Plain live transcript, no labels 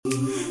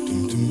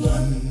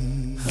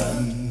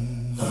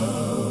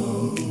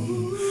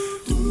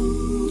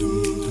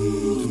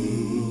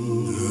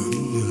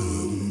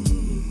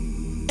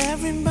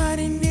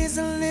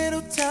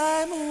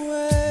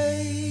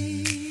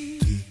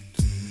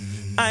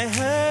I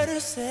heard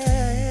her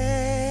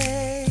say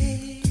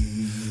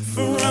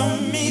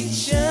from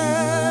each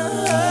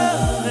other.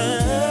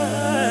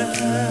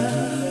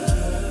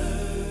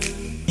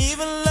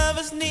 Even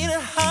lovers need a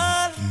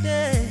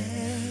holiday.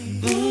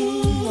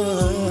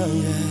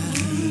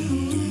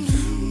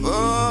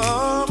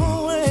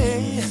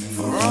 Away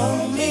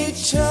from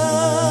each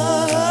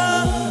other.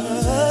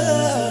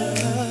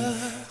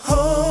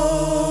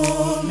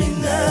 Hold me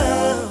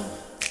now.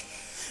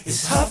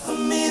 It's hard for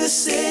me to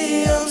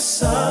say I'm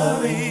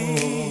sorry.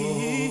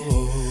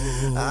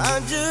 I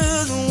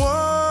just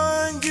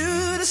want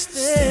you to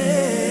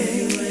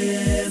stay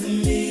with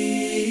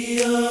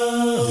me.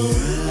 Oh.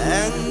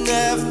 And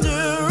after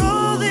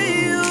all that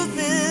you've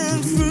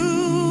been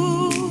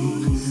through,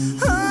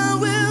 I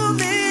will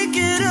make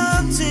it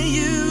up to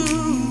you.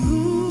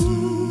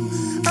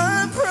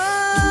 I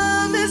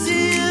promise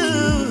you,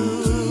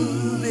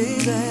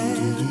 baby.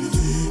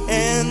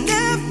 And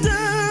after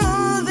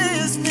all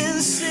that's been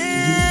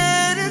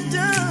said and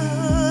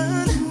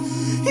done,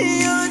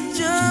 you're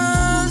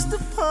just a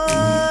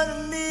part of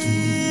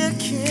me I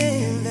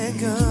can't let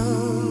go.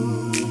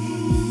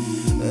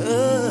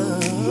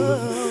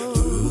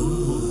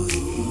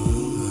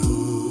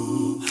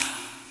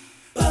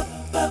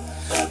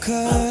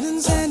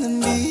 Curtains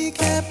and be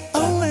kept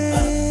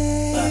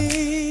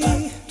away,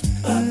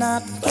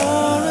 not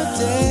for a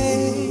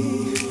day.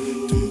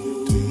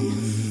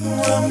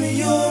 From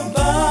your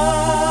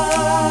body,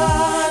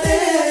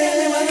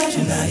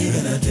 not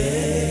even a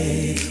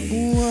day.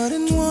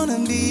 Wouldn't wanna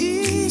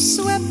be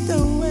swept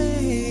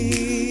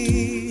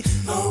away,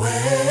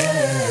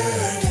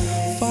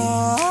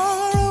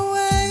 far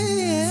away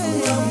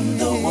from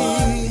the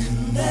one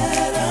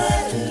that I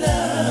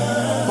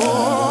love.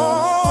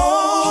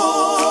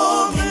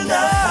 Hold me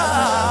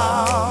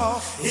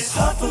now. It's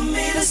hard for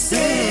me to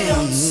say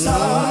I'm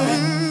sorry.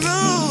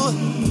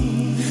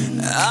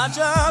 I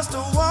just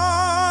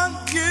want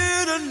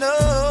you to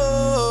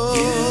know.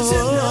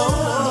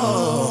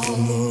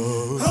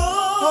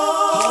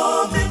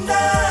 Hold me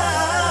now.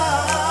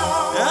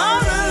 I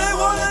really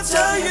wanna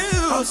tell you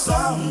I'm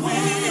sorry.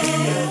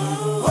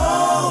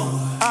 Oh,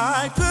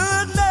 I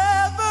could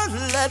never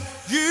let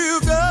you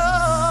go.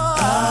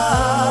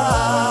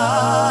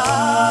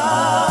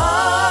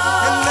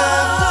 And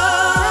after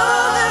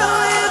all that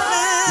we've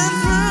been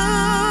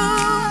through,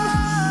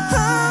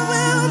 I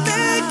will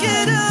make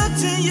it up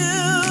to you.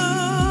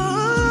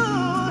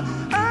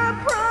 I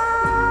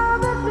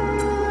promise you.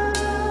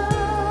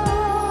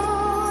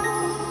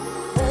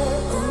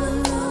 All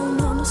alone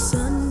on a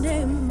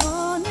Sunday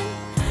morning,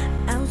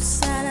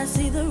 outside I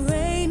see the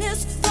rain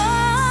is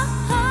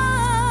falling.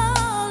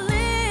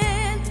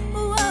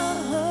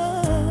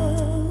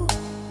 Whoa.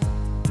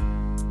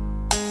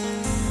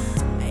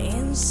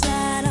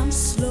 Inside I'm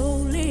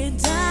slowly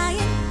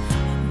dying,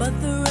 but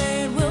the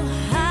rain will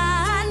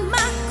hide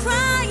my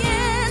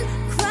crying,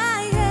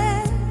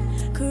 crying,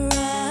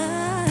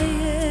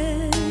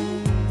 crying.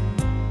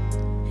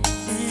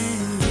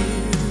 And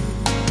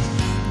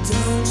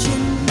don't you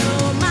know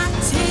my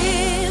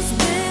tears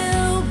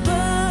will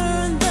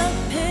burn the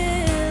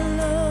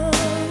pillow,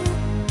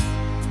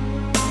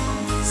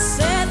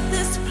 set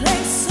this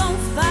place on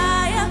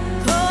fire,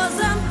 'cause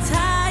I'm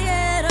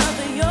tired of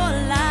your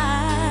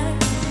lies.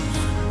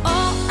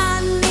 All I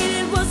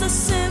needed was a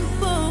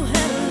simple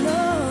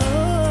hello,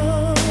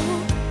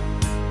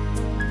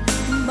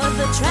 but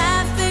the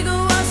traffic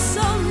was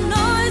so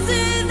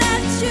noisy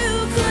that you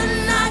could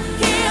not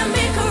hear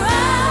me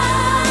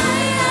cry.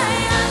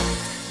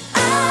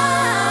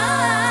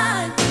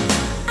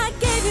 I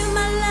gave you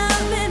my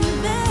love in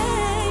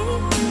vain.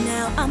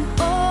 Now I'm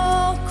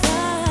all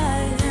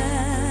cried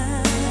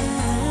out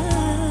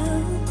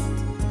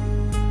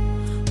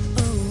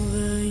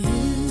over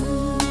you.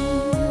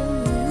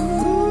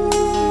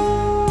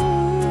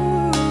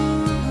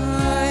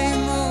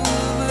 I'm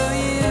over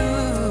you.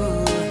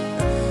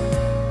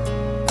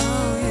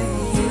 Oh yeah,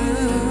 you.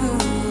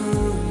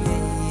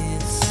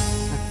 Yes.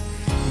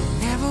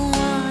 Never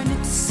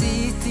wanted to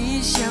see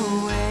things your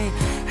way.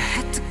 I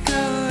had to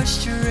go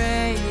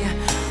astray.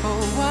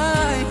 Oh,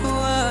 why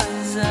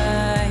was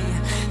I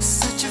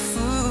such a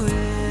fool?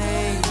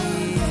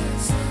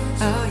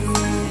 Oh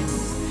yes.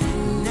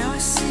 Now I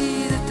see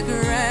that the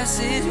grass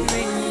is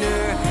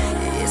greener.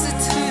 Is it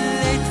too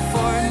late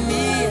for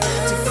me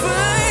to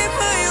find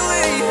my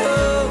way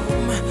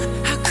home?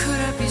 How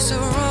could I be so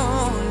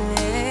wrong?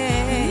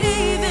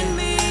 Leaving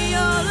me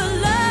all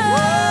alone.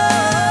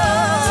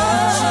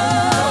 Don't you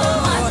know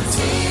my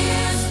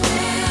tears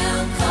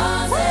will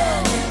cause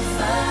an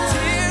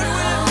inferno,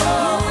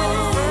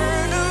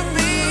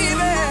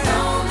 baby.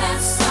 Don't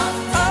mess up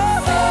the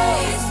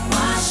face.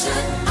 Why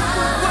should I?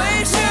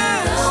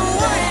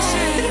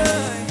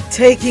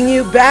 Taking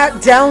you back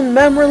down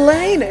memory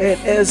lane. It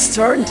is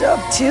Turned Up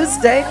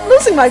Tuesday.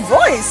 Losing my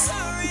voice.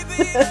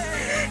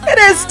 It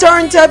is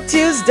Turned Up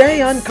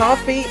Tuesday on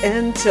Coffee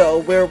and Toe,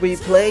 where we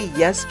play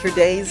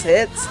yesterday's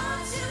hits,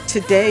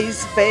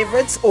 today's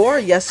favorites, or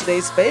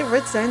yesterday's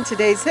favorites and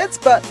today's hits,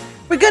 but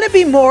we're going to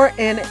be more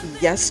in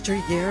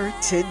yesteryear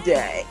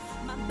today.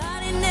 My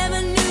body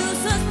never knew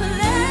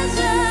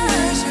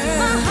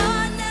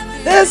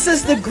This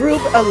is the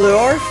group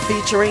Allure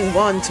featuring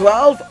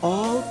 112,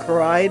 All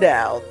Cried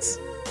Out.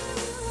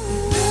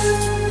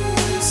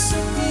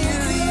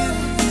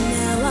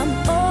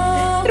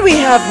 And we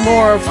have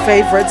more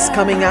favorites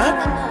coming up.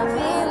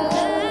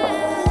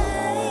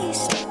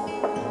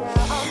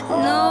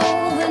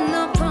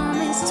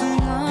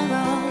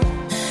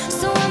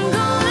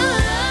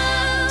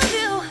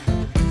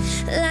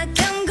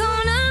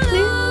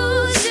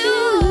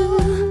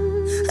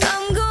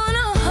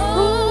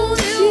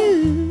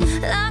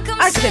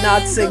 I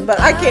cannot sing, but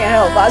I can't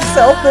help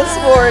myself this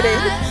morning.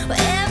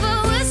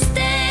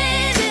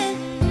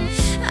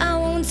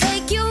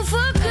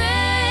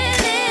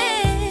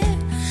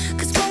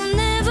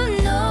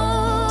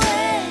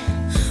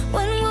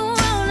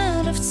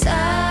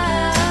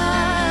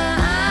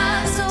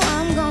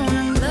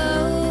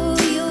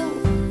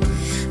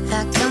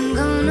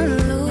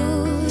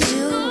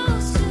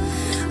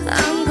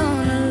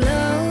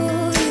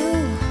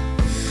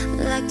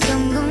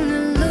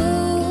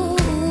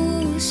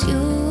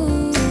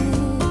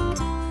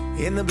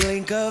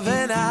 Of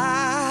an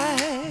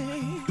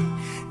eye,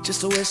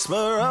 just a whisper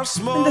of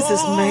smoke. And this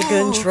is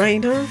Megan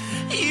Trainor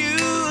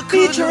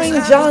featuring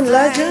John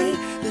Legend,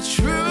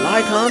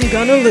 Like I'm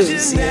Gonna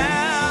Lose You.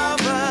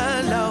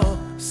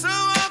 So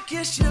I'll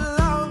kiss you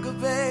longer,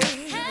 babe.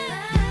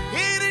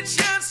 Any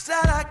chance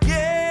that I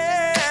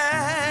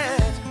get,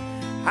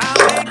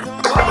 I'll make the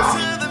most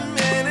of the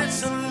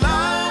minutes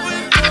alone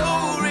with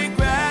no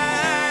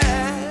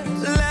regret.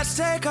 Let's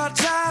take our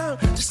time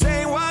to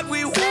say what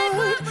we want.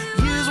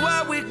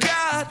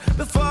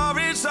 Before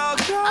it's all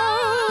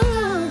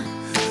gone,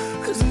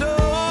 'cause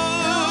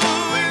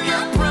knowing I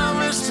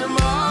promise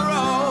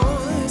tomorrow,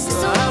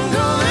 so I'm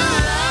gonna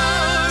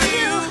love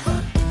you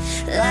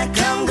like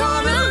I'm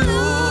gonna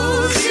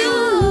lose you.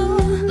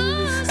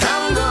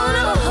 I'm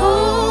gonna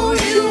hold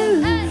you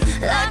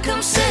like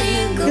I'm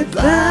saying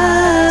goodbye.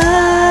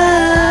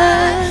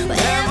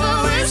 Wherever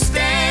we're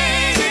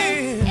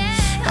staying,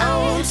 I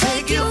won't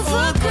take you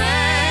for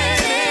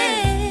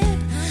granted,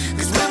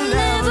 'cause we'll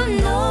never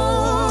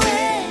know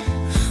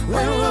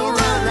when we'll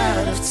run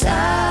out of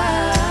time.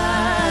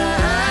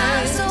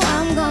 So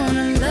I'm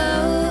gonna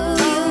love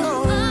you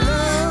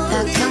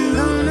like I'm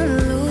gonna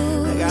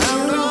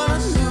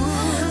lose you.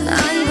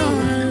 I'm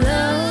gonna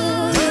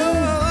love you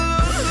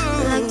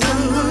like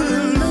I'm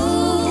gonna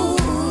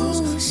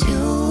lose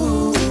you.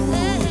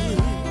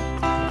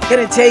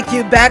 Gonna take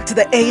you back to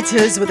the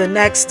 80s with the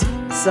next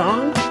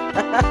song.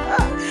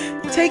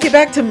 Take you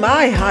back to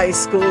my high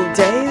school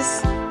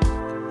days.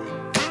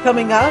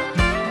 Coming up,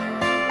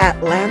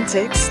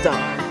 Atlantic Star.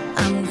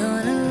 I'm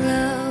gonna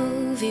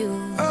love you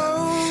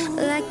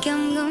like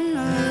I'm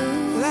gonna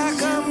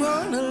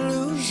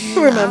lose you.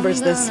 Who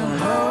remembers this one?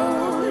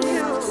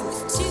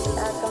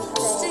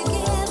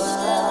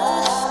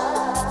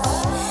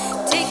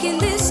 Taking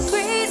this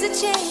crazy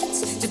chance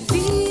to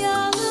be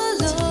all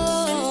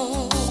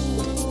alone.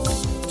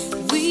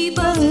 We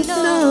both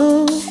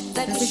know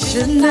that we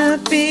should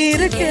not be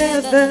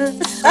together.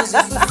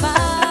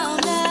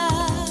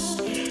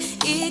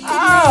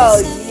 Oh,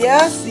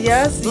 yes,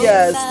 yes,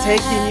 yes.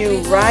 Taking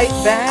you right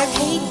back,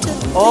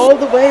 all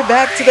the way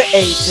back to the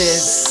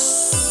 80s.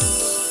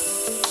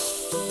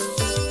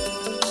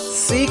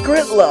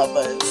 Secret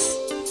Lovers.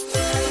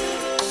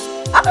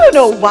 I don't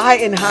know why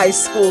in high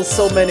school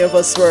so many of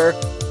us were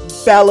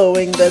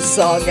bellowing this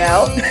song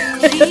out.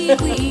 Here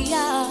we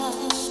are,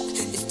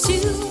 the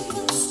two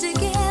of us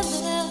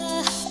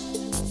together,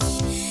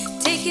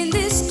 taking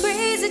this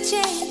crazy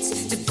chance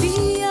to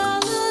be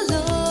all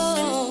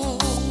alone.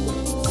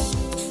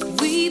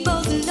 We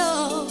both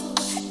know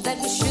that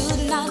we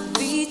should not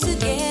be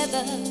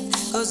together,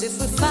 'cause if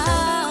we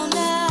found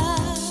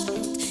out,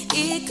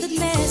 it could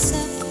mess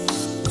up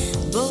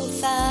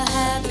both our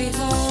happy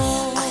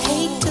homes. I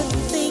hate to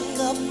think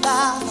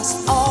about us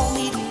all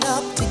meeting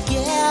up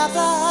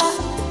together.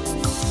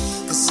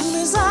 As soon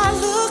as I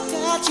look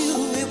at you,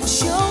 it will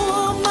show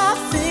on my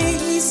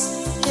face.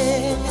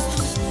 Yeah.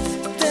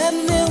 Then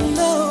they'll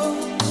know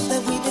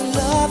that we've been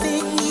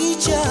loving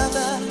each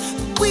other.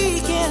 We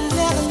can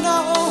never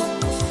know.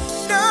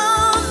 No,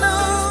 no,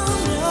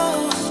 no.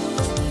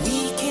 We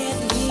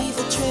can't leave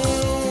a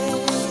trace.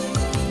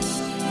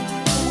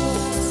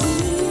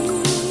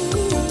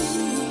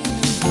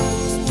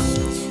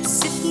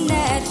 Sitting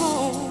at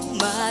home,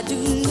 I do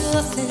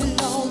nothing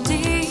all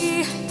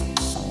day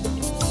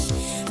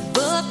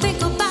but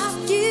think about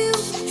you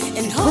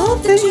and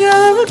hope that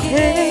you're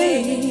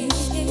okay.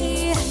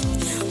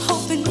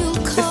 Hoping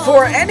you'll come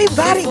Before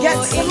anybody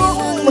gets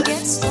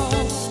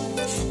home.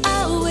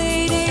 I'll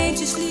wait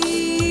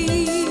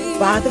anxiously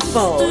By the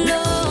phone.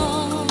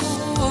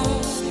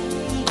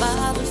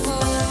 By the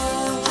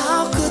phone.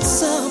 How could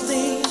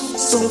something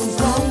so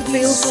wrong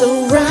Feel so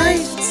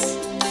right.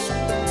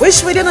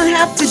 Wish we didn't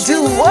have to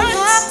do what?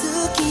 have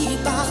to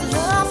keep our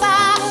love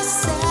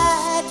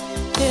outside?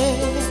 Yeah.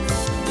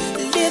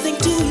 Living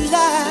two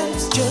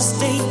lives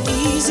just ain't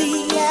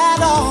easy at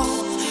all.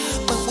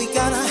 But we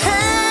gotta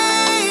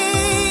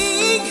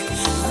hang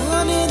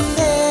on in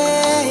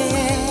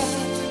there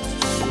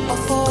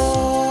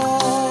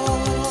for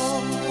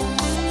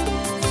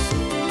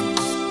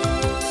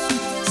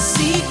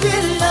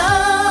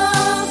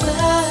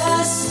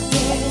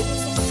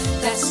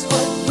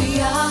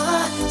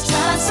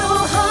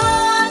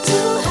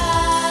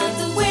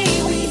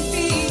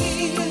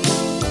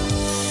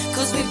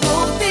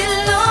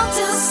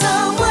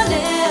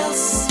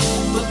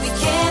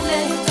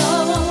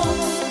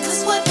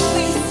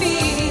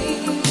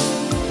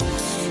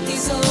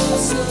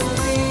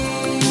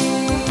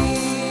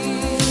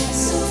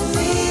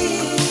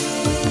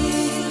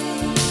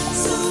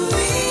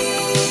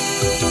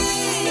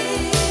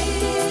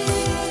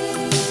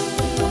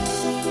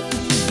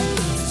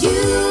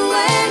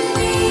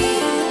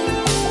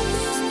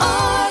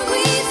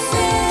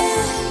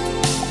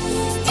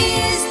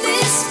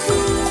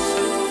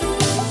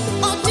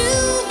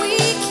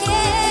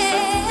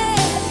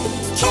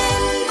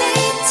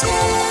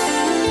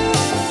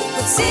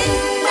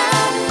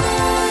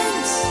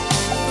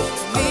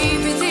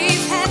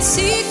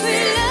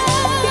secret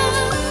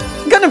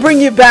love. Gonna bring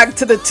you back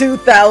to the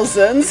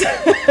 2000s.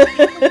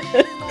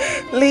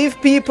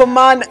 Leave people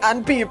man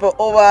and people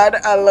woman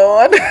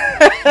alone.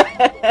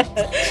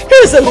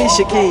 Here's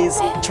Alicia Keys.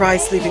 Try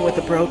sleeping with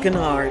a broken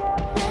heart.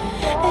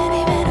 And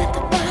even at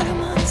the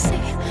bottom of the sea,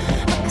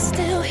 I can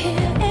still hear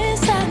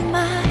inside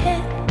my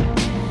head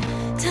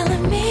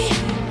telling me,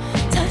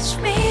 touch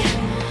me,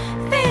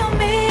 feel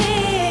me.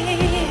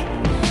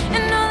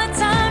 And all the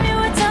time you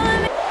were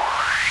telling me.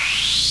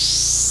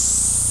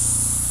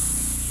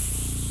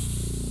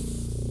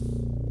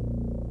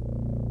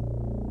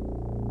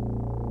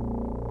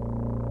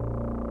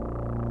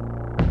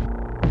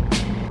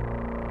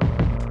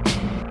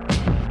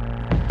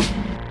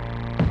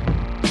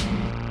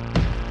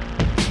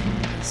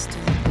 Let's do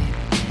it, baby.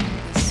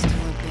 Let's do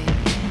it, baby.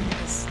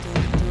 Let's do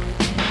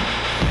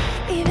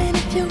it. Even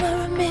if you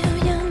were a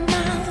million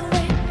miles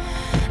away,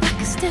 I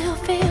can still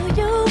feel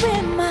you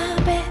in my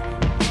bed.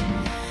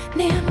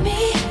 Near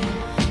me,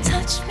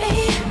 touch me,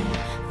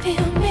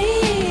 feel me.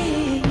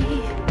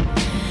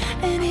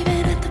 And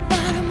even at the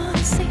bottom of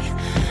the sea,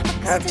 I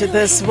can After still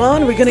this hear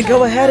one, we're gonna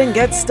go ahead and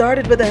get inside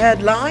started with the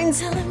headlines.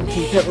 telling me,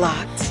 Keep it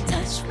locked.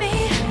 touch me,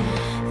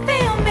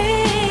 feel me.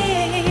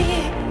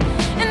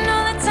 And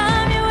all the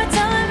time you were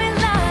telling me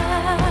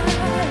lies.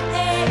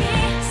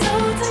 So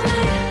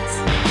tonight,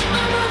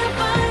 I'm gonna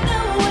find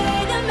a way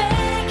to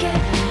make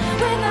it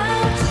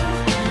without you.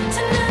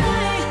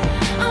 Tonight,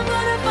 I'm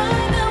gonna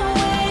find a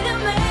way to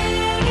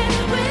make it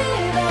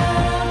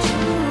without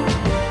you.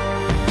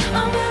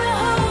 I'm gonna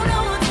hold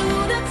on to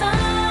the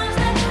times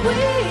that we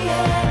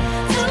had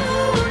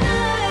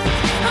tonight.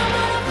 I'm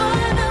gonna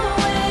find a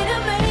way to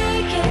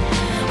make it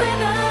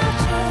without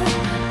you.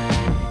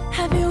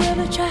 Have you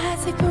ever tried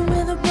sleeping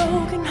with a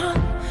broken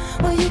heart?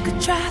 Well, you could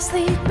try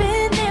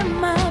sleeping in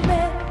my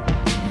bed.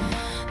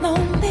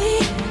 Lonely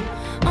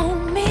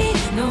on me.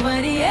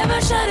 Nobody ever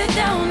shut it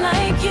down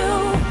like you.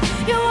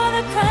 You are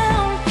the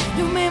crown.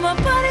 You made my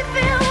body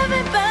feel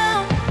heaven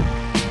bound.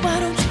 Why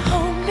don't you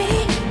hold me?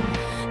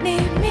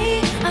 Need me?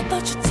 I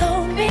thought you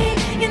told me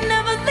you'd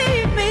never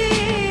leave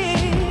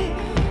me.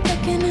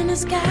 Looking in the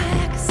sky,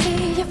 I could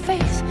see your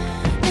face,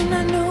 and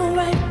I knew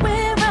right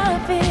where I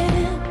fit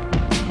in.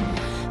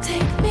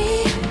 Take me,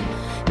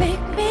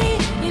 make me.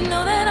 You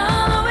know that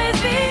I'll always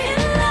be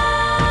in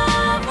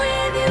love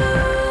with you,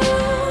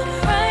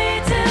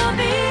 right till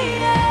the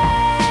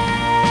end.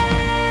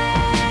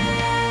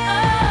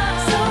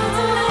 So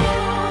tonight,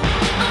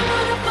 I'm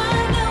gonna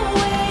find a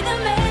way to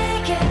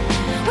make it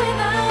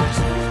without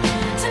you.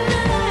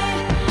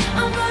 Tonight,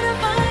 I'm gonna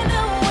find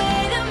a way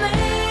to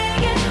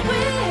make it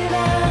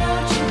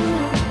without you.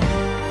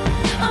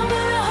 I'm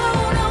gonna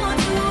hold on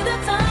to the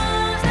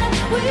times that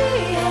we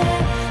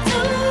had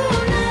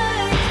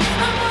tonight.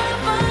 I'm gonna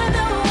find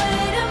a way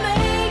to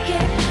make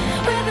it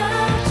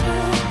without you.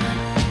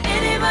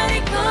 Anybody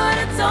could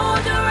have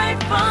told you right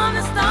from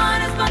the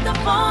start it's about to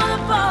fall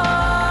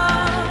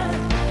apart.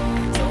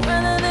 So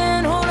rather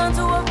than hold on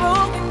to a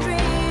broken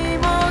dream,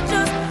 I'll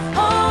just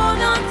hold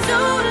on to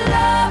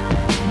love.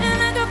 And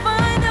I can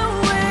find a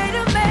way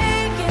to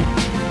make it.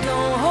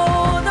 Don't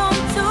hold on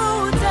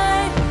too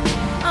tight.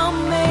 I'll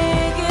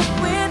make it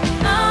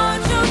without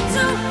you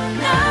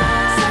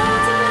tonight. So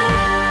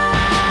tonight,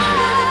 I'm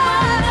gonna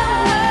find a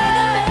way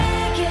to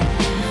make it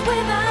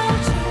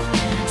without you.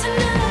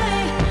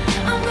 Tonight,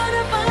 I'm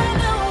gonna find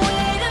a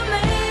way to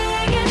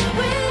make it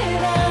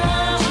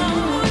without you.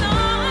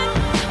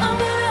 I'm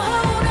gonna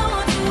hold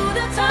on to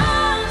the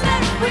times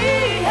that we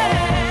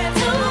had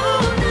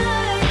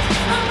tonight.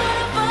 I'm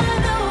gonna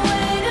find a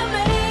way to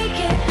make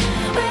it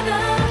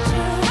without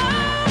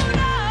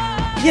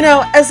you. You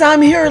know, as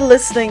I'm here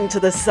listening to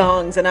the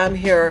songs and I'm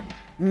here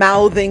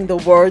mouthing the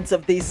words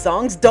of these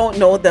songs, don't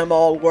know them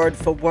all word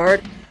for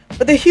word,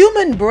 but the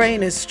human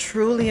brain is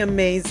truly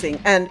amazing.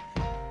 And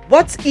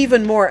what's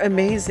even more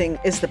amazing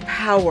is the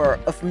power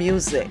of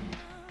music.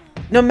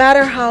 No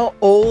matter how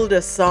old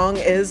a song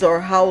is or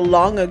how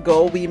long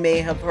ago we may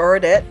have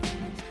heard it,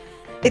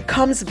 it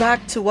comes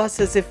back to us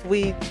as if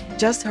we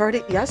just heard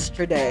it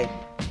yesterday.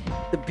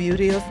 The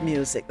beauty of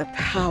music, the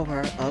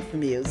power of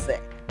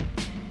music.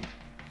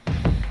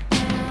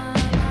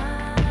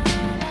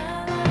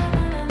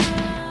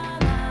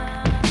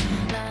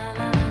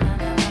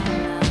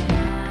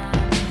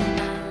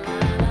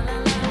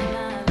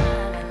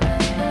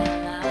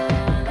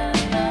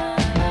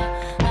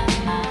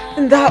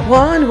 And that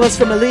one was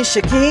from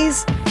Alicia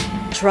Keys.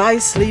 Try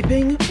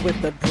sleeping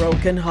with a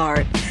broken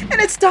heart.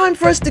 And it's time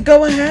for us to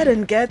go ahead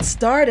and get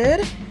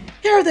started.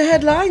 Here are the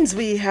headlines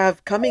we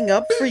have coming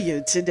up for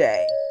you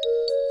today.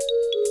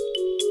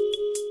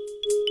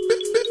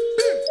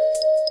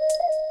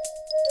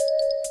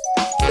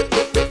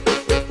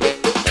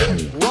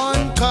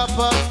 One cup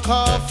of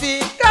coffee.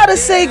 Gotta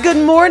say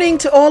good morning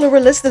to all of our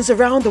listeners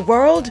around the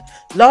world.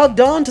 logged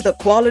on to the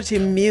Quality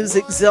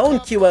Music Zone,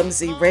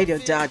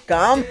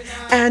 QMZRadio.com,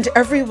 and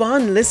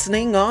everyone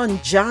listening on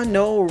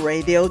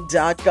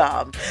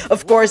JanoRadio.com.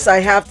 Of course, I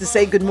have to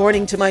say good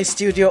morning to my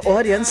studio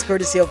audience,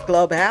 courtesy of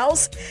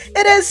Clubhouse.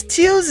 It is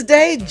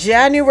Tuesday,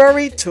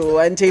 January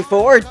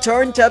 24,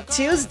 Turned Up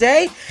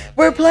Tuesday.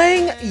 We're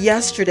playing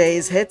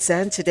yesterday's hits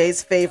and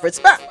today's favorites,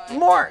 but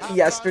more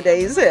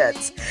yesterday's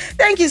hits.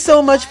 Thank you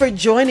so much for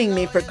joining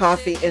me for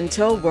Coffee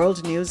Intel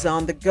World News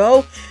on the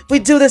Go. We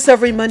do this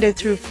every Monday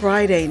through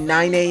Friday,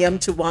 9 a.m.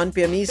 to 1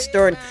 p.m.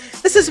 Eastern.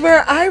 This is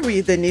where I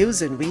read the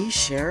news and we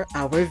share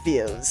our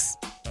views.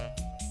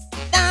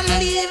 I'm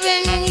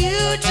leaving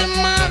you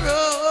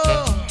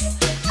tomorrow.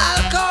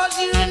 I'll cause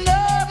you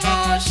no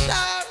more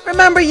sorrow.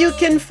 Remember, you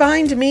can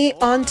find me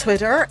on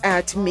Twitter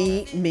at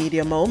Me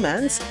Media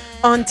Moments,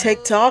 on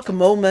TikTok,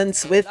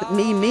 Moments with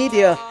Me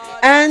Media,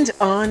 and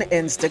on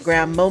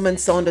Instagram,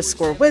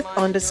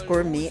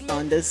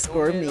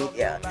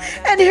 moments_with_me_media.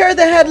 And here are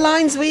the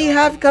headlines we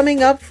have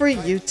coming up for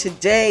you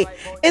today.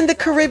 In the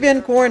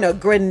Caribbean corner,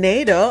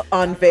 Grenada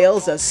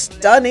unveils a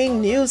stunning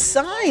new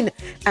sign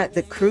at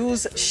the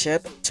cruise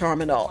ship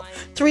terminal.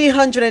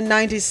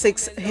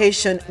 396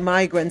 Haitian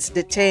migrants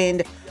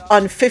detained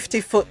on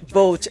 50-foot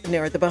boat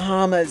near the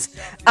Bahamas.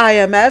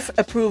 IMF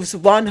approves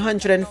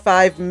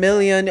 $105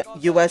 million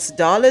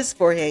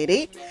for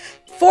Haiti.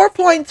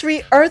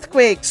 4.3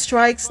 earthquake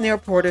strikes near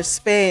Port of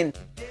Spain.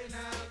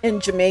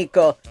 In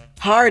Jamaica,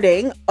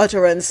 Harding,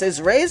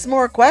 Utterances Raise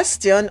More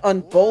Question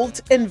on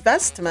bold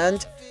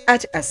investment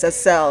at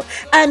SSL.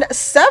 And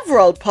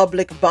several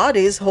public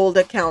bodies hold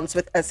accounts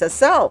with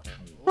SSL.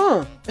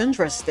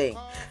 Interesting.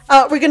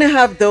 We're going to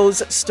have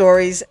those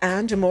stories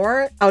and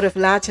more. Out of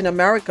Latin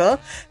America,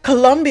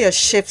 Colombia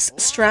shifts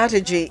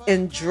strategy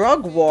in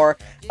drug war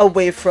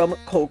away from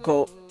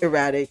cocoa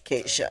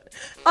eradication.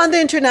 On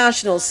the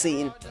international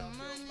scene,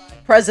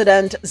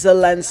 President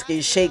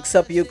Zelensky shakes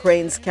up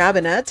Ukraine's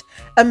cabinet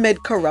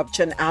amid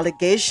corruption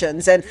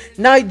allegations, and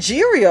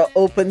Nigeria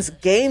opens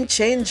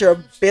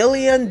game-changer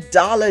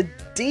billion-dollar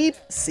deep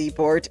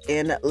seaport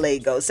in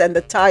Lagos. And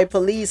the Thai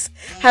police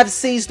have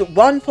seized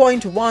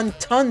 1.1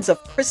 tons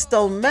of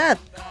crystal meth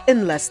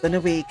in less than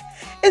a week.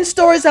 In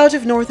stores out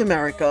of North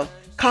America,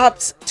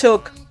 cops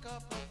took...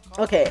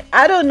 Okay,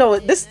 I don't know.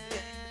 This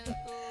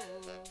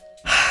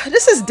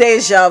is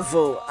deja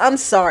vu. I'm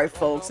sorry,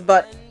 folks,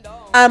 but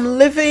I'm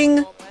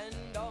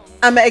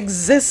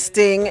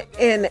existing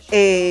in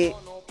a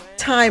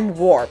time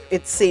warp,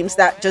 it seems,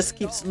 that just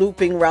keeps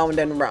looping round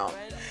and round.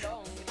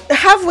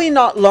 Have we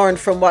not learned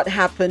from what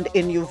happened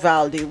in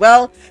Uvalde?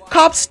 Well,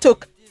 cops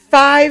took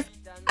 5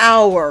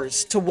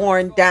 hours to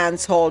warn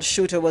dance hall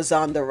shooter was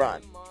on the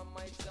run.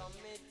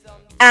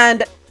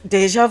 And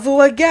deja vu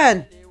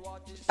again.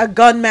 A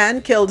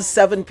gunman killed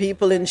 7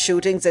 people in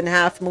shootings in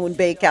Half Moon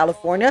Bay,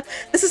 California.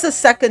 This is the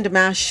second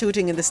mass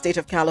shooting in the state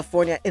of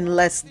California in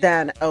less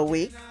than a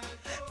week.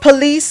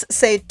 Police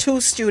say 2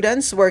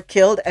 students were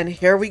killed, and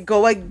here we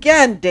go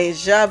again,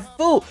 deja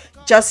vu.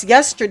 Just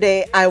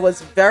yesterday, I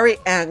was very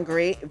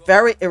angry,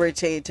 very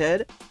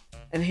irritated,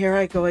 and here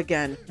I go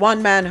again.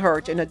 1 man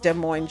hurt in a Des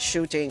Moines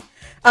shooting.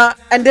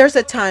 And there's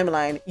a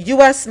timeline.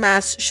 U.S.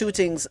 mass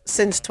shootings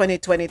since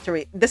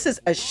 2023. This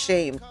is a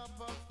shame.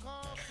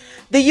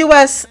 The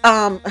U.S.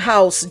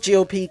 House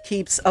GOP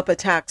keeps up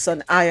attacks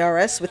on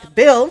IRS with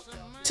bill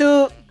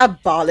to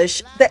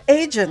abolish the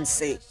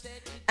agency.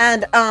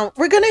 And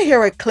we're going to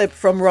hear a clip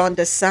from Ron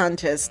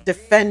DeSantis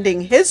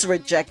defending his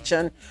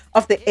rejection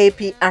of the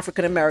AP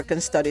African American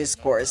Studies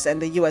course.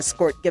 And the U.S.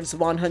 court gives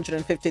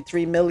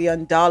 $153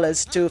 million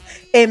to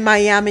a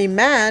Miami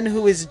man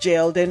who is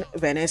jailed in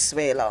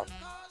Venezuela.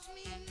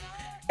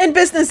 In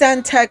business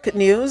and tech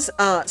news,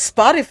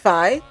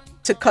 Spotify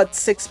to cut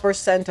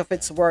 6% of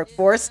its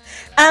workforce.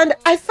 And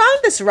I found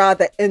this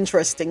rather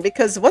interesting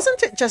because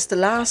wasn't it just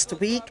last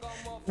week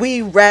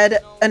we read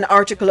an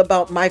article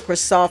about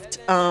Microsoft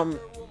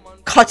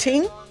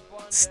cutting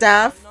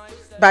staff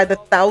by the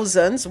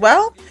thousands?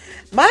 Well,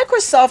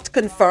 Microsoft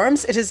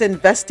confirms it is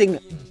investing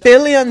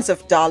billions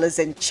of dollars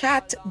in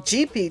Chat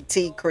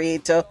GPT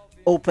creator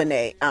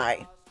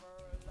OpenAI.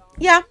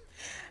 Yeah.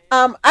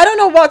 I don't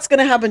know what's going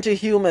to happen to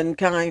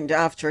humankind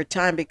after a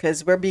time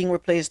because we're being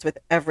replaced with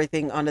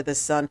everything under the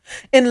sun.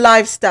 In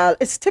lifestyle,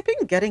 is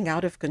tipping getting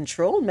out of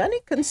control?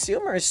 Many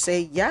consumers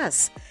say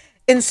yes.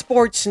 In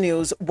sports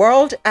news,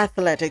 World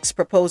Athletics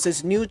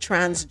proposes new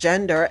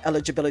transgender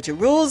eligibility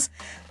rules.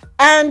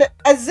 And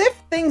as if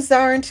things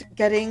aren't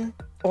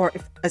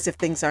as if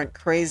things aren't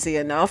crazy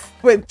enough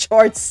with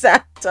George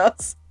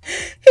Santos,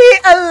 he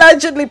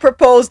allegedly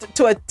proposed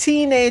to a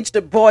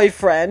teenaged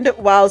boyfriend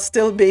while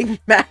still being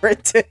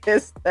married to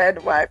his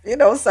then wife. You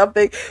know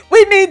something?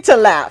 We need to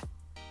laugh.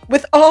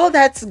 With all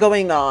that's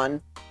going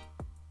on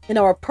in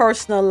our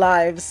personal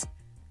lives,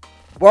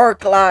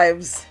 work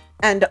lives,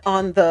 and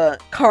on the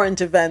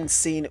current event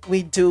scene,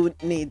 we do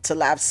need to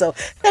laugh. So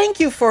thank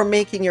you for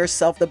making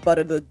yourself the butt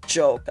of the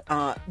joke,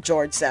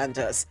 George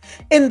Santos.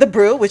 In the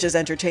Brew, which is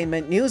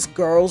entertainment news,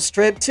 Girls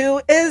Trip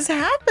 2 is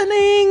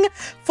happening.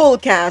 Full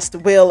cast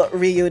will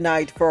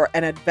reunite for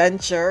an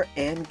adventure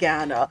in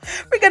Ghana.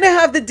 We're going to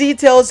have the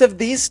details of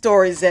these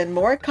stories and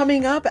more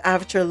coming up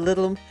after a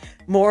little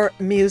more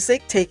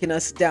music taking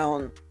us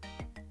down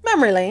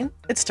memory lane.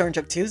 It's Turn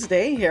Up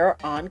Tuesday here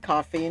on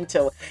Coffee and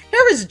Toe.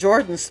 Here is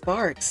Jordan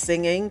Sparks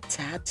singing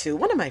Tattoo,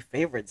 one of my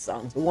favorite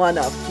songs, one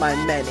of my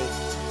many.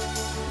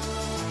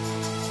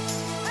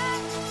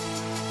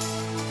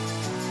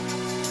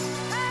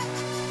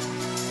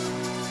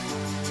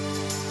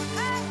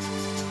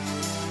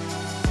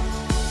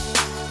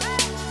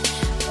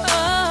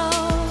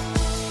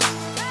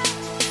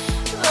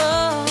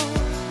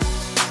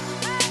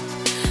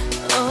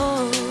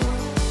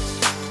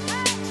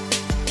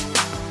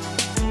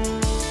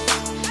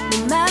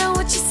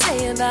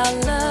 About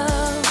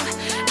love,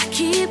 I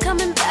keep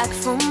coming back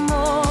for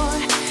more.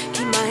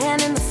 Keep my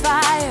hand in the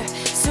fire.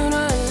 Sooner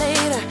or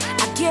later,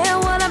 I get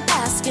what I'm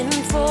asking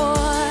for.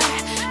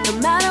 No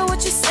matter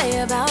what you say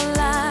about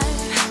life,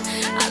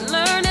 I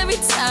learn every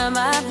time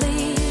I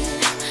bleed.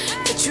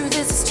 The truth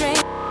is a strange.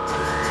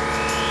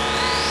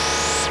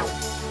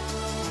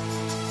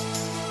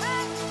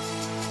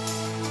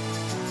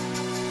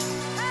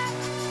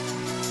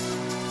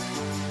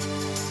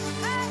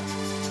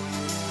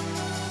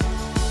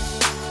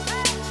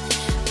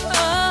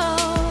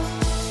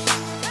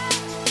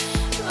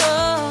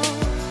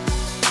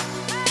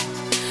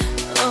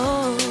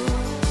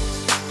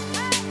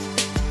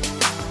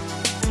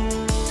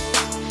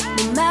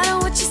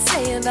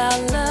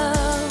 About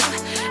love,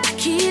 I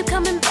keep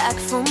coming back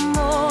for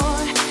more.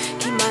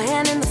 Keep my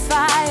hand in the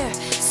fire.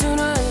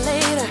 Sooner or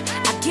later,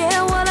 I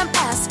get what I'm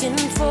asking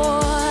for.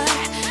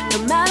 No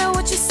matter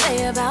what you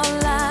say about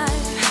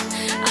life,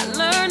 I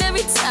learn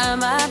every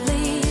time I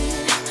bleed.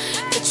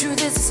 The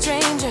truth is a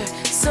stranger,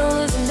 soul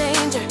is in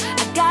danger.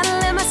 I gotta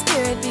let my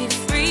spirit be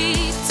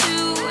free to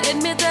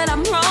admit that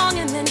I'm wrong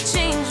and then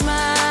change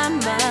my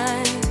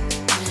mind.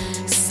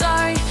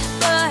 Sorry,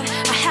 but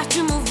I have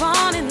to move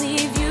on and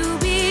leave you.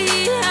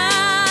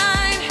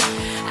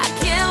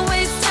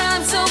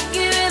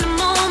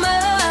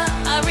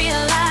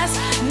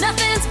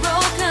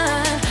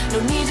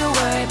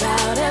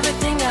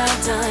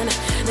 Done.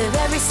 Live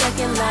every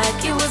second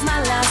like it was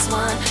my last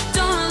one.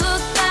 Don't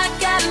look back,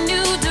 got a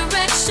new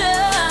direction.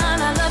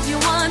 I love you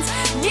once,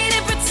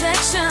 needed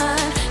protection.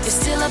 You're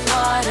still a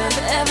part of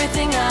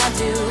everything I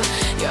do.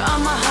 You're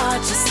on my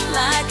heart just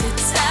like a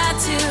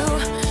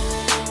tattoo.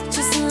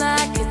 Just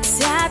like a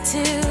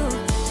tattoo.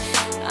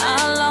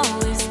 I'll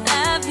always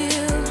have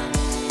you.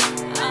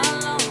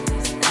 I'll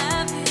always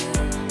have you.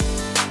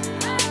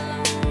 I'll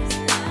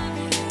always have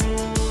you.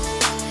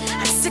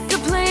 I'm sick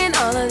of playing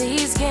all of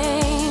these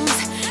games.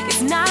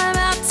 Not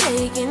about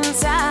taking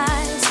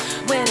sides.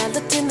 When I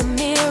looked in the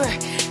mirror,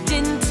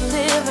 didn't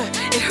deliver.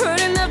 It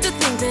hurt enough to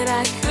think that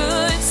I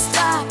could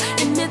stop,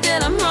 admit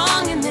that I'm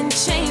wrong and then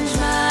change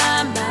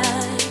my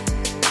mind.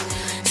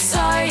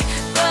 Sorry,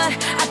 but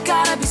I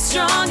gotta be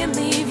strong and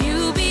leave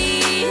you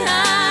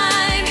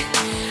behind.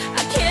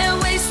 I can't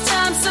waste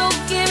time, so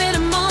give it a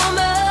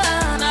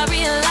moment. I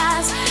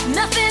realize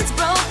nothing's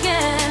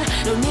broken.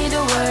 No need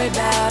to worry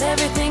about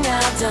everything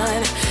I've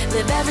done.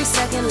 Live every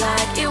second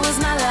like it was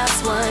my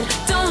last one.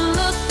 Don't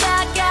look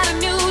back, got a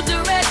new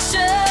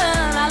direction.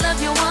 I love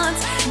you once,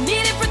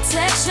 needed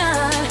protection.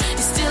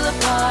 You're still a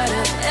part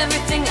of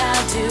everything I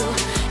do.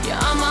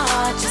 You're on my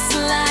heart just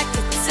like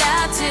a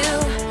tattoo.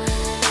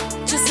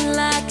 Just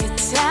like a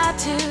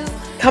tattoo.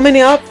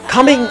 Coming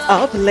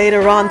up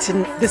later on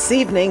this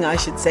evening, I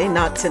should say,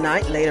 not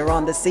tonight, later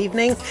on this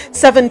evening,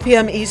 7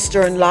 p.m.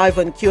 Eastern, live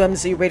on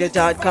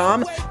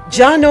QMZRadio.com,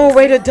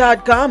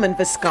 JohnORadio.com, and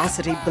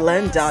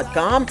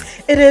ViscosityBlend.com.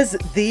 It is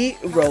the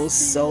Rose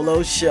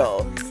Solo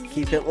Show.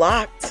 Keep it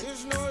locked.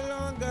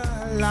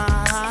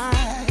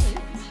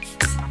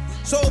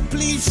 So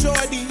please,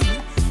 shorty,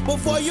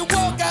 before you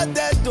walk out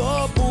that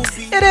door,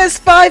 booby. It is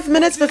 5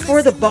 minutes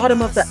before the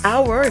bottom of the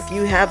hour. If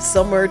you have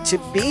somewhere to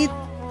be,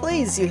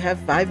 please, you have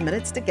 5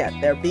 minutes to get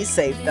there. Be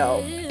safe,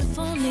 though. If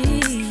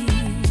only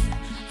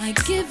I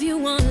give you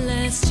one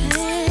last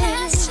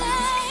chance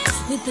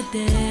with the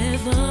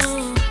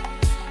devil,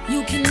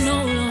 you can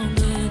no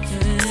longer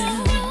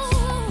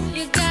tell.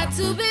 You got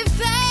to be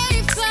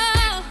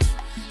faithful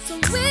so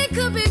we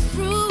could be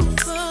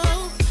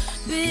fruitful.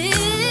 Build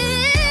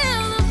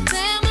a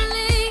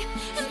family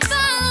and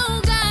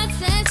follow God's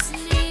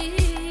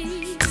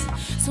destiny.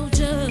 So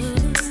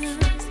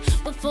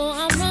just before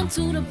I run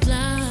to the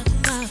block,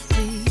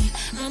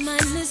 I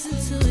might listen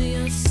to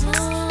your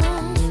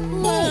song.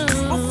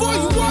 Before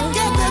you walk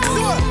out that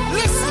door,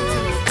 listen.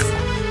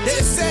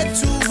 They said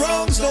two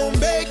wrongs don't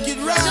make it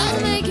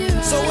right.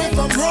 So if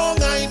I'm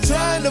wrong, I ain't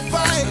trying to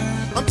fight.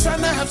 I'm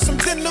trying to have some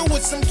dinner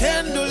with some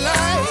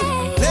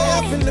candlelight. Lay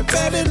up in the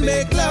bed and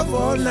make love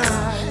all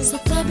night. So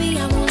baby,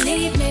 I won't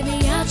leave,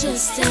 maybe I'll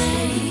just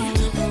stay.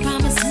 But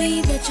promise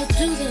me that you'll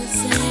do the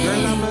same.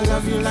 Girl, I'ma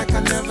love you like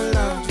I never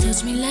loved you.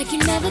 Touch me like you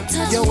never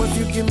touched Yo, me. if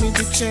you give me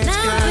the chance,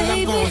 Now, girl, I'm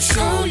baby, gonna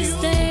show you.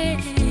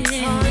 understand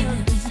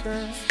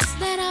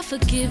that I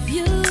forgive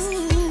you.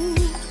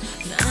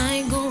 But I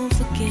ain't gonna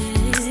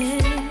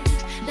forget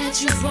that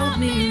you brought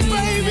me.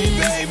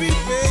 Baby,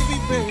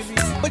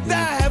 but I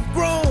have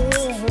grown.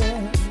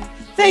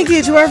 Thank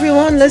you to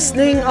everyone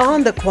listening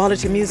on the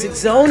Quality Music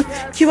Zone,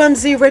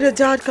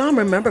 QMZRadio.com.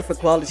 Remember, for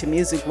quality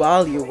music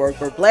while you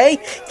work or play,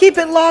 keep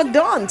it logged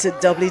on to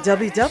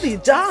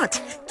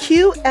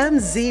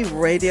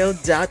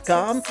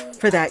www.qmzradio.com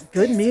for that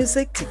good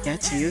music to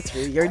get you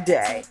through your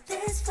day.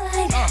 This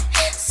fight,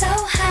 so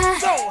high,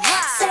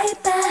 say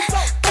bye,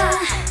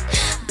 bye.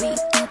 We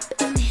up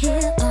in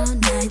here all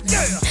night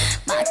long.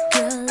 My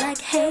girl like,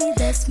 hey,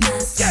 that's my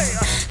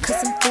song.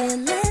 Cause I'm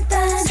feeling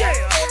fine,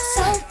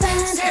 so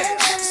fine,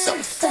 so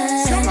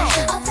fine.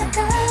 All the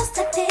girls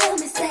that feel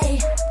me say,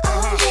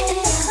 oh yeah. In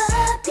the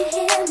club you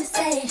hear me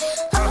say,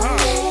 oh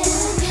yeah.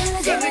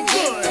 Feeling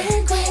good,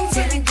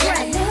 feeling great. I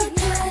look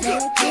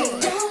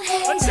good,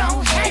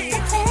 don't hate.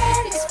 Like the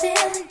man is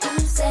feeling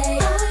good, say,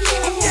 oh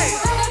yeah. And I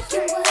like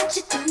you what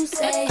you do,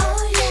 say,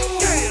 oh yeah.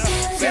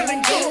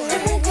 Feeling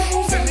good,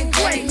 feeling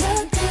great. You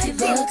look good,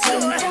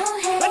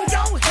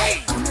 don't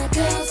hate. All my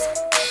girls,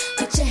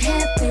 put your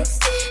hair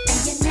fixed and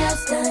your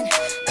nails done.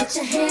 Put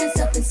your hands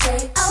up and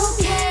say,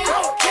 okay,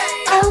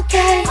 okay,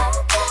 okay,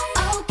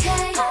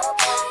 okay.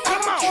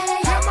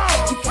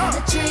 You got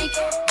a drink,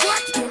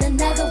 get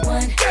another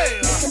one.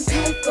 Make them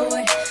pay for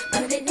it.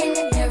 Put it in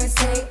the air and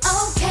say,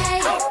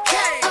 okay,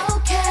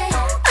 okay.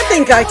 I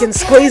think I can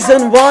squeeze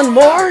in one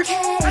more. Okay.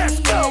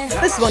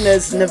 This one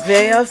is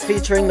Nevea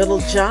featuring Little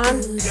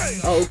John.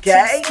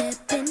 Okay.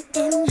 Stepping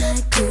in my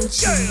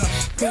Gucci.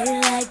 They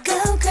like,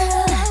 go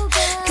girl,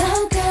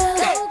 go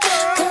girl,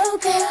 go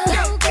girl.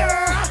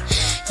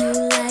 You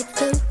like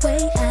the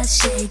way I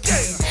shake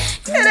it.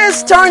 It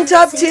is Turned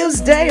Up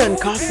Tuesday on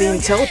Coffee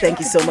and Toe. Thank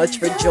you so much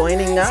for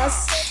joining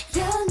us.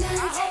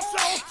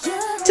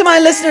 To my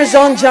listeners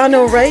on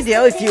Jano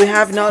Radio, if you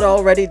have not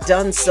already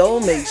done so,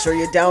 make sure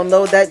you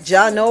download that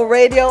Jano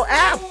Radio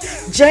app,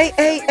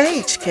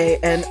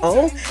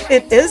 JAHKNO.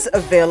 It is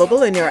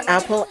available in your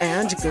Apple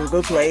and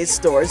Google Play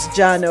stores.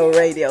 Jano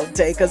Radio,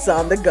 take us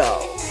on the go.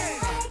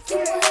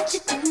 What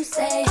you do,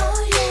 say,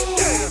 oh yeah.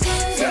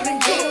 Feeling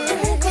good,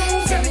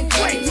 feeling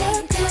great.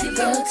 You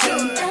go to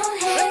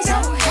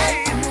don't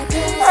hate.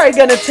 All right,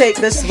 gonna take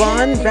this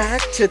one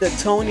back to the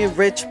Tony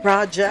Rich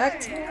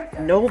Project.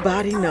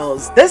 Nobody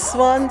knows. This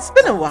one's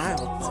been a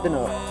while. It's been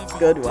a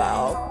good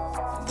while.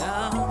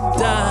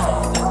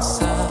 Down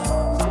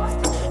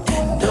inside,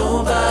 and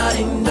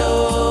nobody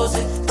knows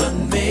it but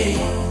me.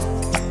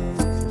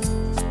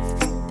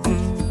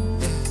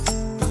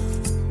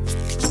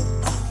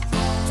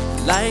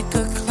 Like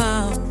a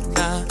clown,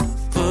 I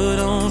put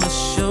on a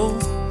show.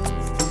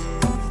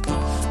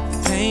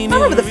 I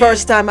remember the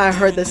first time I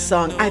heard this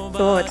song, I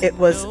thought it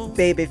was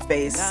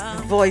Babyface.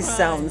 Voice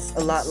sounds a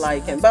lot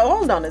like him. But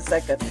hold on a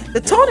second.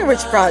 The Tony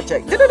Rich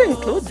Project, did it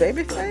include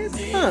Babyface?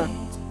 Huh.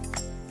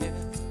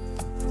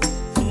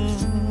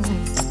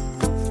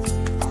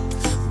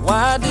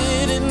 Why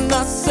didn't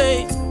I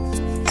say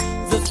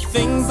the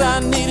things I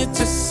needed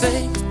to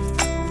say?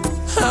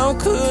 How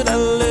could I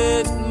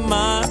let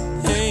my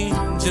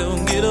angel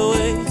get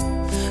away?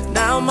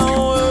 Now my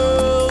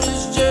world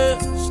is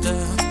just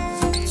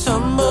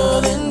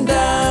tumbling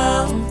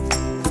down.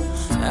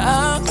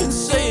 I can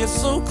say it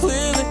so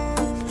clearly,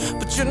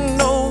 but you're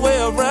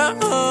nowhere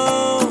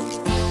around.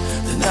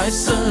 The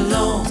nights are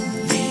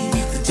lonely,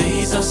 the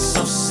days are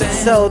so sad.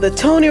 So the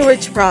Tony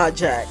Rich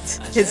Project,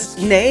 his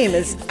name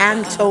is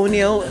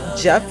Antonio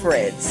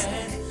Jeffrids.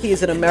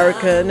 He's an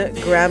American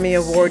Grammy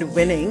Award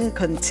winning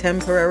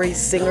contemporary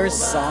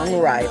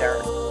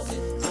singer-songwriter.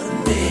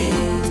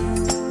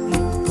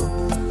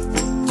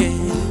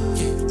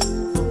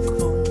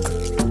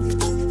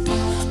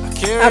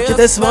 After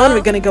this one,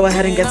 we're going to go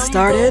ahead and get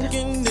started.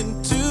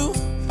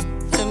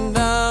 And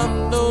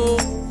I'm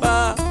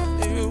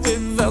nobody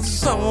without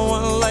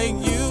someone like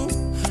you.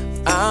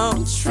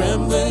 I'm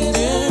trembling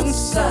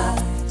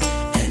inside,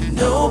 and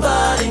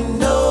nobody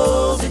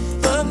knows it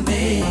but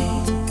me.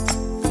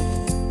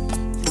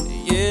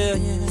 Yeah.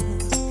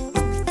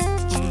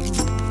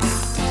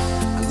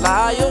 I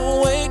lie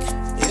awake,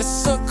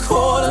 it's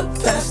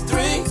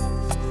 3:15.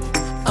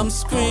 I'm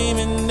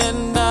screaming at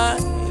night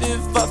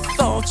if I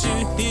thought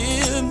you'd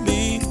hear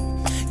me.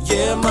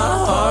 Yeah, my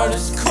heart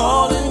is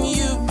calling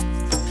you,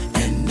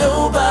 and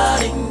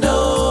nobody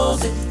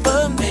knows it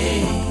but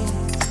me.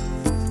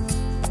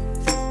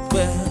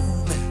 Well,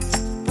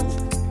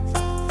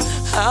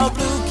 how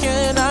blue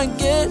can I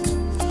get?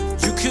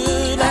 You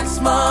could ask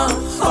my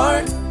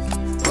heart.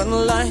 Run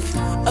like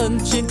a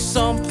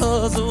jigsaw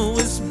puzzle,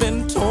 it's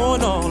been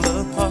torn all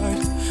apart. A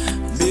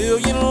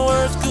million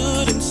words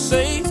couldn't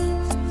say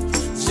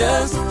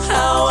just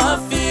how I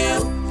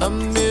feel. A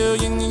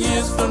million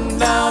years from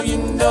now, you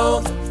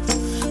know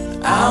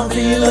I'll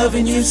be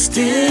loving you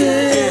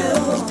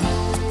still.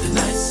 The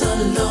nights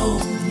are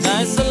lonely,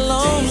 days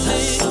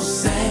are so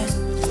sad,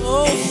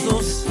 oh so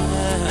sad.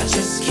 I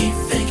just keep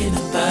thinking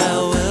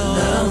about the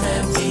love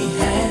that we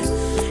had,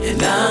 and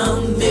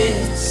I'm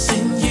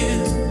missing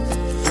you,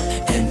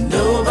 and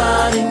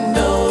nobody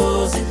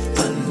knows it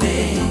but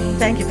me.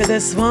 Thank you for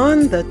this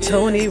one, the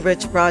Tony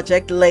Rich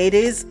Project.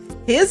 Ladies,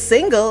 he is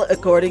single,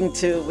 according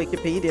to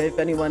Wikipedia, if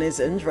anyone is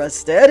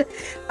interested.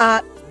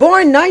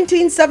 Born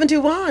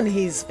 1971,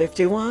 he's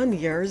 51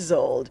 years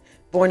old.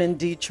 Born in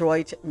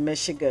Detroit,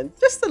 Michigan.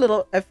 Just a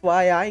little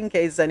FYI in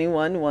case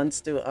anyone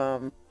wants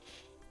to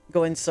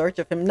go in search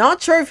of him.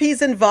 Not sure if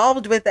he's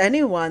involved with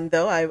anyone,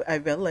 though. I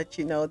will let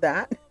you know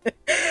that.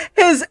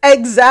 His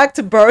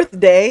exact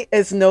birthday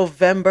is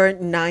November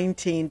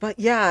 19. But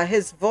yeah,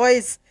 his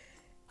voice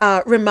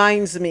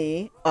reminds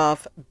me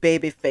of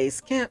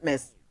Babyface. Can't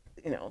miss,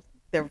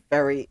 they're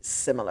very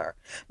similar.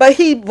 But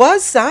he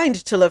was signed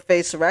to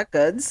LaFace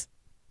Records.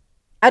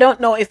 I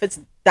don't know if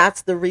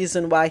that's the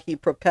reason why he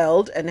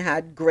propelled and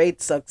had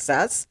great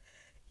success.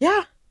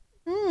 Yeah.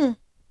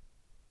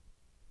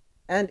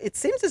 And it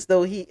seems as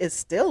though he is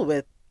still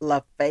with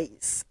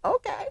LaFace.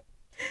 Okay.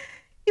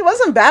 He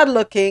wasn't bad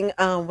looking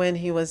when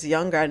he was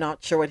younger. I'm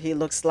not sure what he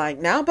looks like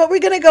now, but we're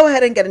going to go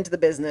ahead and get into the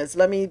business.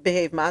 Let me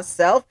behave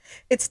myself.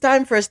 It's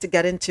time for us to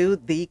get into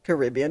the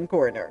Caribbean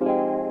Corner.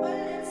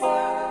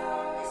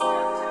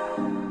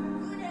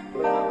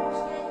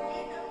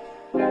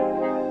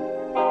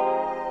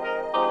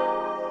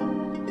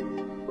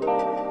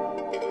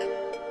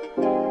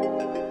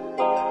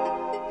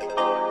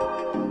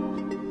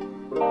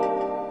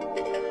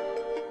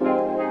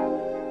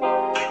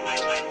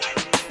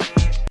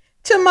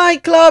 To my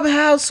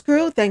Clubhouse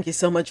crew, thank you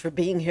so much for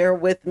being here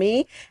with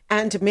me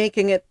and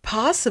making it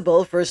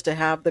possible for us to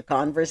have the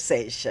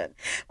conversation.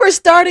 We're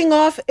starting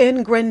off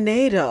in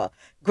Grenada.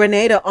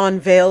 Grenada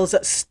unveils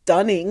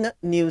stunning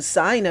new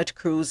sign at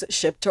cruise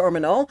ship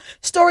terminal.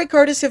 Story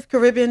courtesy of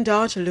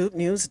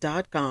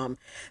Caribbean.loopnews.com.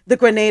 The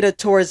Grenada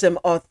Tourism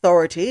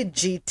Authority,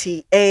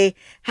 GTA,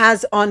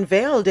 has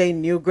unveiled a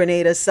new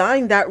Grenada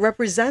sign that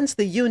represents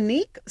the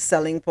unique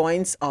selling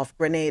points of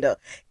Grenada.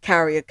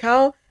 Carry a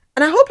cow,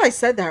 and I hope I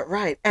said that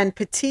right, and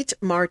Petite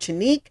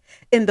Martinique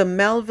in the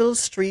Melville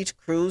Street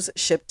Cruise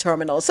Ship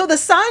Terminal. So the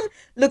sign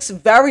looks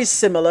very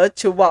similar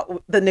to what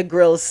the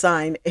Negril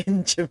sign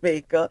in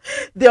Jamaica.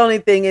 The only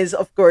thing is,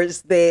 of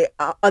course, they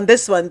on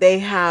this one, they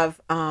have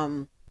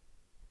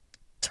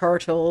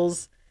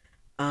turtles,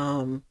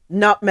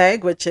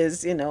 nutmeg, which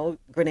is,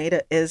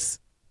 Grenada is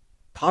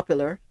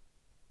popular,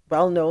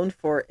 well known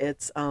for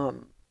its,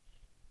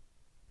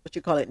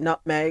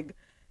 nutmeg.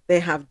 They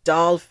have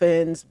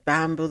dolphins,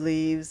 bamboo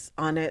leaves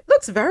on it.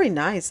 Looks very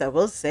nice, I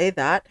will say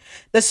that.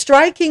 The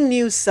striking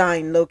new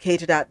sign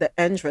located at the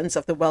entrance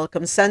of the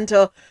Welcome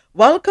Center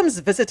welcomes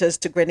visitors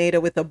to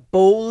Grenada with a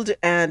bold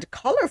and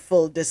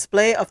colorful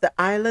display of the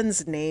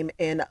island's name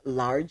in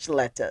large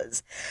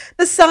letters.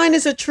 The sign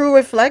is a true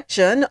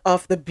reflection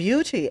of the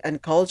beauty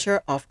and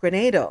culture of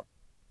Grenada.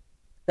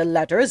 The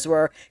letters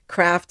were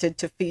crafted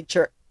to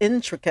feature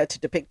intricate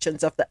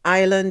depictions of the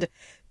island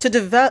to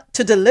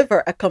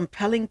deliver a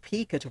compelling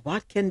peek at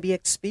what can be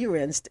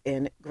experienced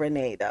in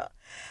Grenada.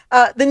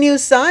 The new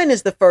sign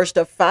is the first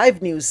of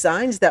 5 new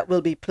signs that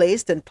will be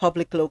placed in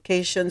public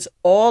locations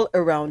all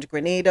around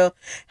Grenada,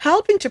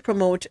 helping to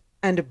promote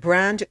and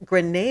brand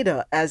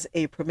Grenada as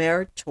a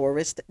premier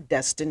tourist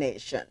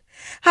destination,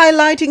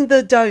 highlighting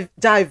the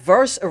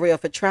diverse array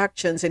of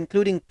attractions,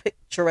 including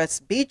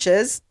picturesque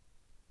beaches,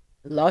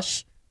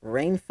 lush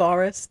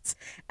rainforests,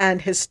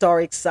 and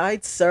historic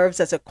sites. Serves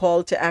as a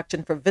call to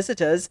action for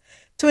visitors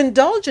to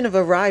indulge in a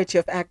variety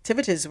of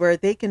activities where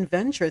they can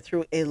venture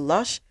through a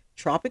lush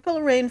tropical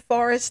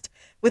rainforest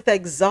with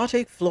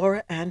exotic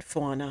flora and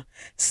fauna,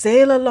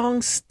 sail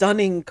along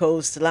stunning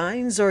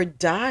coastlines, or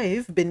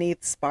dive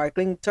beneath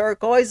sparkling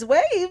turquoise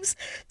waves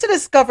to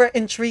discover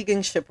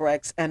intriguing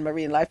shipwrecks and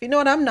marine life. You know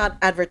what? I'm not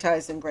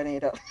advertising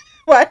Grenada.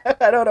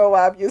 I don't know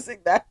why I'm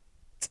using that.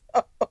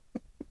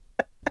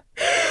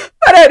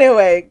 But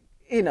anyway,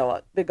 you know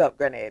what? Big up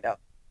Grenada.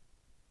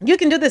 You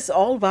can do this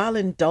all while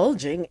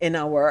indulging in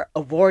our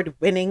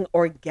award-winning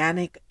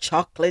organic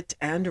chocolate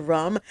and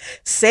rum,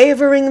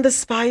 savoring the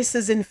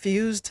spices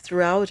infused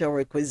throughout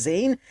our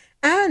cuisine,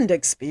 and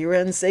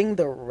experiencing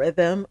the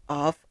rhythm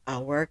of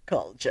our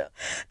culture.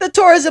 The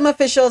tourism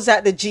officials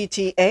at the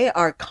GTA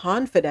are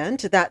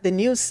confident that the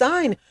new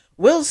sign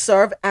will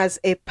serve as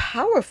a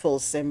powerful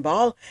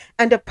symbol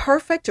and a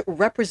perfect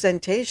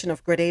representation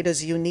of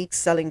Grenada's unique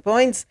selling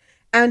points,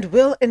 and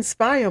will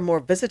inspire more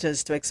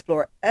visitors to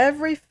explore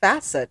every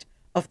facet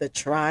of the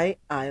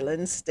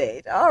Tri-Island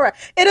state. All right.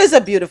 It is a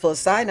beautiful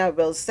sign, I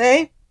will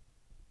say.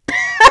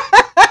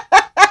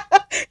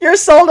 You're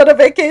sold on a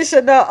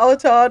vacation now,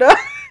 Autada.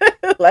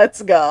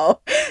 Let's go.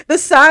 The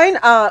sign,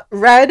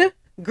 red,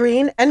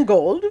 green, and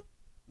gold.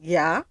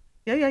 Yeah.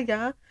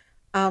 I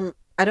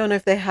don't know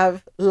if they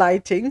have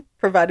lighting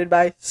provided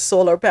by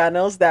solar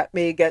panels that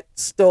may get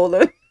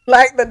stolen.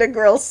 Like the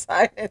Negril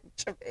sign in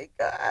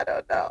Jamaica. I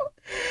don't know.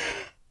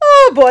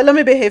 Oh boy, let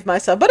me behave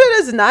myself. But it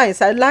is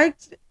nice. I like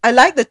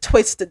the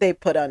twist that they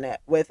put on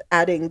it with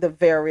adding the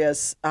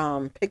various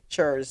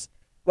pictures.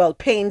 Well,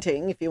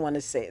 painting, if you want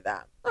to say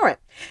that. All right.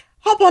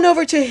 Hop on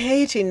over to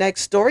Haiti.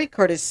 Next story,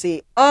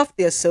 courtesy of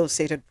the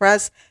Associated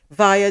Press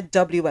via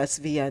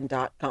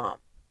WSVN.com.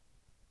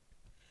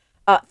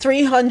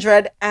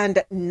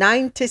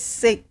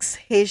 396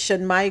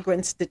 Haitian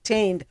migrants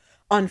detained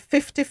on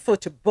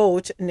 50-foot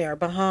boat near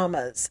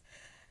Bahamas.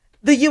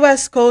 The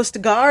U.S.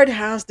 Coast Guard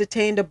has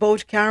detained a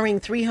boat carrying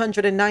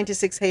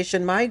 396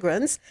 Haitian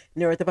migrants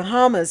near the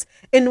Bahamas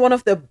in one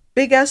of the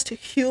biggest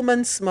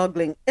human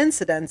smuggling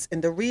incidents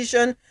in the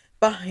region,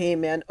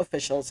 Bahamian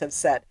officials have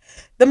said.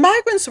 The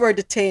migrants were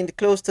detained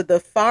close to the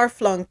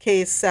far-flung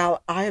Key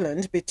Sal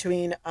Island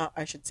between,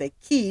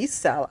 Key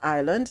Sal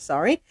Island,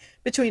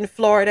 between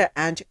Florida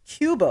and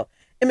Cuba.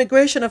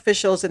 Immigration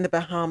officials in the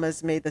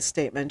Bahamas made the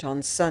statement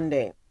on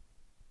Sunday.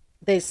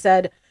 They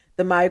said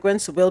the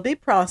migrants will be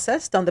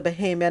processed on the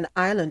Bahamian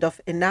island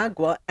of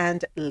Inagua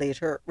and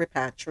later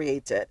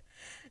repatriated.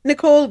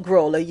 Nicole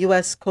Grohl, a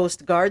U.S.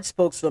 Coast Guard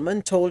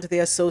spokeswoman, told the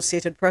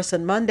Associated Press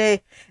on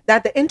Monday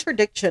that the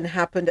interdiction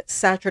happened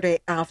Saturday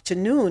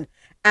afternoon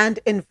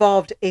and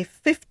involved a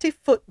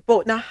 50-foot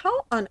boat. Now,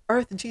 how on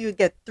earth do you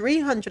get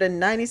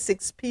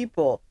 396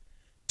 people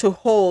to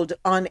hold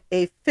on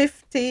a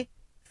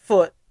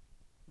 50-foot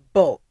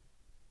boat?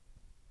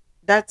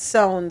 That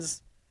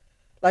sounds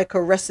like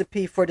a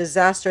recipe for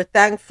disaster.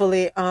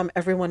 Thankfully,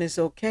 everyone is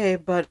okay,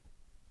 but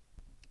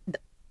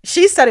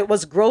she said it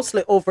was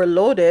grossly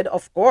overloaded,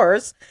 of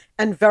course,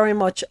 and very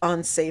much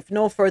unsafe.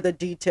 No further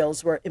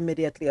details were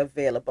immediately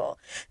available.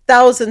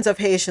 Thousands of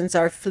Haitians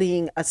are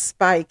fleeing a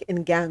spike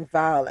in gang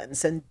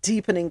violence and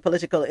deepening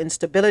political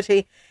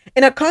instability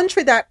in a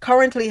country that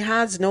currently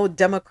has no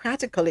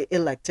democratically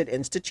elected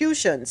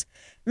institutions.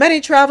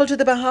 Many travel to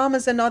the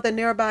Bahamas and other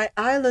nearby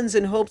islands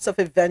in hopes of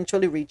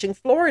eventually reaching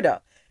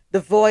Florida. The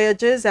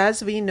voyages,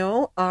 as we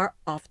know, are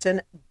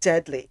often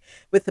deadly,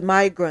 with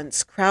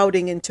migrants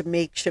crowding into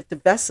makeshift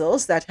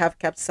vessels that have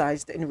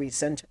capsized in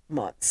recent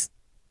months.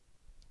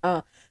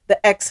 The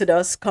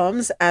exodus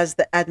comes as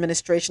the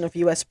administration of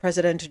U.S.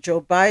 President Joe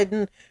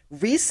Biden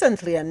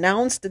recently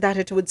announced that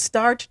it would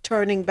start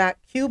turning back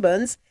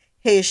Cubans,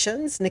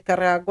 Haitians,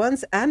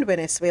 Nicaraguans, and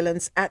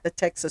Venezuelans at the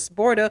Texas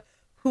border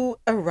who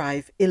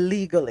arrive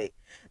illegally.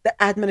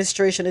 The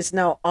administration is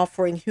now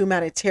offering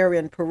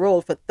humanitarian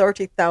parole for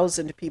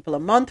 30,000 people a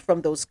month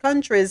from those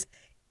countries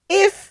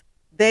if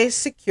they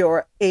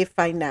secure a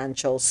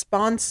financial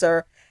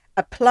sponsor,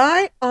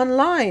 apply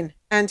online,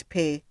 and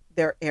pay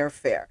their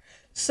airfare.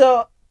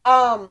 So,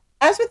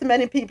 as with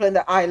many people in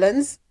the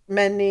islands,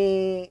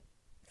 many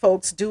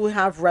folks do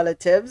have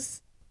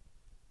relatives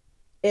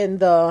in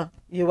the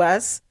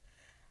U.S.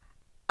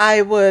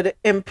 I would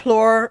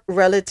implore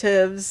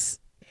relatives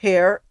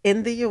here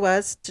in the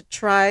U.S. to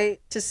try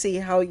to see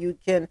how you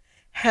can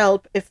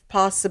help, if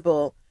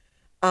possible,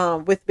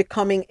 with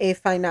becoming a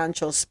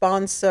financial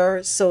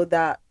sponsor so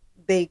that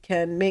they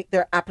can make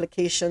their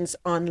applications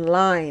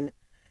online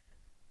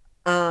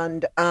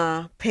and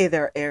pay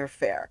their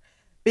airfare.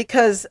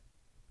 Because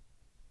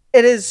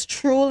it is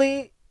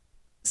truly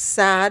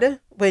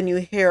sad when you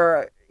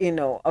hear,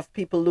 of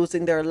people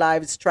losing their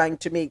lives trying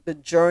to make the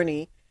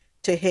journey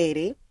to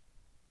Haiti.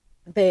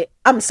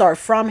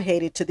 From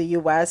Haiti to the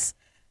U.S.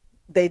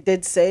 They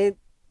did say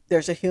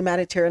there's a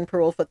humanitarian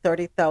parole for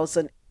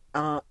 30,000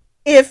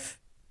 if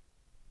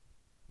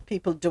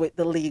people do it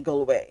the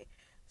legal way.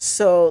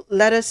 So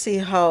let us see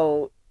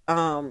how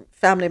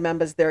family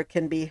members there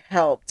can be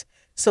helped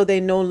so they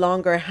no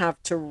longer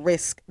have to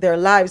risk their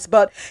lives.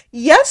 But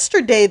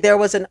yesterday there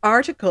was an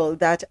article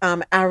that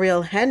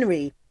Ariel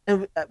Henry,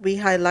 and we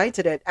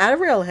highlighted it,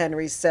 Ariel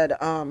Henry said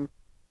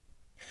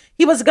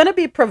he was going to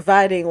be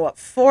providing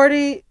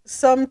 40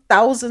 some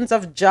thousands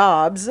of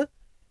jobs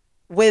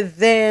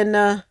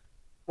within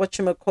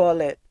 40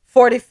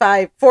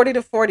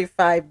 to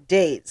 45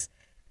 days.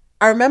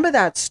 I remember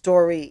that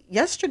story.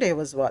 Yesterday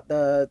was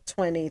the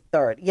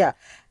 23rd. Yeah.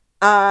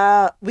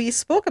 We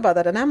spoke about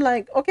that and I'm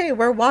like, okay,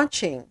 we're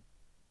watching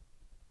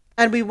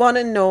and we want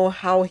to know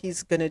how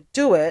he's going to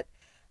do it.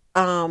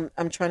 I'm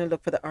trying to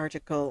look for the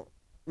article.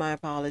 My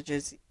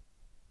apologies.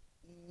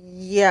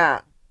 Yeah.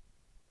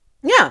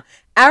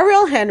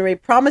 Ariel Henry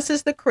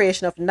promises the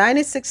creation of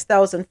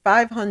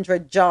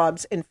 96,500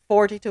 jobs in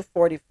 40 to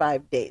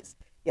 45 days.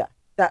 Yeah,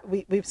 that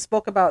we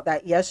spoke about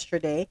that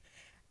yesterday.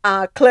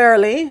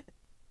 Clearly,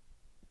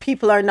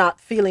 people are not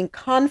feeling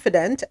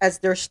confident as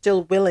they're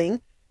still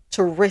willing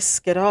to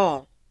risk it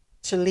all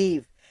to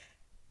leave.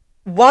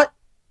 What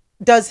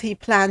does he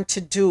plan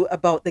to do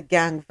about the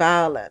gang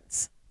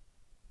violence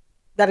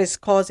that is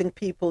causing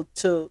people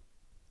to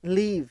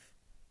leave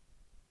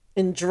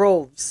in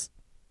droves?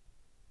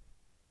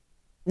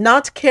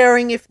 Not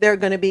caring if they're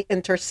going to be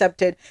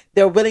intercepted,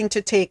 they're willing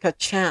to take a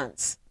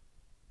chance.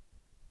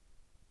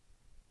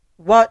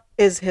 What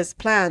is his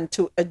plan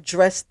to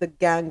address the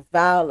gang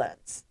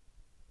violence?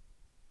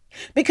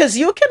 Because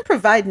you can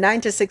provide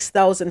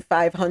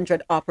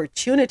 96,500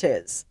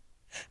 opportunities,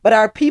 but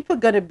are people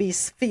going to be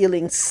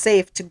feeling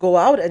safe to go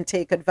out and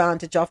take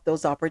advantage of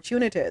those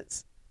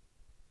opportunities?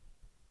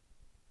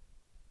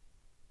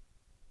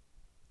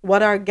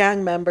 What are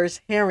gang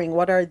members hearing?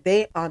 What are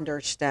they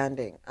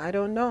understanding? I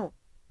don't know.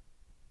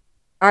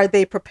 Are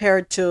they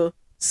prepared to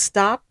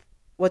stop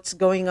what's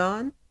going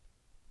on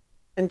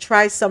and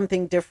try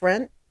something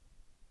different?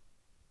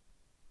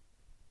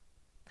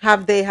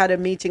 Have they had a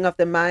meeting of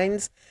the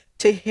minds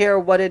to hear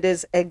what it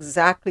is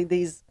exactly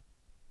these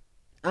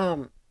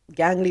um,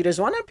 gang leaders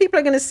want? And people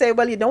are going to say,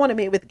 well, you don't want to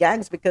meet with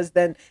gangs because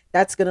then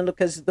that's going to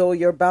look as though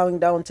you're bowing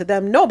down to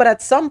them. No, but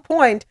at some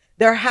point,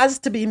 there has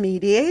to be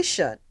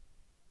mediation.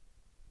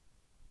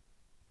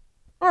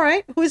 All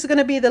right, who's going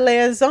to be the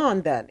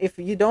liaison then? If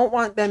you don't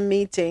want them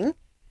meeting,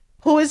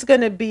 who is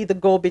going to be the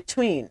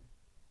go-between?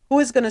 Who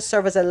is going to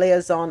serve as a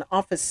liaison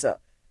officer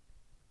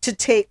to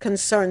take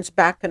concerns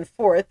back and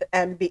forth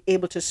and be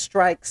able to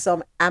strike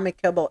some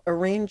amicable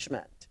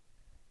arrangement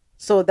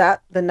so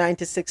that the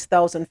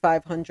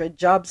 96,500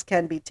 jobs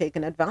can be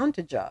taken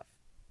advantage of?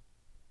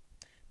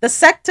 The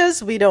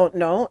sectors, we don't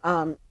know.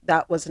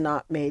 That was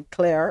not made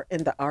clear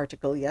in the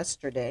article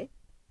yesterday.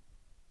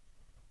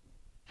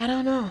 I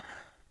don't know.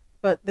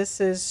 But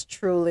this is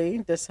truly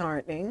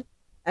disheartening.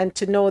 And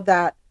to know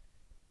that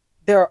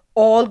they're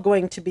all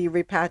going to be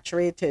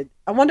repatriated.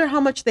 I wonder how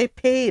much they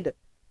paid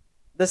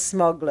the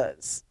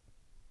smugglers.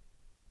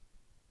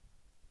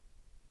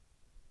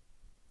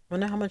 I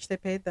wonder how much they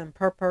paid them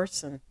per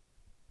person.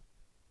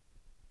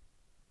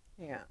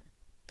 Yeah.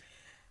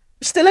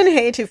 Still in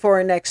Haiti for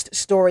our next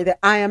story. The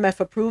IMF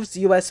approves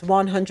US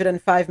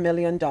 $105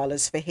 million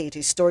for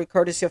Haiti. Story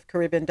courtesy of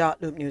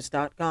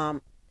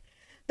Caribbean.loopnews.com.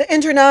 The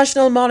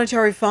International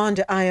Monetary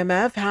Fund,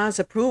 IMF, has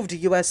approved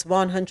US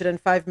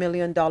 $105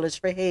 million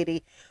for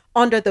Haiti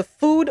under the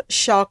food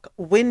shock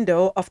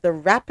window of the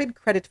Rapid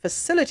Credit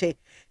Facility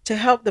to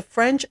help the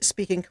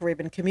French-speaking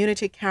Caribbean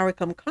community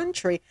CARICOM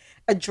country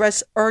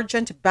address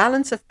urgent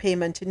balance of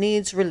payment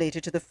needs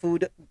related to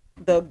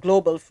the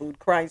global food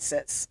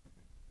crisis.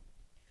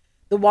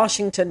 The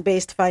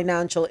Washington-based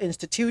financial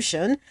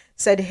institution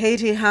said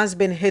Haiti has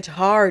been hit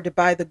hard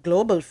by the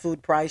global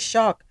food price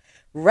shock.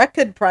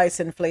 Record price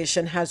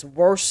inflation has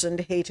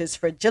worsened Haiti's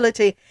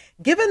fragility,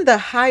 given the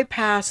high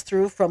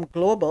pass-through from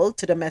global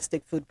to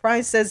domestic food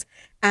prices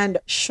and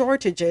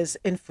shortages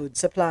in food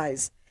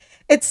supplies.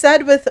 It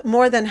said with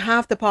more than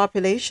half the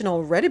population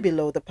already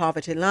below the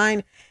poverty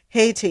line,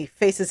 Haiti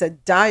faces a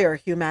dire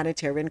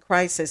humanitarian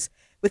crisis,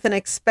 with an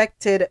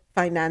expected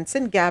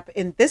financing gap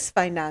in this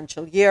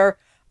financial year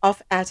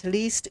of at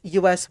least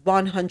US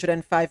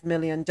 $105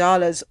 million,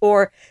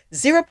 or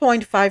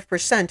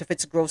 0.5% of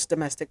its gross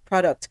domestic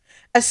product,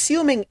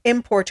 assuming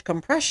import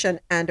compression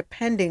and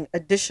pending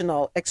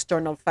additional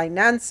external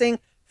financing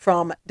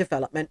from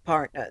development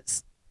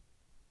partners.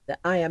 The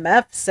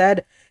IMF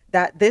said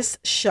that this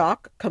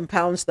shock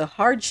compounds the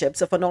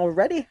hardships of an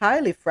already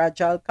highly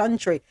fragile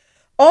country,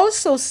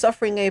 also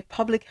suffering a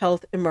public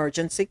health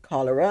emergency,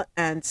 cholera,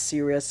 and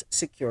serious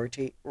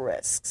security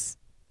risks.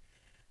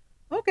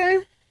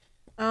 Okay.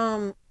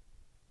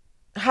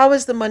 How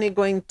is the money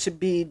going to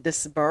be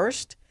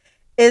disbursed?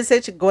 Is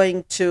it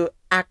going to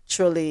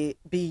actually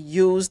be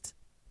used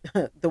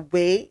the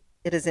way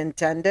it is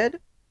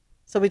intended?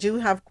 So we do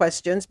have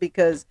questions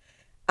because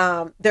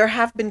there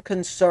have been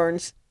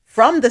concerns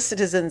from the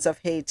citizens of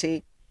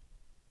Haiti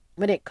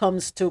when it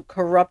comes to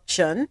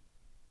corruption.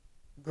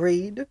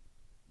 Greed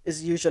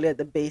is usually at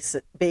the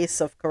base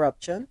of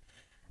corruption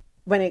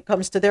when it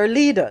comes to their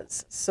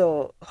leaders.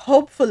 So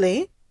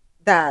hopefully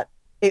that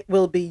it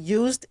will be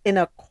used in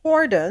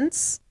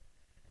accordance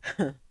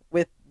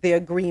with the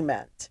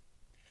agreement.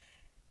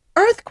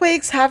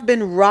 Earthquakes have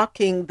been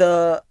rocking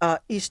the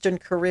Eastern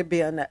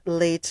Caribbean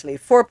lately.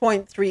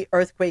 4.3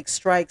 earthquake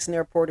strikes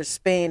near Port of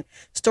Spain.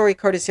 Story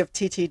courtesy of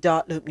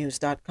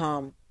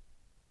tt.loopnews.com.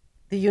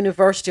 The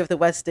University of the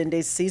West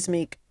Indies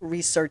Seismic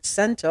Research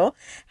Center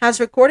has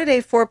recorded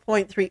a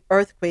 4.3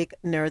 earthquake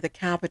near the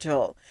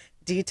capital.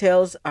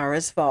 Details are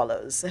as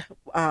follows.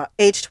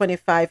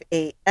 8:25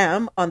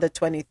 a.m. on the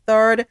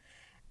 23rd,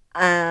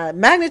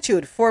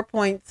 magnitude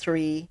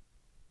 4.3,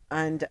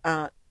 and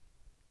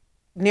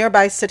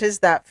nearby cities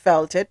that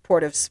felt it: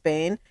 Port of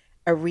Spain,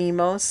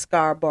 Arimo,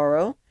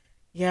 Scarborough.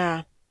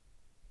 Yeah,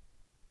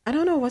 I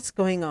don't know what's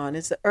going on.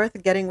 Is the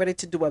earth getting ready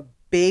to do a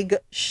big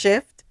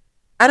shift?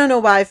 I don't know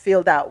why I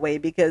feel that way,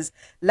 because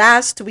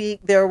last week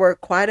there were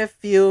quite a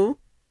few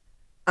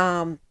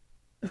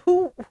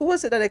who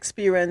was it that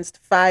experienced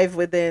 5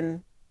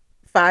 within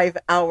 5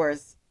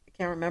 hours? I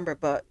can't remember,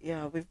 but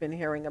yeah, we've been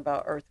hearing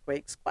about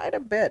earthquakes quite a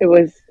bit. It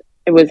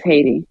was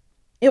Haiti.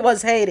 It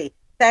was Haiti.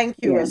 Thank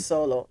you, Yeah.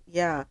 Rosolo.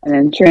 Yeah. And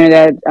then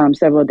Trinidad,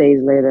 several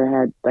days later,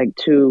 had like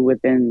 2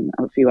 within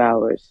a few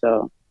hours.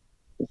 So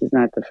this is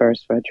not the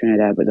first for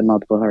Trinidad with the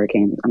multiple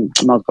hurricanes,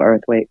 multiple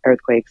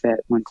earthquakes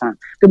at one time.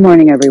 Good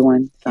morning,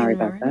 everyone. Sorry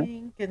about that.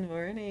 Good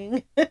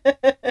morning.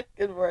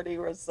 Good morning,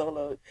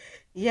 Rosolo.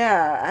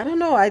 Yeah, I don't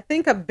know. I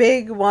think a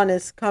big one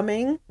is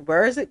coming.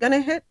 Where is it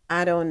gonna hit?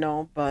 I don't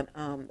know, but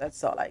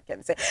that's all I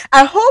can say.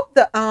 I hope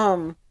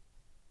the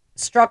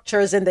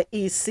structures in the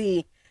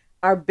EC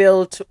are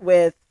built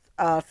with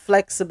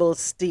flexible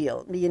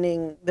steel,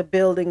 meaning the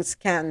buildings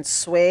can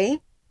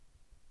sway.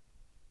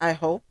 I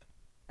hope.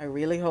 I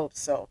really hope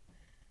so.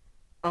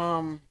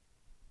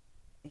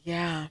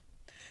 Yeah.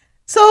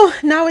 So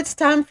now it's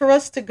time for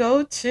us to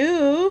go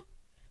to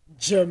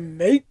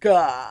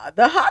Jamaica,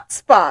 the hot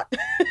spot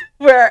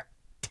where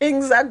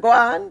things are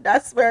going.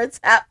 That's where it's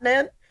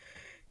happening.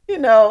 You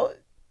know,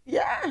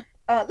 yeah.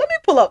 Let me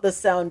pull up the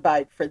sound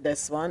bite for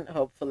this one.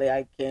 Hopefully,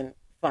 I can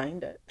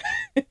find it.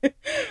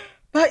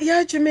 But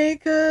yeah,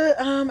 Jamaica.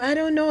 I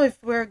don't know if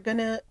we're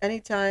gonna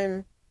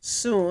anytime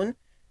soon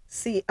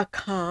see a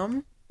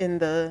calm in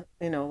the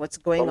what's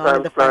going on in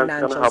Sometimes the clients can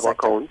financial have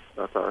sector. accounts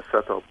that are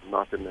set up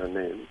not in their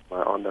name.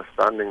 My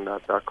understanding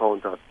that the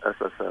account at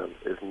SSL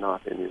is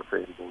not in your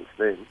Facebook's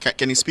name.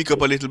 Can you speak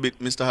up a little bit,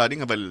 Mr. Harding?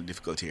 I have a little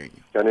difficulty hearing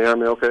you. Can you hear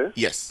me okay?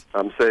 Yes.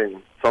 I'm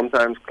saying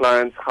sometimes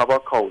clients have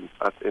accounts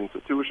at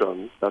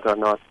institutions that are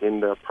not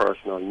in their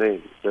personal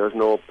name. There's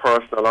no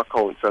personal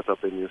account set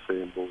up in your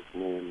Facebook's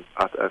name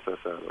at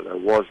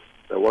SSL.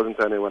 There wasn't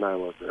any when I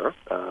was there.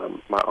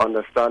 My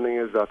understanding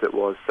is that it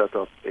was set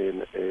up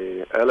in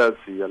a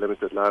LLC, a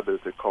limited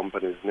liability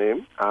company's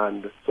name,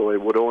 and so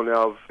it would only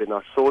have been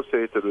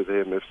associated with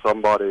him if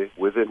somebody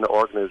within the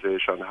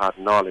organization had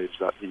knowledge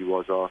that he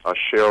was a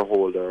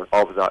shareholder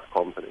of that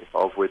company,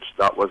 of which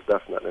that was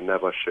definitely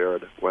never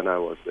shared when I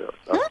was there.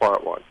 That's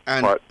part one.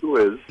 And part two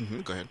is,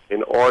 go ahead.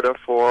 in order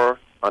for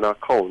an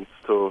account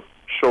to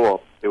show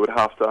up, it would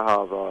have to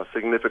have a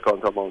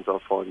significant amount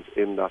of funds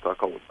in that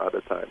account at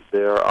the time.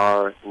 There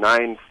are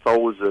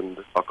 9,000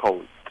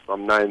 accounts,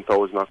 some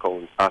 9,000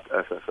 accounts at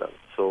SSL.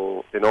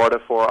 So in order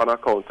for an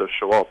account to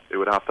show up, it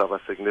would have to have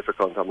a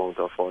significant amount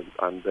of funds,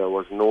 and there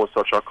was no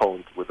such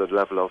account with the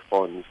level of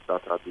funds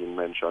that are being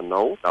mentioned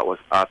now that was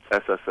at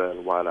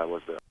SSL while I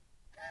was there.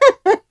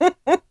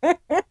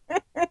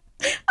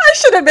 I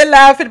should have been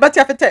laughing, but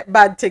you have to take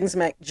bad things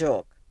make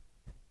joke.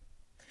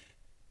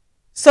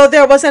 So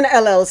there was an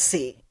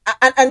LLC.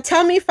 And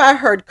tell me if I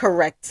heard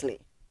correctly,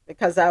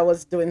 because I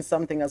was doing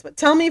something else, but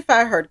tell me if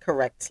I heard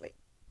correctly.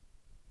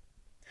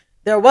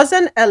 There was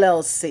an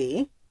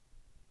LLC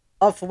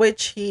of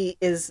which he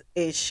is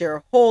a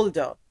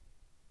shareholder.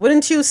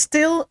 Wouldn't you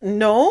still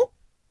know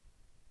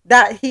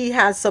that he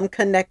has some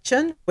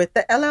connection with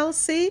the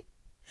LLC?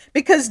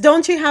 Because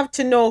don't you have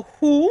to know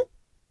who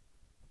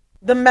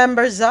the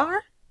members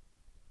are?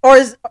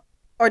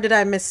 Or did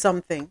I miss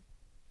something?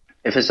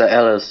 If it's a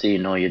LLC,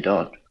 no, you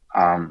don't.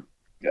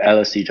 Your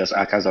LLC just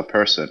act as a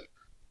person,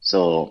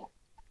 so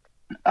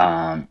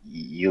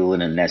you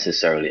wouldn't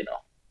necessarily know.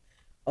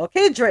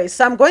 Okay, Dre.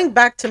 So I'm going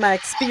back to my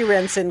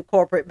experience in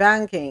corporate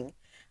banking.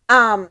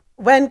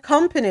 When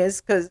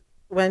companies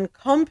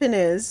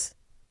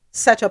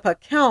set up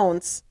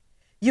accounts,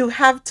 you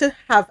have to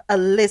have a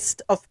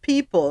list of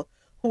people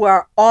who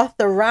are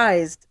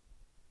authorized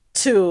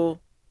to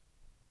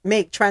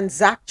make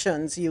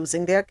transactions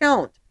using the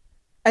account,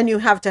 and you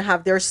have to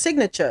have their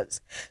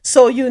signatures.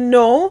 So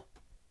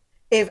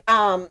if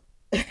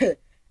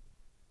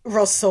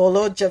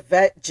Rosolo,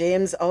 Javette,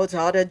 James,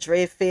 Outada,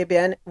 Dre,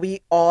 Fabian,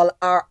 we all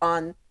are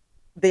on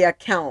the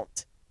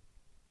account.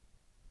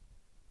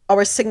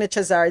 Our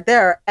signatures are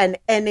there, and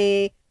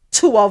any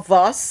two of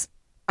us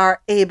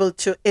are able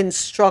to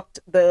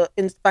instruct the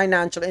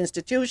financial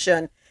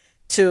institution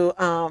to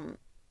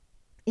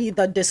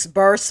either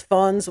disburse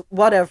funds,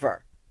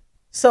 whatever.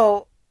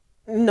 So,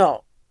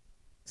 no.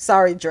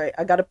 Sorry, Dre.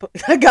 I gotta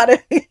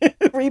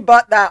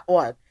rebut that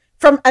one.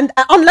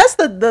 Unless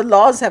the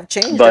laws have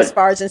changed as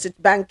far as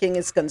banking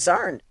is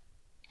concerned.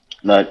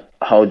 But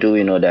how do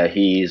we know that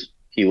he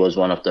was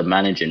one of the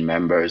managing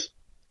members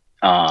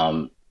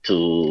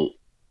to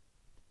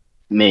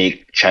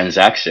make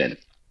transaction?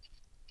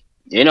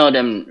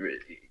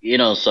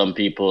 Some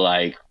people,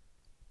 like,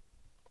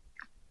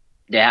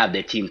 they have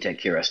their team take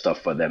care of stuff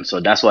for them. So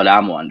that's what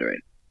I'm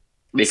wondering.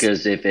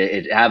 Because if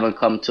it haven't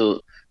come to,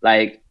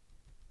 like,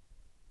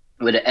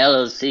 with the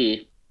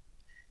LLC,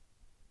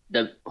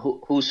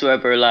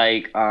 whosoever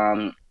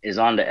is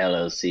on the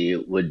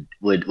LLC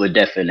would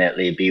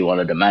definitely be one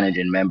of the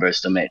managing members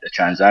to make the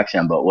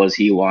transaction. But was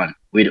he one?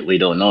 We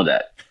don't know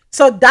that.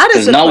 So that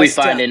is now we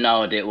finding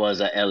out it was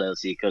a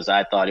LLC, because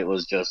I thought it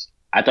was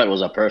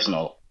a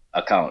personal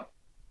account.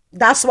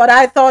 That's what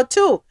I thought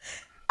too.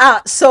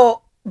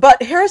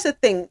 But here's the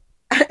thing.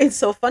 It's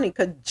so funny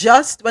because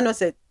just when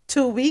was it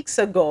 2 weeks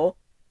ago,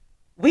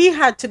 we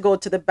had to go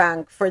to the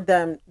bank for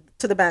them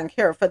to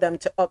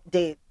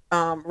update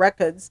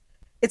records.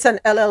 It's an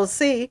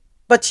LLC,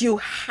 but you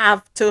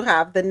have to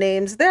have the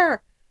names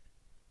there.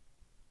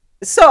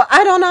 So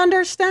I don't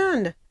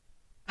understand.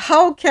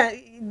 How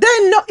can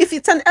they know if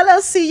it's an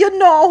LLC? You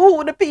know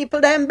who the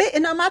people them be.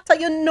 No matter,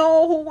 you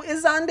know who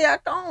is on the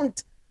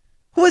account,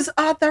 who is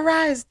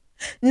authorized.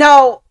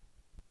 Now,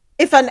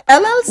 if an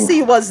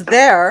LLC was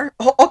there,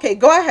 okay,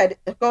 go ahead,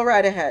 go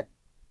right ahead.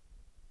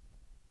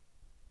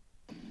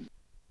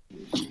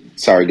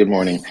 Sorry, good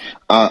morning.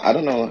 I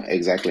don't know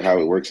exactly how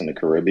it works in the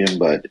Caribbean,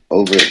 but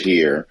over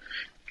here,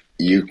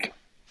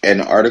 an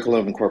article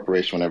of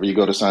incorporation, whenever you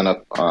go to sign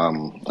up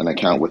an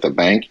account with a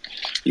bank,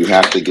 you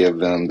have to give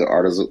them the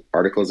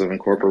articles of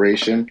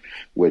incorporation,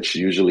 which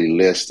usually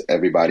list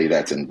everybody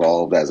that's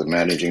involved as a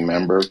managing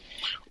member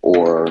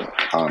or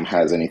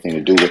has anything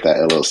to do with that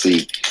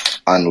LLC.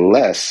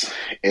 unless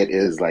it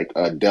is like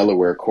a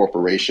Delaware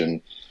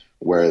corporation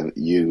where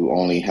you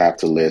only have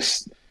to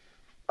list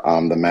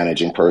the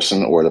managing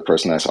person or the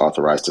person that's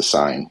authorized to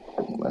sign,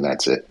 and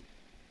that's it.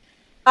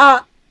 Uh,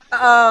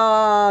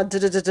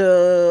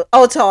 Auto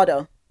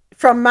auto.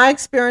 From my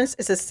experience,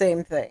 it's the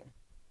same thing.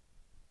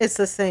 It's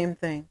the same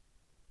thing.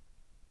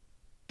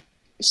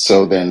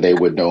 So then they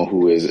would know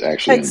who is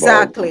actually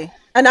involved. Exactly.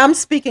 And I'm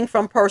speaking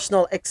from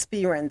personal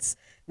experience,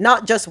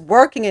 not just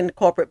working in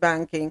corporate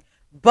banking,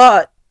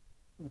 but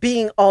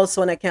being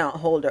also an account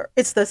holder.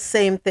 It's the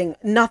same thing.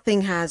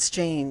 Nothing has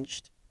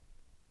changed.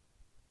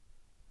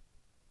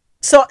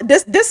 So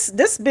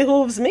this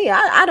behooves me.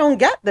 I don't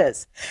get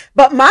this.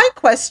 But my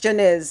question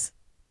is,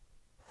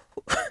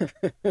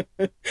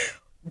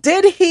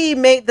 did he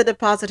make the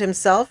deposit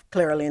himself?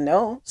 Clearly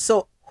no.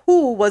 So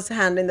who was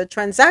handling the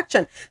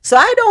transaction? So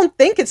I don't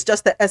think it's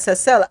just the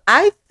SSL.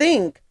 I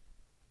think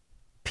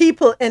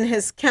people in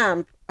his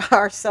camp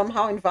are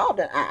somehow involved.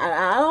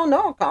 I don't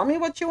know. Call me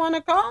what you want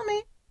to call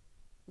me,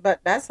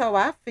 but that's how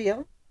I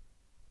feel.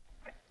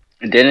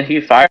 Didn't he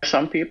fire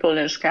some people in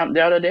his camp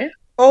the other day?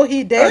 Oh,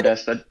 he Or did?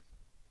 that's the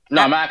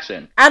no, I, I'm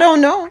asking. I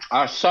don't know.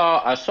 I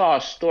saw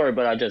a story,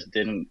 but I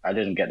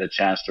didn't get the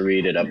chance to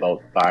read it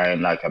about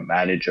firing like a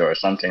manager or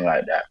something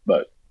like that.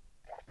 But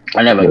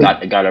I never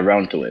Yeah. got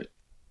around to it,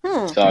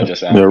 Hmm. so I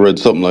just Yeah, I asking. read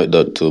something like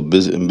that too,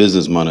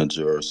 business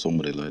manager or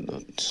somebody like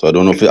that. So I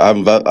don't know if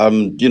I'm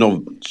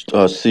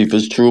see if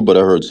it's true, but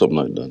I heard something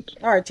like that.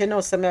 All right, you know,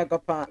 some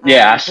go on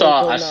Yeah, I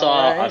saw Google I now,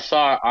 saw I right?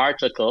 saw an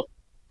article.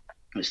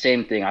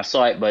 Same thing. I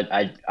saw it, but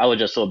I was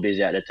just so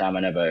busy at the time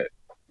I never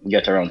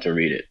get around to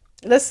read it.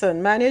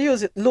 Listen, man, you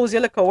lose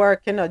your little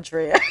work, you know,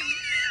 Dre.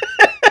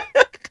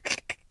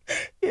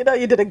 You know,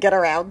 you didn't get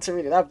around to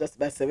read it. I'm just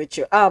messing with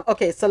you.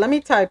 Okay, so let me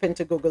type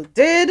into Google.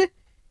 Did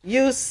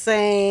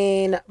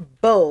Usain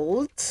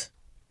Bolt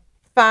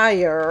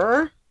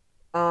fire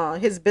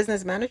his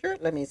business manager?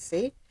 Let me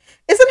see.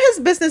 Isn't his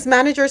business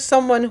manager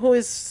someone who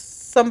is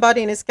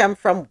somebody in his camp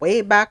from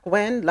way back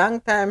when, long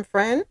time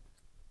friend?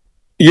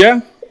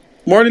 Yeah.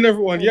 Morning,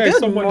 everyone. Yeah, it's Good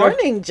someone that.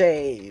 morning,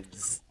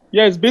 James.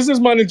 Yeah, his business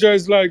manager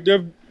is like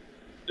they've.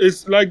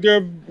 It's like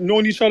they've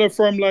known each other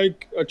from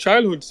like a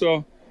childhood.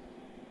 So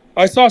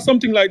I saw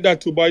something like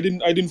that too, but I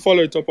didn't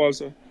follow it up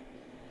also.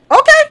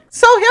 Okay,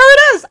 so here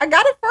it is. I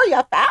got it for you.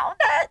 I found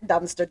it.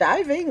 Dumpster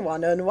diving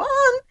 101.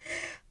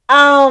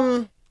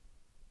 Um,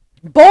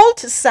 Bolt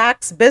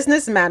sacks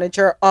business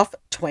manager of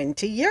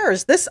 20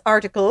 years. This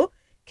article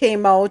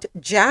came out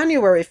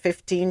January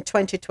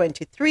 15,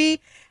 2023,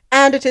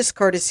 and it is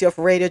courtesy of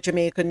Radio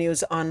Jamaica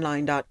News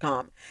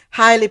Online.com.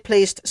 Highly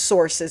placed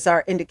sources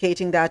are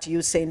indicating that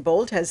Usain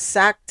Bolt has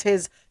sacked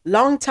his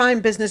longtime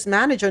business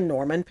manager,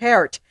 Norman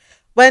Parrott.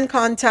 When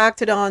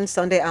contacted on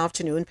Sunday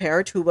afternoon,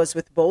 Parrott, who was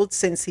with Bolt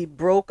since he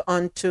broke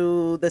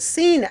onto the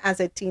scene as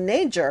a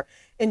teenager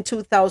in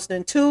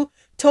 2002,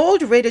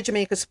 told Radio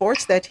Jamaica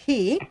Sports that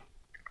he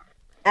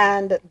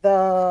and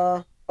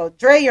the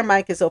Dre, your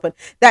mic is open.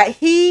 That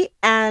he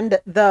and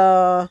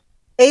the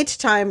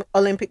eight-time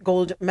Olympic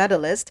gold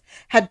medalist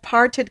had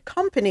parted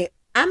company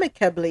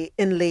amicably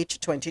in late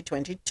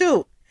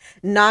 2022.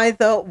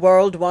 Neither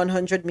world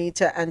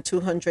 100-meter and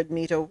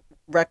 200-meter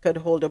record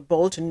holder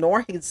Bolt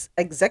nor his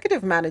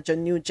executive manager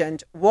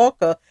Nugent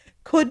Walker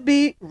could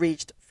be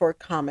reached for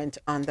comment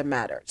on the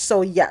matter.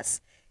 So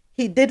yes,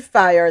 he did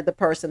fire the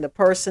person. The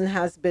person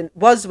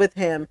was with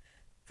him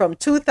from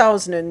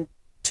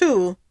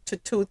 2002 to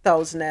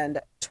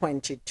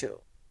 2022.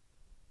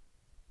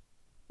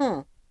 Hmm.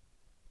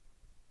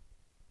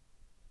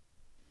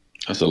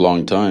 That's a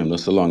long time.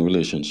 That's a long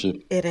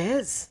relationship. It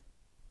is.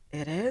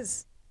 It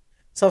is.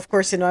 So of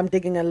course, I'm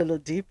digging a little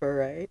deeper,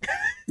 right?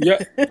 Yeah,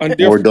 and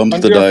they're More and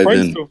dumpster they're friends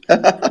diving. too.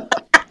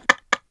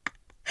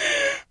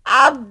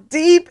 I'm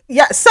deep.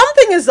 Yeah,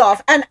 something is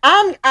off, and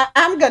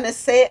I'm gonna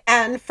say,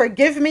 and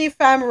forgive me if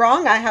I'm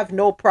wrong. I have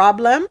no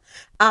problem.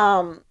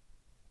 Um,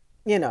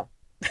 you know,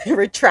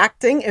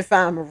 retracting if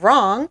I'm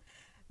wrong,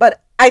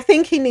 but I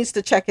think he needs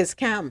to check his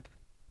camp.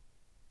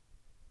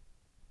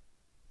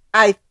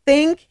 I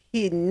think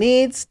he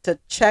needs to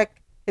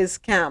check his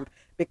camp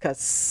because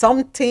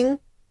something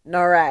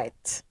not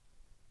right.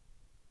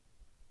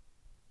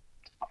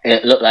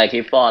 It looked like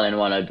he fall in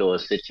one of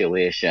those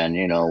situations,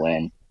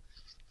 when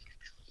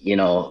you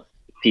know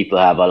people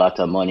have a lot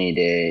of money,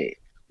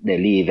 they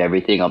leave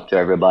everything up to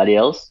everybody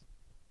else.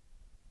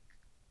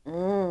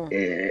 Mm.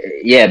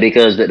 Yeah,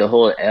 because the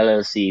whole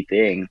LLC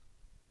thing,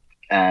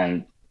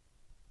 and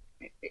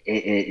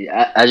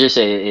I just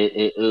say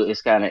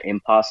it's kind of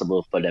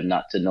impossible for them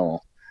not to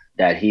know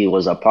that he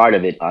was a part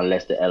of it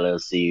unless the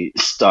LLC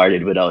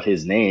started without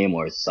his name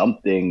or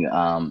something.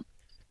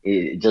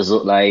 It just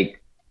looked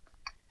like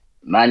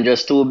man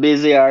just too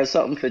busy or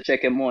something for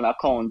checking on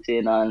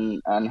accounting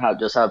and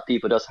have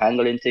people just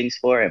handling things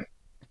for him.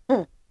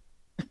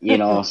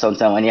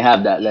 Sometimes when you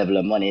have that level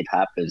of money, it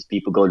happens.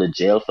 People go to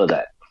jail for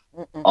that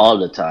all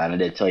the time,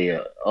 and they tell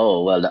you,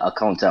 "Oh, well, the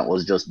accountant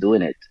was just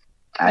doing it.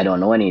 I don't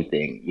know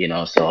anything."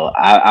 So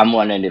I'm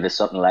wondering if it's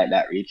something like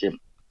that reaching.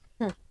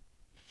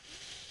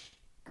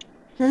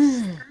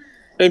 Hmm.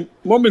 And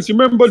moments, you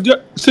remember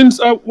since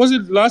was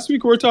it last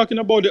week we were talking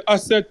about the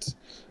asset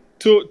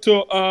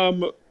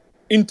to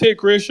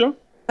intake ratio?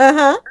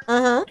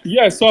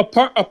 Yeah, so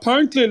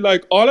apparently,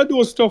 like all of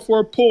those stuff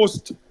were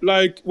post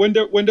like when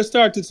they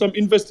started some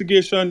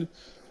investigation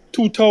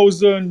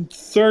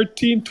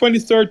 2013,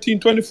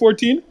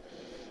 2014.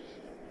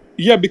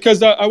 Yeah,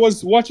 because I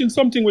was watching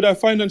something with a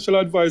financial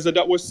advisor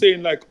that was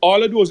saying like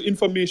all of those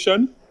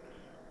information,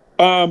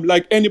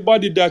 like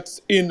anybody that's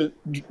in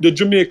the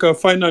Jamaica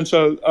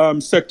financial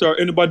sector,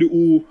 anybody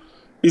who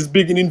is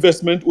big in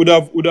investment would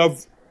have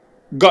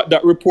got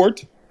that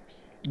report.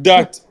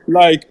 That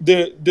like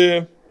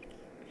the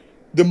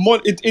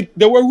money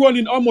they were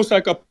running almost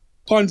like a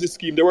Ponzi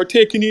scheme. They were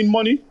taking in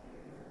money,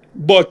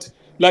 but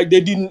like they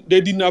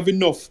didn't have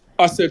enough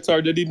assets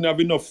or they didn't have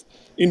enough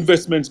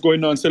investments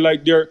going on. So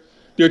like they're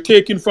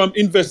taking from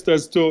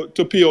investors to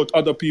pay out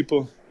other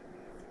people.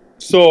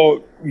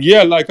 So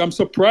yeah, like I'm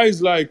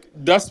surprised. Like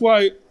that's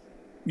why,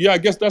 yeah, I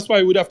guess that's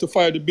why we'd have to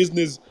fire the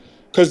business,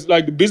 because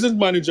like the business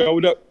manager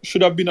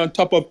should have been on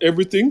top of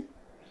everything.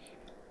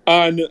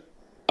 And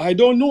I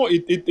don't know,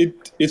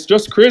 it's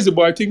just crazy.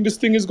 But I think this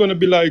thing is going to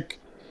be like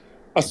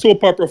a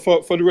soap opera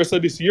for the rest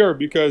of this year,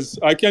 because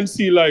I can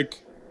see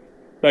like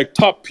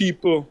top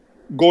people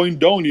going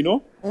down, you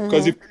know,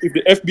 because if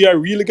the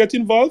FBI really get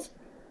involved,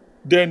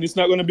 then it's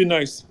not going to be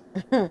nice.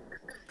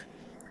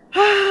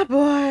 Ah,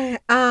 boy.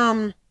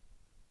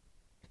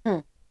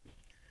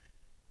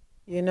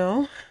 You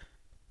know,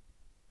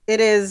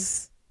 it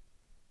is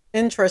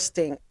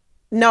interesting.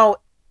 No,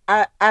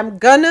 I'm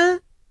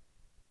gonna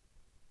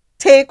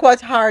take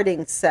what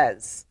Harding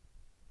says.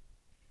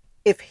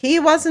 If he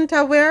wasn't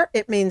aware,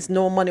 it means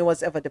no money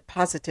was ever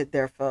deposited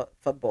there for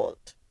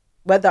Bolt,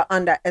 whether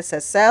under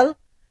SSL,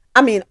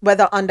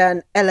 whether under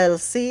an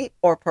LLC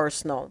or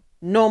personal.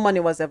 No money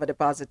was ever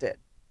deposited.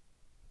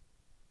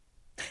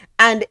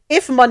 And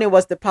if money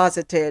was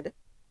deposited,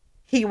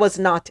 he was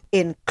not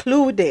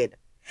included,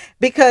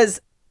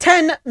 because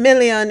 10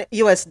 million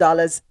US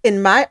dollars,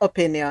 in my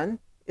opinion,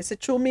 is it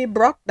true, me,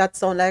 Brock? That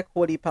sound like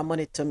whole heap of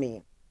money to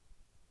me.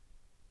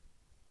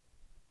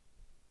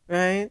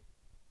 Right?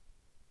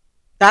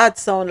 That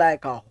sound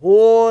like a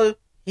whole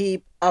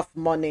heap of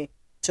money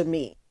to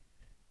me.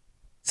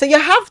 So you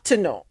have to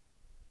know.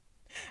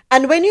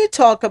 And when you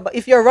talk about,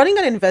 if you're running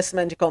an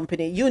investment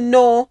company, you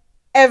know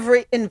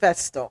every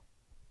investor,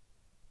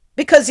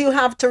 because you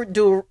have to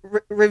do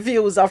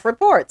reviews of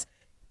reports.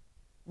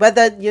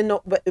 Whether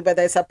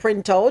it's a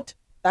printout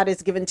that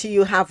is given to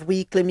you, have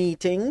weekly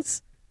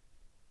meetings,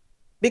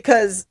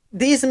 because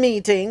these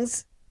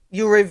meetings,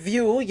 you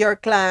review your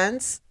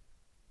clients,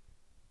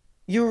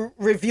 you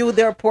review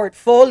their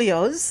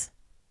portfolios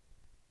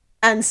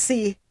and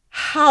see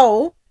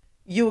how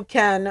you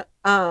can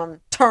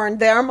turn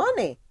their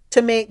money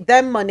to make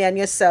them money and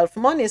yourself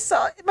money. So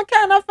I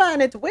kind of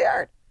find it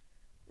weird.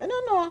 I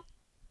don't know.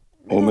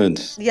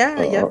 Moments.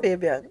 Yeah,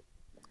 Fabian.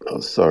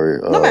 Sorry.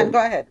 No, man, go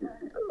ahead.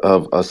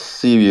 A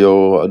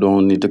CEO, I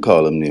don't need to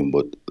call him name,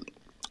 but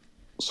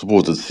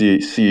supposed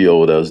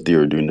CEO that was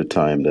there during the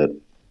time that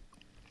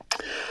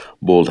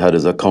Bolt had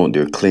his account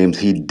there claims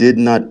he did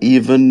not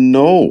even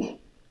know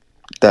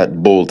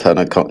that Bolt had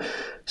an account.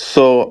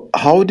 So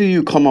how do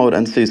you come out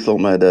and say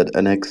something like that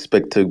and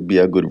expect to be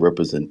a good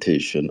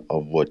representation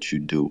of what you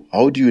do?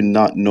 How do you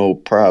not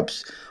know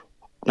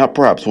not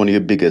perhaps one of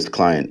your biggest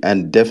client,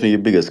 and definitely your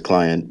biggest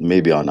client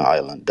maybe on the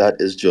island? That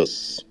is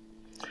just,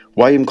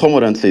 why even come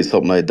out and say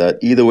something like that?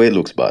 Either way, it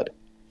looks bad.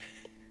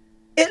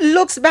 It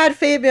looks bad,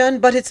 Fabian,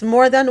 but it's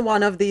more than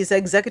one of these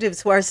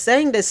executives who are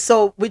saying this.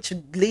 So, which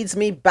leads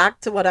me back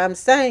to what I'm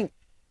saying,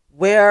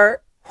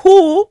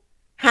 who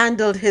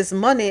handled his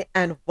money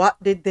and what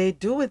did they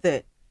do with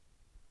it?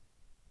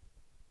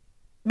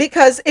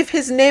 Because if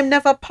his name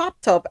never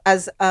popped up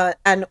as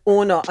an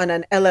owner on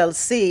an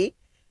LLC,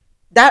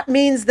 that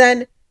means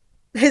then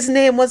his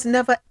name was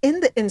never in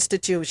the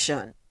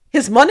institution.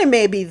 His money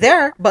may be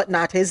there, but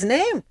not his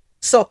name.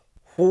 So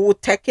who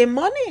taking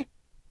money?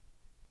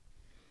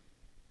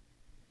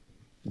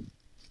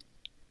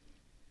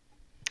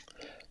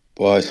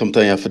 Boy,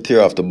 sometimes you have to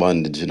tear off the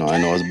bandage, you know.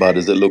 I know as bad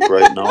as it look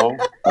right now.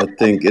 I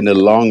think in the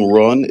long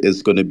run,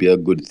 it's going to be a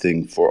good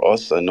thing for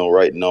us. I know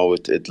right now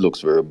it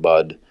looks very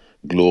bad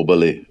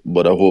globally,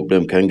 but I hope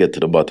them can get to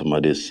the bottom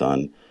of this,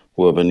 and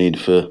whoever need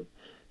for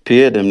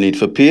pay, them need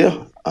for pay,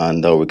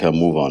 and we can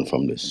move on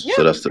from this.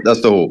 Yeah. So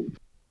that's the hope.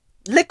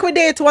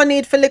 Liquidate what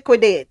need for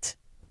liquidate.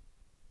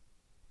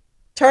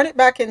 Turn it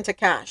back into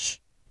cash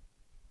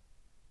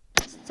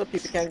so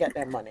people can get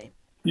their money.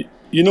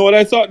 You know what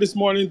I thought this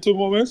morning, two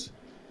moments?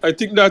 I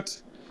think that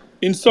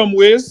in some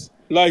ways,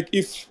 like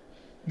if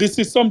this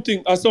is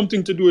something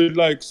to do with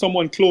like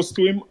someone close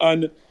to him,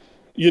 and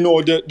you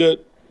know the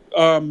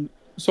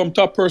some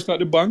top person at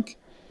the bank,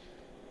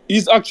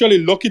 he's actually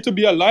lucky to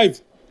be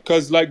alive,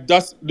 because like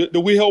that's the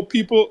way how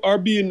people are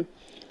being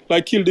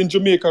like killed in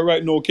Jamaica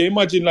right now. Okay,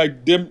 imagine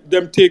like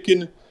them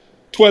taking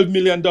 $12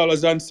 million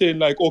and saying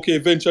like, okay,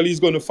 eventually he's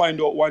going to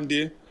find out one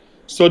day.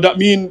 So that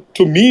mean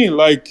to me,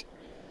 like,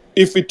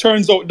 if it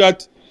turns out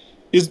that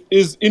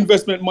his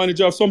investment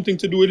manager have something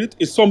to do with it?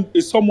 Is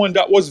someone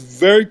that was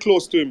very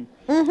close to him,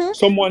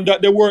 someone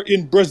that they were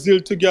in Brazil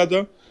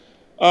together,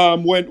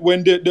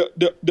 when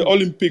the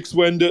Olympics,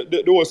 when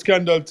the whole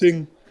scandal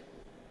thing.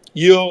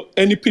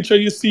 Any picture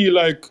you see,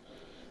 like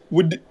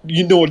with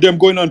them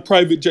going on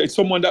private jet,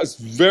 someone that's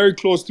very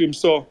close to him.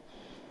 So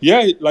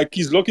yeah, like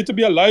he's lucky to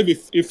be alive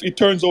if it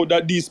turns out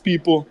that these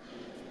people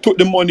took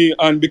the money,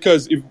 and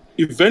because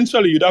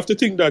eventually you'd have to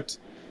think that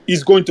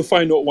he's going to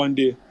find out one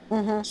day.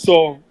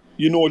 So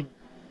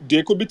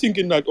they could be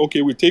thinking that,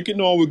 okay, we take it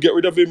now, we'll get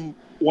rid of him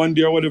one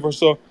day or whatever.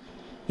 So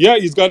yeah,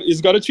 he's got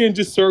to change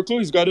his circle.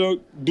 He's got to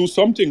do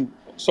something,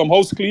 some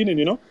house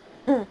cleaning.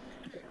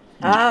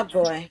 Ah,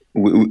 boy.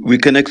 We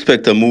can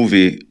expect a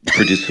movie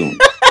pretty soon.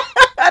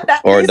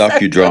 Or a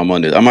docudrama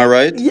on it. Am I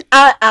right?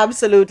 I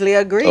absolutely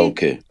agree.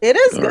 Okay. It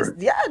is All good. right.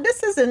 Yeah,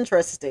 this is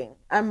interesting,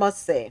 I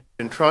must say.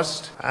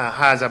 Trust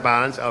has a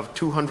balance of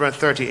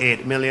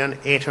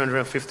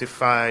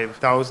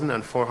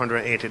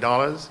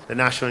 $238,855,480. The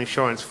National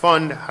Insurance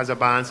Fund has a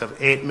balance of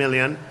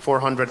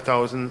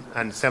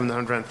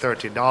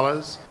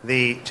 $8,400,730.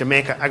 The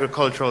Jamaica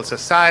Agricultural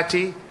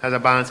Society has a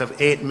balance of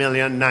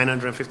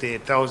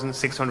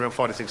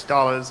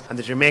 $8,958,646. And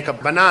the Jamaica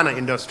Banana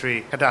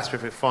Industry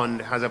Catastrophe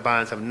Fund has a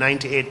balance of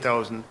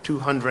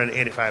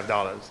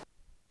 $98,285.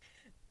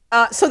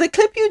 So the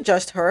clip you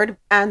just heard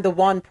and the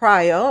one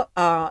prior,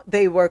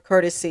 they were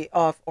courtesy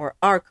of, or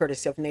are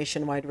courtesy of,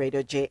 Nationwide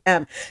Radio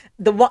JM.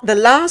 The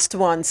last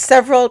one,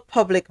 several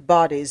public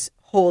bodies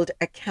hold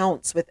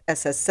accounts with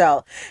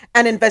SSL,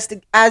 and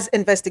as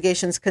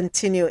investigations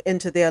continue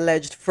into the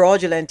alleged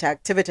fraudulent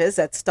activities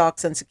at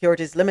Stocks and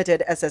Securities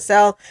Limited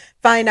 (SSL),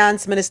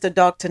 Finance Minister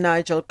Dr.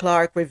 Nigel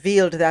Clarke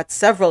revealed that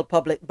several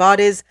public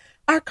bodies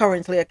are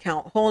currently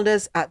account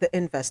holders at the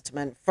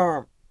investment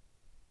firm.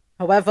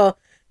 However,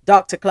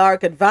 Dr.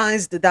 Clarke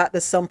advised that the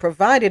sum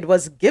provided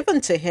was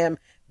given to him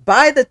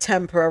by the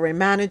temporary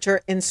manager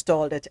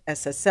installed at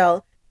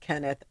SSL,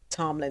 Kenneth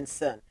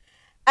Tomlinson.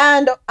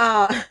 And,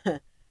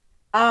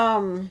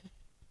 oh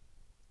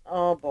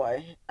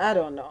boy, I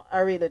don't know. I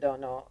really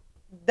don't know.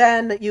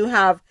 Then you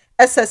have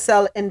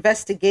SSL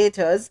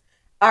investigators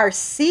are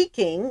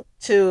seeking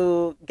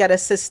to get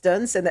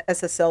assistance in the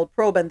SSL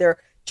probe, and they're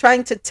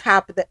trying to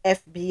tap the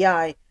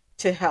FBI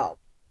to help.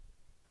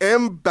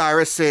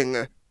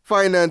 Embarrassing.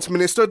 Finance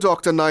Minister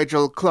Dr.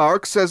 Nigel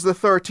Clarke says the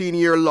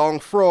 13-year-long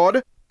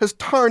fraud has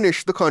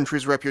tarnished the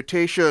country's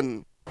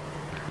reputation.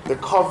 The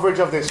coverage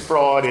of this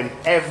fraud in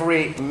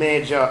every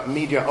major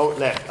media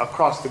outlet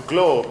across the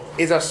globe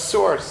is a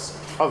source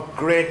of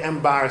great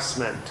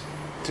embarrassment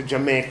to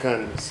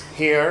Jamaicans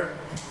here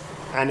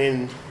and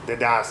in the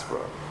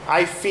diaspora.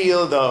 I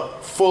feel the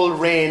full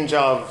range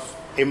of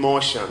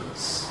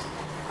emotions: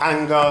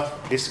 anger,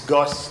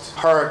 disgust,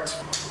 hurt,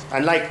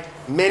 and like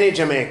many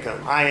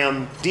Jamaicans, I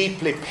am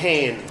deeply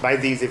pained by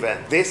these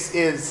events. This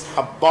is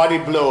a body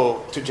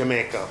blow to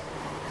Jamaica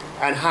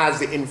and has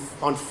the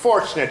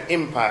unfortunate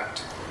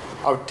impact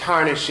of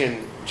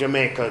tarnishing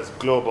Jamaica's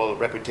global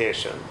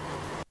reputation.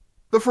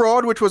 The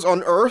fraud, which was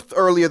unearthed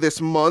earlier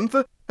this month,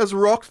 has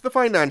rocked the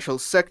financial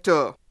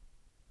sector.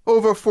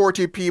 Over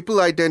 40 people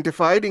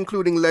identified,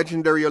 including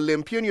legendary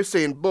Olympian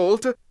Usain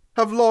Bolt,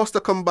 have lost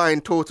a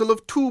combined total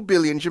of 2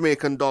 billion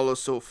Jamaican dollars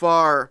so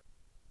far.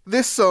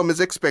 This sum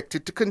is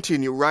expected to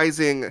continue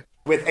rising.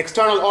 With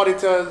external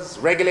auditors,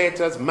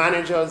 regulators,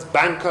 managers,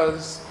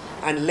 bankers,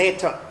 and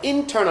later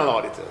internal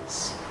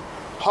auditors,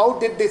 how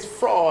did this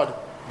fraud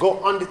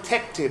go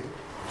undetected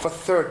for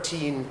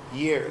 13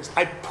 years?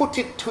 I put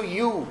it to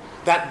you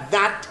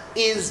that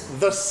is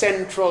the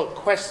central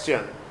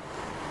question.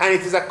 And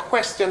it is a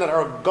question that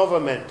our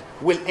government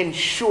will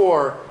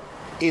ensure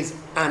is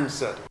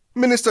answered.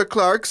 Minister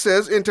Clarke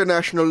says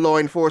international law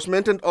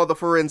enforcement and other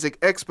forensic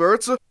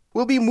experts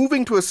will be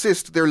moving to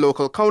assist their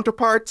local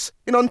counterparts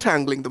in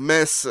untangling the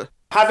mess.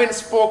 Having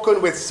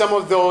spoken with some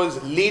of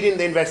those leading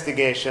the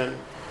investigation,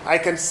 I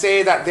can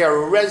say that they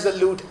are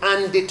resolute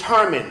and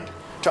determined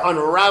to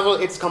unravel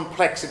its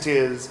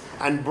complexities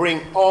and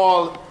bring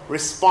all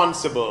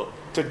responsible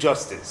to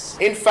justice.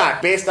 In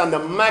fact, based on the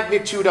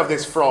magnitude of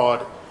this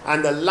fraud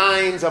and the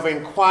lines of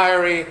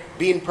inquiry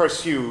being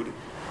pursued,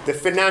 the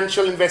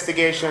Financial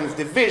Investigations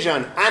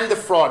Division and the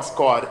Fraud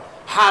Squad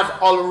have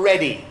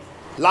already,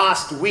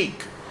 last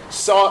week,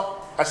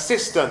 sought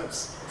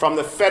assistance from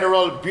the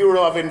Federal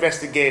Bureau of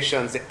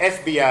Investigations, the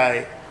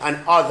FBI, and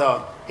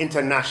other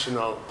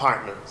international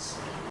partners.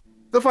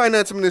 The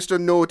finance minister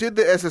noted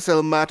the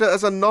SSL matter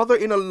as another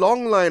in a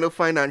long line of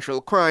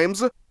financial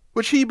crimes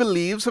which he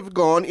believes have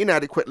gone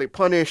inadequately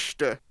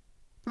punished.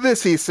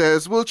 This, he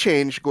says, will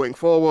change going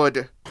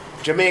forward.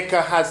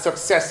 Jamaica has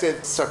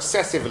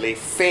successively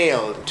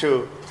failed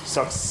to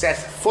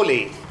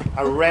successfully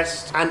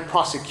arrest and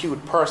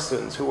prosecute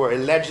persons who were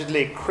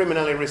allegedly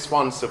criminally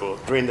responsible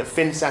during the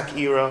FinSAC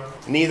era,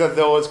 neither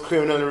those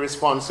criminally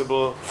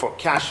responsible for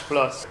Cash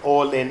Plus,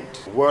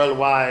 Olint,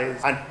 Worldwide,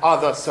 and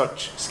other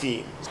such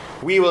schemes.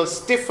 We will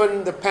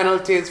stiffen the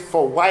penalties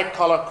for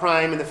white-collar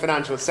crime in the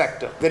financial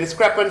sector. The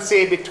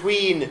discrepancy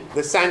between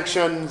the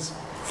sanctions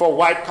for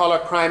white-collar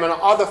crime and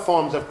other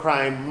forms of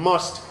crime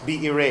must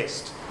be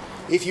erased.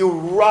 If you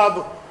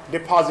rob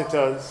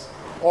depositors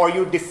or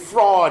you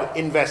defraud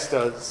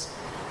investors,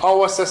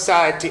 our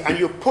society, and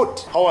you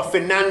put our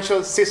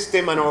financial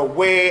system and our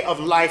way of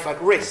life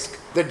at risk,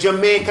 the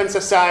Jamaican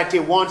society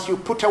wants you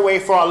put away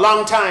for a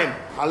long time,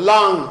 a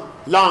long,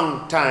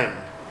 long time.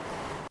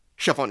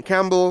 Siobhan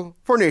Campbell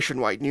for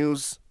Nationwide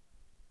News.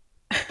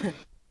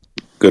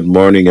 Good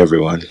morning,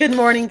 everyone. Good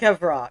morning,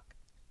 Kevrock.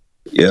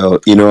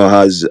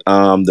 As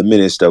the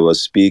minister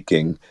was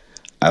speaking,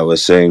 I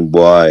was saying,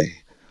 boy,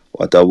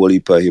 what a whole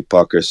heap of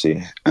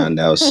hypocrisy. And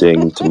I was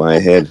saying to my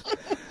head,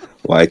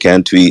 why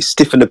can't we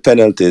stiffen the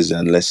penalties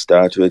and let's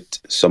start with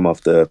some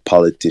of the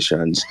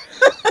politicians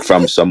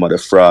from some of the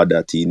fraud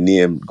that he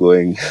named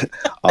going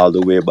all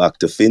the way back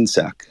to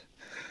FinSac.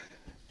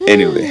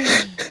 Anyway,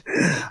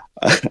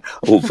 I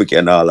hope we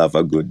can all have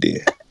a good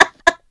day.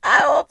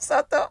 I hope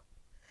so too.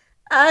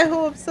 I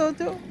hope so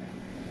too.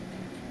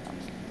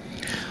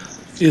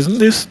 Isn't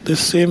this the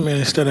same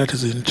minister that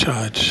is in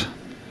charge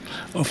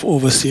of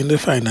overseeing the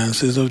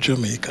finances of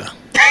Jamaica?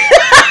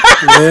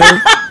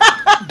 Where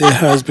there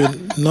has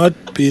not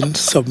been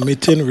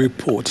submitting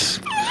reports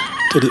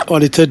to the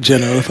Auditor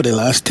General for the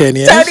last 10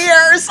 years. 10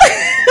 years!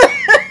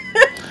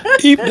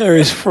 If there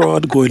is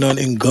fraud going on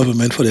in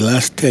government for the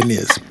last 10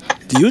 years,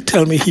 do you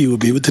tell me he will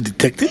be able to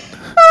detect it?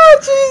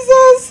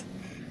 Oh, Jesus.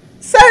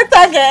 Say it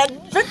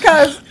again,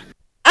 because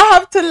I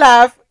have to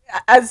laugh.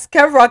 As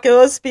Kev Rocky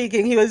was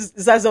speaking, he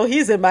was as though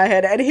he's in my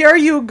head, and here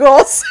you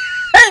go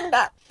saying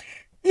that.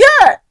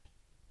 Yeah.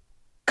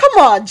 Come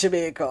on,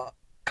 Jamaica.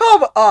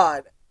 Come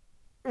on.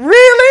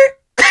 Really?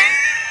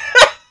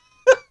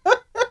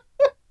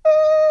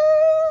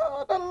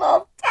 The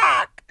love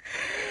talk.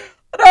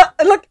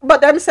 Look,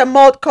 but them say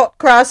mouth cut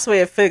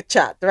crossway fake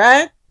chat,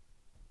 right?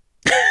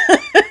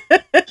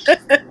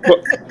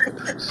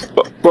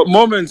 but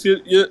moments,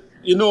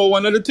 you know,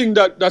 one of the things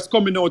that's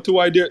coming out to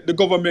why the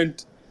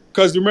government,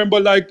 because remember,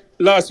 like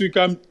last week,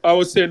 I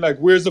was saying, like,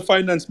 where's the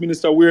finance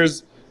minister?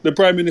 Where's the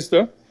prime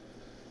minister?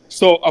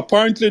 So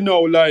apparently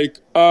now, like,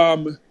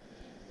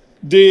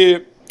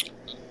 the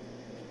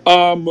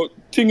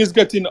thing is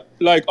getting,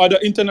 like, other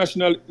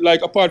international,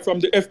 like, apart from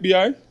the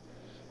FBI,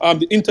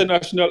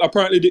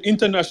 apparently the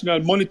International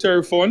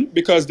Monetary Fund,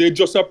 because they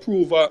just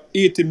approved a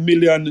 $80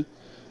 million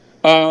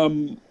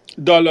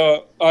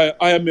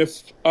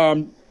IMF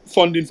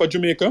funding for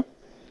Jamaica.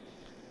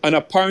 And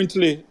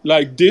apparently,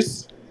 like,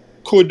 this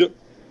could,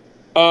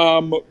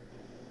 put,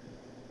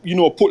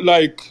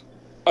 like,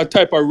 a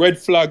type of red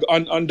flag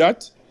on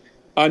that.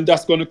 And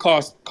that's going to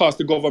cost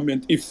the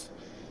government if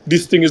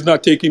this thing is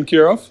not taken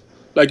care of.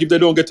 Like, if they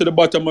don't get to the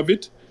bottom of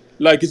it,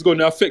 like, it's going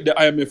to affect the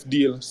IMF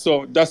deal.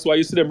 So that's why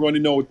you see them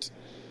running out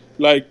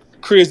like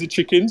crazy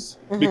chickens,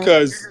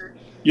 because,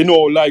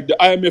 like, the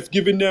IMF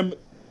giving them,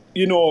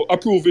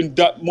 approving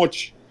that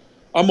much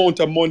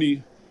amount of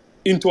money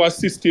into a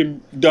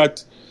system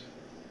that,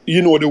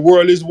 the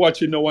world is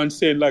watching now and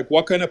saying, like,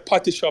 what kind of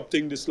party shop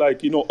thing this,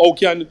 like, how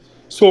can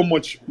so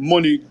much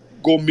money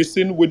go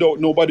missing without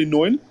nobody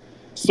knowing?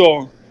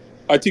 So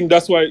I think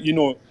that's why,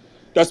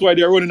 that's why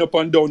they're running up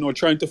and down now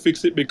trying to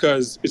fix it,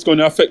 because it's going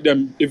to affect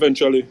them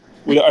eventually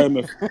with the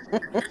IMF.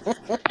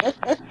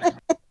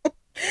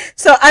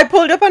 So I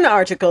pulled up an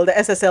article, the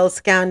SSL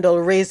scandal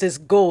raises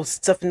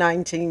ghosts of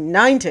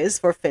 1990s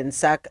for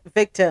FinSac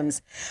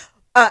victims.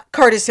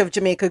 Courtesy of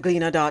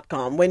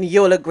JamaicaGleaner.com. When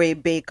Yola Gray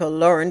Baker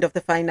learned of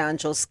the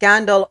financial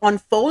scandal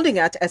unfolding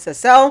at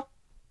SSL,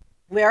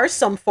 where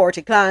some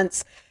 40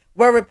 clients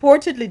were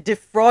reportedly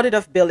defrauded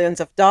of billions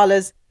of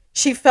dollars,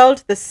 she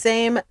felt the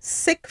same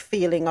sick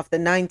feeling of the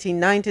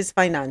 1990s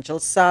financial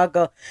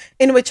saga,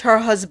 in which her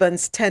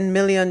husband's $10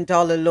 million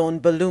loan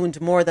ballooned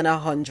more than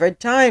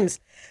 100 times.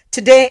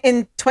 Today,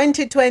 in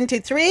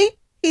 2023,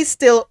 he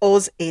still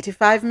owes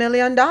 $85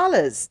 million.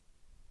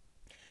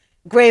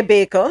 Gray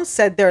Baker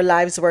said their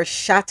lives were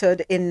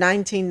shattered in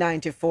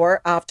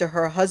 1994 after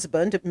her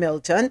husband,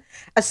 Milton,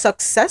 a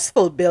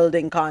successful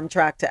building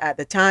contractor at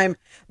the time,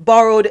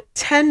 borrowed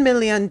 $10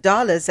 million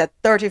at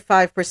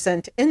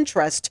 35%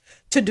 interest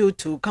to do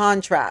 2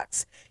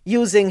 contracts,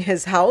 using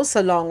his house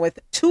along with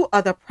 2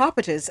 other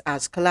properties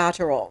as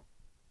collateral.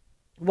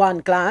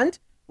 One client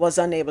was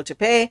unable to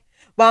pay,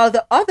 while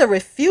the other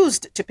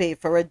refused to pay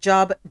for a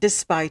job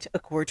despite a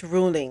court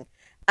ruling.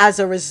 As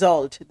a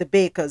result, the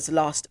Bakers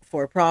lost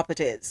 4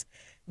 properties.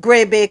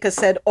 Gray Baker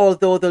said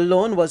although the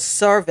loan was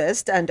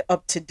serviced and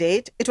up to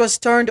date, it was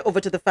turned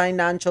over to the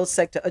Financial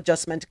Sector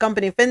Adjustment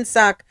Company,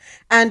 FinSac,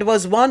 and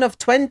was one of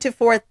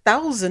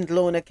 24,000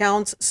 loan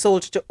accounts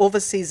sold to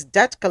overseas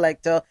debt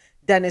collector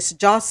Dennis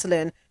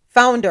Jocelyn,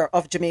 founder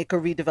of Jamaica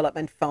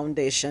Redevelopment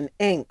Foundation,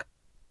 Inc.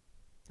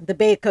 The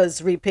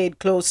Bakers repaid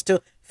close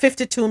to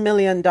 $52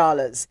 million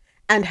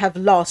and have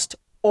lost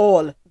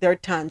all their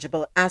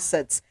tangible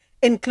assets,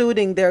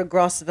 including their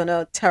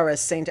Grosvenor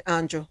Terrace St.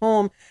 Andrew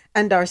home,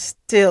 and are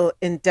still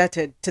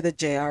indebted to the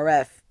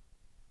JRF.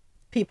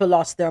 People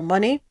lost their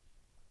money,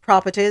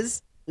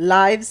 properties,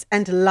 lives,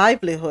 and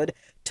livelihood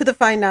to the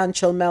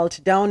financial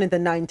meltdown in the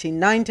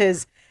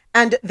 1990s,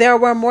 And there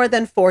were more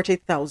than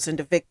 40,000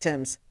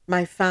 victims.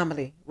 My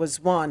family was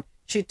one,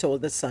 she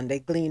told the Sunday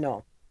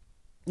Gleaner.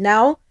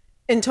 Now,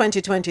 in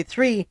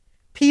 2023,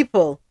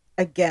 people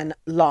again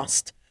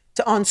lost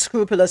to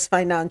unscrupulous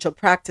financial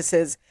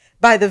practices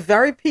by the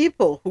very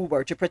people who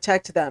were to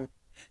protect them.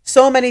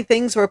 So many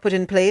things were put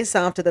in place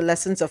after the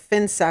lessons of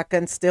FinSAC,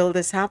 and still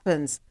this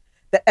happens.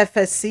 The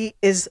FSC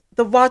is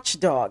the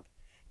watchdog.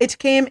 It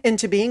came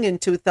into being in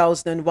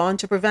 2001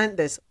 to prevent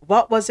this.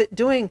 What was it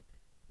doing?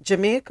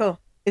 Jamaica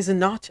is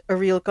not a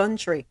real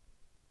country.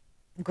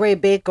 Gray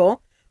Bako,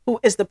 who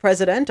is the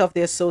president of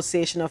the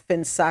Association of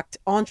FinSAC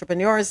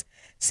Entrepreneurs,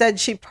 said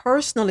she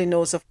personally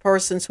knows of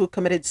persons who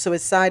committed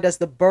suicide as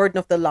the burden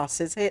of the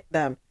losses hit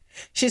them.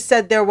 She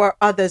said there were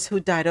others who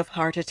died of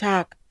heart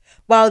attack,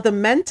 while the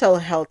mental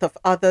health of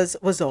others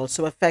was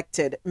also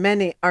affected.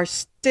 Many are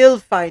still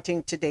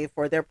fighting today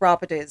for their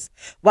properties,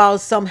 while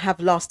some have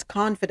lost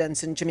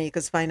confidence in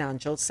Jamaica's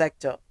financial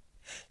sector.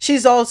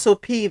 She's also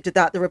peeved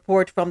that the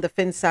report from the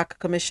FinSAC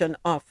Commission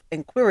of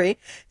Inquiry,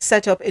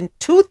 set up in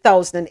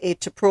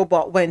 2008 to probe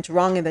what went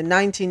wrong in the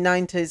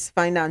 1990s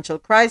financial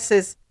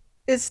crisis,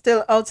 is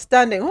still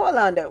outstanding. Hold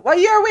on there. What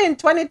year are we in?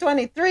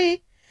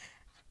 2023?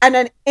 And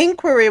an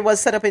inquiry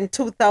was set up in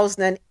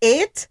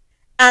 2008,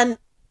 and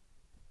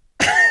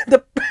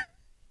the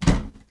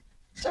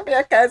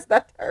Jamaica is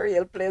not a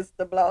real place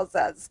to blouse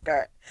and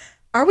skirt.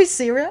 Are we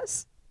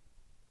serious?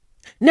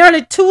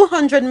 Nearly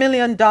 $200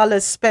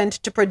 million spent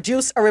to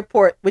produce a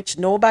report which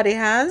nobody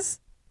has?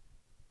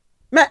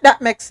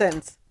 That makes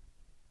sense.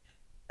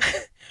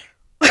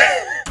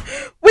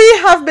 We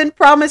have been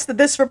promised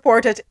this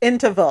report at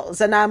intervals,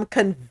 and I'm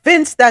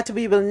convinced that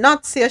we will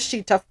not see a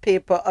sheet of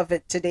paper of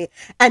it today,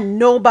 and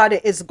nobody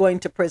is going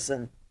to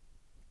prison.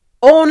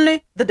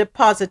 Only the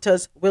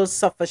depositors will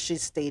suffer, she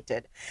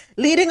stated.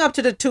 Leading up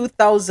to the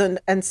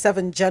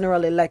 2007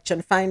 general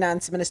election,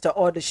 Finance Minister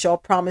Audley Shaw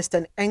promised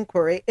an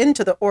inquiry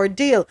into the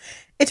ordeal.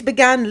 It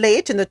began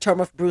late in the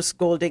term of Bruce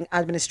Golding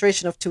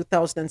administration of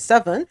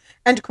 2007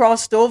 and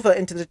crossed over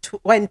into the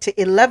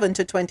 2011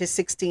 to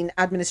 2016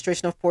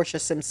 administration of Portia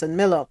Simpson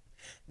Miller.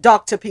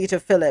 Dr. Peter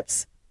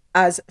Phillips,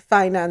 as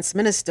Finance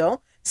Minister,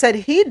 said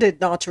he did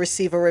not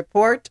receive a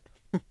report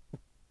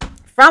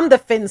from the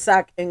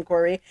FinSAC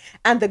inquiry,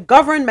 and the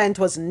government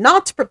was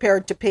not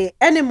prepared to pay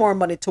any more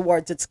money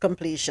towards its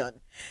completion.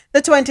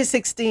 The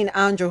 2016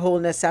 Andrew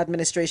Holness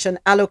administration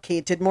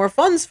allocated more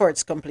funds for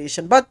its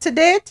completion, but to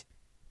date,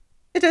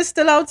 it is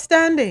still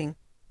outstanding.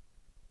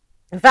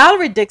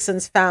 Valerie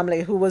Dixon's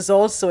family, who was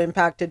also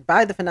impacted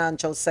by the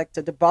financial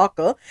sector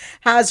debacle,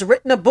 has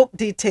written a book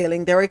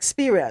detailing their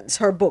experience.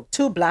 Her book,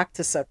 Too Black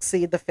to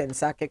Succeed, The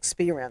FinSAC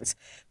Experience,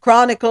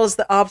 chronicles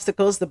the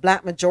obstacles the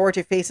black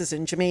majority faces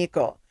in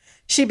Jamaica.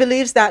 She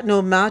believes that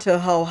no matter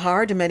how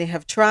hard many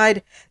have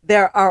tried,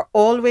 there are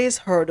always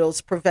hurdles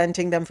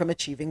preventing them from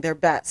achieving their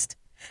best.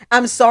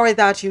 I'm sorry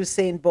that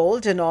Usain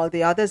Bolt and all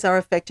the others are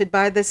affected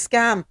by this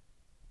scam.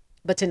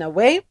 But in a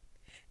way,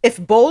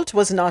 if Bolt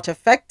was not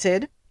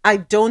affected, I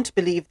don't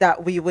believe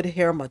that we would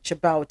hear much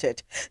about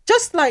it.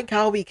 Just like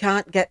how we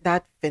can't get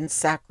that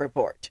FinSAC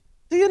report.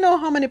 Do you know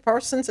how many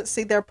persons that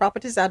see their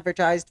properties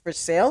advertised for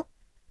sale?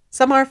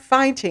 Some are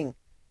fighting,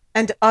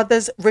 and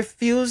others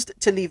refused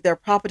to leave their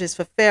properties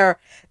for fear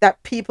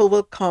that people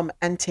will come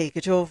and take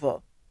it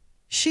over.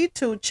 She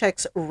too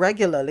checks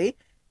regularly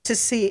to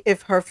see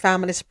if her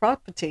family's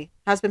property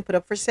has been put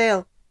up for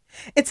sale.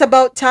 It's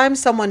about time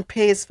someone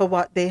pays for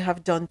what they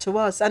have done to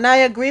us, and I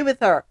agree with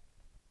her.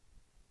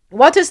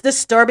 What is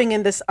disturbing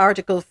in this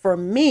article for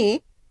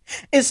me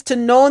is to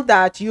know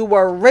that you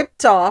were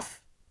ripped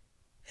off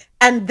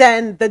and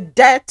then the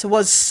debt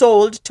was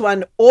sold to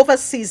an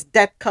overseas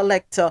debt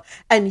collector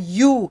and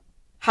you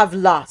have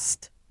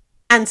lost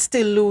and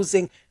still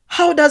losing.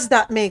 How does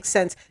that make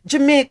sense?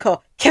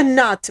 Jamaica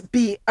cannot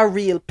be a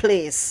real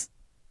place.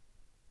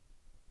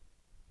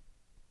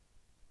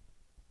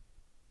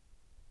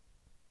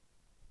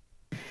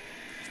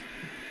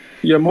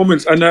 Yeah,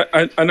 moments, and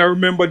I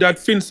remember that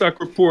FinSAC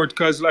report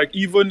because like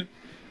even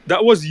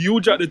that was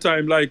huge at the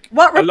time. Like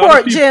what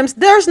report, James?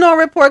 There's no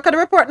report because the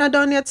report not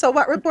done yet. So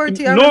what report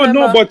do you remember?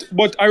 No,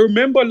 but I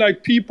remember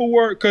like people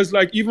were because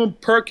like even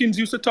Perkins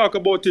used to talk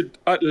about it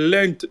at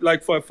length,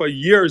 like for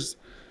years,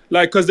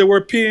 like because they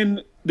were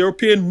paying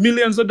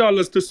millions of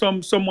dollars to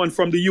someone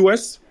from the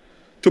US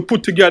to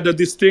put together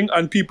this thing,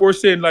 and people were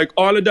saying like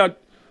all of that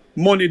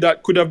money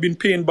that could have been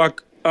paying back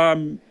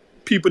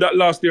people that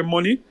lost their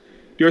money.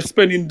 They're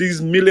spending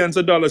these millions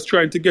of dollars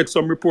trying to get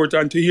some report,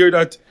 and to hear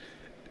that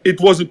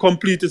it wasn't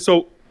completed.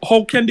 So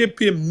how can they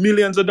pay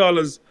millions of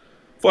dollars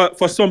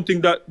for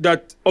something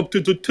that up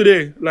to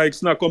today, like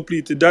it's not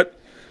completed? That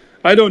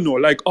I don't know.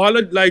 Like all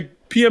of like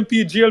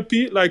PMP,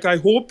 GLP, like I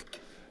hope,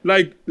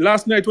 like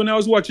last night when I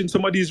was watching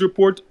some of these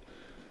reports,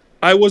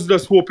 I was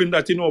just hoping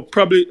that,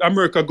 probably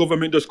America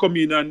government just come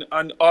in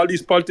and all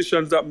these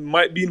politicians that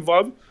might be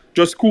involved,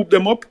 just scoop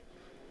them up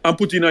and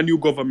put in a new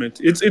government.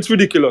 It's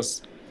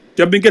ridiculous.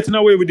 They've been getting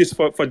away with this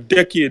for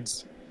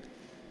decades.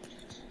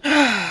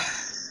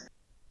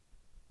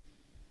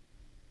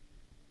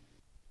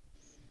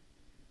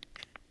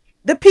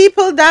 The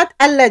people that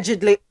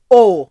allegedly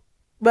owe,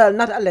 well,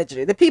 not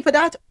allegedly, the people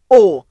that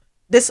owe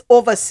this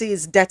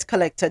overseas debt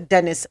collector,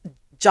 Dennis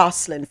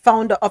Jocelyn,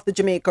 founder of the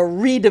Jamaica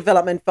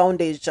Redevelopment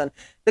Foundation,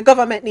 the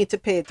government need to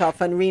pay it off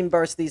and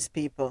reimburse these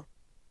people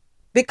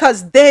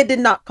because they did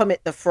not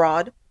commit the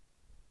fraud.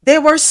 They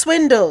were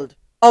swindled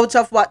out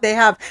of what they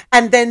have,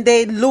 and then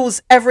they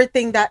lose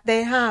everything that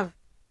they have.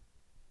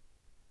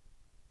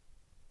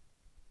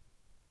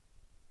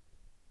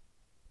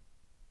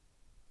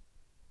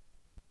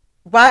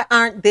 Why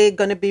aren't they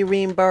going to be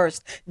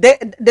reimbursed?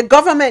 The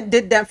government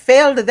did them,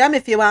 failed them,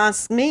 if you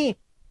ask me.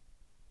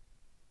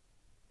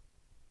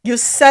 You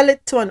sell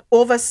it to an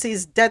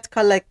overseas debt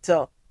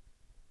collector.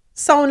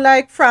 Sound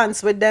like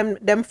France with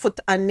them foot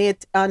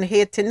on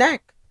Haiti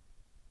neck.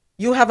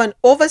 You have an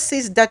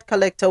overseas debt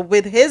collector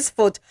with his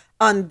foot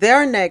on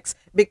their necks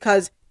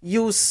because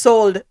you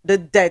sold the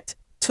debt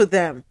to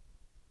them.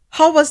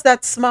 How was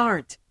that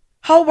smart?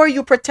 How were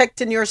you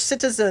protecting your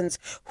citizens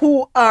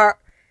who are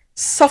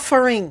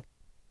suffering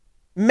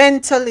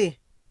mentally,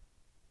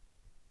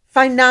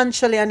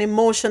 financially, and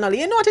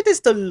emotionally? You know what it is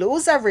to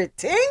lose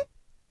everything?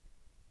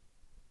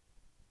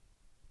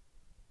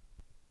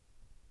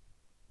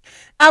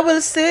 I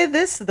will say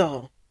this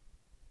though.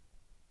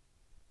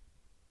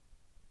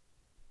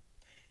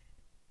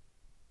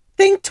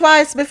 Think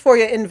twice before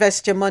you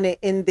invest your money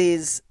in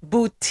these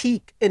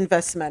boutique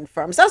investment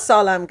firms. That's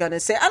all I'm going to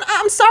say. And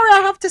I'm sorry I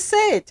have to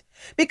say it,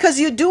 because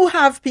you do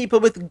have people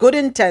with good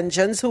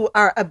intentions who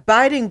are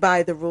abiding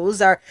by the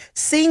rules, are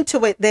seeing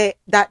to it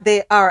that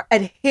they are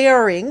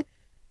adhering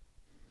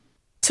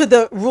to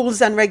the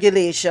rules and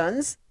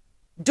regulations,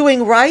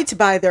 doing right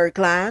by their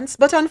clients.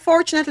 But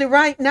unfortunately,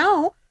 right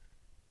now,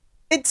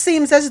 it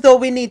seems as though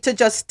we need to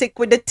just stick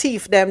with the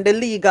thief them, the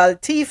legal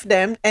thief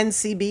them,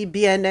 NCB,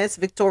 BNS,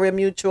 Victoria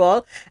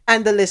Mutual,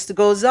 and the list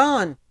goes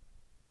on.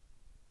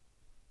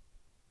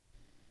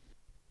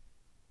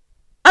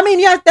 I mean,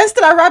 yeah, they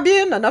still a rob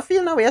you, and I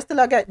feel now we still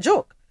a get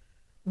joke.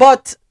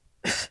 But,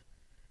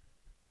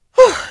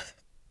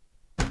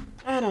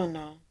 I don't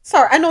know.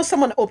 Sorry, I know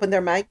someone opened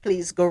their mic.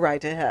 Please go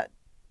right ahead.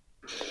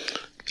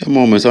 A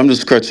moment, I'm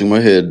just scratching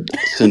my head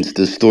since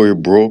the story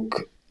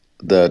broke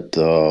that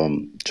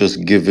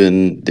just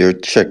given their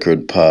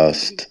checkered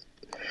past,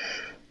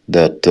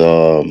 that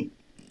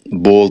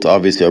Bolt,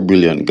 obviously a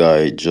brilliant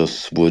guy,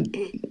 just would,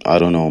 I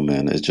don't know,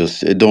 man.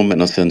 It don't make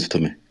no sense to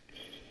me.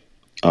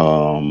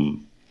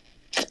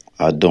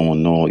 I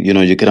don't know. You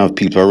know, you can have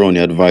people around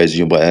you advise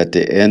you, but at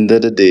the end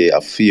of the day, I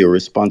feel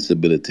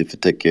responsibility to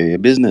take care of your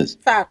business.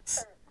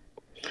 Facts.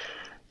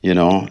 You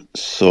know,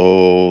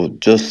 so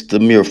just the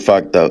mere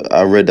fact that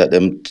I read that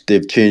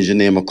they've changed the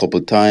name a couple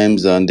of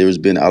times and there's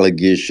been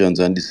allegations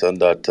and this and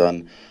that,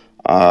 and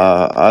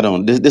I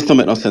don't. This don't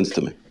make no sense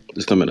to me.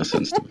 This don't make no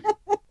sense to me.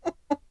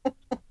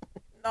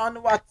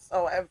 None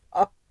whatsoever.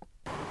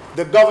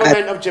 The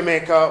government of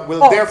Jamaica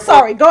will therefore.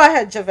 Sorry, go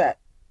ahead, Javette.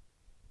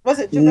 Was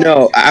it Javette?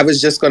 No, I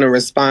was just going to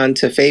respond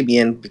to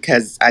Fabian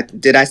because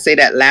did I say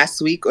that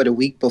last week or the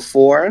week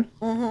before?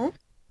 Mm-hmm.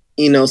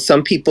 You know,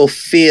 some people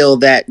feel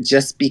that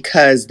just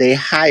because they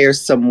hire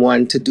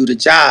someone to do the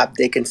job,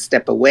 they can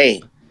step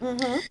away.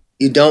 Mm-hmm.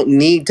 You don't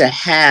need to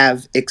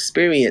have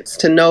experience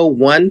to know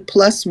 1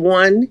 +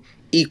 1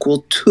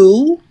 =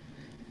 2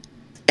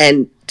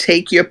 and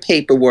take your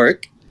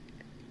paperwork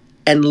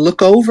and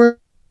look over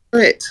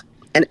it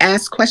and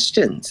ask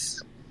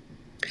questions.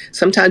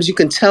 Sometimes you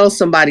can tell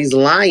somebody's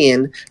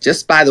lying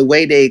just by the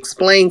way they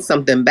explain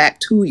something back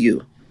to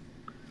you.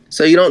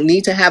 So you don't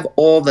need to have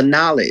all the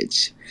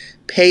knowledge.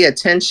 Pay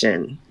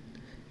attention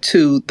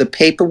to the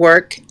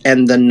paperwork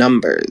and the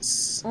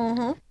numbers.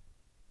 Mm-hmm.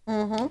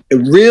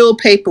 Mm-hmm. Real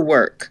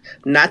paperwork,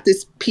 not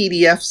this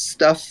PDF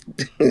stuff.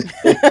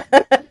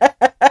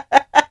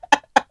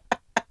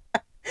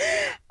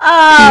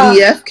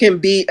 PDF can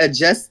be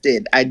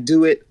adjusted. I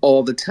do it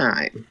all the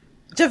time.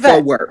 Javette,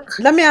 for work.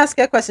 Let me ask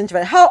you a question,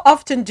 Javette. How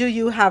often do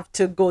you have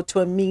to go to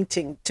a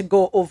meeting to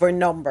go over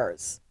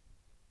numbers?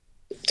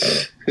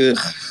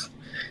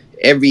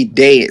 Every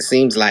day, it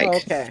seems like.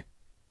 Okay.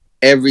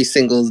 Every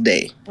single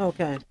day.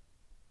 Okay.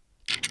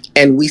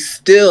 And we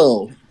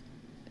still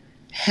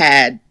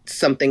had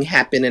something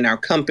happen in our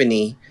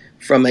company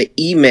from an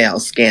email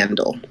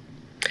scandal.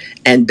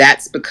 And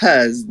that's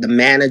because the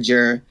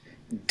manager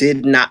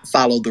did not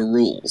follow the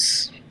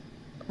rules.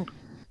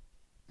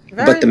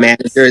 But the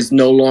manager is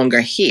no longer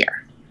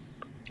here.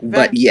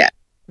 But yeah.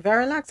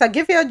 Very lax. I'll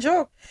give you a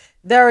joke.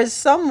 There is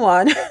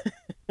someone.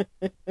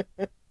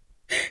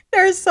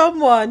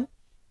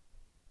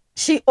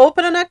 She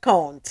opened an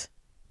account.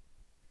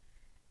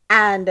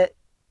 And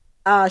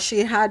she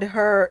had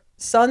her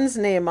son's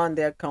name on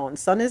the account.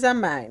 Son is a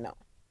minor.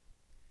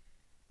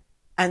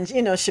 And,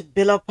 you know, she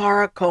built up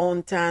her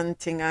account and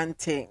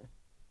thing.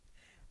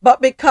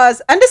 But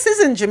because, and this is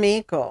in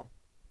Jamaica,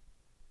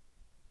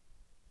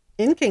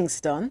 in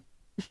Kingston,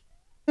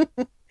 the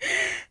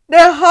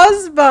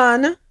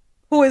husband,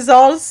 who is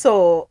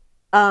also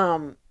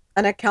an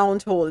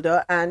account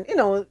holder, and, you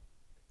know,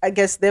 I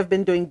guess they've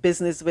been doing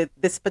business with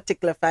this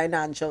particular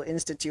financial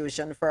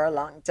institution for a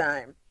long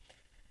time.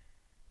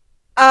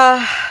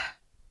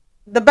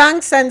 The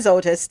bank sends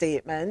out a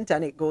statement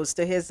and it goes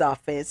to his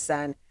office,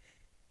 and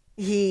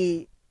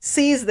he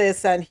sees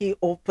this and he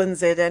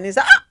opens it and he's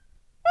like,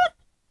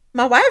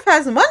 my wife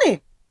has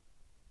money.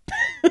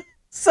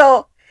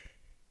 So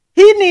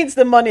he needs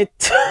the money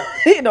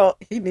to,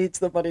 he needs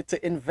the money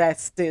to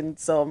invest in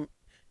some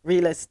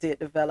real estate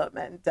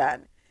development.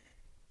 And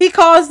he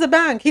calls the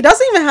bank. He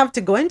doesn't even have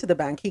to go into the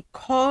bank. He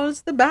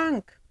calls the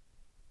bank.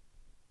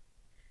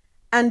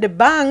 And the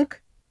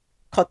bank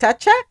cut a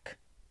check.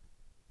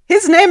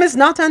 His name is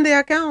not on the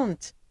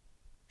account.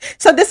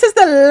 So this is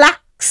the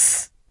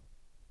lax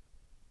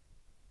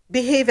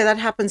behavior that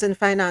happens in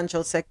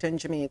financial sector in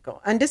Jamaica.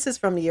 And this is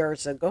from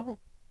years ago.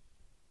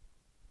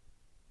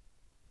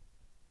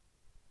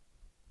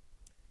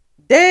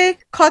 They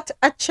cut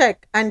a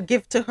check and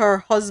give to her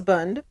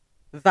husband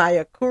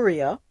via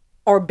courier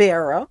or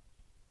bearer.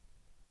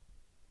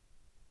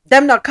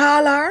 Them not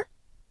call her.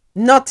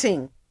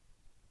 Nothing.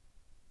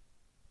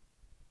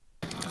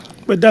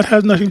 But that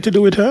has nothing to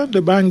do with her.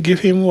 The bank give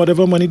him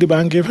whatever money the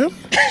bank give him.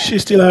 She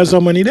still has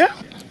some money there.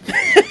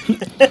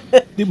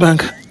 The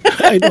bank,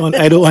 I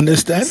don't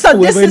understand. So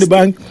whoever in the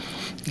bank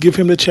give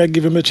him the check,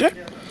 give him the check.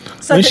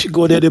 So when she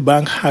go there, the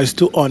bank has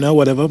to honor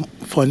whatever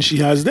fund she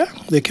has there.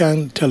 They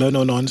can't tell her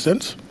no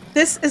nonsense.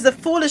 This is the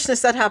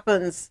foolishness that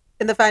happens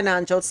in the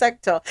financial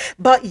sector.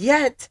 But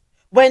yet,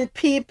 when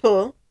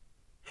people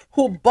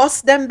who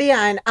bust them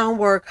behind and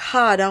work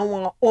hard and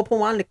want to open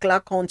one little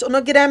account, you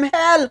don't give them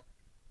hell.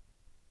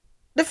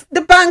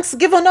 The banks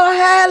give them no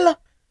hell.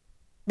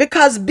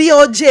 Because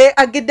BOJ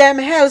I give them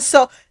hell.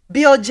 So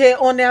BOJ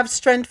only have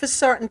strength for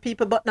certain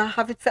people but not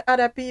have it for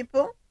other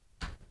people.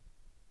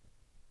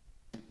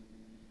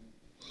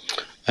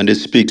 And it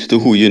speaks to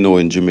who you know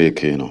in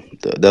Jamaica,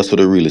 That's what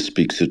it really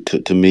speaks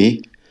to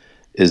me,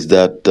 is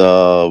that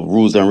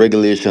rules and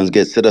regulations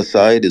get set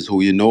aside, is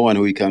who you know and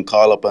who you can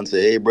call up and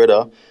say, hey,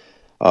 brother,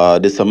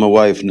 this is my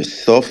wife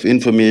stuff,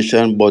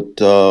 information, but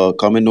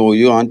come and know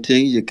you and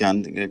thing, you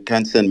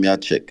can send me a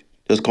check.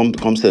 Just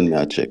come send me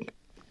a check.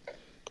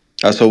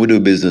 That's how we do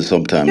business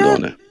sometimes,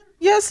 don't it?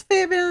 Yes,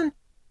 Fabian.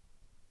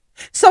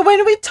 So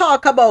when we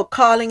talk about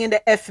calling in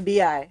the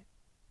FBI,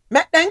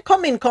 make them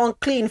come in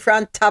clean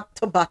from top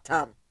to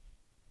bottom.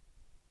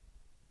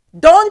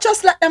 Don't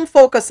just let them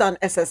focus on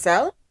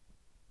SSL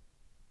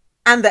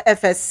and the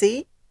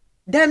FSC.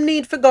 Them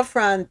need to go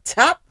from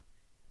top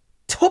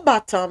to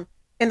bottom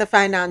in the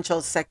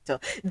financial sector.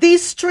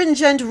 These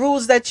stringent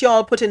rules that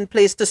y'all put in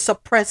place to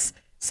suppress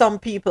some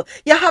people.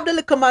 You have the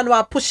little man who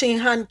are pushing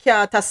hand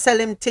car to sell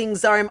him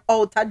things or him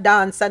out to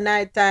dance at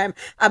night time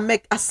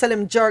and sell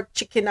him jerk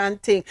chicken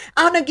and thing.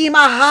 I wanna give him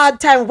a hard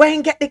time. Where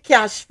he get the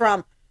cash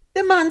from?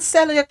 The man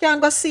sell, you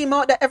can't go see him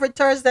out there every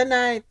Thursday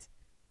night.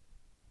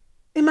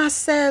 He must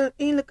sell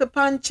in little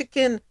pan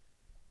chicken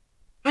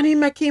and he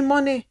making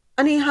money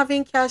and he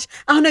having cash.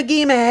 I wanna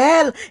give him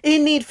hell. He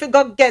need to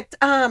go get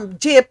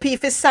JP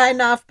for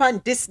sign off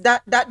on this,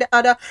 that, the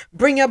other.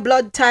 Bring your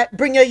blood type,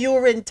 bring your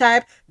urine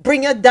type,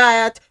 bring your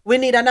diet. We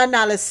need an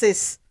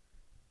analysis.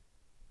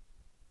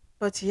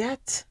 But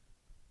yet,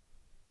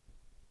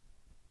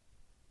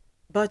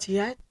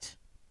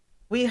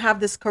 we have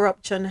this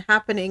corruption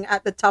happening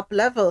at the top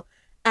level,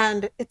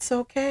 and it's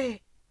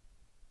okay.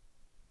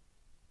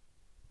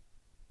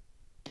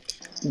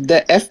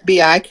 The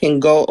FBI can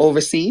go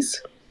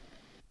overseas.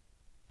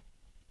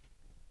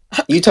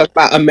 You talk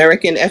about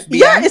American FBI?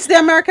 Yeah, it's the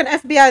American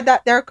FBI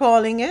that they're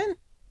calling in.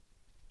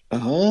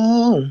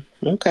 Oh,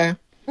 okay.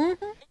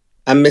 Mm-hmm.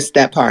 I missed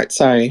that part.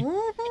 Sorry.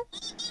 Mm-hmm.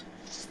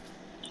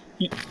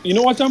 You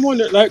know what I'm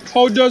wondering? Like,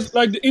 how does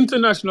the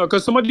international?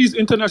 Because some of these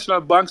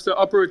international banks that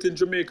operate in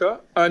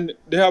Jamaica and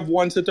they have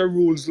one set of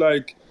rules,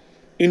 like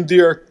in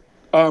their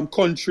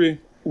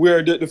country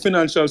where the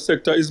financial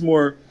sector is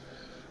more,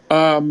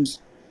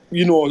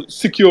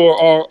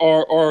 secure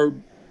or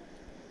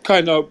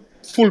kind of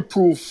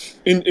foolproof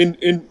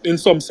in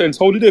some sense.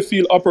 How do they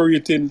feel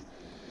operating?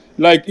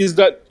 Like, is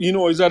that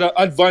an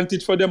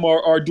advantage for them,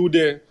 or do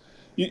they?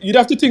 You'd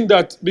have to think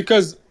that,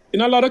 because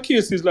in a lot of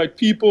cases, like,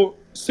 people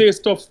say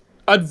stuff.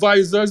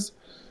 Advisors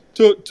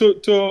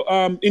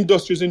to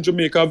industries in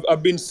Jamaica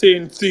have been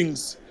saying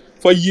things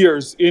for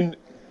years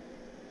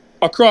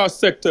across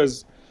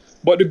sectors,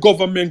 but the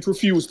government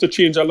refused to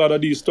change a lot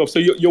of these stuff. So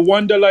you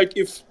wonder, like,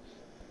 if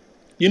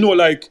I know,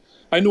 like,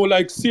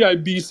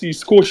 CIBC,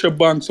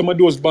 Scotiabank, some of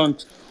those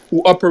banks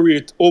who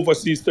operate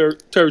overseas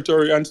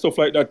territory and stuff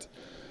like that.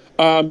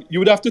 You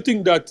would have to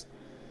think that,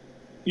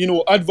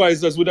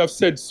 advisors would have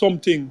said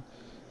something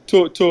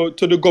to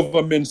the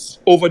governments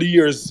over the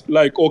years,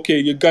 like, okay,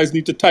 you guys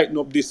need to tighten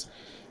up this.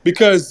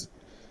 Because,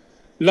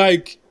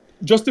 like,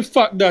 just the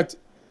fact that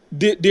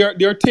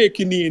they're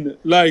taking in,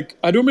 like,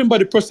 I don't remember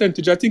the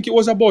percentage. I think it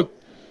was about,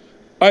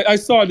 I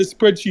saw the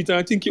spreadsheet, and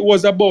I think it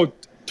was about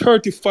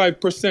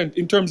 35%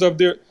 in terms of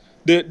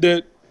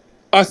the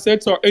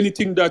assets or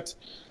anything that,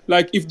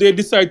 like, if they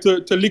decide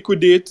to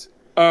liquidate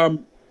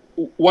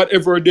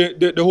whatever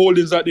the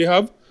holdings that they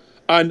have,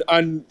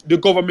 and the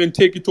government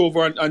take it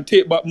over and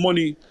take back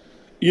money,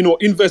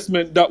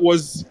 investment that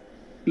was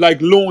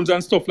like loans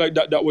and stuff like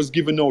that was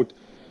given out.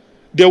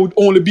 they would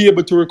only be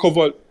able to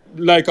recover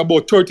like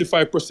about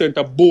 35%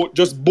 of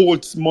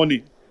Bolt's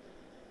money,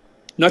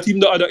 not even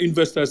the other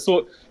investors.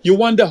 So you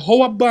wonder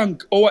how a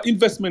bank or an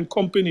investment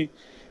company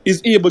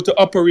is able to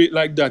operate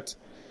like that.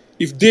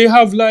 If they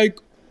have like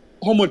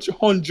how much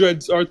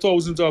hundreds or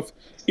thousands of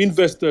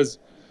investors,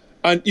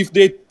 and if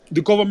the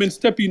government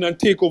step in and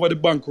take over the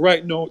bank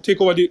right now,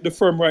 take over the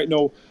firm right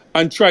now,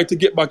 and try to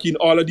get back in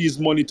all of these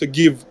money to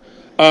give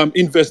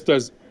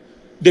investors,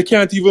 they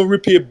can't even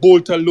repay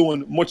Bolt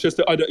alone, much as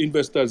the other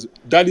investors.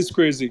 That is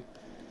crazy.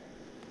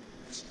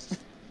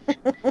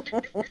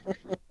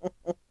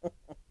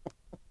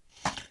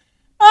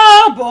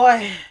 Oh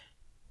boy.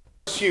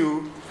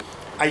 Pursue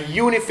a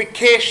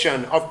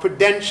unification of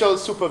prudential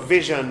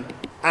supervision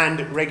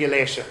and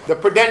regulation. The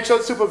prudential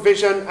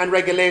supervision and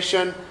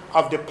regulation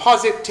of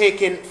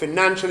deposit-taking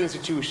financial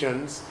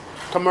institutions,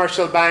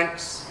 commercial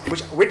banks,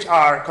 which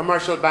are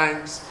commercial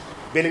banks,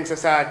 billing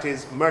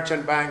societies,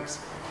 merchant banks,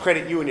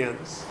 credit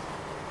unions,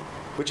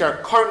 which are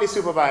currently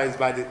supervised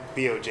by the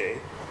BOJ,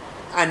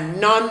 and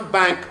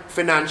non-bank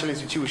financial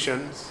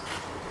institutions,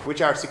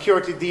 which are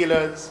security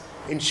dealers,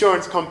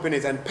 insurance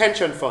companies, and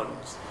pension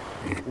funds,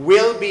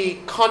 will be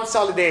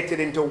consolidated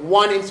into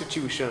one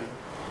institution,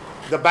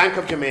 the Bank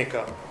of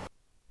Jamaica.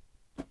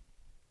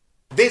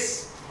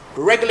 This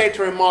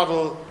regulatory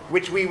model,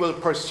 which we will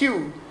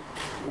pursue,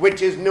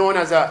 which is known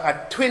as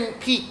a Twin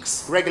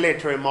Peaks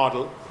regulatory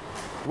model,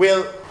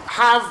 will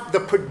have the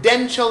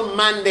prudential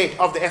mandate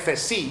of the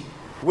FSC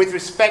with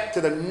respect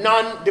to the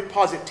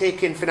non-deposit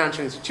taking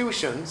financial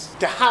institutions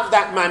to have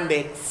that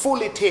mandate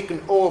fully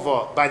taken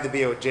over by the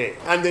BOJ.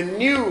 And the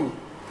new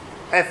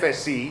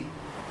FSC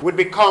would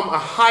become a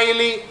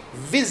highly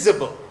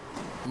visible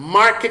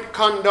market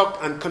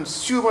conduct and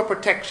consumer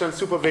protection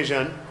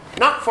supervision,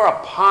 not for a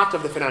part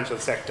of the financial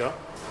sector,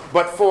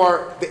 but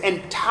for the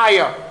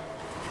entire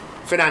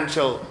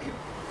financial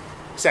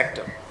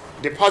sector.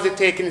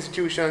 Deposit-taking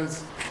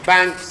institutions,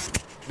 banks,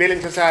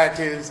 billing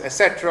societies,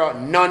 etc.,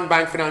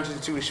 non-bank financial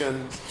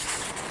institutions,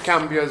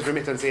 cambios,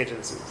 remittance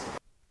agencies.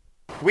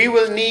 We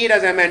will need,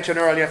 as I mentioned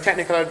earlier,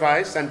 technical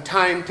advice and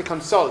time to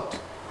consult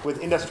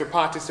with industry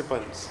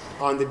participants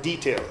on the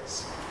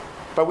details.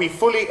 But we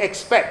fully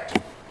expect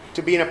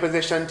to be in a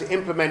position to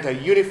implement a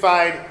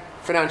unified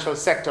financial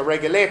sector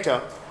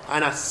regulator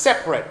and a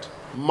separate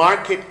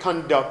market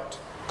conduct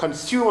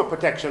consumer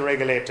protection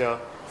regulator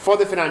for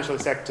the financial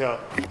sector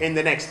in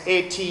the next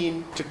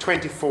 18 to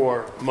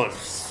 24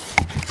 months.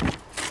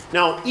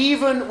 Now,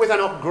 even with an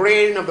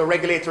upgrading of the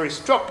regulatory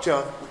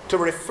structure to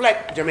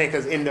reflect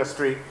Jamaica's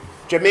industry,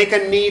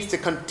 Jamaica needs to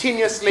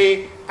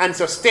continuously and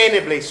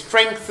sustainably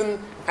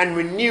strengthen and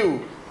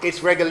renew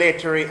its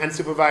regulatory and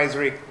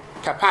supervisory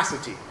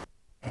capacity.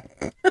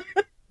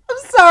 I'm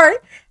sorry,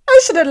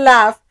 I shouldn't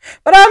laugh,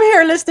 but I'm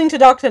here listening to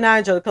Dr.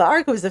 Nigel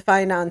Clarke, who's the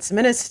finance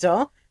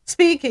minister,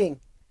 speaking.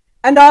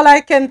 And all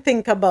I can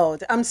think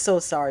about, I'm so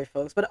sorry,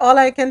 folks, but all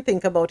I can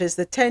think about is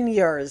the 10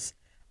 years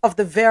of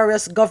the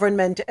various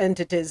government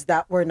entities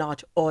that were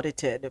not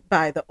audited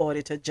by the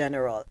Auditor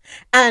General.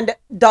 And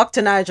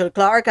Dr. Nigel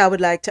Clarke, I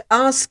would like to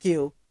ask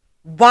you,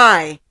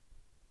 why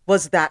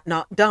was that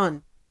not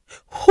done?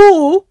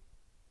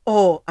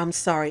 I'm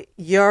sorry,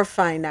 your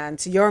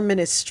finance, your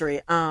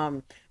ministry,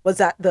 was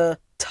at the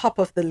top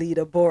of the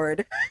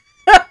leaderboard.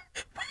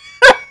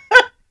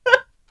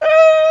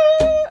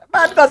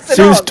 Man, go sit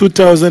Since down.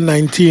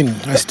 2019,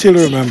 I still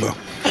remember.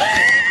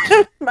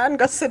 Man,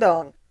 go sit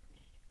down.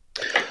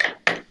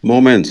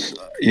 Moments,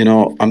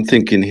 I'm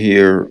thinking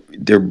here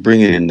they're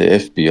bringing in the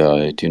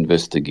FBI to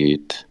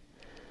investigate,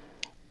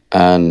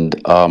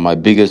 and my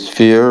biggest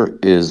fear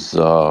is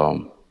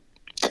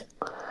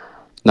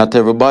not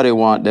everybody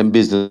want them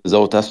business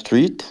out the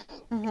street.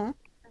 Mm-hmm.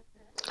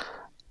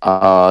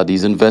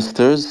 These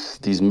investors,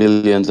 these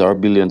millions or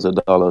billions of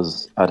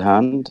dollars at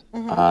hand,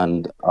 Mm-hmm.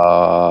 and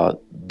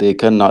they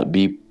cannot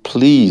be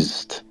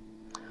pleased.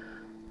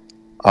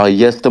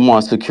 Yes, they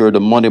want to secure the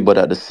money, but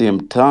at the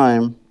same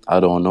time, I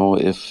don't know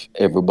if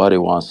everybody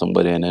wants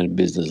somebody in a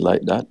business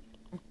like that.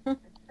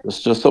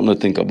 It's just something to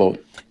think about.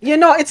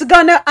 It's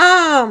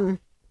gonna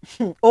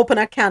open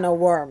a can of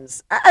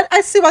worms.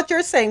 I see what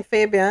you're saying,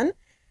 Fabian,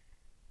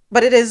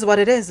 but it is what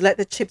it is. Let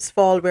the chips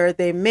fall where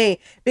they may.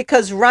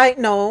 Because right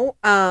now,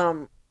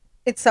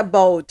 it's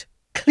about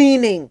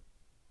cleaning,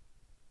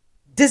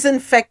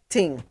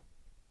 disinfecting,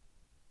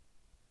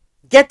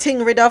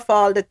 getting rid of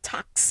all the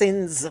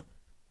toxins.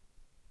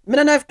 I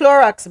don't know if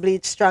Clorox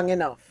bleach strong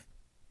enough.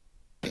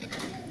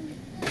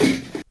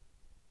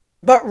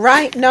 But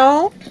right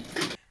now,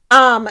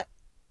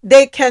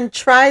 they can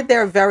try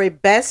their very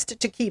best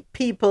to keep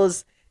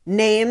people's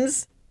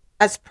names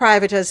as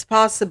private as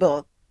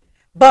possible.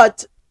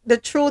 But the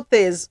truth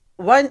is,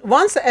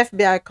 once the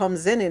FBI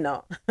comes in,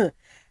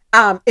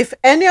 if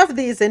any of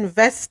these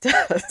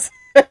investors,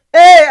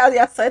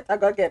 yes, it's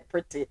gonna get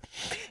pretty.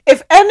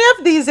 If any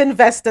of these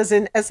investors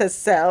in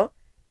SSL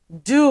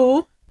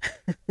do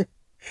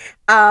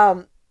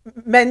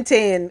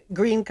maintain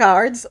green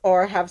cards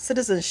or have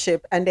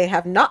citizenship and they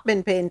have not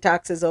been paying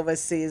taxes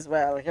overseas,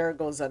 well, here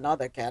goes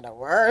another can of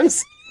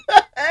worms.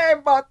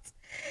 But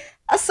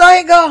I saw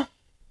it go.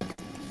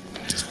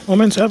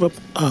 Moments, I have a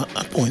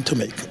point to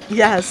make.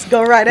 Yes,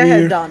 go right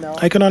ahead, Donald.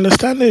 I can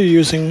understand they're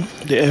using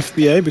the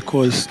FBI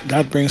because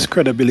that brings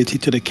credibility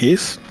to the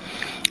case,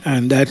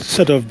 and that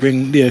sort of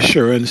bring the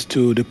assurance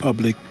to the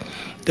public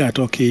that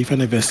okay, if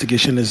an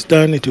investigation is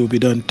done, it will be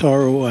done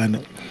thorough,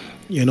 and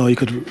you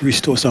could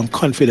restore some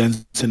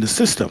confidence in the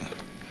system.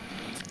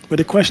 But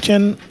the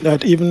question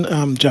that even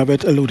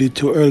Javed alluded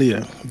to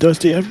earlier, does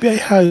the FBI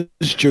has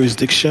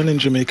jurisdiction in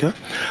Jamaica?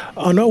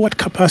 I know what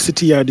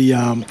capacity are the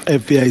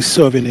FBI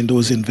serving in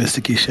those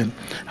investigations,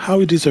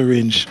 how it is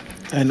arranged,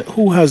 and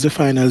who has the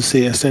final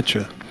say,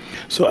 etc.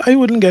 So I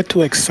wouldn't get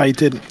too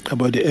excited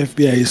about the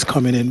FBI is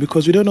coming in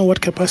because we don't know what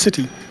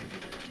capacity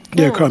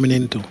they're coming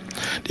into.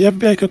 The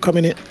FBI could come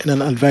in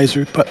an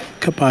advisory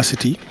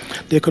capacity.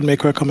 They could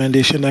make a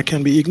recommendation that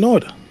can be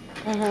ignored.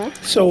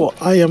 So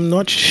I am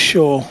not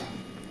sure.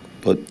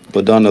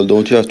 But Donald,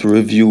 don't you have to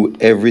review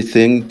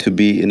everything to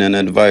be in an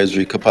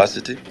advisory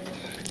capacity?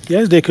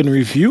 Yes, they can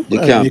review. They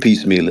can't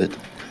piecemeal it.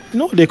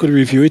 No, they could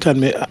review it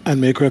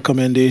and make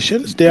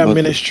recommendations. There are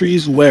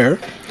ministries where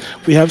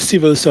we have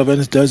civil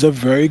servants does a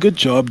very good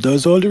job,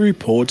 does all the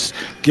reports,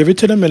 give it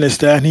to the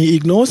minister, and he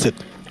ignores it.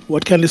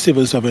 What can the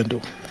civil servant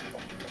do?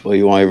 Well,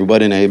 you want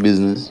everybody in your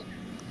business?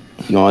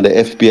 You want the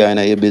FBI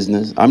in your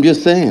business? I'm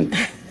just saying.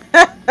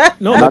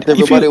 No, not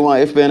everybody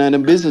want FBI in the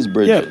business,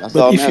 Bridget. Yeah, That's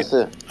but all if I'm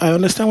saying. I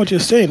understand what you're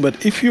saying,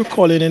 but if you're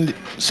calling in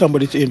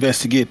somebody to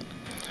investigate,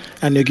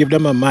 and you give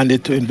them a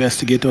mandate to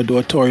investigate or do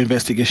a thorough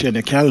investigation,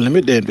 you can't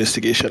limit the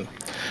investigation.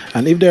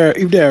 And if there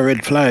are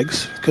red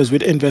flags, because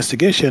with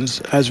investigations,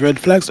 as red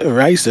flags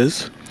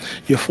arises,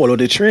 you follow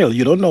the trail.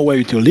 You don't know where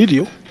it will lead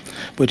you,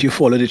 but you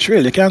follow the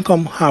trail. You can't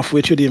come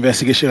halfway through the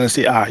investigation and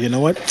say, you know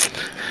what,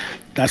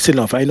 that's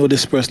enough. I know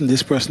this person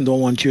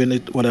don't want you in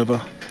it,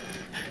 whatever.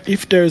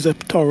 If there is a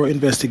thorough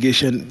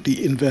investigation,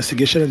 the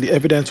investigation and the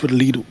evidence would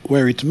lead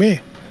where it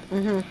may.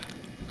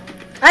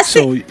 I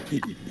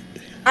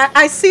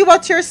see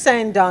what you're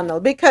saying,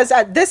 Donald, because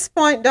at this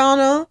point,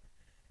 Donald,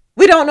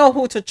 we don't know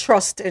who to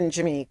trust in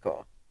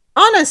Jamaica.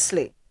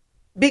 Honestly,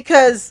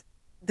 because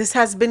this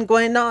has been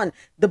going on.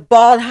 The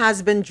ball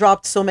has been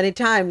dropped so many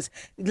times.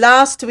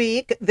 Last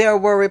week, there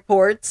were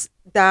reports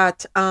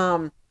that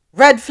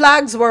red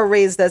flags were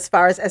raised as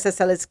far as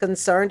SSL is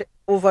concerned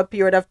over a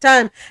period of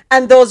time,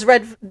 and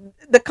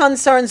the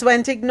concerns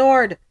went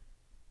ignored.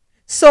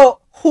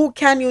 So who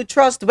can you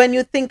trust when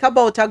you think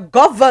about a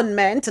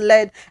government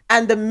led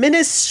and the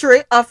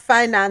Ministry of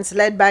Finance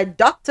led by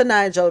Dr.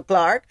 Nigel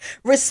Clarke,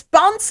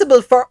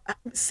 responsible for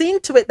seeing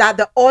to it that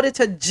the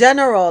Auditor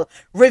General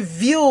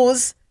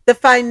reviews the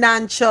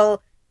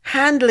financial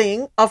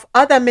handling of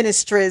other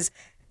ministries?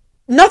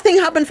 Nothing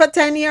happened for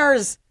 10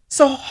 years.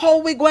 So how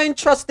are we going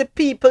to trust the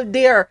people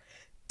there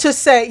to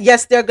say,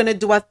 yes, they're going to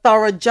do a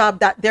thorough job,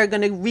 that they're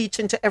going to reach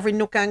into every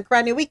nook and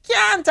cranny? We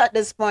can't at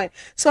this point.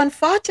 So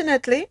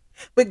unfortunately,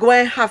 we're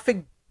going to have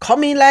to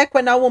come in like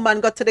when a woman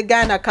got to the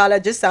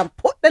gynecologist and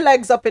put the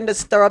legs up in the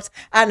stirrups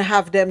and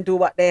have them do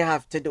what they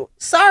have to do.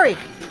 Sorry.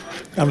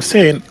 I'm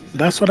saying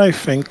that's what I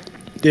think.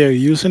 They're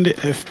using the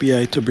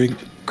FBI to bring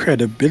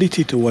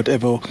credibility to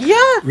whatever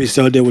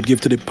result they would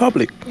give to the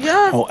public.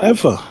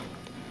 However,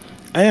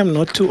 I am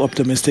not too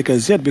optimistic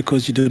as yet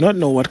because you do not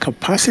know what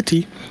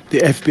capacity the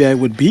FBI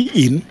would be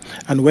in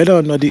and whether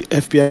or not the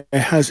FBI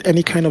has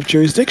any kind of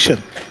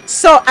jurisdiction.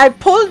 So I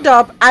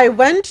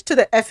went to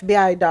the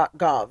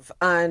FBI.gov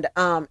and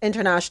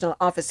international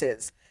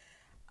offices.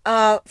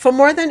 For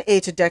more than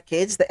 8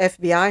 decades, the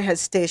FBI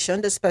has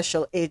stationed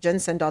special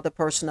agents and other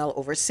personnel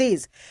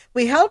overseas.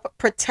 We help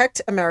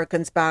protect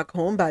Americans back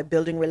home by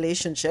building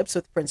relationships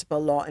with principal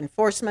law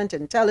enforcement,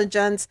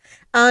 intelligence,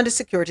 and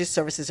security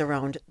services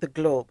around the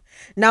globe.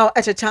 Now,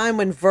 at a time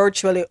when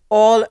virtually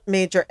all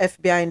major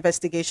FBI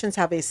investigations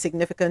have a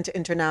significant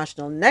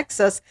international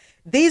nexus,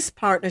 these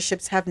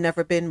partnerships have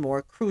never been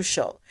more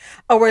crucial.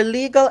 Our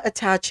legal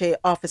attaché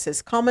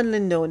offices, commonly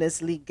known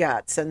as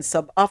legats, and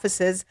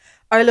sub-offices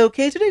are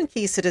located in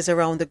key cities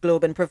around the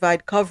globe and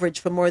provide coverage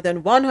for more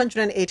than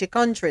 180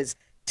 countries,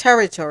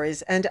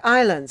 territories, and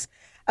islands.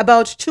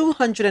 About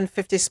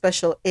 250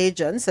 special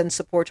agents and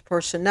support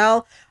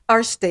personnel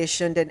are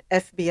stationed in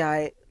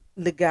FBI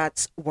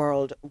legats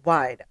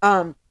worldwide.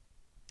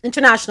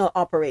 International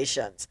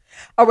operations.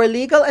 Our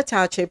legal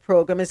attaché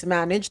program is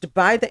managed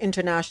by the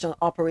International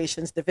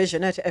Operations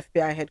Division at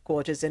FBI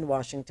headquarters in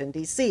Washington,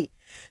 D.C.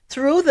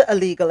 Through the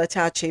legal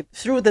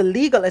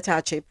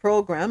attaché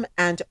program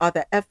and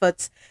other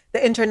efforts,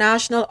 the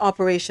International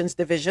Operations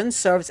Division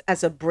serves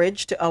as a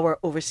bridge to our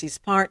overseas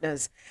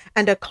partners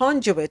and a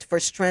conduit for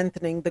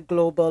strengthening the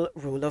global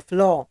rule of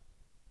law.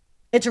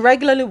 It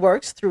regularly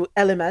works through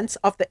elements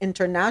of the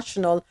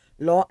international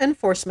law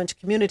enforcement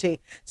community,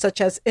 such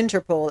as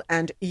Interpol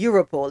and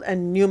Europol,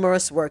 and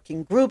numerous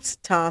working groups,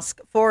 task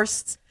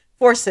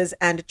forces,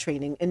 and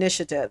training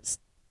initiatives.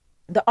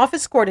 The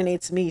office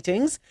coordinates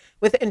meetings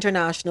with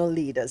international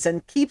leaders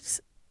and keeps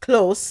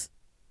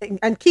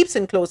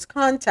in close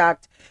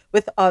contact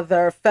with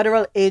other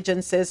federal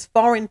agencies,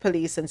 foreign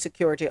police, and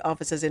security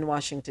officers in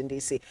Washington,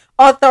 D.C.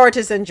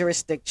 Authorities and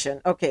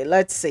jurisdiction. Okay,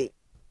 let's see.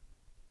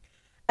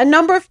 A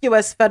number of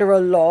U.S.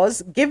 federal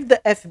laws give the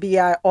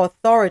FBI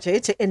authority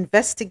to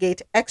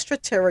investigate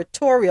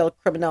extraterritorial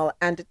criminal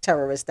and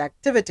terrorist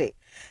activity.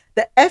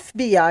 The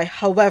FBI,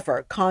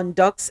 however,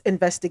 conducts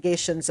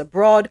investigations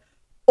abroad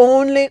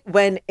only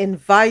when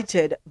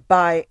invited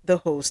by the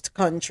host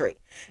country.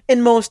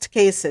 In most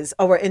cases,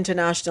 our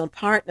international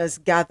partners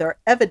gather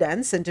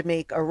evidence and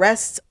make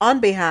arrests on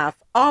behalf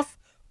of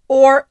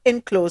or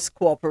in close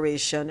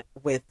cooperation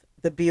with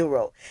the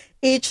Bureau.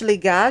 Each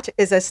legat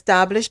is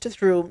established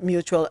through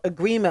mutual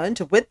agreement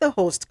with the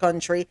host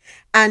country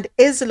and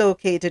is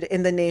located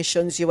in the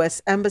nation's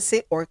U.S.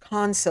 embassy or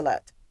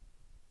consulate.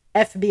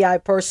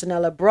 FBI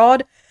personnel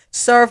abroad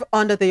serve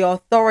under the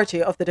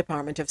authority of the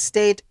Department of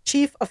State,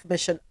 Chief of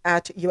Mission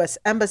at U.S.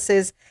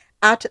 embassies,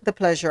 at the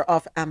pleasure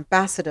of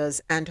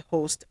ambassadors and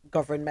host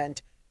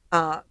government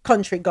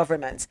country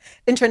governments.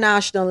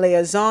 International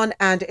liaison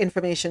and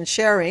information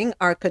sharing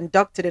are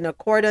conducted in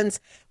accordance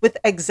with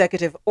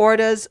executive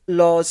orders,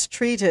 laws,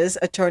 treaties,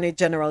 Attorney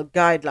General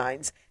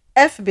guidelines,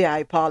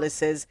 FBI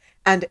policies,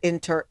 and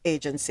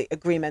interagency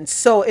agreements.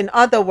 So, in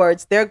other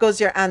words, there goes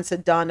your answer,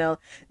 Donald.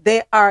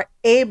 They are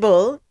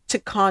able to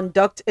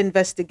conduct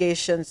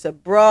investigations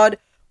abroad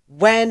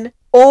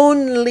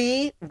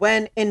only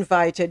when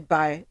invited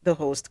by the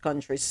host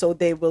country. So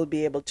they will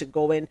be able to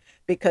go in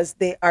because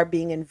they are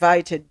being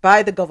invited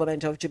by the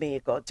government of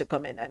Jamaica to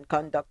come in and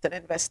conduct an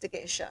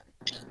investigation.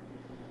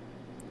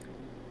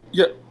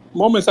 Yeah,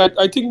 Moments,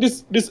 I think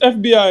this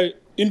FBI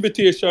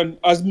invitation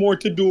has more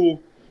to do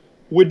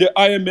with the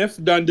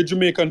IMF than the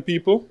Jamaican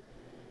people.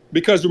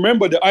 Because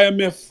remember, the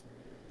IMF,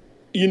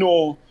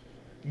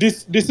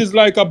 this is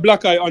like a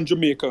black eye on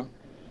Jamaica.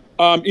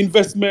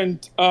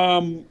 Investment,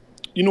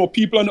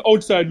 people on the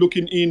outside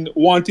looking in,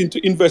 wanting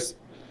to invest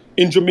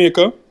in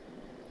Jamaica.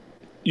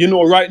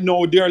 Right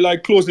now they're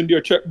like closing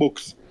their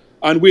checkbooks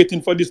and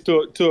waiting for this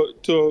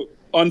to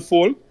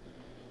unfold.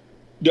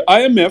 The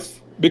IMF,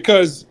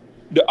 because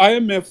the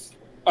IMF,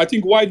 I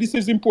think why this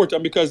is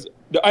important, because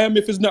the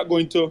IMF is not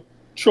going to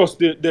trust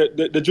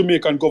the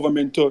Jamaican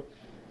government to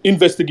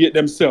investigate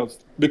themselves,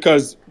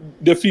 because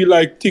they feel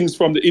like things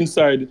from the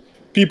inside,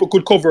 people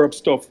could cover up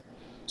stuff.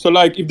 So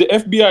like if the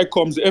FBI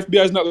comes, the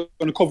FBI is not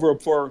going to cover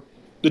up for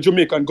the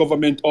Jamaican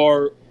government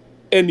or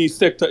any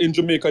sector in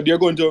Jamaica. They're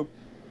going to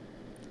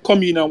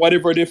come in and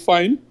whatever they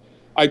find.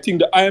 I think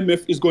the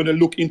IMF is going to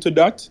look into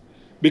that,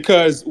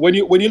 because when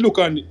you look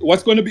on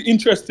what's going to be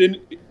interesting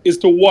is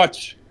to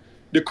watch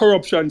the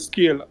corruption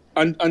scale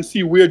and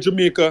see where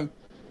Jamaica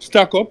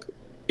stack up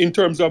in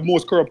terms of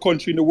most corrupt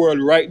country in the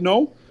world right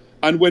now,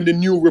 and when the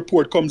new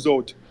report comes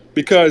out.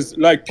 Because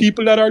like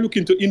people that are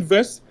looking to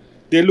invest,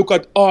 they look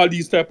at all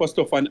these type of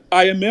stuff, and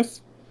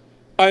IMF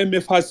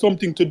has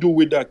something to do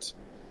with that,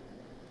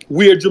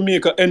 where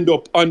Jamaica end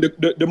up on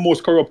the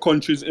most corrupt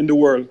countries in the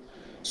world.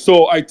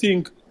 So I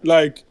think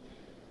like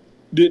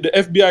the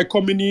FBI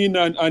coming in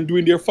and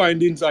doing their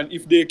findings, and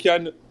if they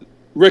can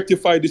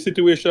rectify the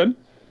situation,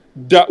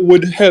 that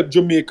would help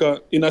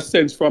Jamaica in a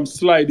sense from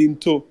sliding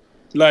to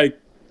like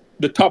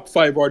the top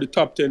 5 or the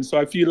top 10. So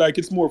I feel like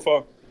it's more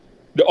for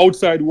the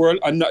outside world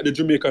and not the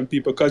Jamaican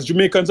people, because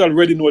Jamaicans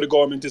already know the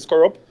government is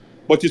corrupt,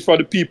 but it's for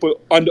the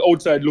people on the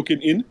outside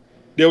looking in.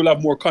 They will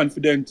have more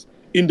confidence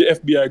in the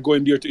FBI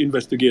going there to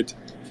investigate.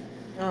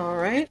 All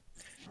right.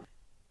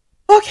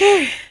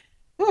 Okay.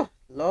 Oh,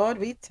 Lord,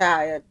 we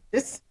tired.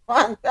 This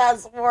one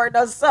has worn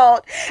us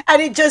out.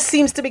 And it just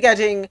seems to be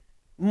getting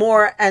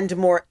more and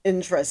more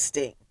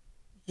interesting.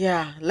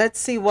 Yeah, let's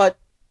see what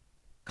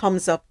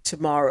comes up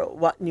tomorrow,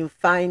 what new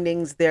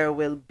findings there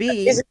will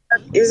be. Is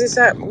this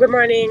a good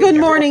morning? Good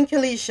morning,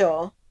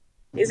 Kalisha.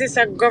 Is this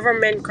a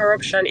government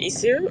corruption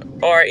issue,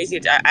 or is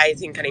it, I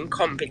think, an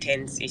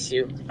incompetence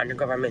issue on the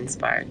government's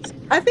part?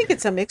 I think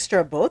it's a mixture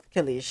of both,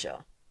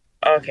 Kalisha.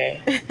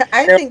 Okay.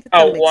 I think it's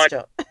a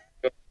mixture.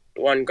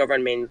 One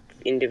government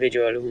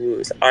individual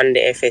who's on the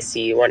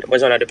FSC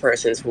was one of the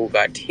persons who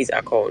got his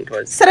account.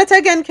 Say that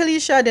again,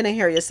 Kalisha. I didn't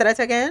hear you. Say that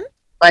again.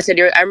 I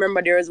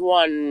remember there was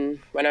one,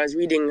 when I was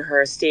reading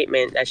her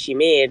statement that she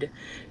made,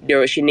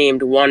 she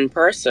named one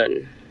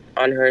person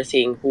on her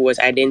thing who was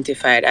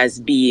identified as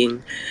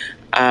being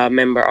a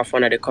member of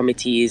one of the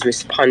committees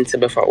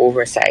responsible for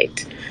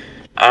oversight.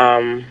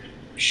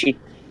 She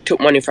took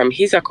money from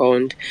his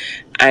account,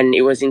 and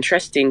it was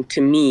interesting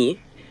to me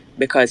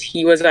because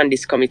he was on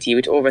this committee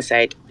with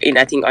oversight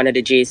I think under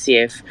the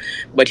JCF,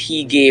 but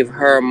he gave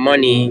her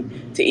money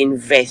to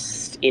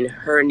invest in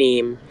her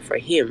name for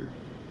him.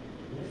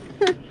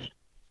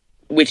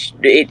 Which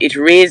it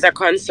raised a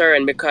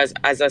concern, because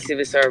as a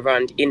civil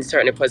servant in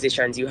certain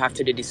positions you have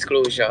to do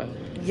disclosure.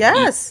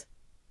 Yes.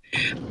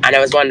 And I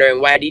was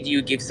wondering, why did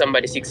you give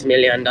somebody $6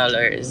 million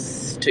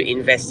to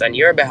invest on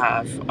your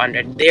behalf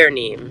under their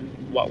name?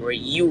 What were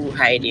you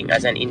hiding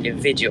as an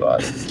individual?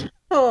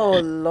 Oh,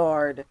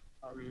 Lord.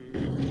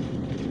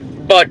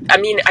 But I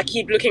mean, I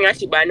keep looking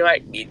at it, but I know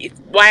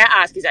why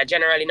I ask is that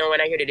generally now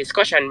when I hear the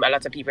discussion, a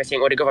lot of people are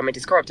saying, oh, the government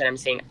is corrupt. And I'm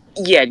saying,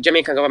 yeah,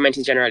 Jamaican government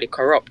is generally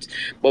corrupt,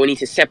 but we need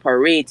to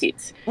separate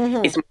it.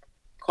 Mm-hmm. It's more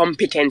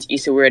competent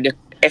issue where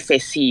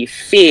FSC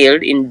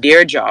failed in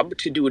their job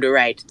to do the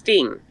right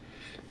thing.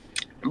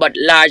 But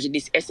largely,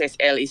 this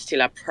SSL is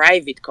still a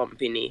private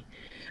company,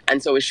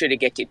 and so we should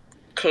get it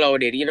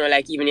clouded.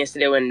 Like even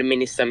yesterday when the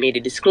minister made a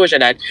disclosure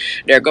that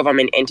there are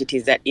government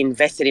entities that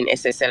invested in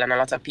SSL, and a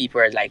lot of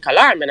people are like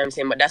alarmed, and I'm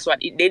saying, but that's what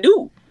they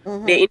do.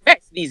 They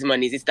invest these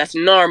monies. That's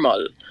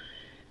normal.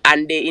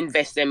 And they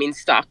invest them in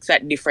stocks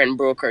at different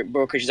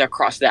brokerages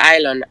across the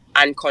island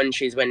and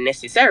countries when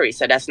necessary.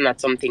 So that's not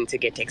something to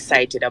get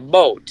excited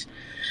about.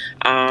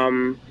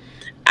 And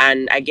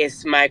I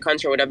guess my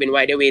concern would have been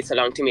why they wait so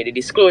long to make the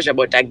disclosure.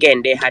 But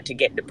again, they had to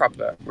get the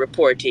proper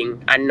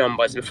reporting and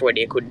numbers before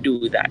they could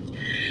do that.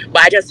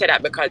 But I just said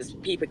that because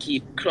people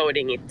keep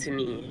clouding it to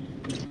me.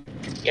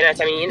 You know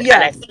what I mean? Yeah.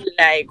 And I feel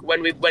like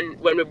when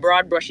we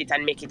broad brush it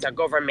and make it a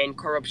government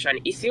corruption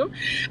issue,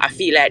 I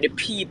feel like the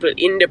people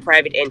in the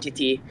private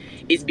entity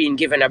is being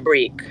given a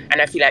break. And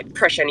I feel like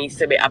pressure needs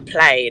to be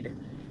applied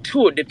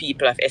to the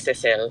people of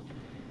SSL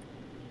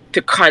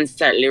to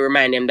constantly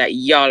remind them that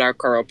y'all are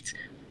corrupt.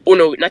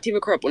 Uno, not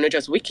even corrupt, uno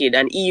just wicked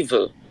and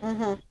evil.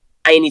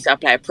 I need to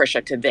apply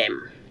pressure to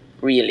them,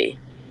 really.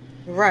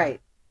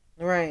 Right.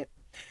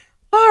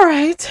 All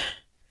right.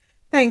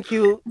 Thank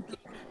you.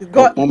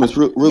 Moments,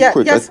 real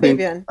quick. Yes,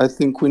 I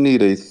think we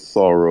need a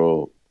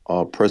thorough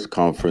press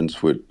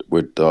conference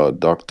with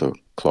Dr.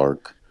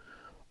 Clarke,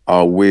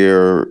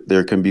 where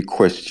there can be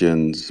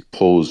questions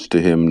posed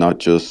to him, not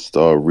just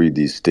read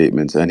these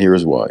statements. And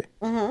here's why: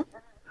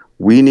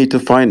 we need to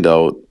find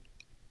out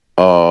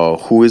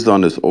who is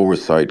on this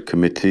oversight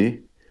committee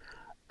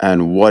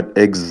and what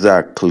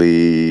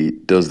exactly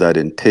does that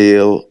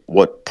entail.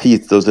 What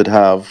teeth does it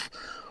have?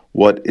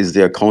 What is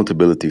the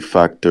accountability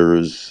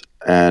factors,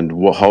 and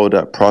how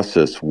that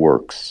process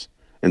works,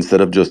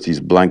 instead of just these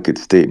blanket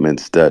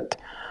statements that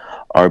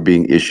are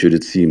being issued,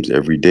 it seems,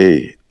 every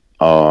day.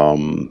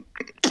 And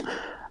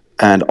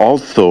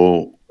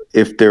also,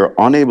 if they're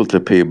unable to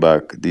pay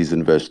back these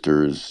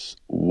investors,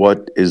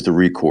 what is the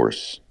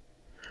recourse?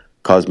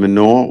 Because we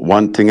know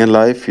one thing in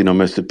life,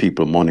 mess with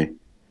people money.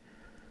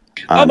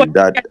 And but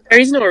there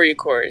is no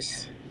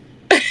recourse.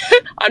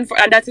 And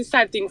that's a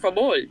sad thing for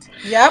Bolt.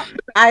 Yep,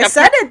 I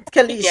said it,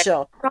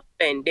 Kalisha.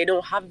 They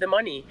don't have the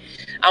money.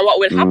 And what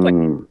will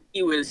happen,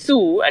 he will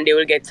sue and they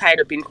will get tied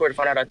up in court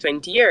for another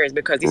 20 years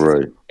because this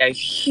is a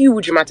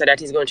huge matter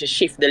that is going to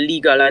shift the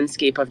legal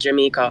landscape of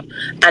Jamaica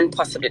and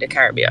possibly the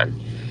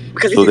Caribbean.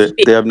 Because so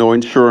they have no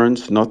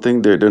insurance,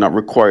 nothing? They're not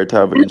required to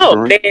have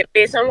insurance? No,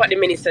 based on what the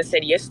minister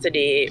said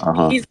yesterday,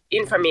 his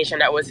information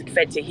that was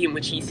fed to him,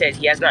 which he says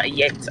he has not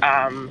yet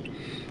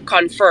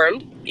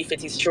confirmed if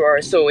it is true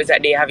or so, is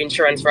that they have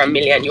insurance for $1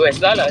 million US.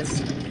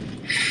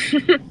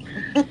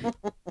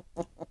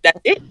 That's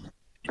it.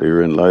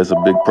 Therein lies a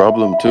big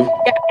problem too.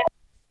 Yeah.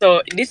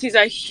 So this is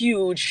a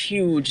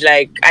huge,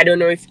 like, I don't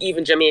know if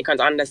even Jamaicans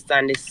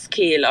understand the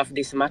scale of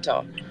this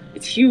matter.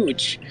 It's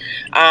huge.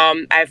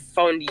 I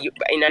found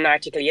in an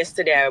article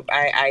yesterday,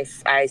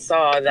 I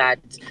saw that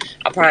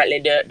apparently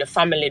the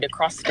family, the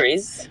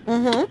Croskeries,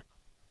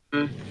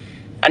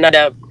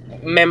 another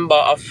member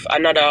of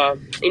another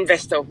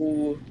investor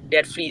who they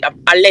had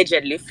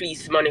allegedly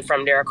fleeced money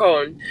from their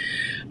account,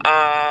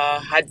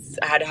 had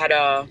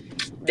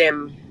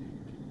them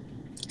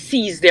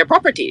seize their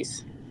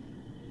properties.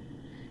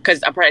 Because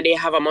apparently they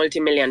have a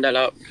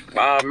multi-million-dollar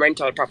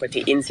rental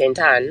property in St.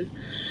 Anne,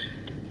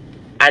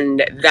 and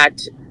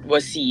that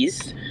was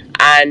seized.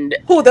 And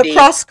who, the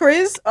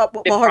Croskeries?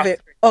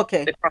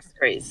 Okay. The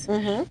Croskeries.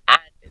 And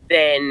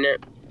then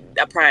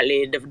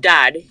apparently the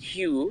dad,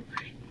 Hugh,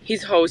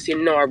 his house in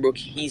Norbrook,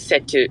 he's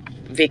set to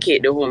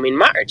vacate the home in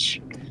March.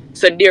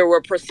 So there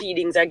were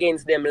proceedings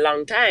against them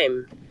long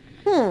time.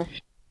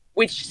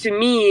 Which to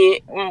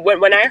me,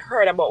 when I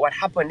heard about what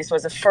happened, this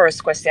was the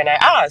first question I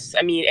asked.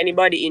 I mean,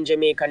 anybody in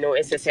Jamaica know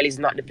SSL is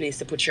not the place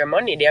to put your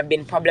money. They have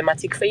been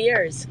problematic for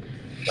years.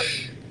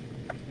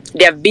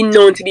 They have been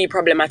known to be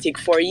problematic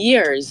for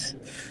years.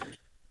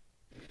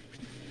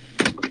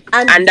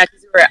 And that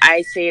is where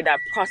I say that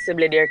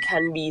possibly there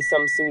can be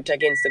some suit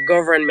against the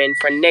government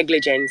for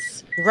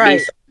negligence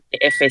based on the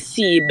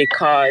FSC,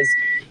 because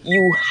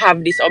you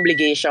have this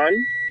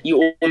obligation,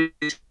 you own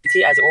it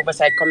as an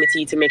oversight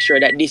committee to make sure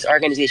that this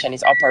organization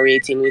is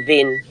operating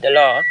within the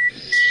law.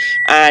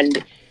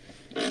 And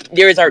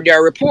there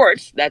are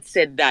reports that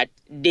said that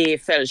they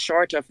fell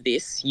short of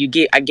this.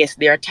 I guess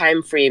there are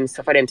time frames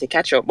for them to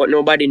catch up, but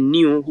nobody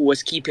knew who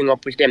was keeping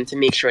up with them to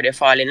make sure they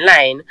fall in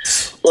line,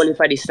 only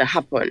for this to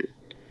happen.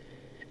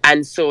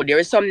 And so there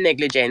is some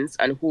negligence,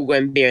 and who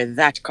going to bear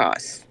that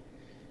cost?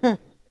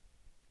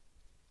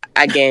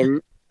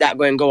 Again, that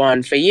going to go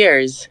on for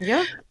years.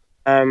 Yeah.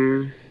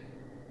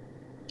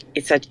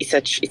 It's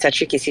a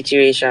tricky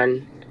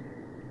situation.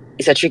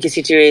 It's a tricky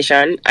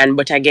situation,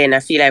 but again, I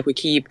feel like we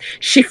keep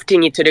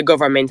shifting it to the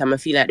government, and I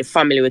feel like the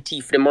family will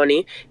thief the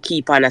money,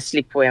 keep on a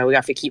slipway, and we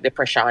have to keep the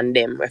pressure on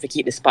them. We have to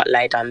keep the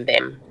spotlight on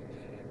them.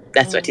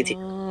 That's what it is.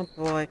 Oh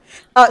boy.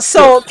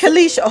 So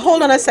Kalisha,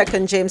 hold on a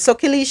second, James. So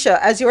Kalisha,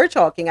 as you were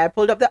talking, I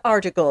pulled up the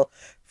article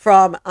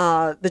from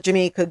the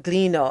Jamaica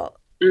Gleaner,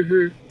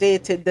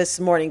 dated this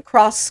morning.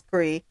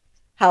 Croskery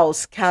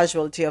house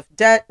casualty of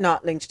debt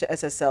not linked to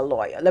SSL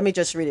lawyer. Let me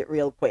just read it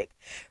real quick.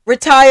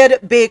 Retired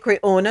bakery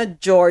owner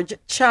George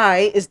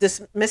Chai is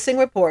dismissing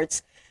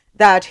reports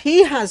that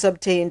he has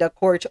obtained a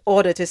court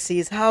order to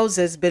seize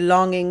houses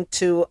belonging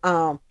to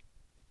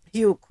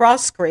Hugh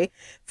Clarke,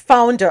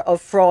 founder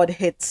of Fraud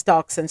Hit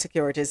Stocks and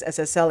Securities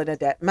SSL, in a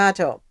debt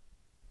matter.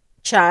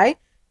 Chai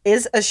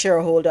is a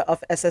shareholder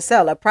of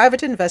SSL, a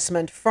private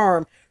investment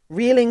firm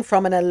reeling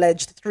from an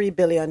alleged $3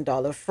 billion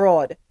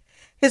fraud.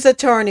 His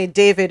attorney,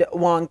 David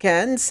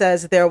Wonken,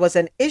 says there was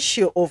an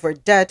issue over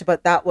debt,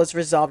 but that was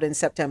resolved in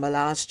September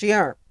last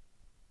year.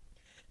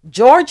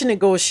 George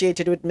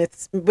negotiated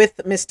with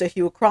Mr.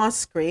 Hugh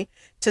Clarke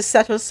to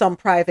settle some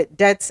private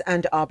debts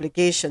and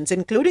obligations,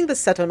 including the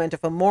settlement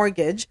of a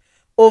mortgage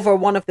over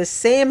one of the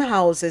same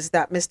houses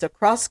that Mr.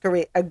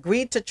 Clarke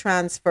agreed to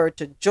transfer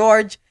to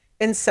George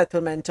in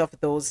settlement of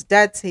those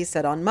debts, he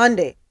said on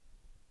Monday.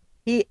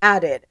 He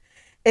added,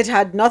 it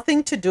had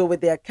nothing to do with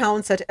the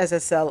accounts at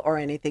SSL or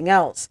anything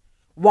else.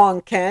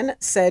 Wong Ken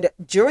said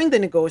during the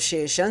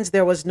negotiations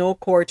there was no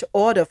court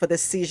order for the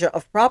seizure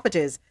of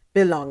properties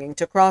belonging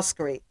to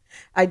Clarke.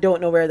 I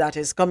don't know where that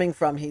is coming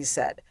from, he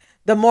said.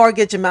 The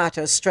mortgage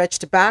matter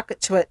stretched back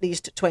to at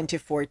least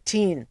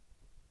 2014.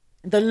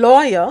 The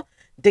lawyer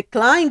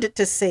declined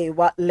to say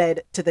what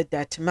led to the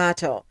debt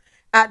matter.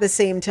 At the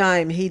same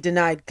time, he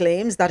denied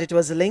claims that it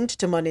was linked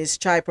to monies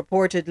Chai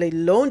purportedly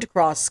loaned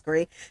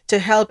Clarke to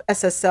help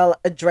SSL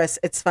address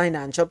its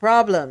financial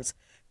problems.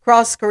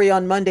 Clarke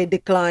on Monday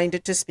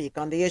declined to speak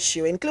on the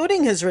issue,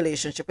 including his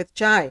relationship with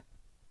Chai.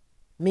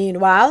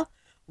 Meanwhile,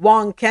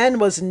 Wong Ken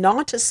was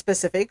not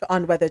specific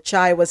on whether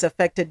Chai was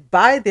affected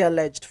by the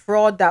alleged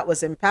fraud that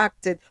was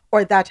impacted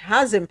or that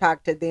has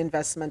impacted the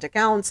investment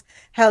accounts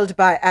held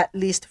by at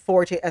least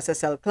 40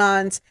 SSL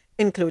clients,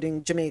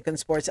 including Jamaican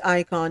sports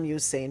icon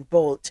Usain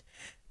Bolt.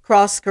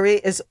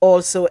 Clarke is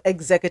also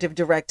executive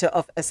director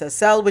of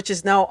SSL, which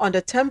is now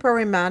under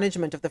temporary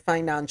management of the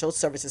Financial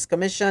Services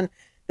Commission,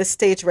 the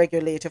state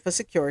regulator for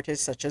securities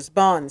such as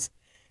bonds.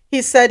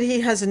 He said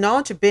he has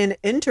not been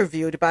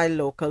interviewed by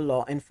local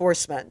law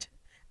enforcement.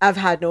 I've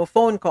had no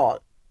phone call,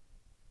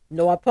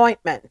 no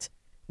appointment,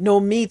 no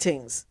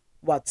meetings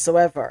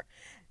whatsoever.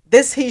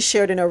 This he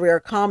shared in a rare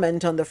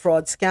comment on the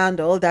fraud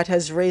scandal that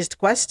has raised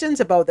questions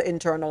about the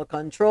internal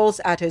controls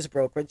at his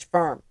brokerage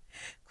firm.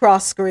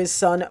 Clarke's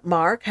son,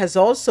 Mark, has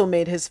also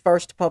made his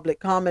first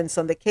public comments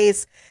on the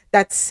case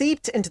that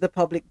seeped into the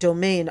public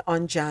domain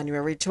on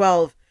January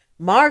 12.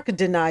 Mark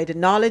denied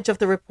knowledge of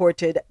the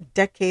reported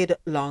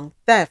decade-long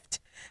theft.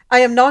 I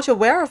am not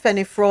aware of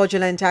any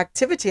fraudulent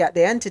activity at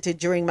the entity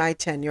during my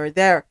tenure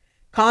there.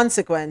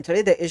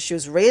 Consequently, the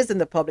issues raised in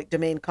the public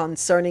domain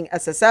concerning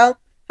SSL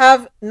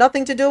have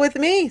nothing to do with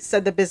me,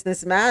 said the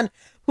businessman,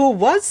 who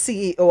was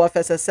CEO of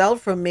SSL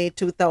from May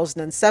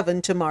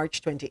 2007 to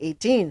March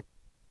 2018.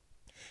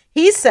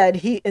 He said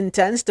he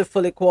intends to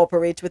fully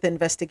cooperate with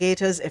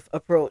investigators if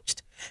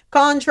approached.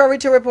 Contrary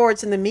to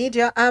reports in the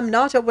media, I am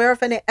not aware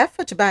of any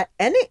effort by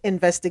any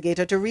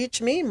investigator to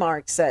reach me,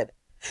 Mark said.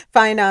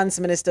 Finance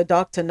Minister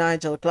Dr.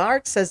 Nigel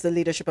Clarke says the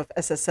leadership of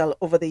SSL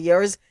over the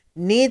years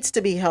needs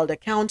to be held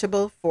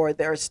accountable for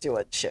their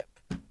stewardship.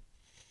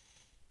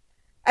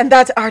 And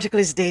that article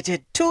is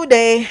dated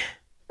today.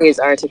 This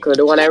article,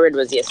 the one I read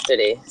was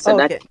yesterday. So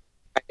okay. That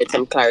provided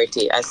some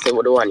clarity as to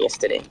the one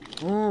yesterday.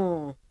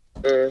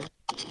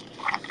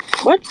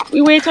 But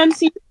we wait and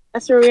see.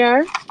 That's where we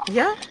are.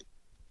 Yeah.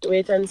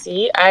 Wait and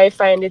see. I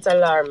find it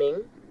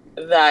alarming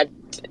that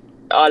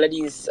all of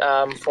these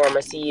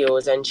former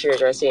CEOs and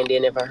chairs are saying they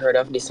never heard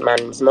of this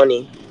man's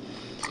money.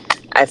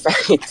 I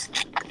find it,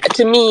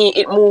 to me,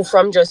 it moved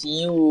from just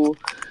you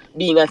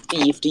being a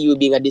thief to you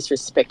being a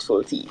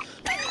disrespectful thief.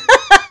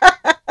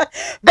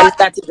 But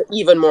that's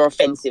even more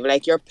offensive,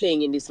 like you're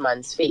playing in this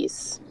man's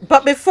face.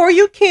 But before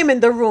you came in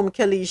the room,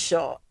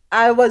 Kelisha,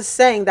 I was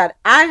saying that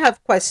I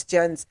have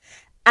questions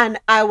and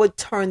I would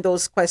turn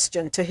those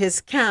questions to his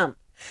camp.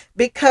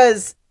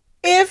 Because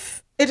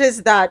if it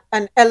is that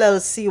an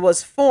LLC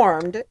was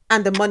formed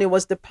and the money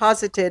was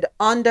deposited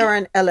under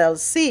an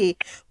LLC,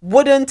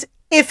 wouldn't,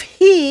 if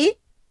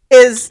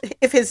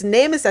his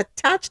name is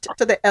attached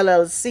to the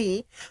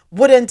LLC,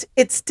 wouldn't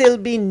it still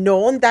be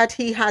known that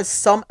he has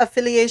some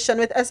affiliation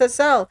with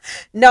SSL?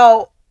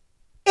 Now,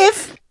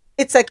 if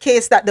it's a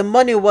case that the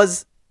money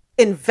was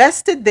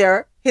invested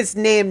there, his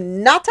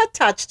name not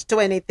attached to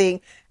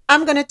anything,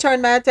 I'm going to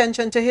turn my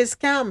attention to his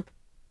camp.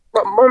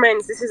 But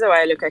moments, this is how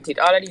I look at it.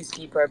 All of these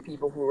people are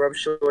people who rub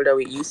shoulder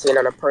with Usain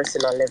on a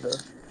personal level.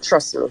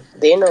 Trust me,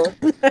 they know.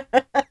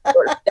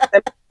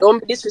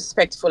 Don't be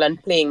disrespectful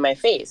and playing my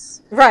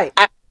face. Right.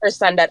 I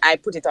understand that I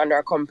put it under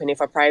a company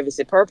for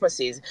privacy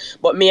purposes,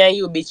 but me and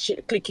you be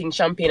clicking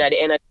champagne at the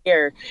end of the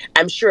year.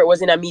 I'm sure it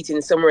was in a meeting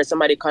somewhere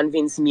somebody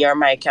convinced me or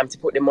my camp to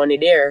put the money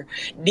there.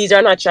 These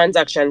are not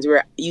transactions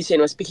where Usain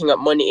was picking up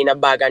money in a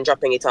bag and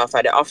dropping it off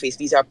at the office.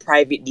 These are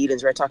private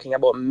dealings. We're talking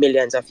about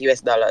millions of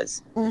US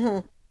dollars. Mm-hmm.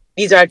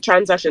 These are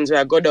transactions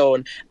where I go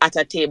down at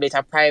a table, at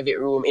a private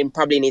room, in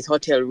probably in his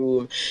hotel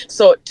room.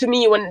 So to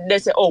me, when they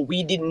say, "Oh,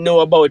 we didn't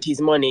know about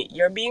his money,"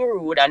 you're being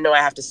rude, and now I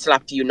have to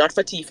slap you, not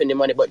for thieving the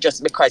money, but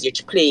just because you're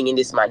playing in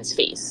this man's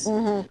face.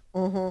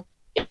 Oh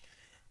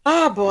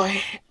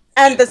boy.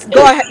 And this,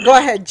 go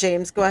ahead,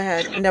 James. Go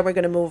ahead, and then we're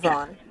gonna move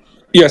on.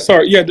 Yeah,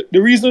 sorry. Yeah,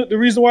 the reason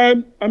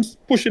why I'm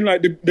pushing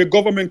like the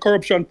government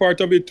corruption part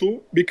of it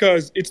too,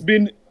 because it's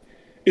been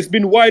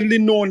widely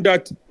known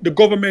that the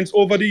governments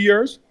over the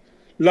years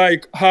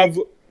like have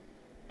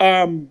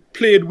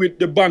played with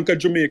the Bank of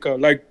Jamaica,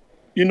 like,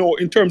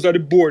 in terms of the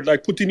board,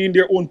 like putting in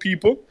their own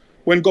people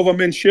when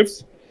government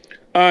shifts.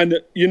 And,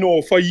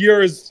 for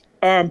years,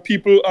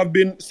 people have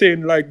been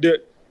saying like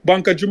the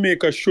Bank of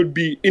Jamaica should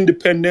be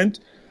independent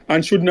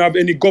and shouldn't have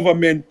any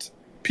government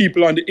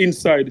people on the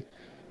inside.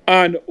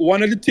 And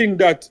one of the things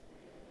that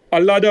a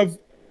lot of,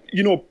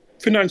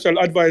 financial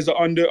advisors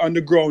on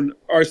the ground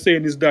are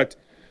saying is that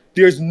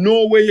there's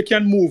no way you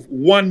can move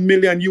 $1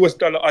 million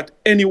at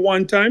any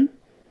one time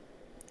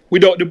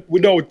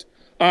without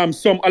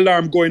some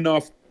alarm going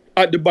off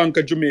at the Bank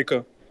of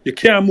Jamaica. You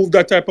can't move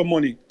that type of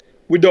money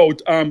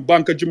without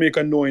Bank of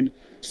Jamaica knowing.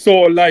 So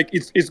like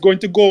it's going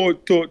to go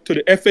to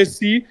the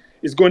FSC.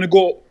 It's going to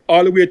go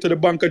all the way to the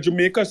Bank of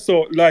Jamaica.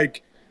 So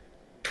like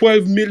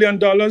 $12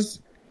 million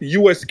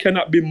US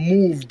cannot be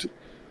moved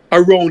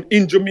around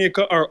in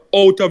Jamaica or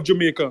out of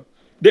Jamaica.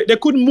 They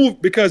couldn't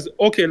move because,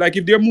 okay, like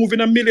if they're moving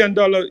 $1 million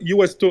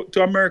US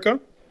to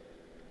America,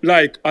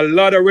 like a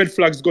lot of red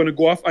flags going to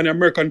go off, and the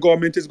American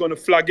government is going to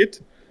flag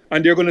it,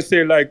 and they're going to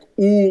say like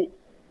who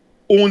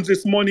owns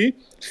this money,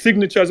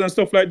 signatures and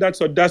stuff like that.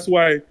 So that's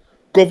why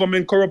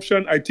government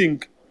corruption, I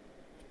think,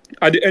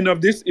 at the end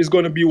of this is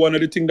going to be one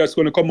of the things that's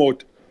going to come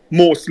out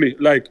mostly.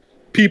 Like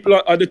people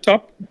are at the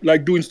top,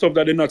 like doing stuff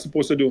that they're not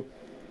supposed to do.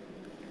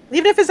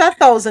 Even if it's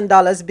 $1,000,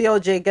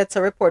 BOJ gets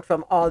a report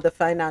from all the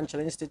financial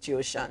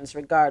institutions,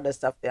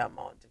 regardless of the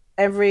amount.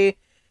 Every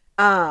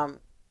um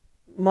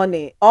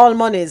money, all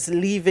money is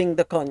leaving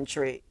the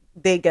country.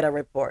 They get a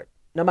report,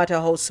 no matter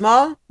how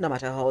small, no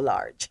matter how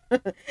large.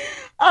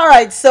 All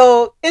right,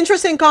 so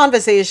interesting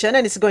conversation,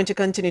 and it's going to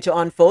continue to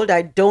unfold.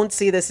 I don't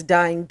see this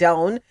dying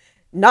down,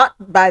 not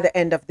by the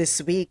end of this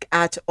week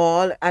at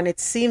all. And it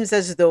seems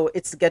as though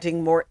it's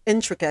getting more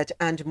intricate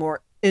and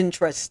more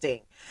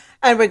interesting.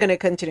 And we're going to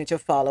continue to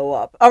follow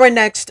up. Our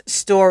next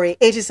story: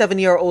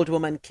 87-year-old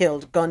woman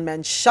killed.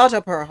 Gunman shot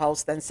up her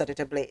house, then set it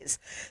ablaze.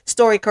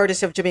 Story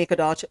courtesy of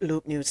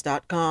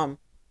Jamaica.loopnews.com.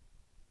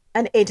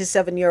 An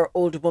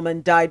 87-year-old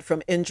woman died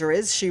from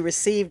injuries she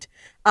received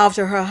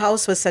after her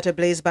house was set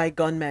ablaze by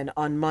gunmen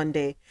on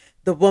Monday.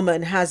 The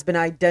woman has been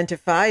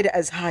identified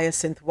as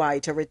Hyacinth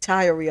White, a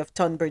retiree of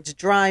Tunbridge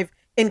Drive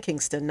in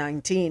Kingston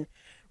 19.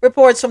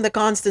 Reports from the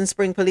Constant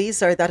Spring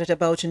Police are that at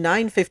about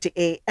 9:50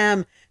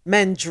 a.m.,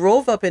 men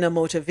drove up in a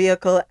motor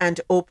vehicle and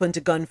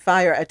opened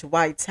gunfire at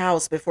White's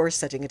house before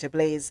setting it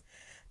ablaze.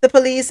 The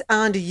police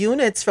and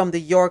units from the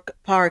York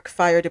Park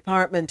Fire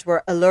Department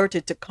were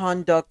alerted to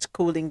conduct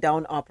cooling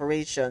down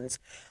operations.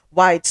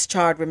 White's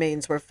charred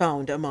remains were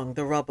found among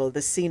the rubble.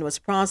 The scene was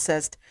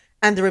processed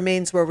and the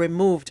remains were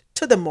removed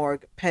to the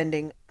morgue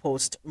pending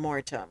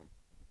post-mortem.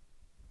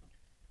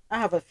 I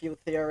have a few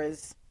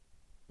theories.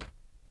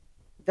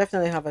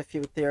 Definitely have a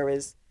few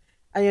theories.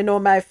 And you know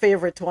my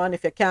favorite one: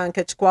 if you can't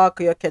catch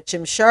Clarke, you catch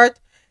him short.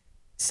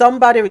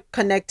 Somebody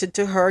connected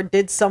to her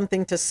did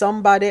something to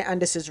somebody,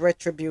 and this is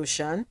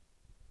retribution.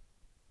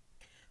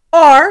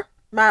 Or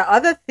my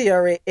other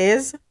theory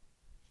is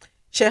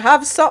she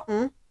have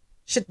something,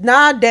 she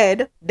not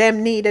dead,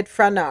 them needed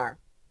from her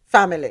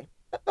family.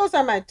 Those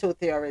are my two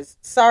theories.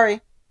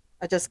 Sorry,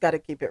 I just got to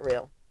keep it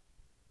real.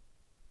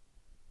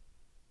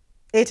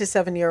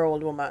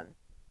 87-year-old woman.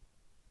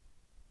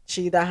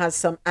 She either has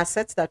some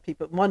assets that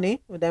people,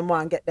 money, them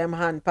want to get them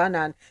hand pan,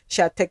 and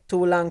she'll take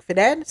too long for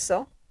that.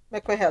 So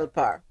make we help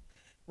her.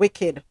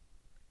 Wicked,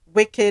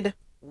 wicked,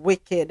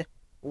 wicked,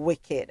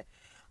 wicked.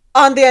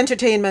 On the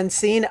entertainment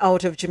scene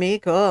out of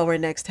Jamaica, our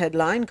next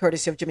headline,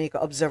 courtesy of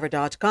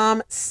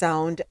JamaicaObserver.com,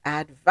 sound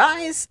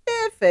advice,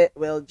 if it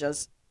will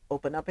just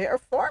open up here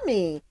for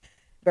me.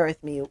 Bear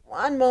with me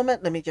one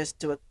moment. Let me just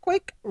do a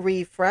quick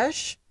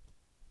refresh.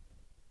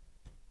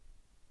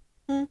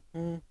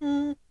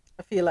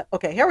 I feel like,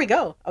 okay, here we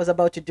go. I was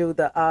about to do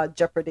the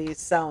Jeopardy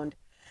sound.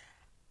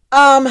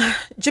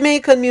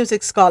 Jamaican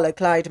music scholar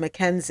Clyde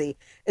Mackenzie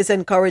is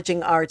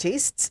encouraging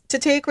artists to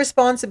take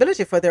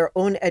responsibility for their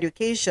own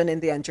education in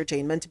the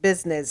entertainment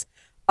business,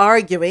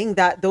 arguing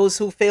that those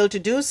who fail to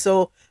do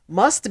so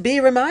must be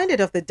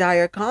reminded of the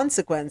dire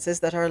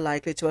consequences that are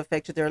likely to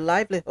affect their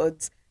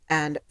livelihoods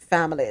and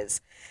families.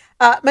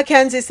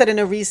 Mackenzie said in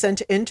a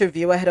recent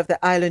interview ahead of the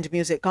Island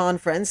Music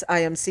Conference,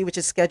 IMC, which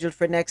is scheduled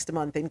for next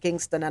month in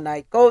Kingston, and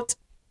I quote,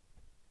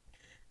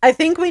 "I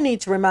think we need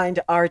to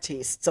remind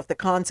artists of the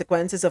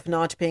consequences of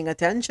not paying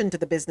attention to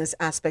the business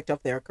aspect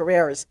of their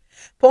careers.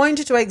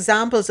 Point to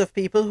examples of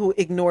people who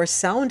ignore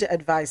sound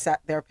advice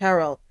at their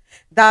peril.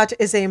 That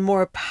is a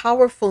more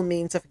powerful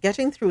means of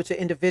getting through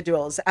to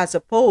individuals as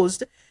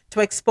opposed to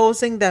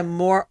exposing them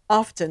more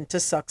often to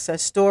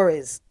success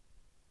stories."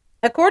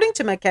 According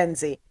to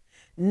McKenzie,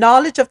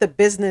 knowledge of the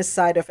business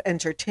side of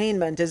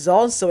entertainment is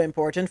also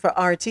important for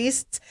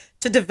artists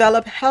to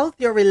develop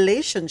healthier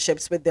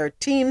relationships with their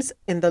teams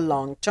in the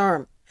long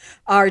term.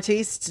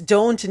 Artists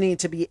don't need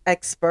to be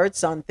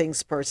experts on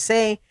things per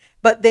se,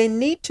 but they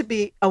need to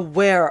be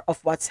aware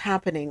of what's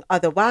happening.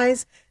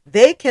 Otherwise,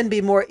 they can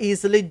be more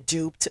easily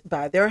duped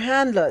by their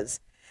handlers.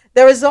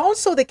 There is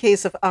also the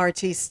case of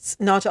artists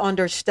not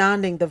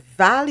understanding the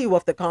value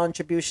of the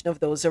contribution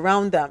of those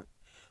around them.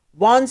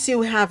 Once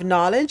you have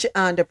knowledge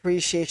and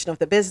appreciation of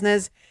the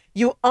business,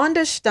 you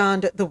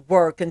understand the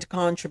work and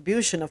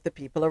contribution of the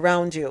people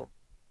around you.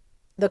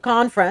 The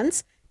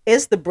conference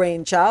is the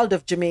brainchild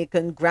of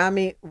Jamaican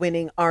Grammy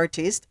winning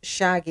artist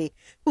Shaggy,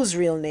 whose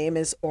real name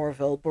is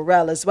Orville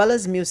Burrell, as well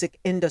as music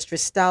industry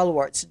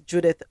stalwarts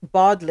Judith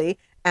Bodley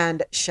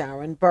and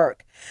Sharon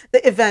Burke.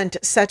 The event,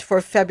 set for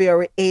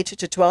February 8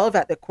 to 12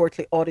 at the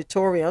Courtly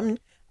Auditorium,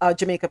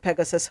 Jamaica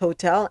Pegasus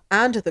Hotel,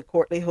 and the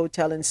Courtly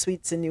Hotel and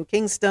Suites in New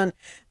Kingston,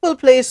 will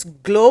place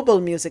global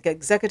music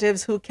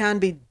executives who can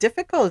be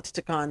difficult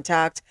to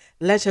contact,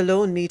 let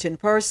alone meet in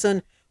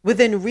person,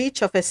 within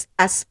reach of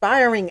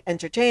aspiring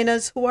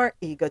entertainers who are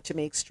eager to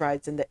make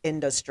strides in the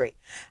industry.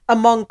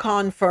 Among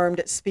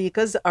confirmed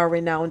speakers are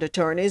renowned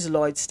attorneys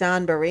Lloyd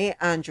Stanbury,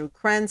 Andrew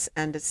Krentz,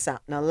 and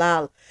Satna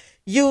Lal.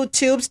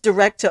 YouTube's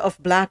Director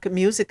of Black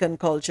Music and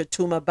Culture,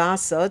 Tuma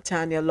Bassa,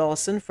 Tanya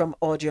Lawson from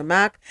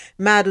Audiomac,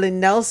 Madeline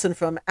Nelson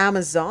from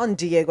Amazon,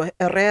 Diego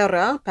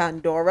Herrera,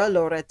 Pandora,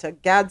 Loretta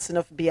Gadsden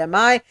of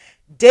BMI,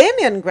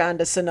 Damian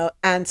Grandison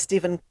and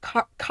Stephen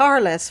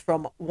Carles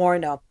from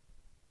Warner,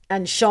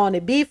 and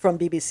Shawnee B from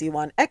BBC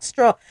One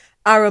Extra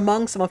are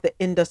among some of the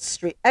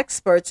industry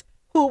experts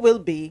who will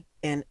be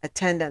in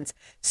attendance.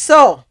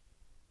 So,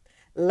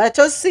 let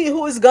us see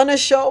who is going to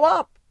show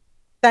up.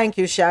 Thank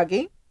you,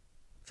 Shaggy,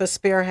 for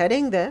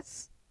spearheading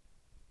this,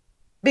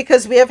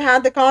 because we have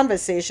had the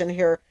conversation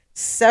here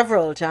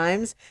several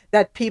times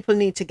that people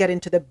need to get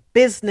into the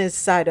business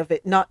side of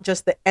it, not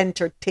just the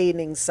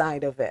entertaining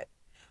side of it.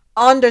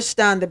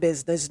 Understand the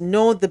business,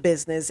 know the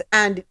business,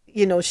 and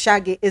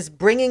Shaggy is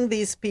bringing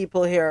these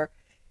people here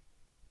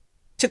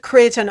to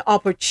create an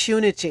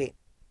opportunity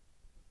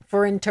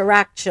for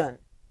interaction.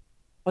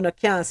 Una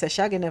can't say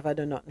Shaggy never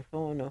do nothing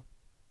for no,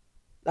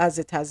 as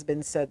it has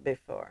been said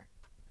before.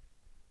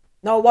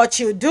 Now, what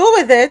you do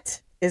with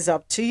it is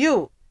up to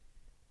you.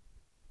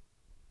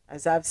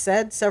 As I've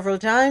said several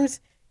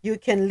times, you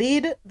can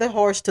lead the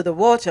horse to the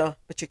water,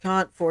 but you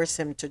can't force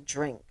him to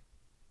drink.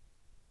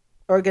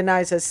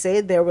 Organizers say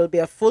there will be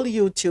a full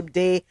YouTube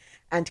day,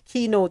 and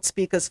keynote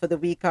speakers for the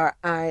week are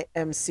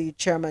IMC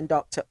Chairman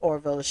Dr.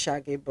 Orville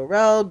Shaggy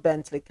Burrell,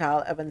 Bentley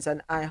Kyle Evans,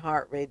 and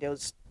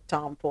iHeartRadio's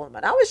Tom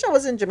Pullman. I wish I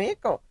was in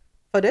Jamaica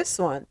for this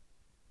one.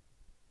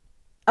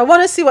 I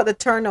want to see what the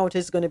turnout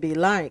is going to be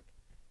like.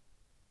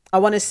 I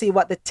want to see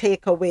what the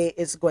takeaway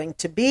is going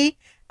to be.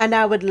 And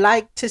I would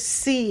like to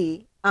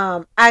see,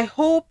 I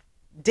hope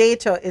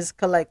data is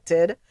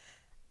collected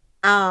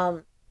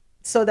so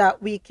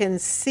that we can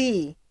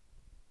see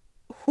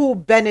who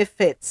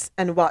benefits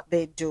and what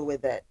they do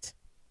with it.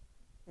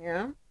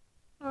 Yeah.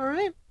 All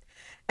right.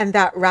 And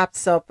that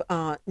wraps up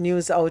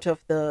news out of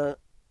the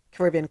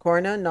Caribbean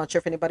corner. Not sure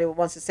if anybody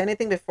wants to say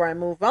anything before I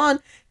move on.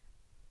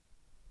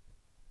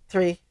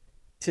 3,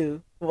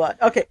 2, 1.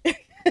 Okay.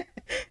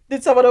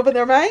 Did someone open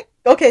their mic?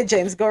 Okay,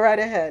 James, go right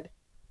ahead.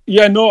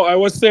 Yeah, no, I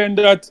was saying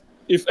that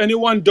if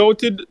anyone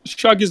doubted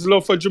Shaggy's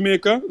love for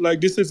Jamaica,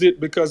 like, this is it.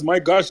 Because, my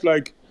gosh,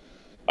 like,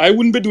 I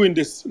wouldn't be doing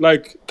this.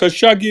 Like, because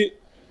Shaggy...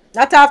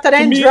 Not after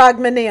they drag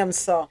my name,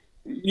 so.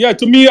 Yeah,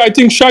 to me, I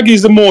think Shaggy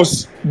is the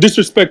most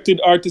disrespected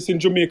artist in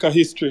Jamaica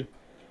history.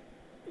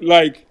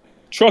 Like,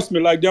 trust me,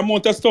 like, the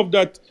amount of stuff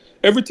that...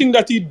 Everything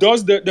that he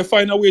does, they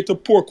find a way to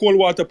pour cold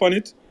water upon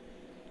it.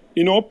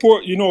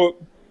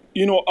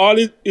 All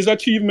his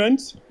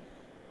achievements,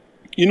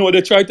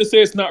 they try to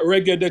say it's not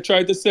reggae. They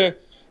try to say,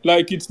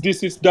 like, it's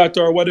this, it's that,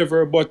 or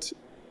whatever. But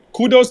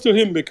kudos to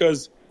him,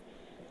 because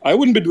I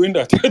wouldn't be doing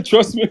that.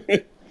 Trust me.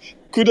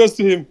 Kudos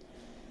to him.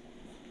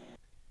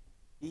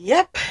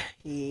 Yep.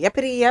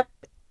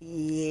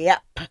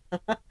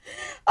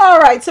 All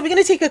right, so we're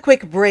going to take a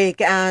quick break,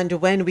 and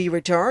when we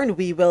return,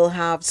 we will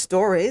have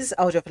stories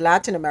out of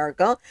Latin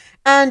America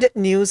and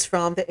news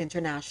from the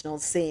international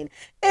scene.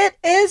 It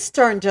is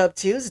Turned Up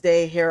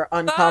Tuesday here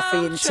on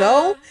Coffee and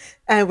Toe,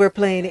 and we're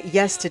playing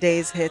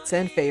yesterday's hits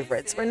and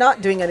favorites. We're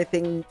not doing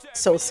anything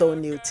so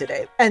new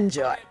today.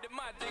 Enjoy.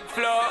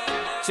 Now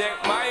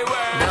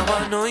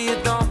I know you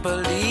don't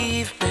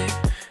believe me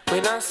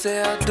when I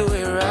say I do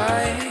it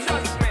right.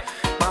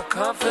 My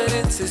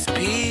confidence is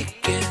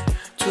peaking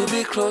to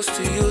be close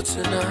to you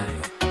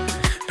tonight.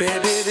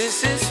 Baby,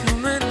 this is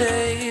human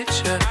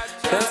nature.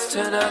 Let's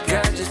turn our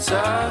gadgets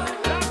off.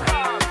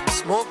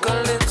 Smoke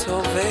a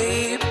little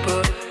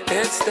vapor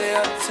and stay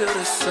up till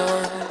the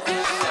sun.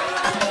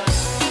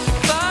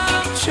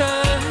 I'm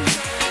trying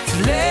to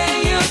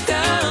lay you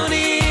down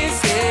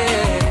easy.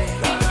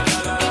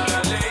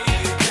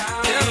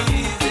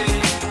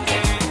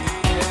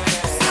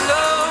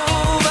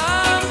 Slow,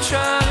 I'm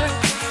trying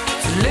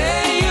to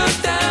lay you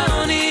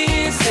down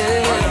easy.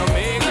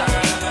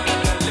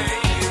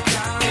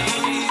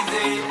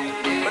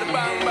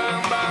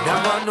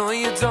 I know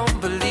you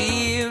don't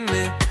believe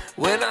me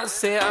when I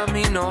say I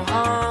mean no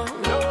harm.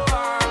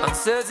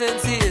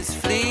 Uncertainty is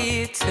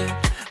fleeting.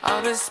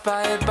 I'm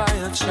inspired by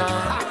your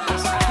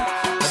charms.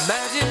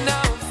 Imagine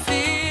how I'm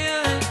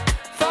feeling,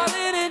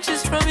 falling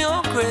inches from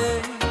your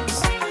grace.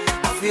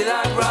 I feel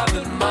like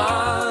Robin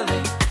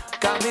Marley,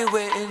 got me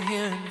waiting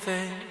here in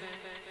vain.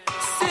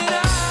 Sit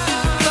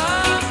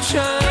I'm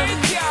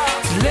trying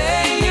to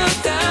lay you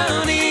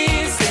down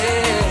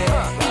easy.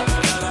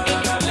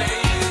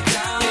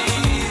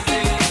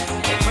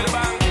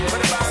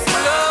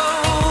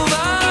 Love,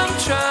 I'm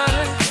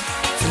trying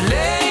to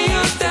lay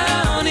you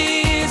down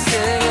easy.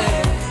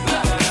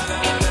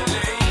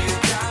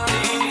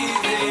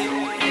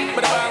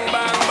 Bang,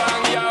 bang,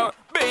 bang, yo.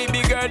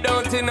 Baby girl,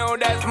 don't you know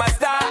that's my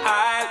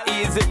style?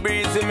 Easy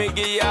breezy, me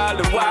give you all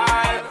the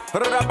while.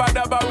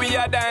 Rabba-dabba, we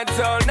a dance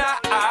all night.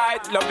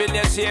 Loving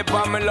your shape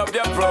and me love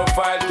your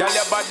profile. Girl,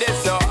 your body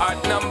so hot,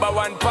 number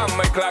one for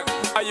my clock.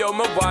 I yo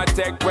me want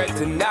take well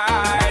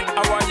tonight.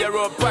 I want your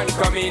rope and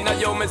come in. I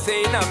yo me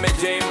say in my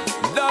dream.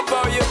 Love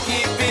how you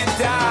keep it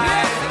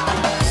tight.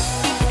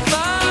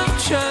 I'm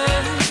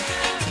trying.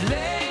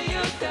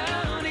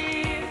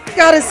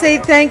 Gotta say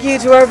thank you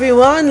to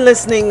everyone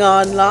listening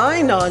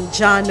online on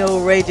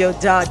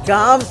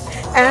JanoRadio.com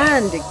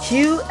and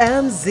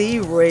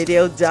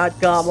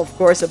QMZRadio.com. Of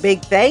course, a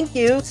big thank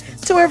you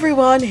to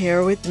everyone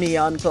here with me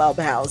on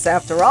Clubhouse.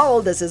 After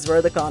all, this is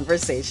where the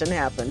conversation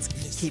happens.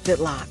 Keep it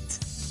locked.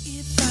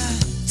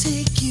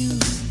 Take you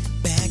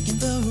back in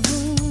the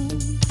room,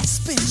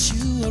 spin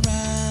you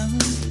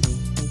around.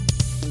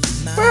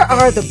 Where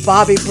are the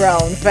Bobby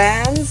Brown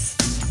fans?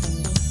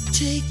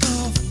 Take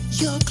off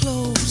your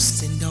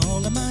clothes and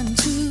all of mine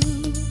too.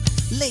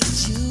 Lay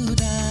you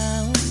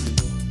down,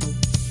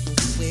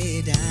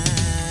 way down.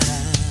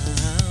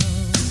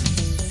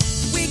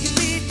 We can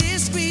be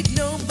discreet,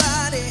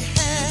 nobody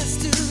has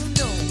to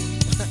know.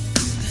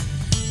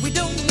 We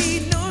don't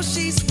need no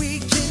sheets, we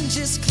can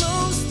just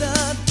close the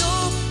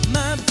door,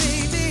 my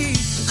baby.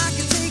 I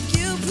can take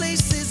you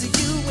places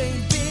you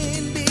ain't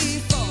been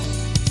before.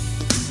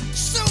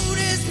 Soon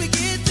as we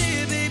get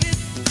there, baby,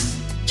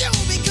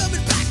 you'll be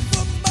coming back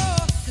for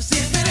more. 'Cause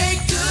if it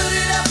ain't good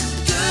enough,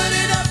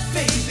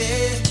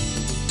 baby,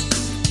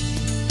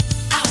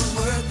 I'll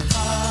work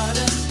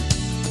harder.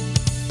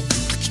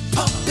 I keep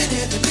pumping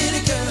every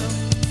minute, girl.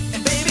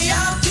 And baby,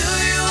 I'll do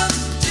you up,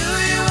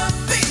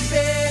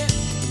 baby.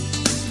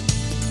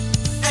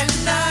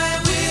 And I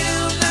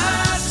will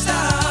not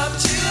stop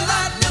till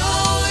I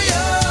know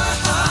your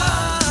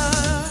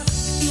heart.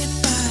 If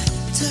I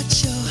touch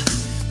your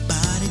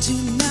body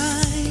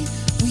tonight,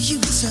 will you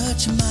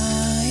touch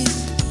mine?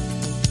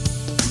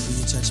 Will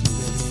you touch me,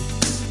 baby?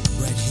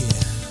 Right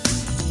here.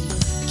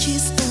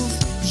 Kiss both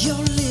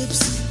your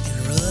lips and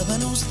rub on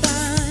those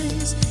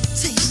thighs.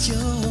 Taste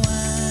your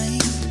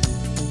wine.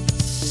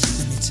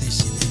 Let me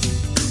taste you, baby.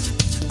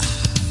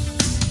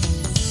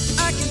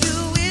 I can do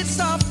it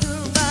softer,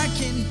 I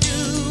can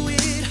do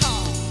it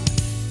hard.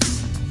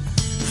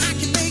 I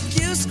can make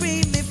you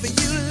scream if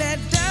you let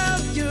down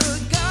your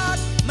guard,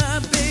 my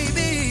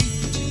baby.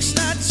 It's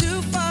not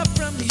too far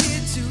from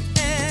here to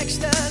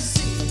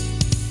ecstasy.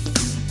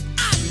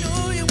 I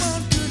know you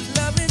want good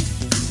loving,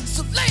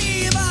 so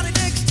lay your body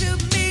next to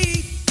me.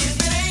 If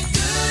it ain't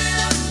good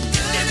enough,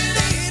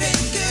 it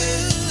ain't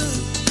good.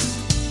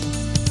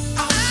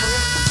 I'll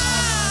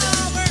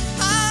work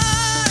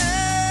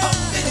harder.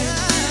 Pump it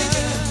in,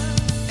 girl.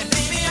 And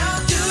baby,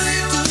 I'll do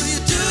you up,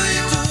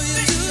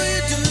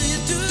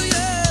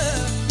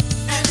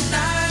 and I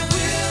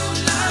will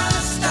not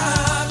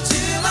stop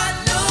till I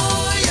know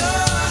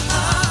your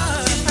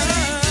heart. If it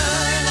ain't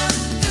good enough,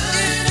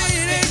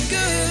 it ain't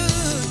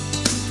good.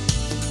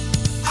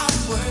 I'll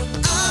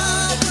work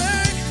hard.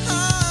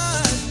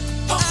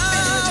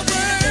 Pump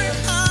it in, girl.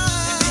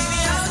 And baby,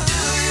 I'll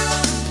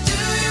do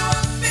you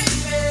up,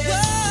 baby.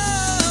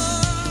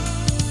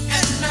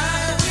 And I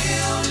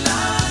will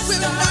not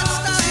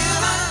stop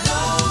till I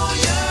know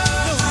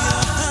your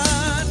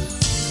heart.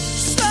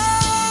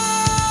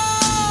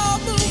 Slow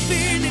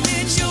moving and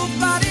it's your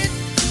body.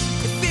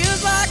 It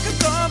feels like I'm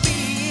gonna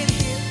be in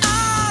here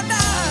all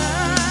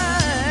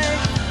night.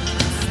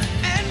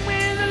 And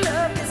when the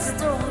love is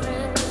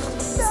stolen,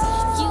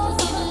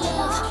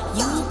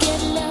 You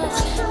get love,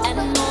 and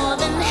more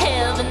than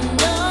heaven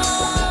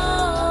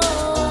knows.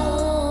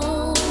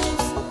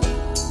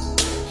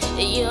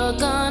 You're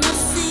gonna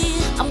see,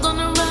 I'm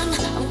gonna run,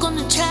 I'm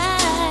gonna try.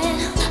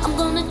 I'm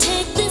gonna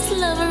take this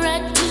love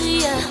right to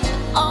you.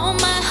 All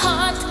my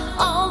heart,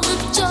 all the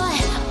joy.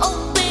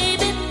 Oh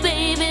baby,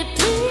 baby,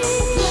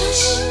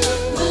 please.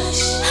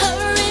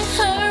 Hurry,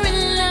 hurry,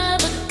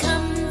 lover,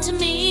 come to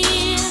me.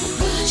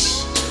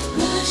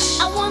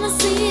 I wanna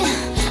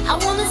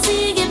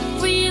see you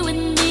free with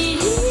me.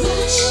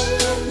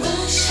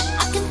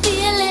 I can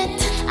feel it,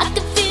 I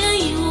can feel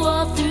you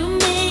all through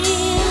me.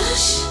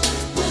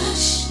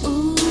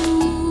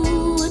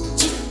 Ooh, what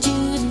you do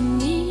to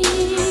me.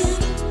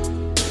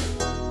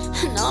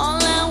 And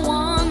all I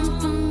want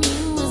from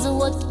you is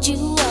what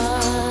you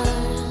are.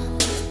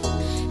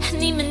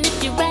 And even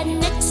if you're right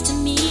next to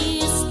me,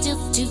 you're still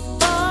too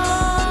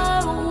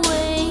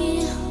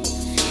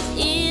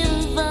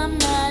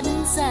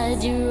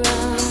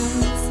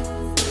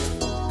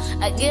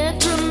I get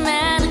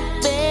dramatic,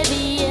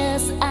 baby,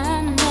 yes,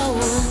 I know.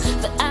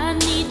 But I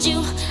need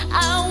you,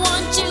 I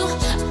want you.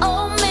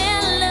 Oh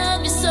man, I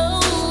love you so.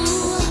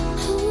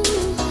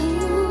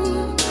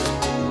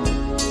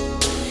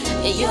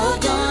 Yeah, you're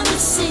gonna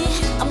see,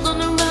 I'm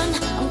gonna run,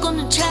 I'm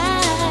gonna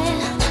try.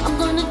 I'm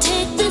gonna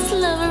take this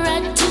love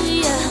right to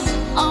you.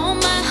 All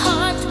my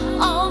heart,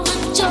 all the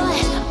joy.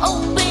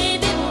 Oh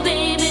baby,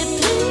 baby,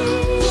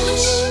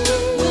 please.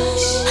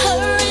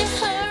 Hurry,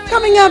 hurry.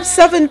 Coming up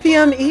 7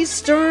 p.m.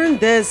 Eastern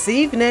this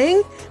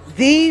evening,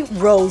 The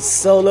Rose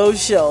Solo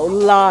Show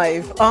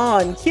live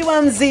on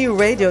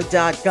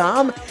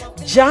QMZRadio.com,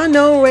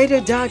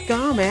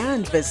 JanoRadio.com,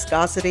 and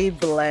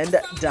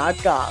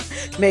ViscosityBlend.com.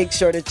 Make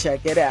sure to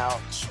check it out.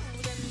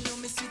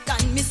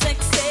 Me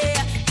sexy,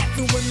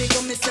 everywhere me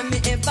go, me say me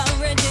ever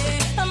ready.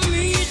 I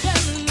need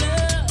that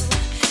love,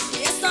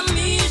 yes I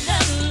need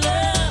that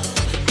love,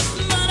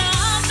 but I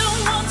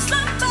don't want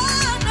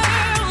somebody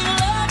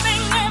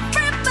loving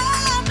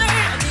everybody. I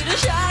need a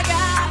shy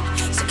guy,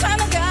 some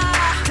kind of guy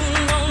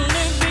who'll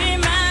only be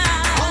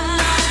mine. Oh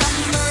Lord,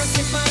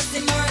 mercy, mercy,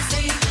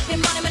 mercy. The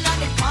money me like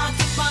the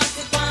party,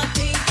 party,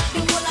 party. The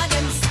whole of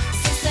them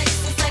sexy,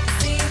 sexy,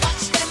 sexy.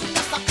 Watch them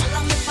just a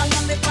follow me,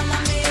 follow me, follow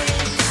me.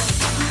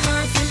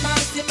 Mercy,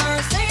 mercy,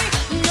 mercy.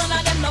 None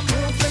of them no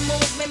move me,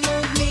 move me,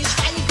 move me.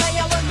 Shine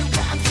fire when you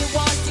want, you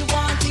want, you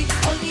want it.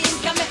 Only him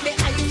can make me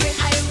irate,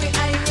 irate,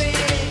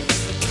 irate.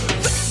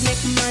 Quick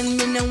make man,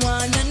 me no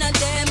want none of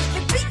them. Me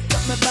pick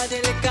up my body,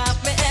 lick off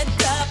my head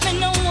top. Me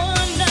no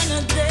want none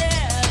of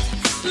them.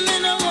 Me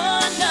no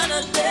want none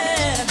of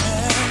them.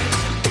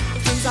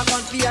 Things I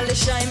want for all the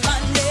shine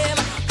man them.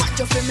 Want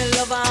you feel me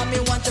lover, me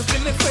want you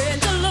feel me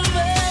friend. Till the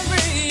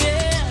very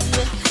end,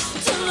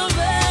 till the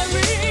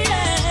very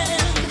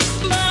end.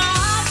 But I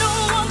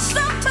don't want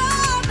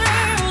somebody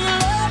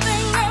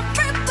loving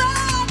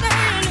everybody.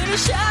 Need a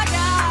shy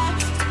guy,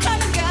 the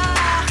kind of guy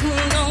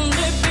who'll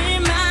only be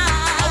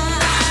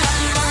mine.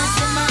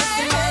 Mercy,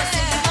 mercy,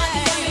 mercy.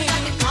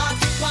 The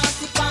party,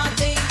 party,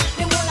 party.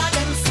 The whole of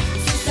them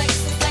sexy,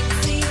 sexy,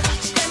 sexy.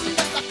 Watch them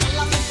just a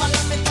follow me,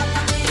 follow me,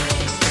 follow me.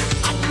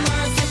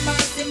 Mercy,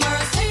 mercy,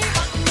 mercy.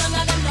 None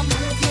of them no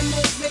move me,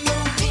 move me,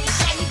 move me.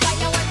 Shine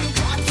fire when you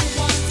want, you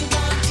want, you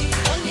want it.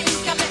 Only you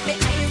can make me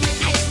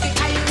irate, irate,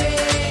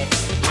 irate.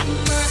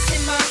 Mercy,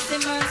 mercy,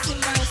 mercy,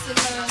 mercy,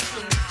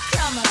 mercy.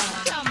 Come on,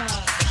 come on.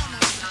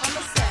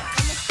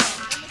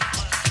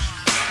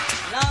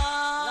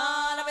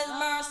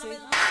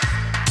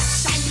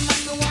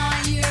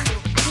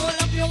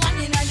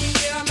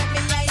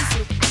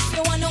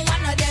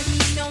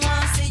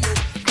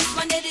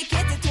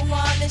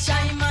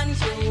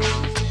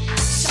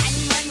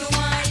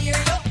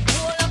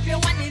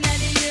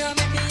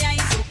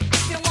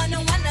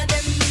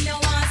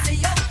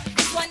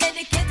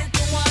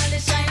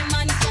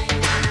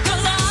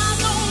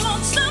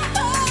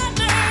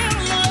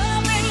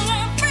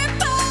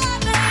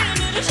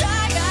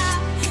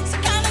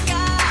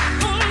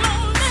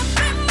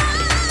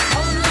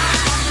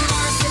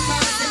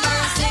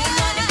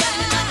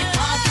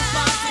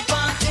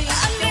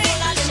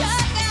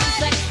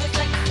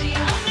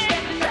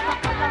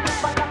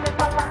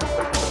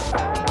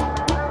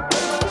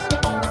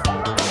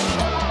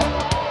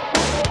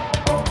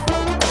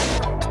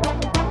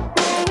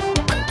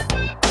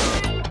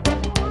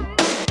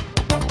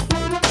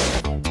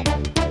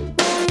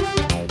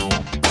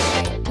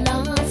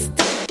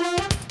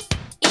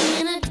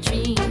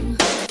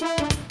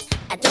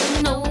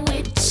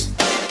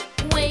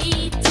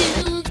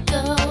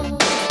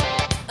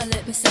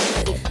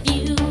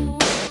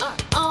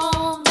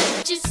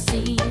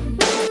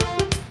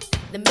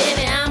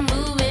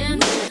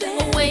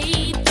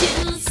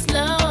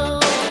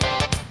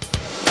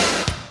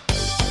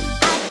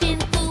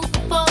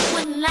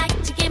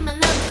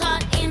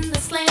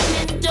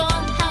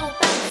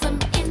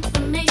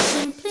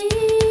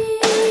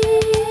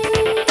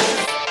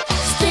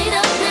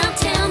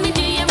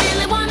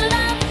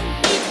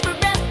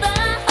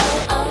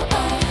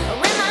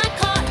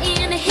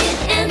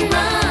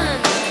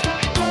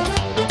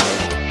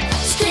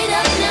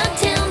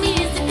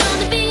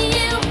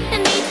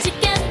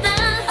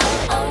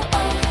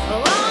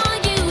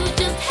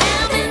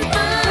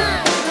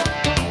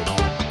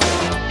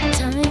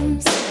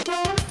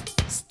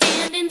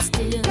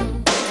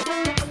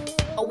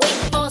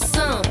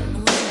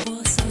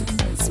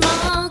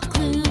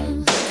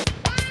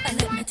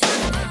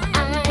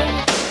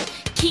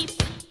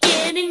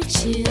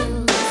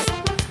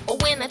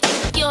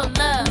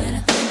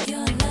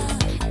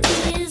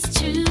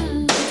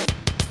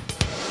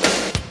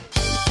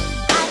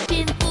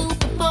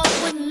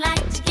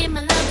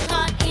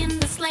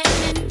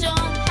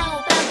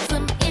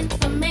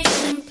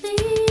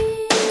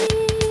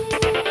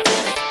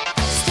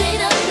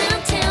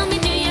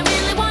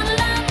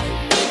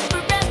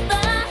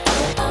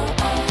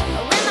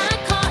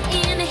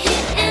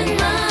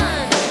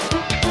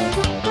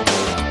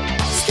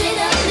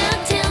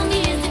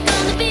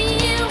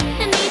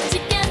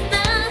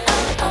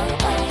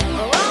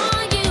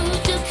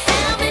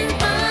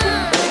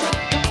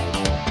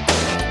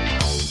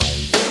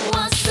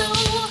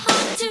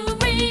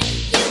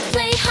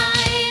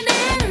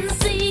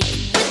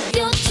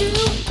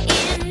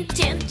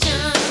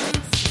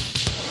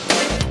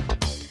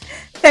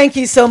 Thank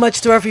you so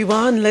much to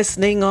everyone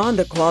listening on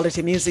the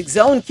Quality Music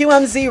Zone,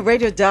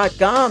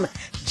 QMZRadio.com,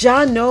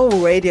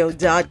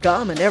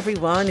 JahknoRadio.com, and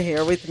everyone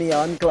here with me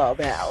on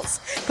Clubhouse.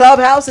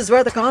 Clubhouse is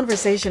where the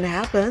conversation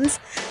happens.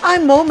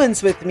 I'm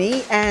Moments with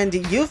Me, and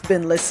you've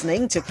been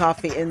listening to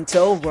Coffee in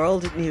Tow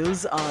World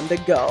News on the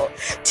Go.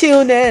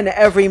 Tune in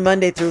every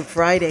Monday through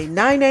Friday,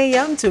 9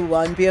 a.m. to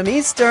 1 p.m.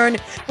 Eastern,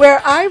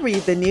 where I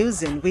read the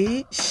news and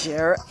we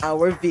share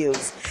our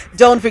views.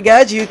 Don't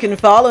forget, you can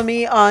follow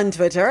me on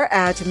Twitter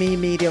at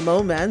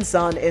 @MeMediaMoments,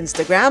 on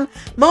Instagram,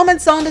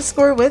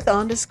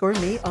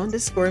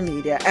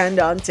 moments_with_me_media, and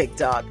on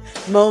TikTok,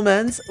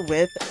 Moments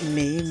with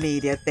Me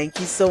Media. Thank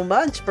you so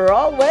much for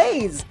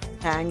always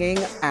hanging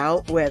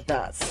out with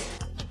us.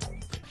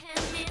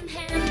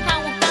 How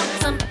about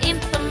some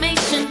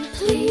information,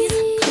 please,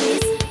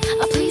 please.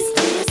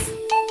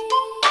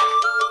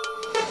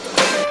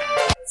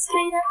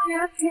 Straight up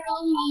now,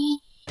 tell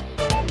me.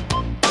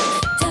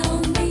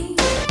 Tell me.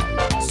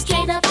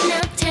 Straight up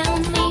now, tell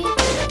me.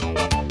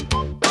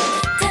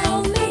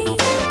 Tell me.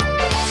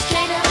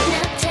 Straight up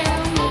now,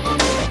 tell me.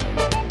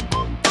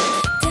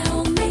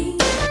 Tell me.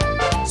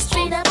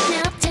 Straight up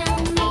now, tell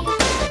me.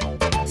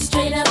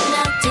 Straight up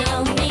now,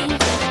 tell me.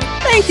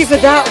 Thank you for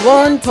that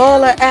one,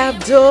 Paula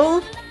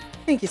Abdul.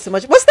 Thank you so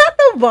much. Was that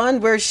the one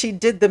where she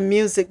did the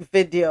music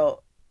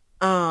video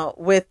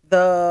with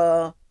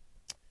the,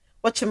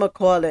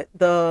 whatchamacallit,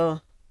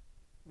 the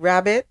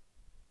rabbit?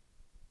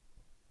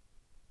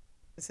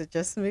 Is it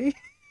just me?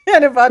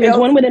 Anybody There's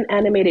else? one with an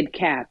animated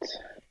cat.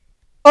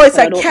 Oh, it's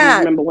but a I don't cat.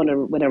 remember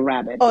one with a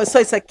rabbit. Oh, so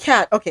it's a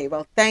cat. Okay,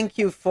 well, thank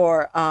you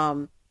for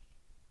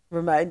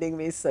reminding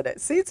me. So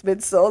that, see, it's been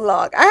so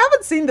long. I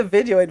haven't seen the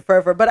video in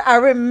forever, but I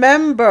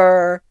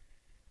remember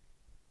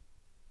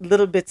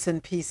little bits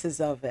and pieces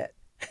of it.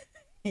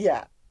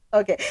 Yeah.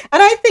 Okay.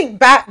 And I think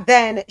back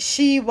then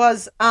she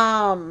was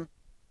wasn't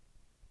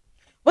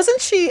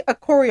she a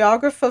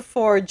choreographer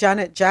for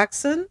Janet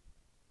Jackson,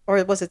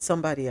 or was it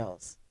somebody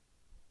else?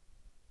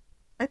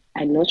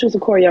 I know she was a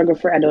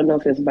choreographer. I don't know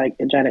if it's like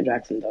Janet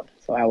Jackson though,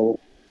 so I will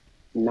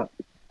not.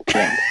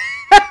 Yeah.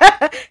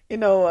 You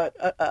know what?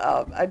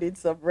 I need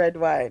some red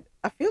wine.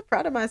 I feel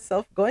proud of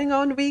myself. Going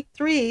on week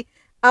 3.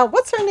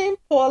 What's her name?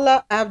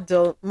 Paula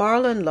Abdul.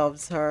 Marlon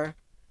loves her.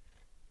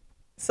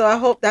 So I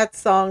hope that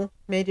song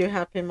made you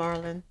happy,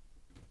 Marlon.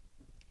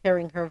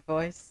 Hearing her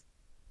voice.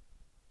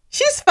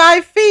 She's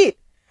 5 feet.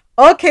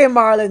 Okay,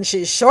 Marlon,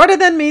 she's shorter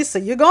than me, so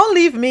you're gonna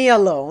leave me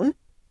alone.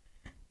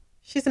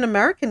 She's an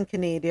American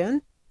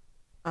Canadian.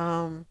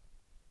 Let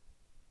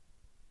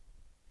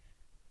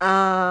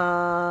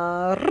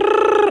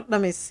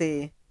me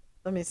see.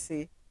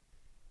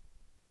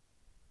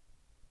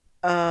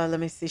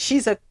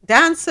 She's a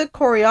dancer,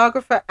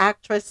 choreographer,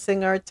 actress,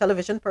 singer,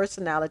 television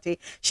personality.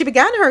 She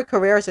began her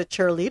career as a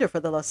cheerleader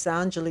for the Los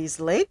Angeles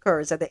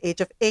Lakers at the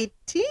age of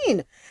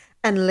 18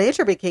 and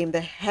later became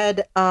the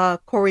head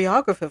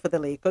choreographer for the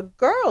Laker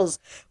girls,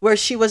 where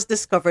she was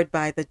discovered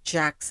by the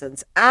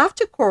Jacksons.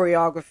 After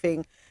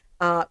choreographing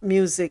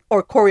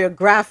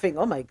choreographing,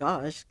 oh my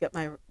gosh, get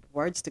my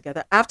words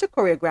together. After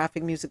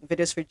choreographing music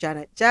videos for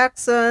Janet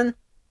Jackson,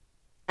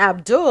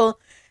 Abdul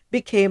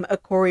became a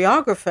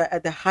choreographer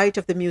at the height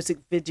of the music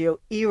video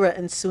era,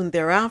 and soon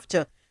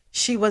thereafter,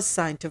 she was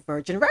signed to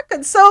Virgin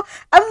Records. So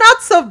I'm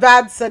not so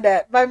bad,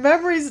 Sanette. My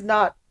memory's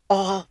not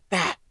all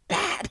that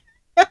bad.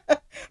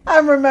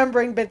 I'm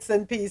remembering bits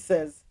and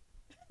pieces.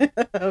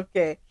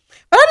 Okay.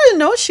 But I didn't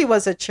know she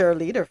was a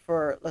cheerleader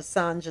for Los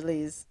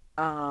Angeles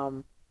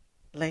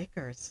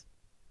Lakers.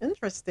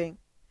 Interesting.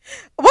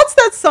 What's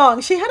that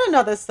song? She had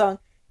another song.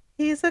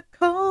 He's a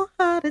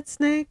cold-hearted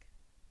snake.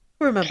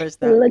 Who remembers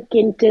that? Look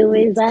into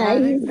his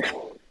eyes.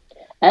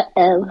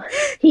 Uh-oh.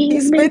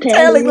 He's been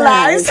telling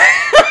lies.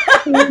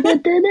 I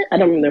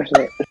don't remember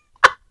it.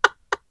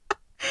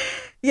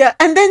 Yeah,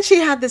 and then she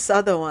had this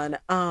other one.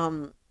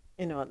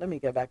 You know what? Let me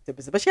get back to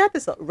business. But she had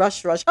this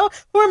Rush Rush. Oh,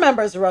 who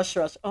remembers Rush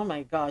Rush? Oh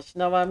my gosh.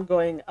 Now I'm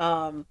going.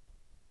 I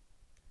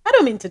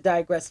don't mean to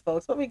digress,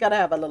 folks, but we gotta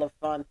have a little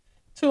fun.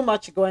 Too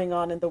much going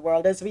on in the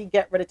world as we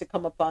get ready to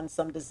come upon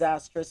some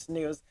disastrous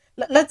news.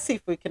 Let's see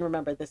if we can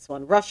remember this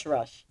one. Rush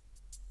Rush.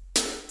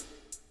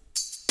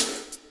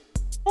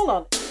 Hold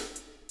on.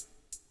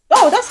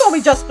 Oh, that's what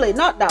we just played.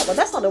 Not that one.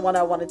 That's not the one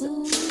I wanted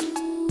to.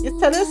 You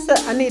tell us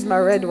I need my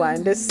red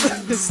wine. This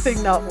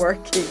thing not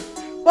working.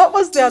 What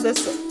was the other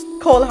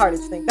Cold Hearted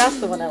thing? That's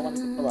the one I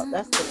wanted to pull up.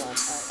 That's the one.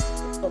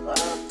 Pull up.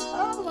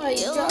 Oh my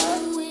god.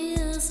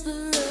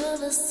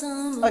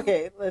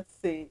 Okay, let's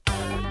see.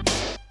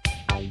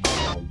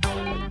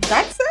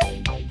 That's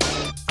it?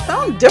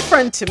 Sound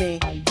different to me.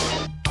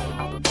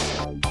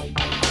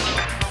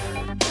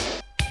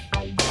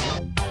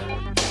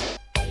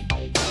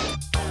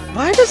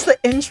 Why does the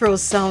intro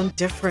sound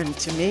different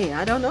to me?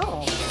 I don't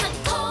know.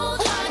 Oh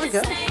my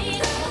god.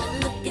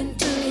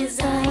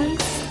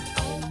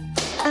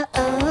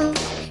 Uh-oh,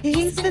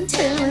 he's been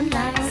telling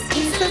lies.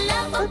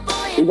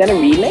 Is that a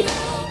remix?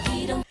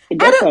 It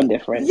does sound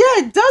different.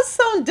 Yeah, it does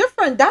sound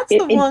different. That's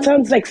the one. It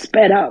sounds like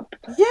sped up.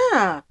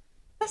 Yeah,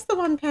 that's the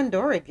one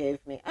Pandora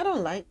gave me. I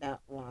don't like that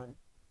one.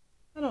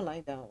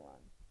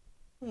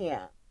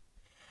 Yeah.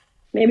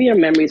 Maybe your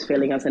memory is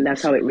failing us, and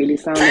that's how it really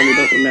sounds, and we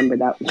don't remember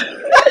that.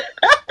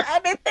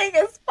 Anything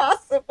is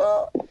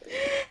possible.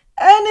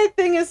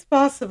 Anything is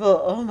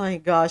possible. Oh my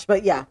gosh.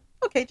 But yeah.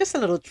 Okay, just a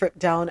little trip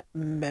down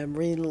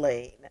memory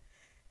lane.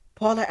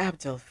 Paula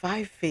Abdul,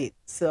 5 feet.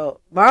 So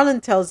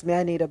Marlon tells me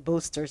I need a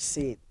booster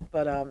seat,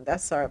 but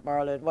that's all right,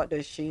 Marlon. What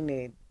does she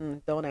need?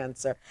 Don't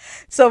answer.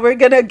 So we're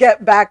gonna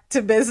get back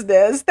to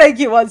business. Thank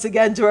you once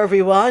again to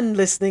everyone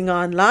listening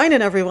online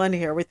and everyone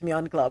here with me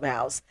on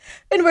Clubhouse.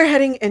 And we're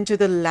heading into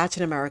the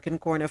Latin American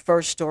corner.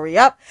 First story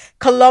up: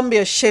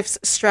 Colombia shifts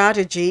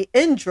strategy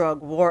in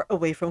drug war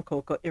away from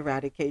cocoa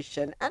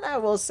eradication. And I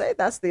will say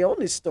that's the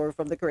only story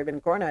from the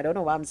Caribbean corner. I don't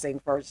know why I'm saying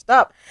first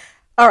up.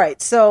 All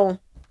right, so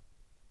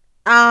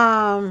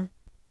um,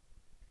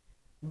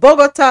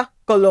 Bogota,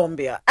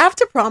 Colombia.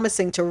 After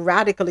promising to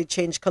radically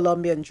change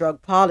Colombian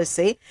drug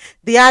policy,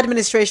 the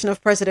administration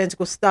of President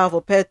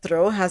Gustavo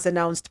Petro has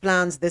announced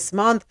plans this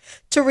month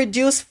to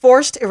reduce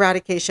forced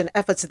eradication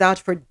efforts that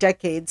for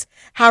decades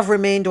have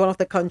remained one of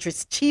the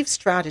country's chief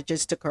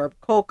strategies to curb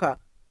coca,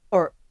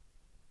 or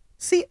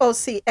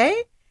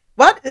COCA.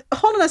 What?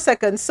 Hold on a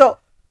second. So,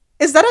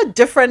 is that a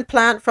different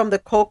plant from the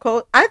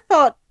cocoa? I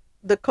thought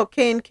the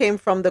cocaine came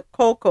from the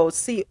cocoa,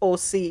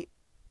 COCA.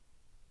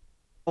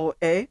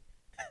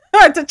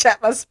 I had to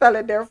check my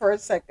spelling there for a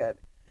second.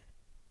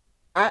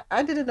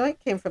 I didn't know it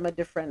came from a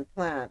different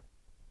plant.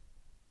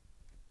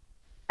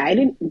 I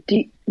didn't.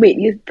 Wait,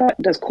 you thought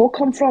does coke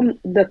come from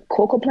the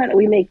cocoa plant that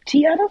we make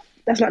tea out of?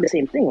 That's not the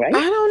same thing, right? I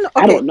don't know. I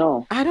Okay, don't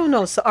know. I don't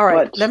know. So, all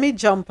right, But let me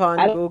jump I on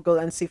don't Google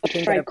and see if we can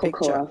get try a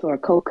picture. cocoa or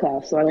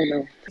coca, so I don't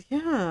know.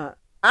 Yeah,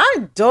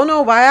 I don't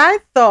know why I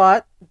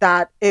thought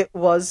that it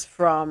was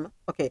from.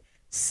 Okay,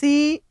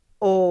 COCA.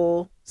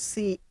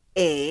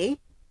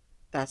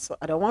 That's what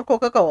I don't want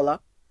Coca Cola.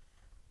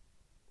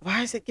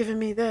 Why is it giving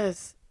me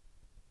this?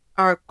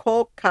 Our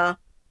coca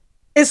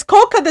is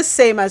coca the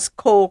same as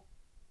cocoa?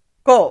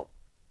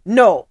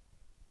 No,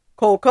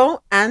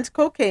 cocoa and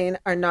cocaine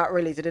are not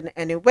related in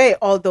any way,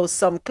 although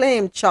some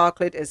claim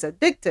chocolate is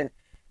addicting.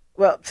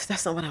 Well,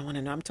 that's not what I want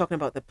to know. I'm talking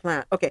about the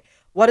plant. Okay,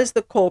 what is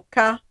the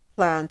coca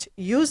plant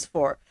used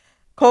for?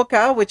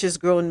 Coca, which is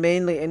grown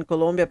mainly in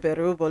Colombia,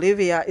 Peru,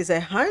 Bolivia, is a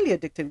highly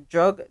addictive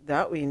drug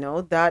that we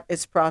know that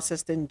is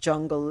processed in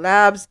jungle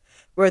labs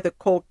where the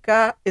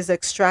coca is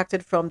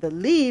extracted from the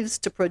leaves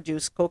to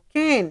produce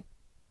cocaine.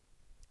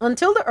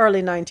 Until the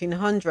early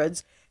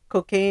 1900s,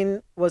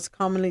 cocaine was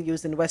commonly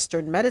used in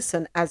Western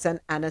medicine as an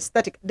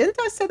anesthetic. Didn't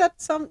I say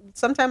that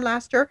sometime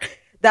last year?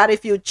 That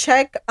if you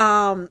check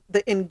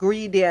the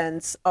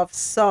ingredients of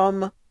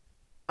some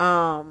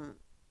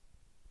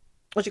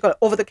what you call it,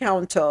 over the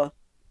counter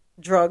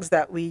drugs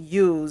that we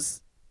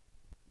use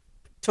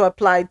to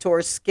apply to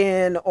our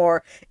skin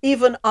or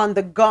even on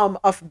the gum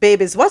of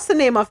babies. What's the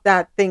name of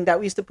that thing that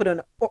we used to put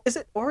on? Is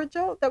it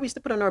Orajel that we used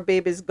to put on our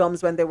babies'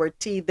 gums when they were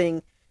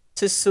teething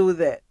to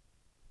soothe it?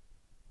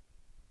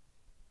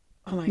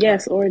 Oh my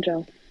Yes, God.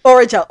 Orajel.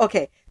 Orajel.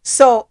 Okay.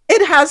 So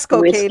it has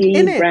cocaine Whiskey,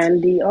 in it.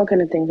 brandy, all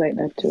kind of things like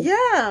that too.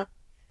 Yeah.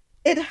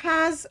 It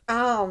has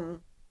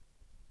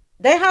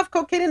they have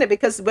cocaine in it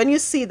because when you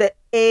see the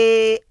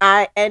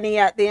AINE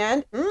at the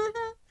end,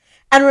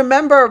 and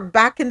remember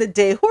back in the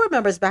day, who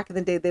remembers back in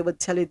the day they would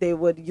tell you they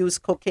would use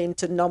cocaine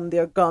to numb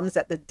their gums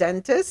at the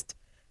dentist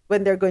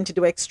when they're going to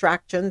do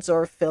extractions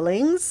or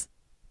fillings?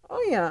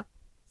 Oh yeah.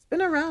 It's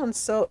been around.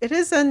 So it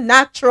is a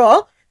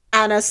natural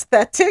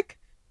anesthetic,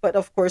 but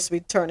of course we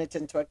turn it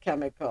into a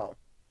chemical.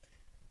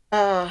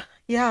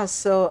 Yeah,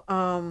 so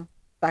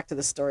back to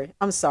the story.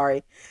 I'm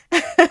sorry.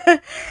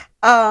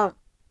 um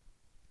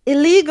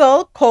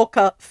Illegal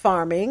coca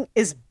farming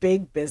is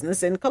big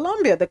business in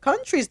Colombia. The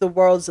country is the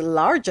world's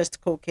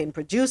largest cocaine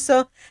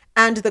producer,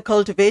 and the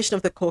cultivation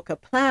of the coca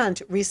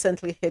plant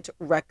recently hit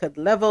record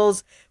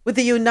levels, with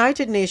the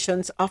United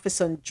Nations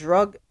Office on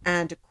Drug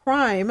and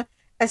Crime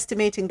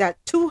estimating that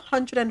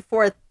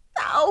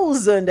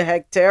 204,000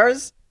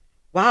 hectares,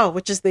 wow,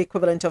 which is the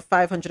equivalent of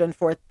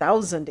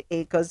 504,000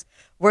 acres,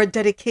 were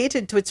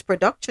dedicated to its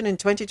production in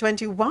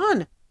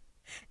 2021.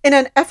 In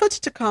an effort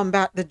to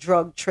combat the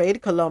drug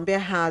trade, Colombia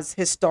has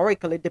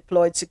historically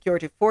deployed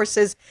security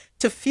forces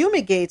to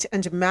fumigate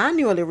and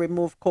manually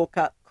remove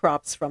coca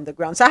crops from the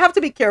ground. So I have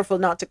to be careful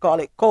not to call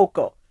it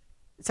cocoa.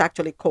 It's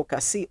actually coca,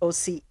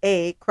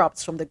 COCA,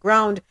 crops from the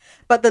ground.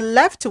 But the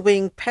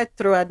left-wing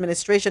Petro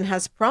administration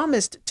has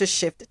promised to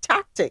shift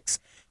tactics,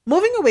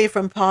 moving away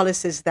from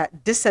policies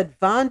that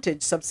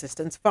disadvantage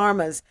subsistence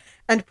farmers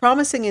and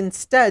promising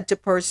instead to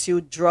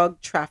pursue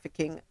drug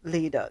trafficking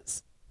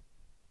leaders.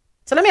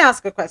 So let me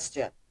ask a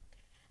question.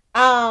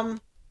 Um,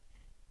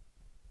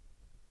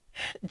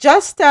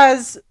 just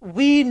as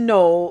we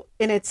know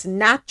in its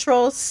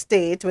natural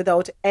state,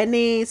 without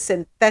any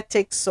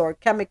synthetics or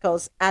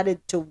chemicals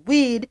added to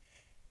weed,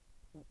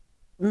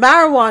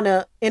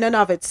 marijuana in and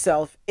of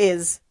itself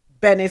is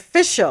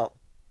beneficial.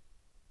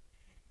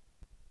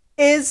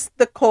 Is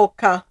the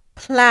coca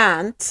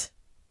plant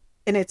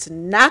in its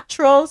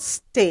natural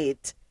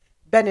state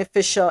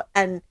beneficial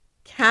and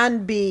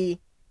can be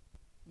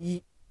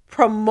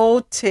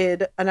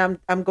promoted, and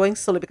I'm going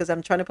slowly because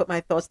I'm trying to put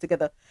my thoughts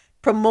together.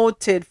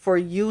 Promoted for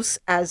use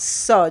as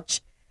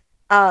such,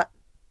 uh,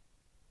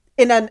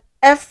 in an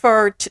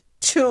effort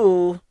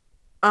to,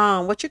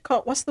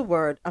 what's the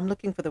word? I'm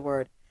looking for the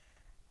word.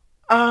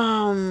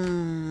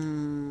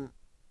 Um,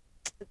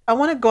 I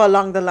want to go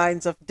along the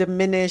lines of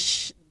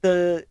diminish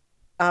the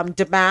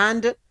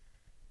demand.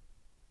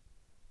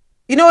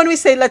 You know, when we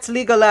say let's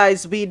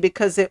legalize weed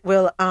because it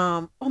will,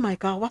 oh my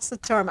God, what's the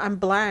term? I'm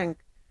blank.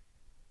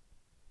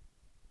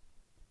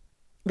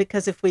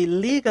 Because if we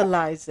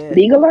legalize it,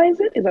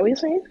 Legalize it? Is that what you're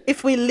saying?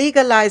 if we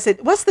legalize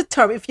it, what's the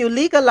term? If you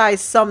legalize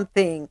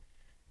something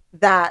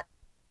that,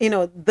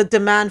 the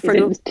demand for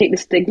Is it take the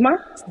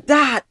stigma?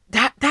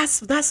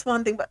 that's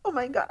one thing. But oh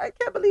my God, I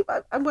can't believe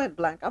I went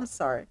blank. I'm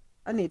sorry.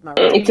 I need my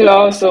It will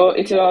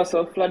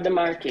also flood the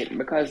market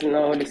because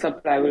now the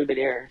supply will be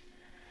there.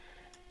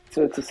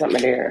 So it's something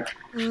there.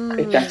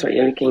 If that's what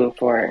you're looking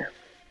for.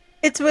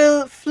 It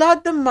will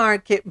flood the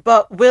market,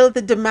 but will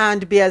the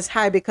demand be as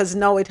high because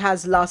now it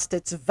has lost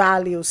its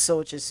value,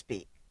 so to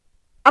speak?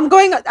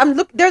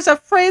 There's a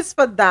phrase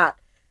for that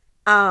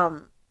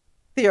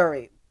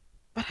theory,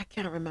 but I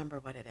can't remember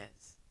what it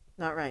is.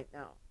 Not right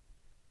now.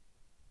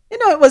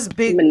 It was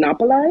big.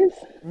 Monopolize?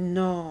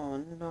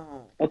 No.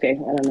 Okay,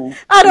 I don't know.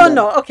 I don't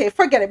know. Okay,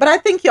 forget it. But I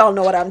think y'all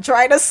know what I'm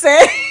trying to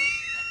say.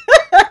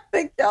 I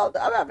think I'm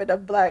having a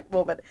blank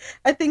moment.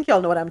 I think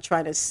y'all know what I'm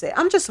trying to say.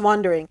 I'm just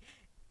wondering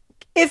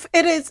if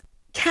it is,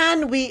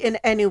 can we in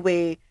any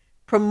way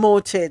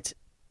promote it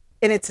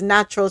in its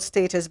natural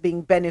state as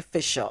being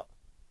beneficial?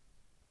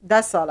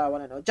 That's all I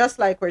want to know. Just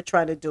like we're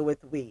trying to do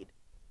with weed.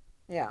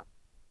 Yeah.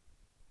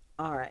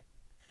 All right.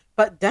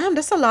 But damn,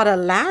 there's a lot of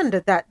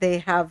land that they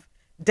have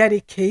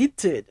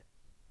dedicated.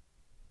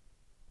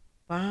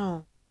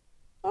 Wow.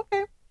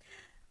 Okay.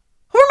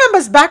 Who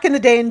remembers back in the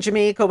day in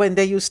Jamaica when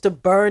they used to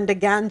burn the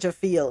ganja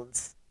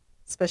fields,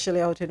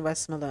 especially out in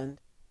Westmoreland?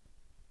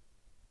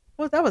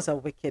 Well, that was a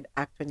wicked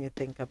act when you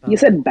think about it. You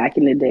said back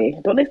in the day.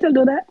 Don't they still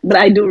do that? But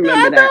I do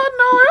remember that. I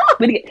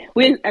don't know.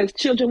 We as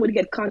children, would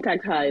get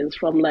contact highs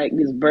from like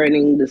this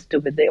burning, this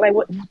stupid thing. Like,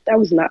 what? That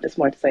was not the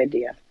smartest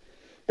idea.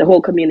 The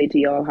whole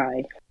community all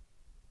high.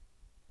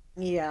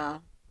 Yeah.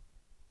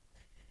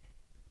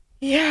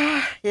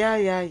 Yeah.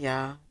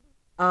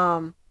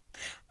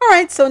 All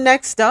right, so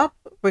next up,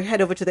 we head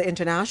over to the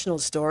international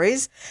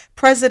stories.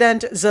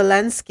 President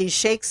Zelensky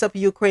shakes up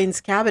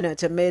Ukraine's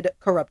cabinet amid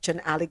corruption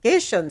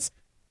allegations.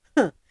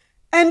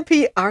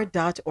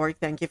 NPR.org,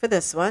 thank you for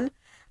this one.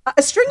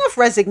 A string of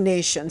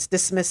resignations,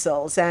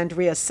 dismissals, and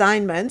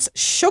reassignments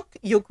shook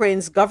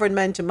Ukraine's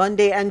government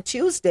Monday and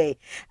Tuesday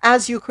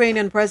as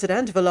Ukrainian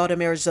President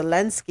Volodymyr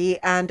Zelensky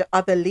and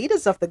other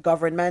leaders of the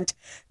government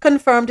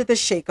confirmed the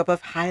shakeup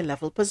of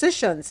high-level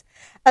positions.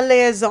 A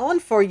liaison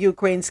for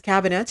Ukraine's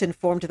cabinet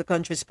informed the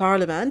country's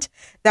parliament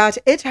that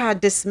it had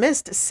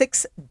dismissed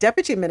 6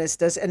 deputy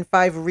ministers and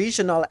 5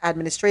 regional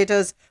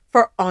administrators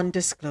for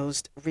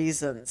undisclosed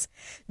reasons.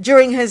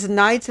 During his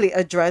nightly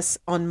address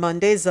on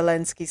Monday,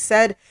 Zelensky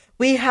said,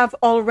 "We have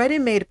already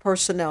made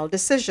personnel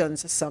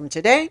decisions, some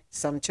today,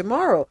 some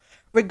tomorrow,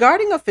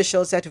 regarding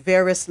officials at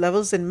various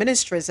levels in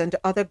ministries and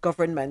other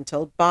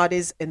governmental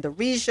bodies in the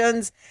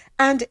regions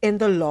and in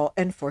the law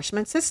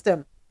enforcement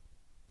system."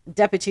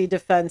 Deputy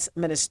Defense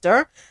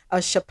Minister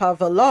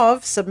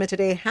Shapovalov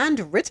submitted a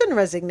handwritten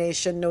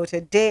resignation note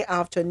a day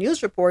after a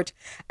news report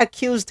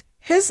accused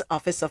his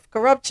office of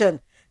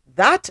corruption.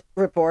 That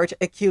report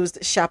accused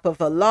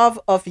Shapovalov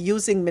of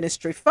using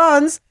ministry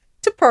funds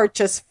to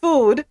purchase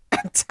food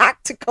and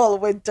tactical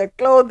winter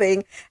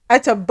clothing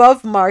at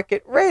above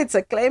market rates,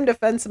 acclaimed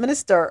Defense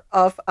Minister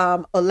of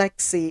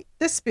Alexei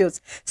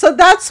disputes. So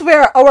that's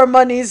where our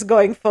money is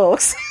going,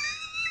 folks.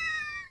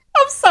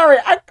 I'm sorry,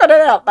 I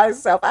couldn't help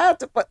myself. I had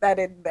to put that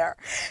in there.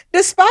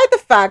 Despite the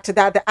fact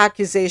that the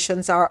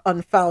accusations are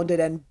unfounded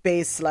and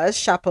baseless,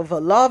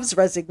 Shapovalov's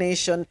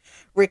resignation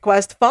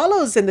request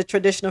follows in the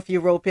tradition of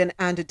European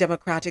and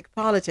democratic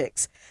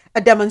politics, a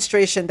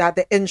demonstration that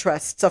the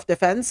interests of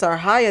defense are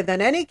higher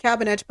than any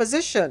cabinet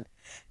position.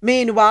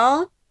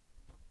 Let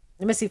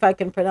me see if I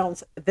can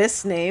pronounce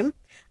this name.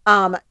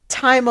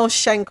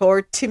 Timoshenko,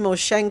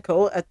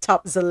 a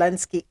top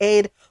Zelensky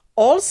aide,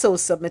 also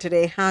submitted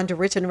a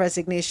handwritten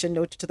resignation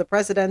note to the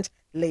president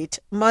late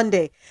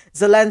Monday.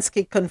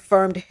 Zelensky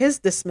confirmed his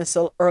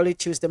dismissal early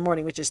Tuesday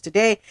morning, which is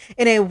today,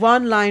 in a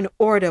one-line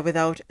order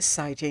without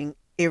citing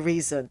a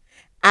reason.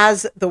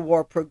 As the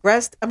war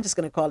progressed, I'm just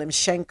going to call him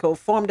Shenko,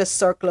 formed a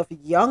circle of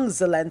young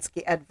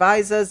Zelensky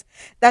advisors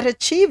that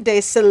achieved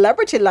a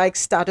celebrity-like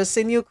status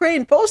in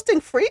Ukraine, posting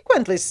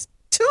frequently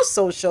to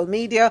social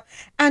media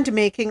and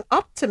making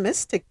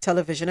optimistic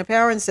television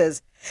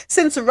appearances.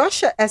 Since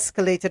Russia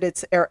escalated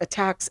its air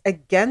attacks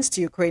against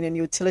Ukrainian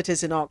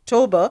utilities in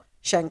October,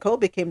 Shenko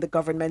became the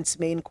government's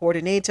main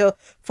coordinator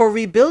for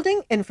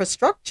rebuilding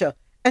infrastructure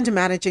and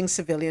managing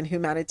civilian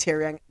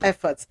humanitarian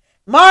efforts.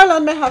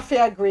 Marlon, may have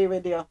to agree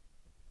with you.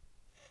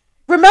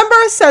 Remember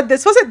I said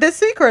this, was it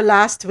this week or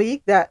last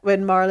week, that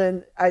when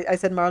Marlon, I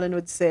said Marlon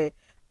would say,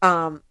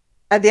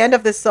 at the end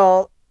of this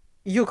all,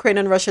 Ukraine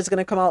and Russia is going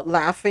to come out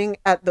laughing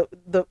at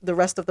the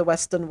rest of the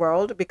Western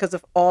world because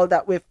of all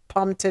that we've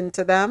pumped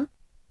into them.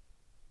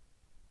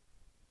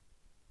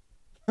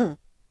 Hmm.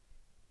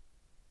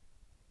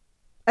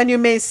 And you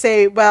may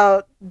say,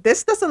 well,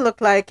 this doesn't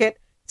look like it.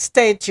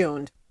 Stay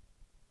tuned.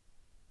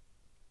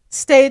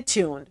 Stay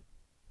tuned.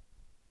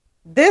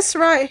 This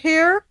right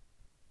here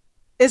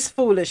is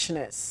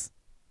foolishness.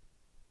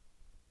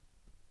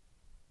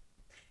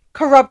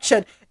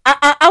 Corruption.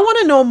 I want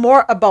to know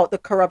more about the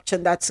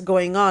corruption that's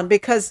going on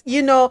because,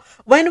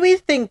 when we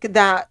think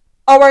that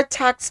our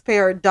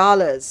taxpayer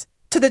dollars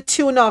to the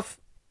tune of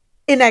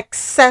in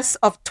excess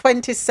of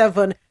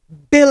 $27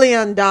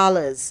 billion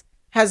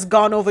has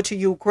gone over to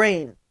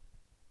Ukraine.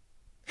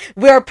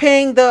 We are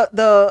paying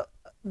the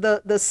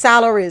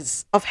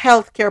salaries of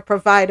healthcare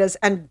providers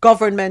and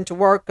government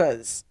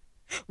workers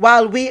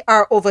while we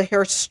are over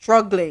here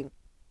struggling.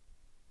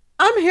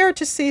 I'm here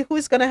to see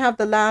who's going to have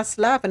the last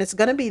laugh, and it's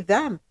going to be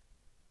them.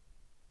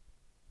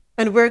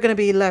 And we're going to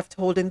be left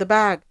holding the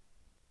bag.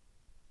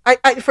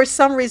 I for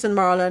some reason,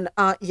 Marlon,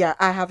 yeah,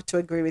 I have to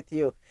agree with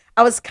you.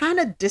 I was kind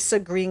of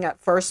disagreeing at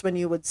first when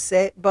you would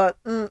say it, but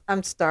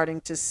I'm starting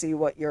to see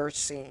what you're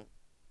seeing.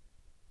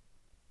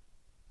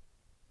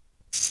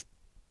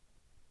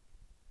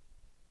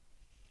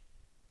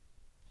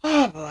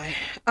 Oh boy.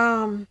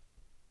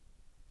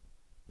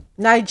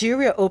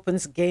 Nigeria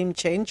opens game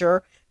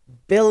changer $1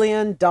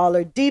 billion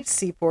deep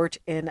seaport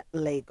in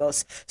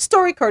Lagos.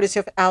 Story courtesy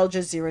of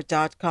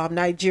AlJazeera.com.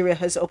 Nigeria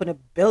has opened $1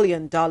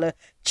 billion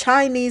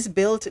Chinese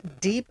built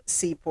deep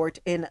seaport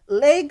in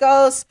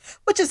Lagos,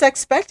 which is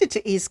expected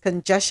to ease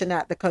congestion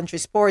at the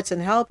country's ports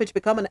and help it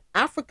become an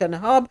African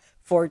hub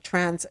for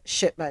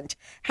transshipment,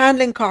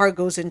 handling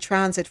cargoes in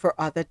transit for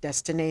other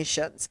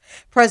destinations.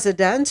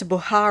 President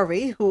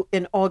Buhari, who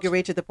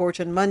inaugurated the port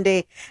on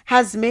Monday,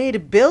 has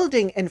made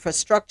building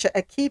infrastructure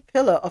a key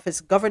pillar of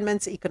his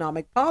government's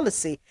economic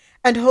policy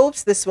and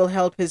hopes this will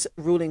help his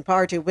ruling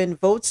party win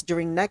votes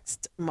during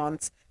next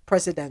month's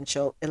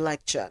presidential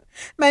election.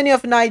 Many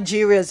of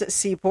Nigeria's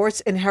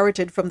seaports,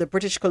 inherited from the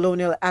British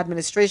colonial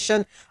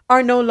administration,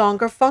 are no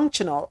longer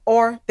functional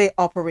or they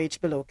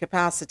operate below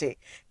capacity.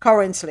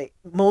 Currently,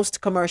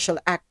 most commercial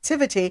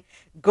activity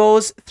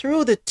goes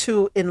through the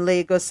two in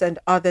Lagos and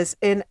others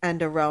in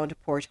and around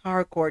Port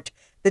Harcourt,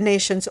 the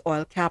nation's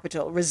oil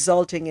capital,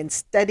 resulting in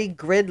steady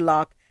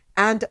gridlock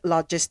and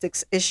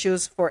logistics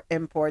issues for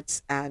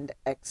imports and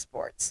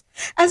exports.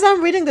 As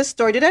I'm reading the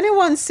story, did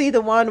anyone see the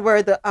one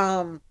where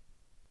the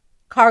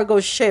cargo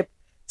ship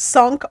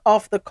sunk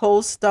off the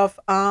coast of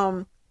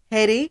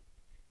Haiti?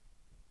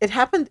 It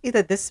happened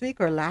either this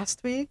week or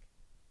last week.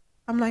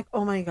 I'm like,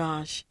 oh my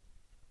gosh,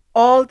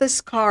 all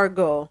this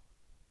cargo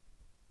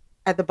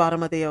at the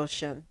bottom of the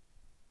ocean.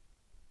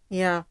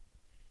 Yeah,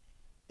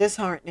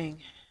 disheartening.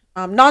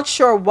 I'm not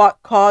sure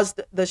what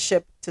caused the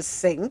ship to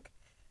sink,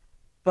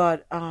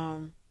 but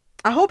I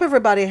hope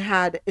everybody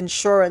had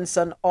insurance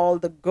on all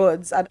the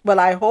goods.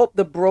 Well, I hope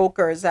the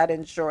brokers had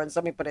insurance.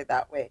 Let me put it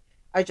that way.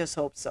 I just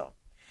hope so.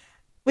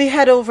 We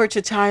head over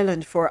to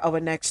Thailand for our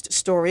next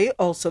story,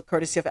 also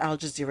courtesy of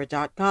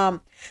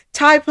AlJazeera.com.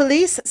 Thai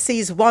police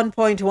seize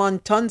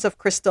 1.1 tons of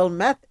crystal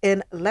meth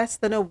in less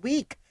than a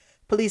week.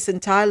 Police in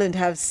Thailand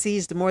have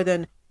seized more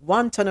than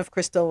 1 ton of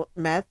crystal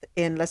meth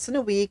in less than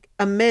a week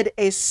amid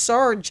a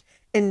surge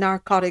in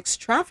narcotics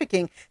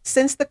trafficking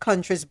since the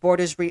country's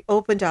borders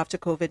reopened after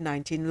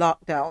COVID-19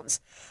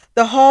 lockdowns.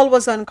 The haul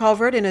was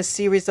uncovered in a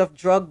series of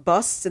drug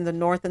busts in the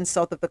north and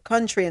south of the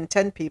country, and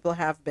 10 people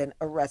have been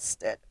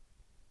arrested.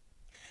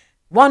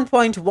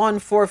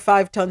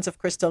 1.145 tons of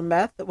crystal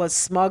meth was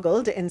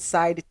smuggled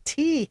inside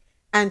tea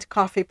and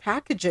coffee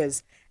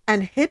packages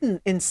and hidden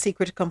in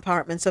secret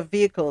compartments of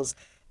vehicles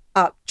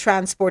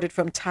transported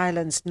from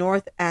Thailand's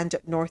north and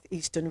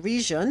northeastern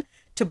region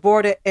to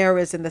border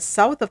areas in the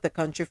south of the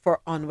country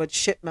for onward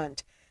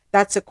shipment.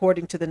 That's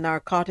according to the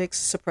Narcotics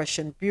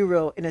Suppression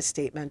Bureau in a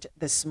statement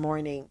this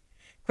morning.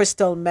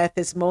 Crystal meth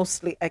is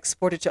mostly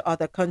exported to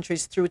other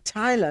countries through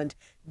Thailand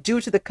due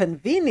to the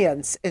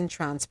convenience in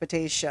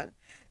transportation.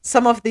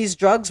 Some of these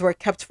drugs were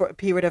kept for a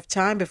period of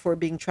time before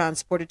being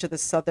transported to the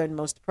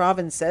southernmost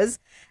provinces,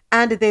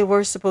 and they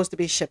were supposed to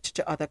be shipped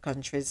to other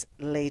countries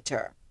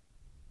later.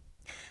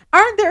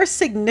 Aren't there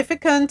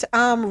significant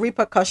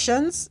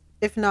repercussions,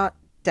 if not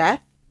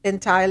death, in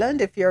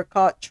Thailand if you're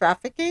caught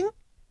trafficking?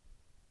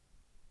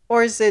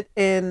 Or is it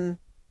in...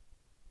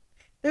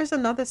 There's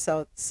another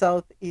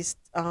Southeast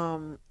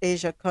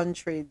Asia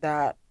country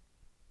that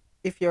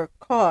if you're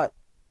caught,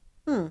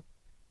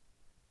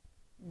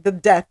 the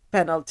death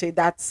penalty,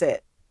 that's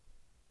it.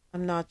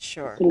 I'm not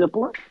sure.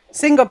 Singapore?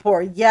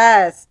 Singapore,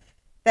 yes.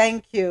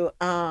 Thank you.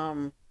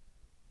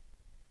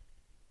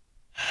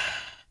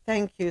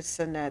 Thank you,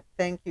 Sanette.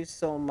 Thank you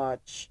so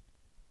much.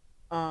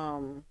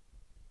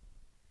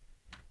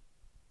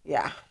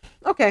 Yeah.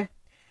 Okay.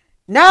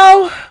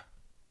 Now,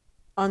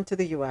 on to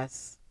the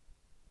US.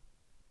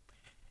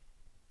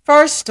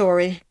 First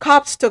story,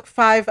 cops took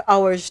 5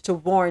 hours to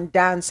warn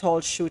dance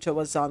hall shooter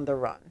was on the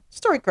run.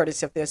 Story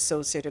courtesy of the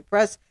Associated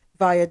Press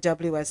via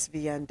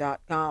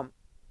WSVN.com.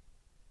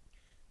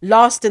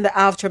 lost in the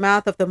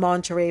aftermath of the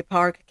Monterey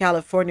Park,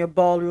 California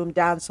ballroom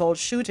dance hall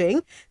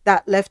shooting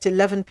that left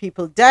 11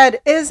 people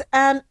dead, is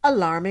an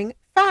alarming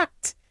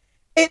fact.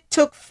 It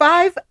took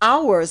 5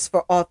 hours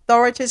for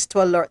authorities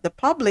to alert the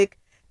public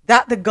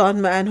that the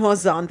gunman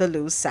was on the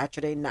loose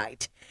Saturday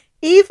night.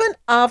 Even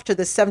after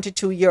the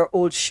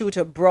 72-year-old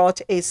shooter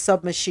brought a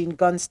submachine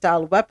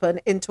gun-style weapon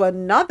into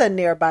another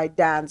nearby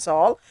dance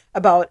hall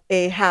about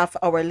a half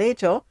hour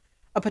later,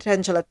 a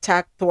potential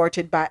attack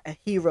thwarted by a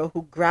hero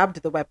who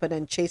grabbed the weapon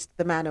and chased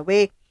the man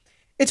away,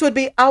 it would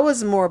be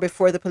hours more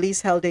before the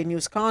police held a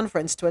news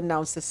conference to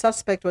announce the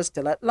suspect was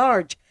still at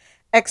large.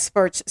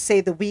 Experts say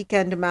the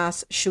weekend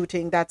mass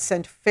shooting that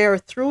sent fear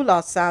through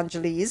Los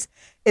Angeles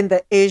in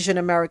the Asian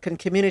American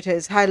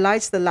communities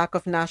highlights the lack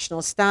of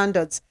national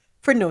standards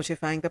for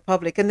notifying the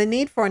public and the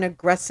need for an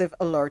aggressive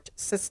alert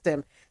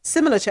system,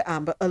 similar to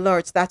Amber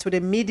Alerts, that would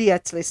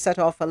immediately set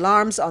off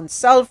alarms on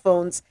cell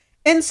phones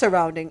in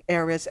surrounding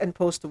areas and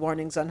post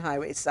warnings on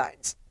highway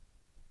signs.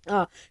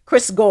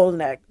 Chris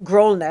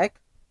Grolneck,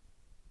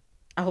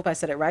 I hope I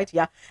said it right,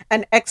 yeah,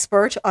 an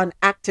expert on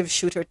active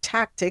shooter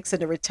tactics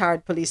and a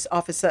retired police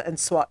officer and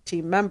SWAT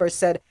team member,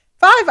 said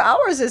 5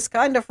 hours is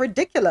kind of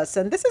ridiculous,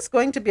 and this is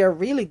going to be a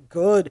really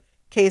good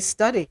case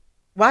study.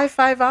 Why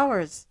 5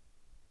 hours?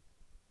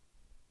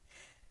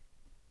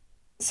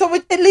 So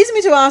it leads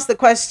me to ask the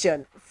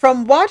question,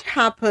 from what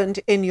happened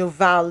in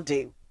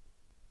Uvalde,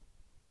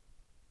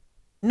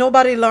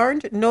 nobody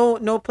learned?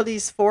 No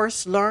police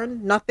force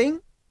learned?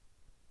 Nothing?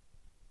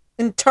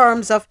 In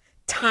terms of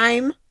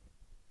time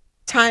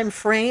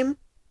frame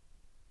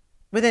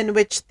within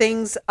which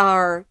things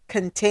are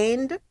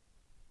contained?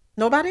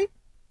 Nobody?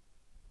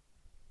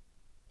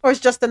 Or it's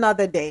just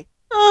another day?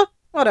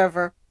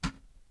 Whatever.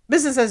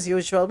 Business as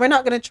usual. We're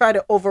not going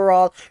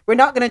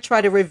to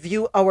try to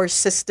review our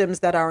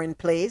systems that are in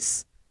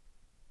place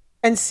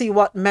and see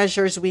what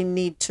measures we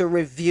need to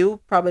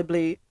review,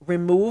 probably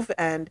remove,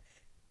 and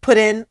put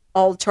in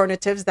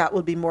alternatives that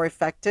will be more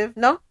effective.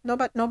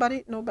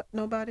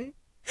 Nobody.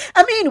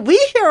 I mean, we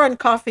here on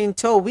Coffee and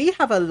Toe, we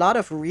have a lot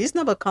of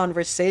reasonable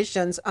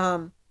conversations.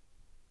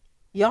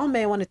 Y'all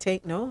may want to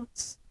take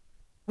notes.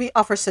 We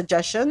offer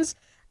suggestions.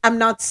 I'm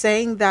not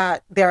saying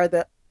that they're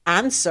the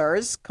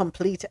answers,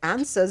 complete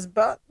answers,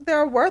 but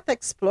they're worth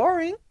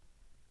exploring.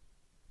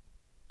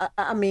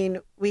 I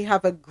mean, we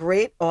have a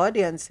great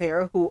audience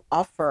here who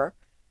offer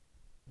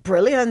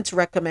brilliant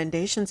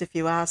recommendations, if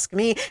you ask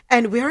me,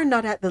 and we are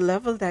not at the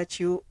level that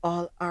you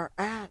all are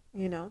at,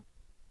 We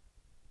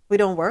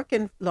don't work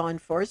in law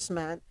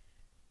enforcement.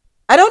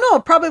 I don't know.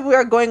 Probably we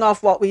are going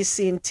off what we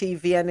see in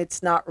TV and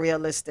it's not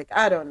realistic.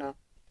 I don't know.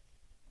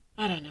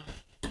 And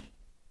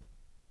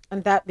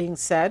that being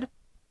said,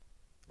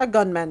 a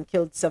gunman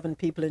killed 7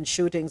 people in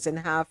shootings in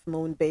Half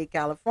Moon Bay,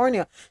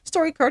 California.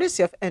 Story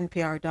courtesy of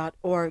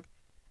NPR.org.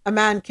 A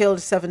man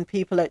killed 7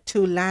 people at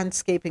 2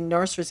 landscaping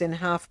nurseries in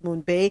Half Moon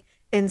Bay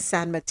in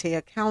San Mateo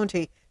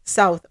County,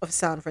 south of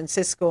San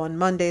Francisco, on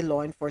Monday,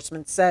 law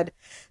enforcement said.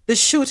 The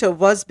shooter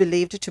was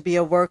believed to be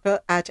a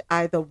worker at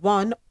either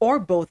one or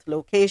both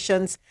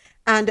locations,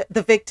 and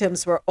the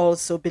victims were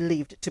also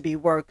believed to be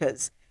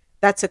workers.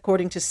 That's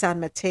according to San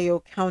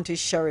Mateo County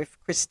Sheriff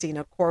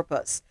Christina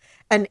Corpus.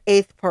 An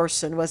 8th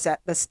person was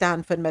at the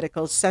Stanford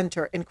Medical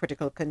Center in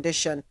critical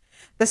condition.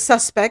 The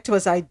suspect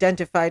was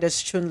identified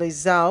as Chunli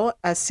Zhao,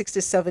 a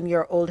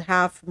 67-year-old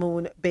Half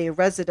Moon Bay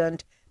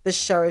resident, the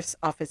sheriff's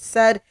office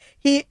said.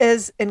 He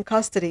is in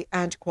custody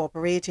and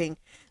cooperating.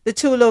 The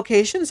 2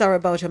 locations are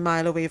about a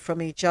mile away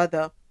from each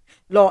other.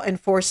 Law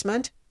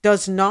enforcement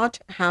does not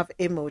have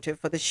a motive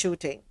for the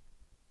shooting.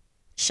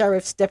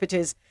 Sheriff's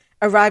deputies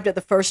arrived at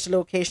the first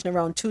location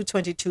around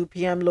 2:22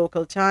 p.m.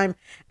 local time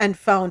and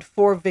found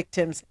 4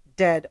 victims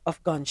dead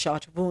of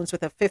gunshot wounds,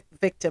 with a 5th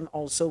victim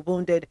also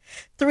wounded.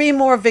 3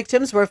 more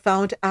victims were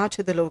found at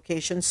the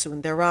location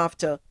soon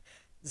thereafter.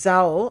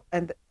 Zhao,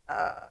 and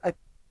I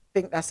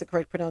think that's the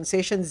correct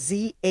pronunciation,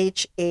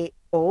 Zhao,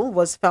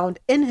 was found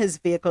in his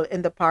vehicle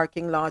in the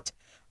parking lot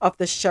of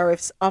the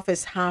sheriff's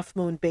office Half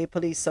Moon Bay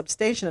Police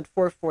Substation at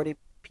 4:40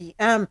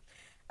 p.m.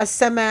 A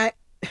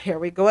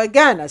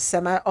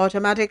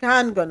semi-automatic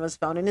handgun was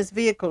found in his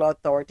vehicle,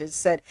 authorities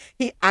said.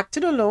 He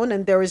acted alone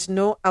and there is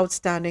no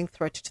outstanding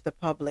threat to the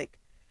public.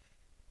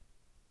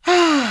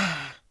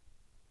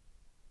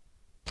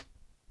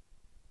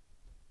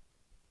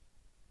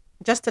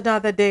 Just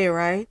another day,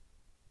 right?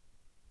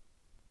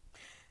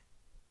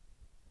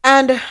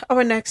 And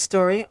our next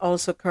story,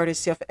 also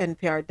courtesy of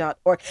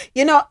NPR.org.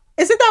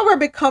 Is it that we're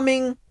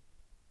becoming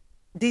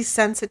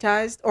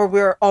desensitized, or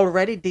we're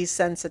already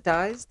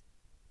desensitized?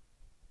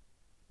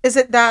 Is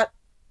it that,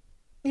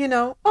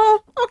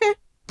 oh, okay,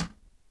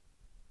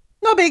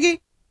 no biggie,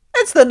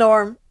 it's the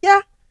norm.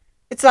 Yeah,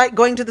 it's like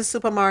going to the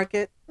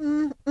supermarket.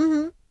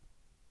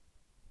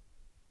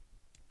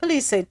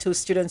 Police say 2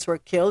 students were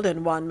killed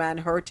and 1 man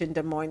hurt in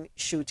Des Moines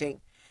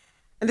shooting.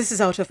 And this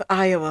is out of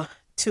Iowa.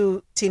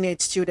 2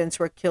 teenage students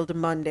were killed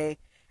Monday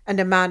and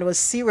a man was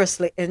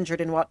seriously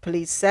injured in what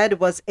police said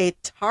was a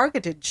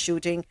targeted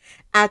shooting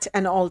at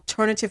an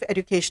alternative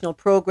educational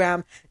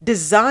program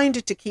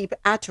designed to keep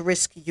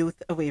at-risk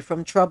youth away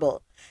from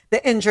trouble.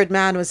 The injured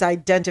man was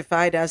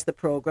identified as the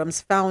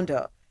program's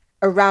founder,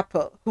 a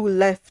rapper who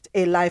left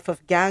a life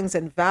of gangs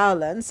and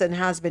violence and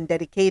has been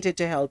dedicated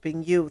to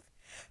helping youth.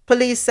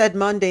 Police said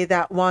Monday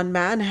that one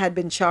man had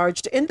been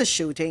charged in the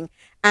shooting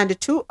and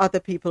two other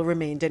people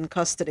remained in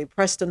custody.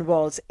 Preston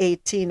Walls,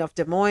 18, of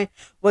Des Moines,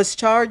 was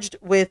charged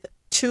with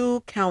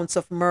 2 counts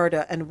of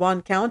murder and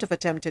 1 count of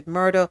attempted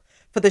murder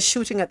for the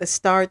shooting at the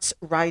Starts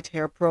Right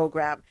Here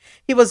program.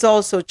 He was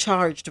also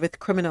charged with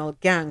criminal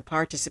gang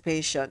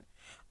participation.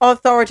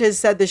 Authorities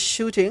said the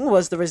shooting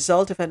was the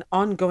result of an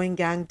ongoing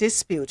gang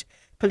dispute.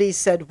 Police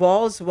said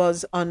Walls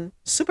was on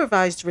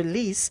supervised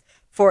release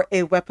for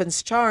a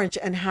weapons charge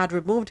and had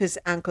removed his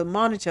ankle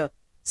monitor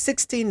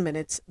 16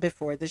 minutes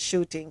before the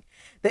shooting.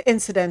 The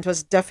incident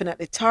was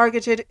definitely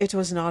targeted. It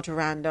was not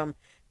random.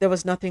 There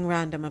was nothing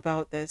random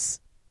about this.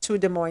 2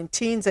 Des Moines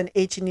teens, an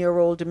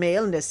 18-year-old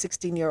male and a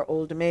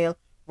 16-year-old male,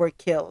 were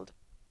killed.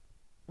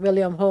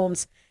 William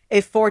Holmes,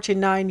 a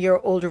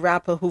 49-year-old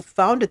rapper who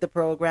founded the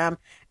program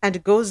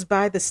and goes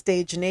by the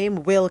stage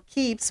name Will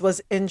Keeps,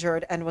 was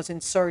injured and was in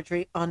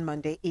surgery on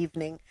Monday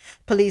evening.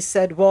 Police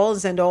said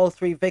Walls and all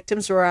 3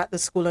 victims were at the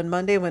school on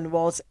Monday when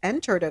Walls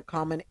entered a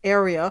common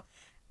area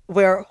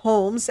where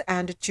Holmes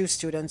and 2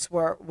 students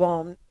were.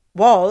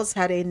 Walls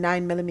had a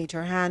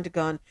 9mm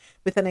handgun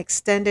with an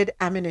extended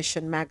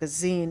ammunition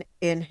magazine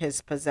in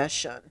his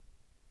possession.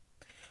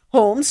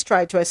 Holmes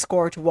tried to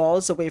escort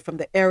Walls away from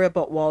the area,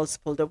 but Walls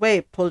pulled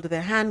away, pulled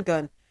the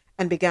handgun,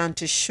 and began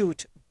to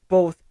shoot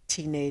both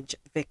teenage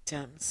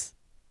victims.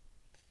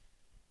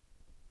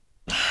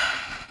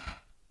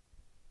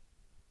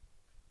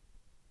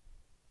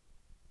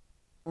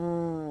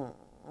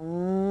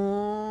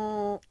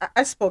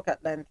 I spoke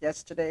at length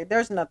yesterday.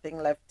 There's nothing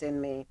left in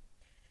me.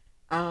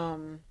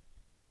 I'm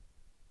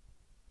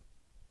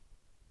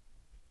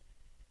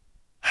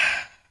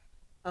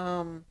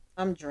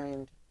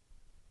drained.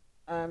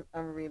 I'm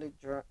really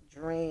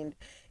drained.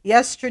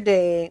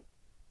 Yesterday,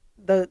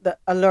 the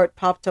alert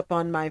popped up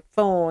on my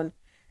phone,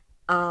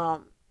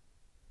 and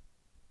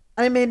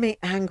it made me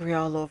angry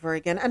all over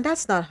again. And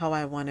that's not how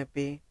I want to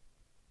be.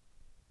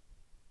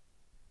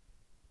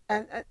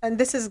 And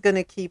this is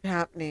gonna keep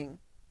happening.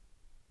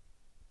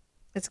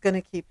 It's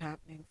gonna keep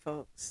happening,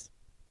 folks.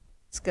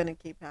 It's gonna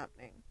keep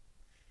happening.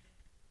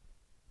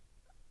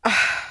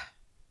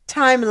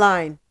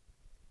 Timeline: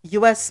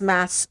 U.S.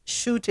 mass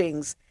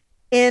shootings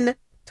in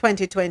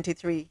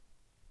 2023.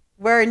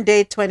 We're in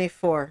day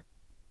 24.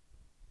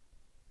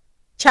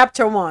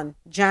 Chapter 1,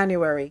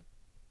 January.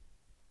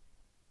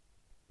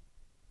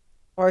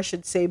 Or I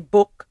should say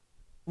book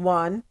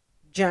 1,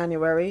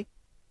 January,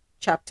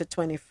 chapter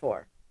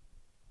 24.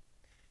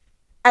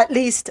 At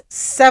least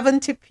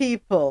 70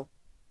 people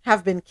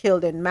have been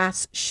killed in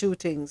mass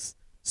shootings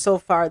so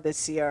far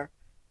this year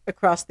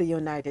across the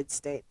United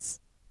States.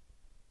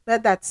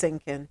 Let that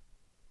sink in.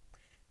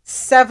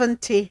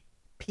 70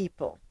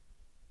 people.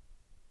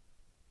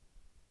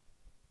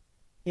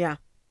 Yeah.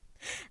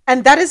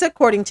 And that is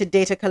according to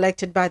data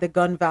collected by the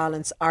Gun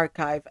Violence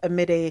Archive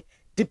amid a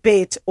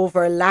debate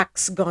over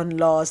lax gun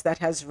laws that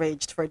has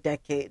raged for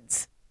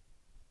decades.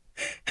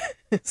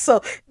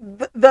 So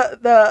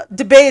the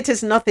debate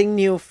is nothing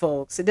new,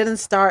 folks. It didn't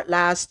start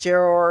last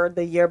year or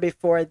the year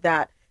before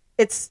that.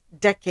 It's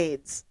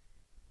decades.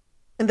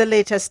 In the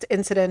latest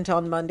incident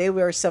on Monday,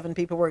 where 7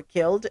 people were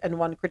killed and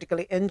 1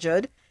 critically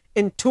injured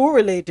in 2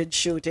 related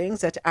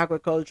shootings at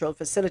agricultural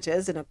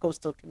facilities in a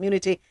coastal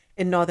community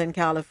in Northern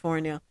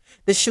California.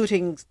 The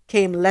shootings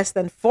came less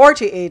than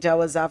 48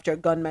 hours after a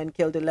gunman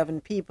killed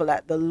 11 people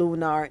at the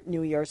Lunar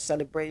New Year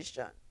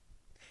celebration.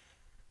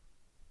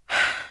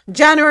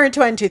 January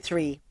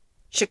 23,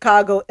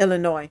 Chicago,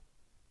 Illinois.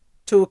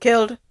 2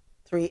 killed,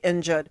 3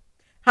 injured.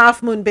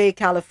 Half Moon Bay,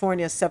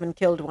 California, 7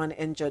 killed, 1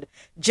 injured.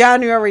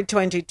 January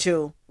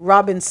 22,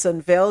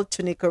 Robinsonville,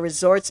 Tunica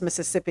Resorts,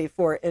 Mississippi,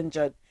 4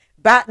 injured.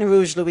 Baton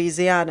Rouge,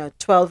 Louisiana,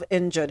 12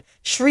 injured.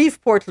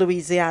 Shreveport,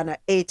 Louisiana,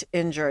 8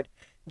 injured.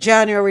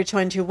 January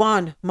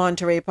 21,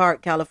 Monterey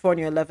Park,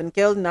 California, 11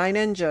 killed, 9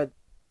 injured.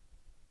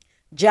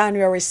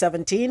 January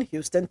 17,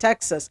 Houston,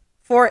 Texas,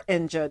 4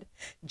 injured.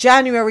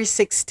 January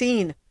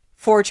 16,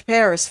 Fort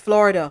Pierce,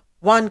 Florida,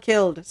 1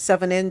 killed,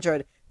 7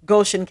 injured.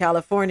 Goshen,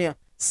 California,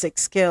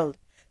 6 killed.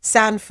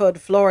 Sanford,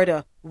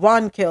 Florida,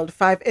 1 killed,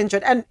 5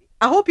 injured. And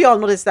I hope you all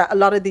noticed that a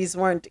lot of these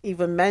weren't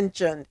even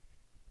mentioned,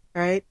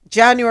 right?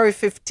 January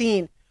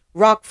 15,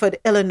 Rockford,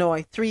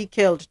 Illinois, 3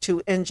 killed,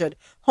 2 injured.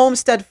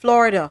 Homestead,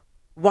 Florida,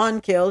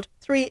 1 killed,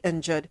 3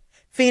 injured.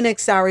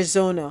 Phoenix,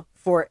 Arizona,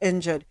 4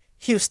 injured.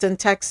 Houston,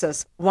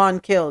 Texas,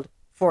 1 killed,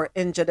 4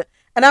 injured.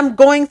 And I'm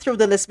going through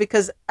the list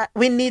because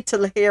we need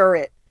to hear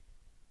it.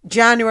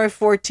 January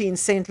 14,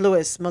 St.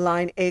 Louis,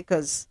 Malign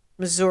Acres,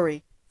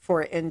 Missouri,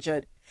 4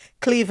 injured.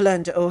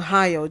 Cleveland,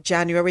 Ohio,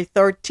 January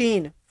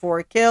 13,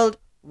 4 killed,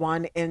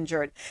 1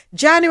 injured.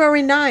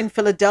 January 9,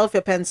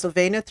 Philadelphia,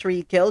 Pennsylvania,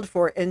 3 killed,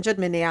 4 injured.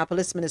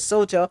 Minneapolis,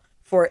 Minnesota,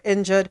 4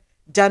 injured.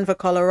 Denver,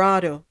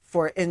 Colorado,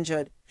 4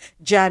 injured.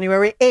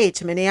 January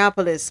 8,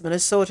 Minneapolis,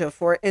 Minnesota,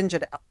 4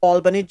 injured.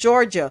 Albany,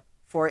 Georgia,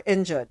 4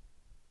 injured.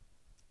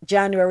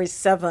 January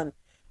 7,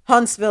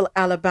 Huntsville,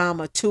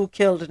 Alabama, 2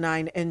 killed,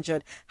 9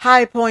 injured.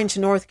 High Point,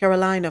 North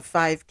Carolina,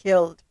 5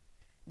 killed.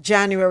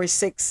 January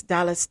 6,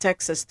 Dallas,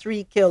 Texas,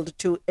 3 killed,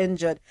 2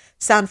 injured.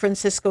 San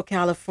Francisco,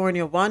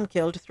 California, 1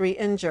 killed, 3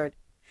 injured.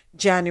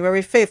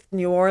 January 5th,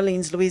 New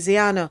Orleans,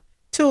 Louisiana,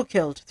 2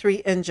 killed, 3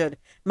 injured.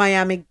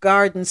 Miami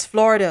Gardens,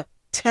 Florida,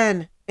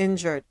 10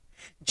 injured.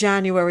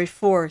 January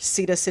 4,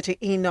 Cedar City,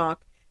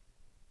 Enoch,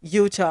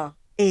 Utah,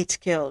 8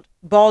 killed.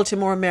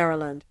 Baltimore,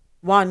 Maryland,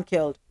 1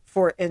 killed,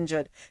 4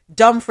 injured.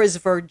 Dumfries,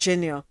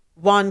 Virginia,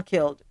 1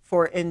 killed,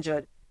 4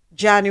 injured.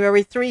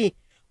 January 3,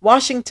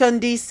 Washington,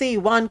 D.C.,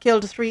 1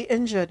 killed, 3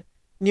 injured.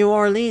 New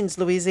Orleans,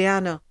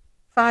 Louisiana,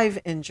 5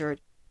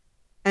 injured.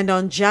 And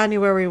on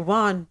January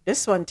 1,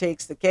 this one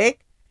takes the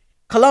cake.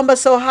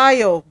 Columbus,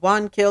 Ohio,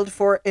 1 killed,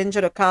 4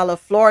 injured. Ocala,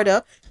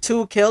 Florida,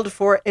 2 killed,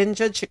 4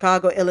 injured.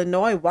 Chicago,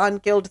 Illinois, 1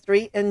 killed,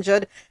 3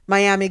 injured.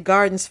 Miami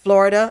Gardens,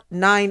 Florida,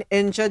 9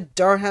 injured.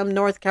 Durham,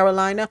 North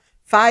Carolina,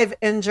 5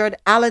 injured.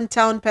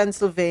 Allentown,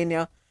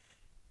 Pennsylvania,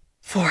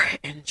 4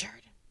 injured.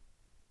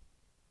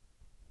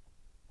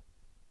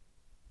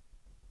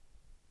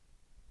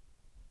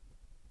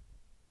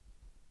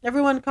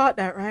 Everyone caught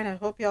that, right? I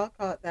hope y'all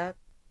caught that.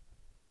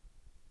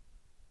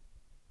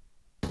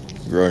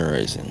 Growing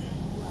Rising.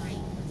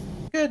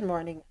 Good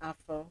morning,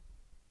 Afo.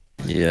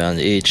 Yeah, and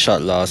 8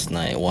 shot last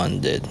night, 1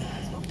 dead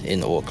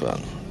in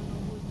Oakland.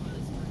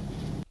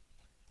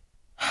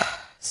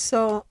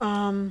 So,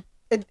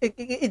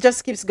 it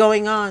just keeps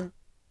going on.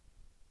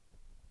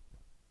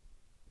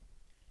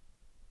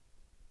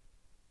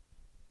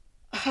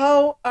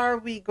 How are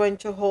we going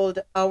to hold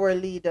our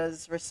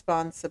leaders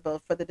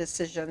responsible for the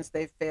decisions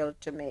they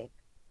failed to make?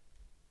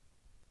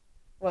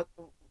 What,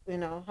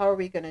 how are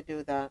we going to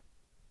do that?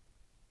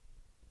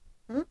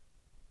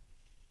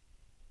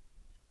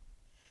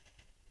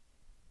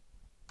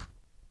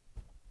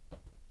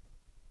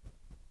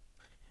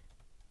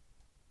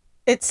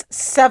 It's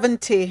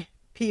 70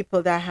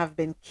 people that have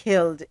been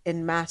killed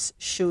in mass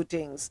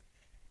shootings.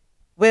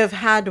 We've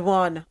had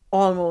one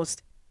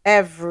almost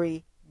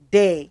every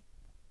day.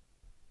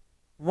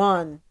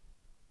 1,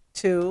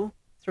 2,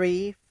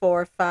 3,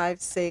 4,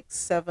 5, 6,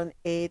 7,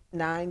 8,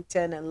 9,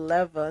 10,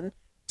 11,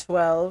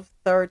 12,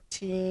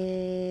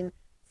 13,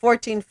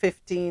 14,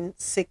 15,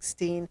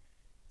 16,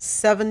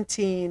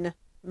 17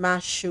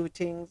 mass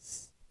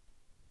shootings.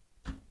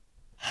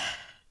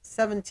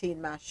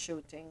 17 mass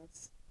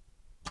shootings.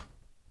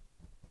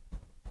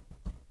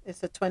 It's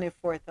the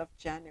 24th of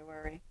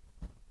January.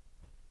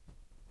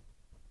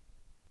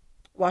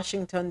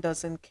 Washington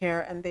doesn't care,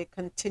 and they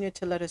continue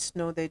to let us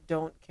know they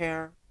don't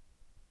care.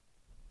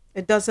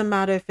 It doesn't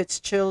matter if it's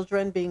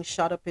children being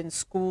shot up in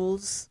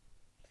schools.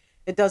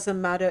 It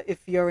doesn't matter if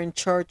you're in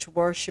church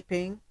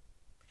worshiping.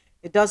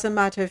 It doesn't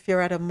matter if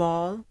you're at a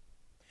mall.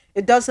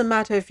 It doesn't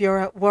matter if you're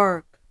at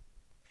work.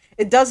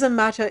 It doesn't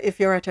matter if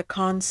you're at a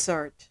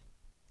concert,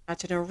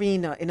 at an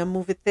arena, in a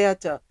movie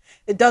theater.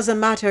 It doesn't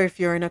matter if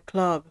you're in a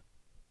club.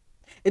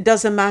 It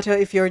doesn't matter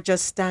if you're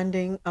just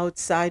standing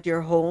outside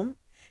your home.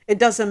 It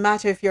doesn't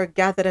matter if you're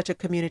gathered at a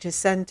community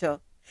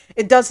center.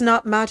 It does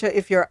not matter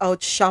if you're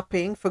out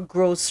shopping for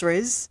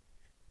groceries.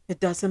 It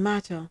doesn't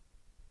matter.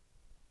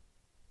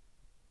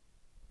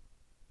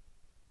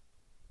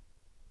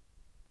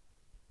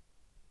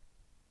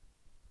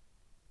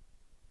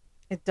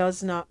 It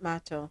does not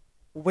matter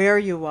where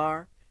you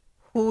are,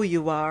 who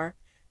you are,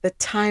 the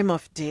time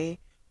of day,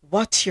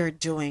 what you're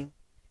doing.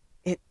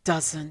 It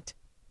doesn't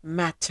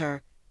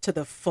matter to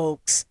the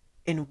folks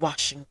in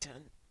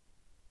Washington.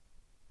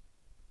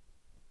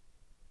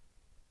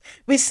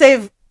 We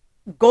say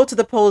go to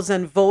the polls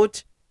and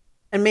vote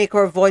and make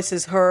our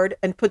voices heard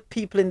and put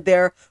people in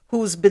there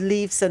whose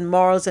beliefs and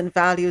morals and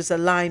values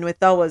align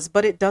with ours,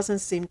 but it doesn't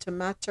seem to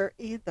matter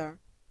either.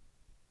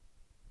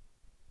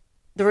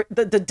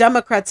 The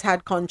Democrats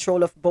had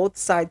control of both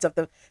sides of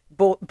the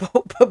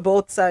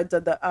both sides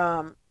of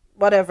the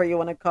whatever you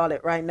want to call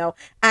it right now,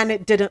 and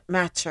it didn't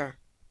matter.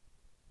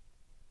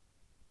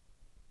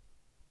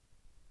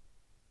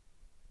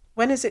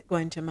 When is it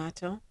going to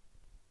matter?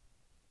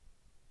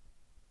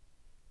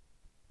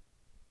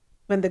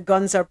 When the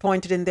guns are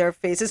pointed in their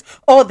faces.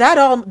 Oh,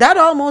 that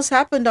almost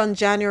happened on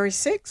January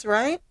 6th,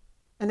 right?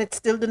 And it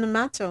still didn't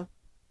matter.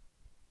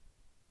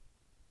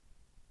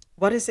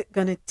 What is it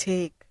going to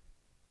take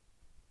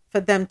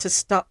for them to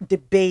stop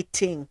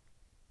debating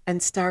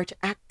and start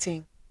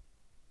acting?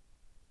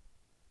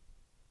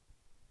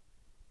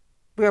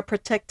 We're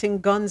protecting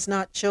guns,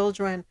 not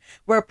children.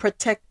 We're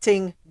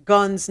protecting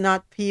guns,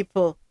 not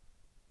people.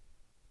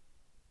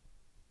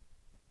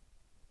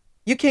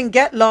 You can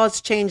get laws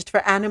changed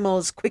for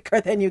animals quicker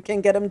than you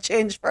can get them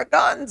changed for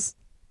guns.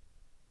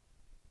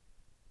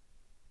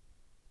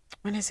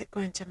 When is it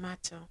going to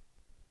matter?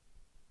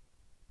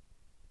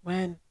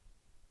 When?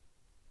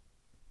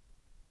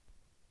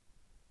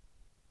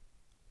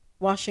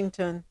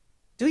 Washington,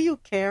 do you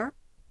care?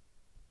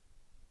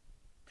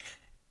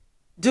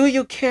 Do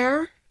you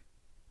care?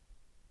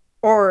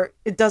 or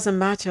it doesn't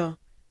matter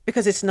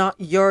because it's not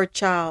your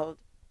child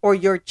or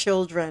your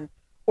children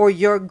or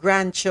your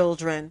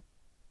grandchildren.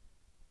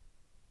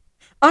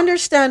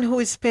 Understand who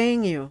is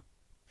paying you.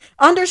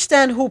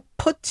 Understand who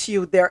puts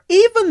you there.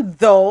 Even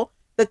though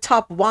the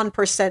top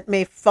 1%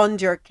 may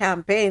fund your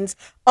campaigns,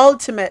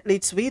 ultimately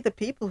it's we, the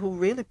people, who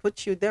really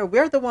put you there.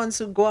 We're the ones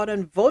who go out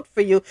and vote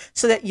for you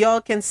so that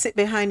y'all can sit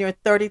behind your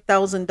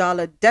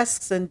 $30,000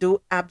 desks and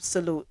do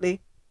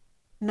absolutely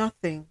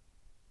nothing.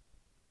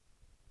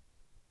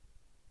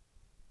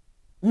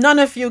 None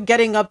of you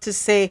getting up to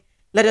say,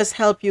 let us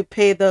help you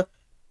pay the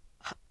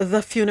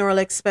funeral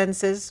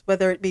expenses,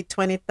 whether it be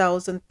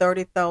 20,000,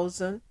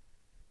 30,000.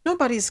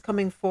 Nobody's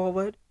coming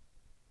forward.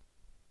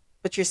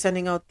 But you're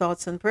sending out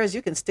thoughts and prayers.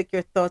 You can stick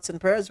your thoughts and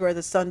prayers where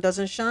the sun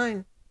doesn't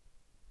shine.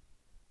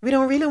 We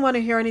don't really want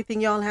to hear anything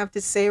y'all have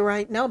to say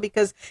right now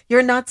because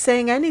you're not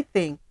saying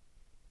anything.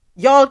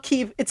 Y'all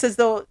keep, it's as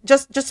though,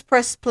 just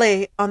press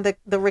play on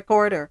the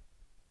recorder.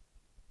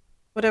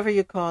 Whatever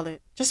you call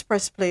it. Just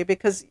press play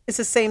because it's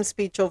the same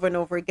speech over and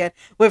over again.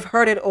 We've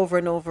heard it over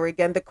and over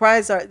again. The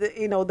cries are,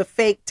 the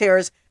fake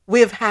tears.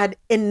 We've had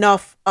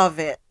enough of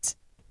it.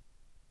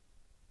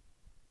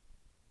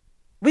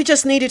 We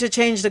just needed to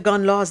change the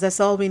gun laws. That's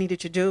all we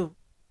needed to do.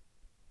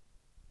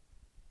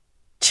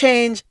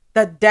 Change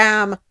the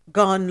damn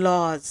gun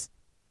laws.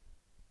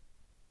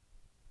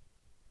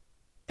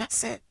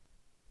 That's it.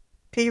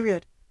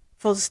 Period.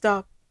 Full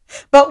stop.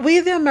 But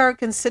we, the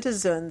American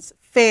citizens,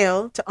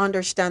 fail to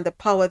understand the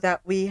power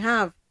that we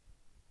have.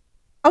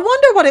 I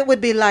wonder what it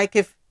would be like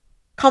if,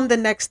 come the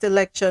next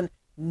election,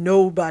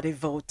 nobody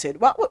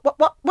voted.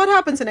 What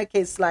happens in a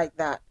case like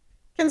that?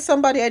 Can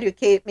somebody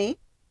educate me?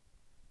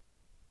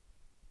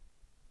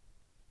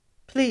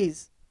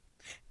 Please.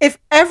 If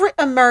every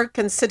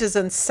American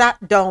citizen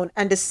sat down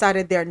and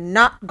decided they're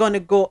not going to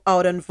go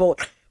out and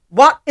vote,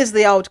 what is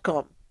the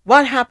outcome?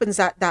 What happens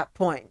at that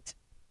point?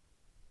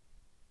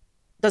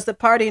 Does the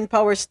party in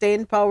power stay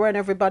in power and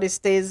everybody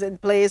stays in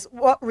place?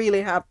 What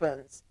really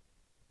happens?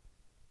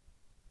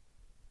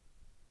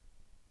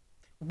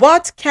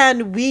 What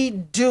can we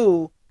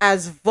do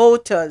as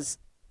voters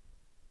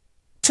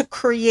to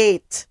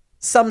create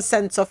some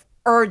sense of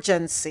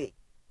urgency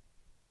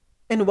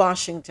in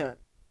Washington?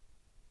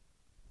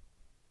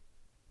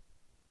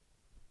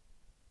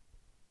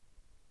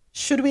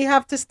 Should we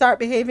have to start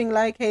behaving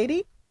like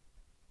Haiti?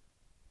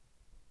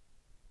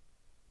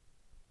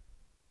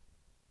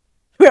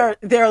 Where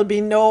there'll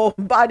be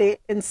nobody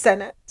in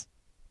Senate.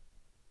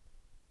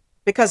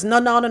 Because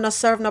none of them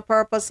serve no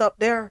purpose up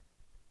there.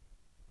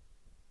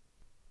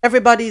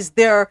 Everybody's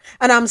there.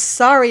 And I'm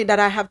sorry that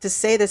I have to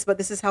say this, but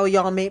this is how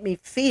y'all make me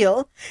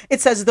feel.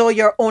 It's as though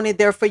you're only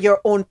there for your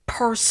own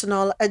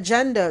personal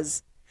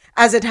agendas.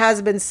 As it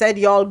has been said,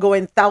 y'all go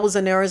in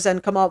thousandaires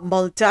and come out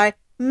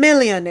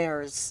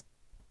multi-millionaires.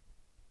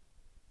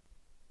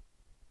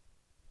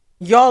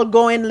 Y'all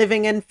go in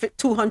living in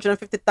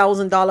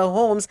 $250,000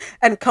 homes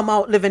and come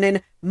out living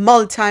in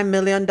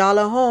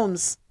multi-million-dollar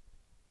homes.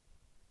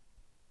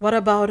 What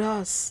about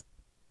us?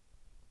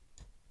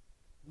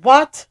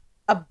 What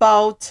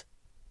about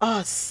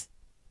us?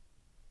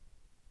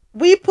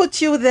 We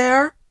put you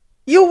there.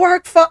 You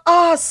work for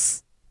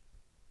us.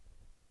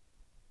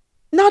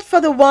 Not for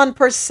the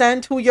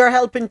 1% who you're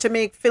helping to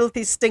make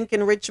filthy,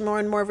 stinking rich more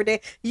and more every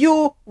day.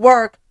 You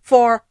work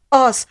for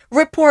us.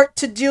 Report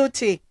to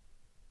duty.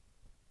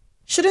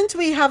 Shouldn't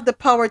we have the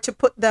power to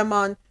put them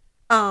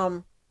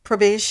on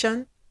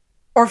probation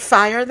or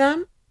fire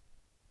them?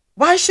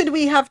 Why should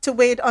we have to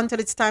wait until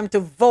it's time to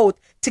vote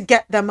to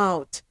get them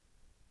out?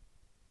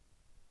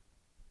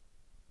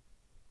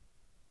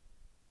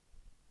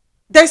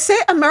 They say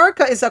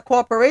America is a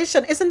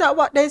corporation. Isn't that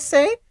what they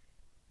say?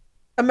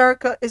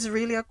 America is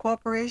really a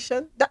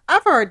corporation?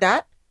 I've heard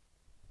that.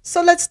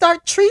 So let's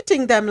start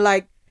treating them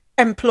like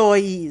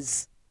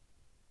employees.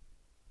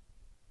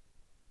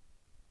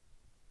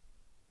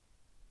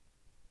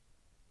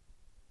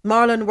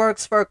 Marlon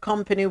works for a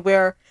company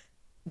where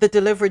the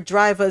delivery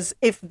drivers,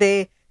 if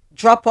they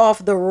drop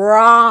off the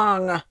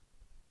wrong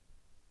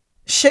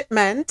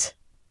shipment,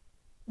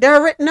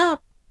 they're written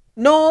up.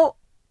 No,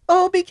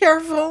 be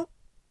careful.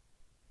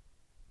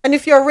 And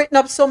if you're written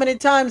up so many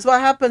times, what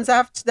happens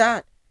after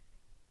that?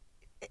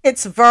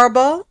 It's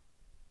verbal,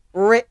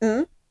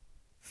 written,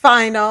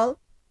 final,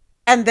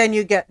 and then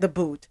you get the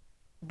boot.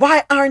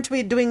 Why aren't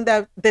we doing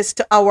this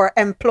to our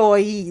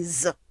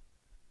employees?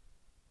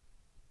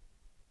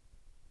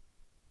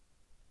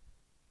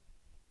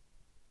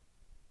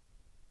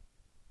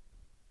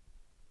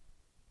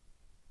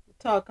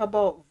 Talk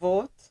about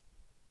vote.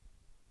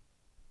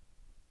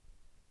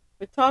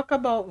 We talk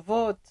about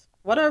vote.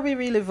 What are we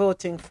really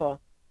voting for?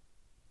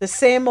 The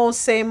same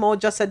old,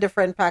 just a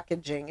different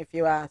packaging, if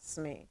you ask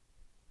me.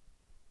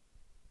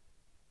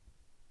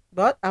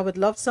 But I would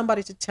love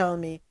somebody to tell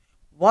me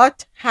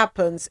what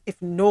happens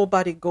if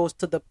nobody goes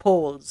to the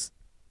polls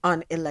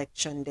on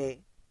election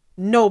day.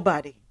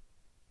 Nobody.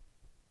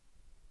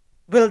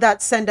 Will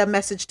that send a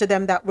message to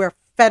them that we're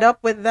fed up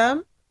with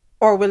them?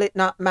 Or will it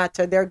not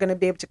matter? They're going to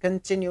be able to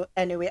continue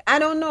anyway. I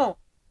don't know.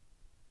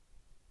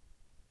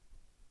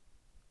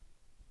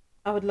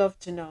 I would love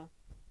to know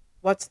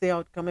what's the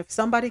outcome. If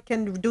somebody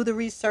can do the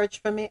research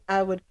for me,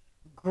 I would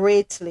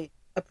greatly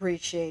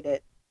appreciate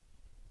it.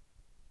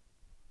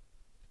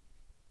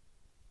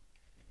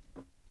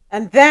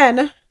 And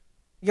then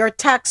your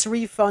tax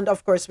refund,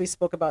 of course, we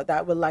spoke about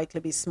that, will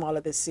likely be smaller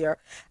this year.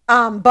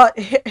 But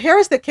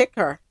here's the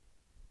kicker.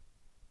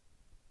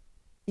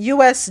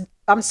 House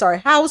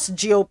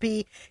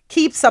GOP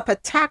keeps up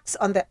attacks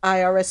on the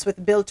IRS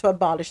with bill to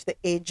abolish the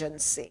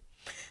agency.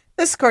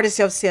 This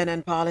courtesy of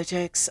CNN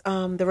Politics.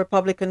 The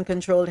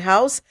Republican-controlled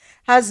House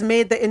has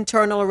made the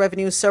Internal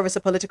Revenue Service a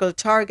political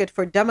target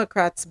for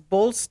Democrats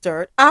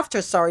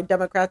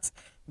Democrats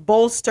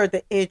bolstered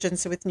the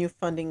agency with new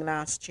funding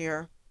last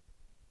year.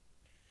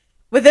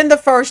 Within the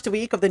first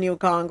week of the new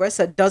Congress,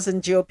 a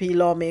dozen GOP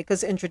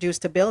lawmakers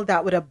introduced a bill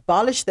that would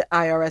abolish the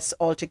IRS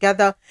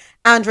altogether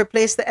and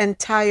replace the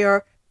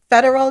entire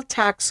federal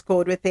tax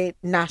code with a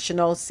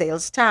national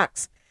sales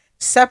tax.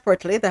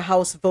 Separately, the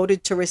House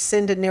voted to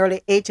rescind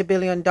nearly $80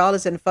 billion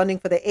in funding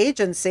for the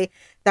agency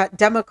that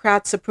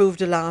Democrats approved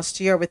last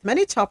year, with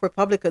many top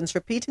Republicans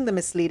repeating the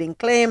misleading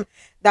claim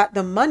that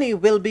the money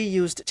will be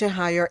used to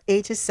hire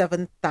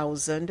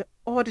 87,000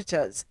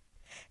 auditors.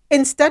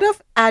 Instead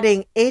of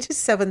adding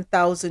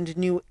 87,000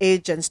 new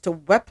agents to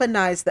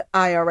weaponize the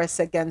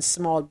IRS against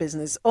small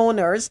business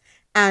owners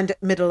and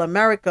middle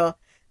America,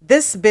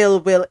 this bill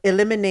will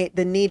eliminate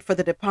the need for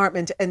the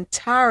department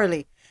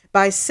entirely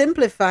by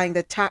simplifying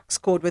the tax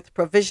code with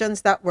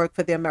provisions that work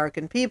for the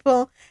American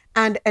people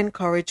and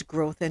encourage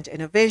growth and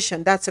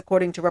innovation. That's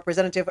according to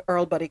Representative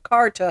Earl Buddy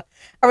Carter,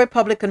 a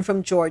Republican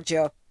from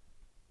Georgia.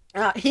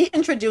 He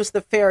introduced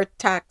the Fair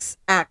Tax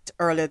Act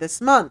earlier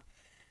this month.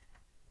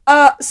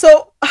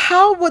 So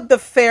how would the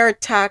Fair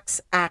Tax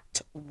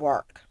Act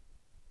work?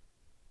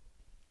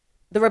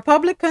 The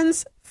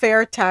Republicans'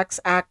 Fair Tax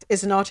Act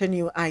is not a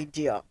new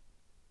idea.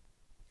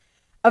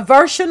 A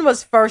version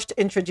was first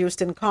introduced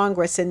in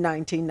Congress in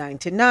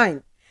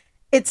 1999.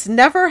 It's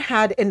never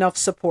had enough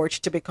support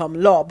to become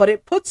law, but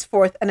it puts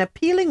forth an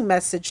appealing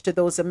message to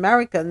those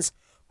Americans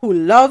who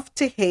love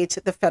to hate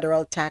the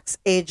federal tax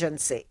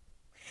agency.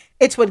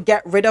 It would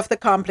get rid of the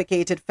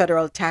complicated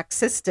federal tax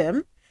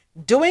system,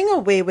 doing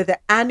away with the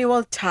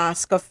annual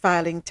task of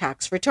filing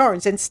tax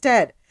returns.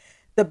 Instead,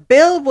 the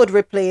bill would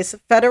replace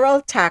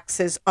federal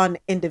taxes on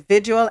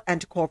individual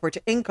and corporate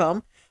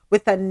income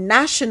with a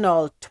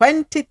national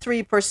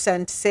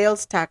 23%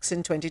 sales tax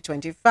in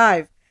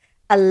 2025,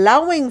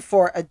 allowing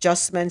for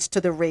adjustments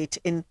to the rate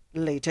in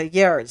later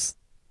years.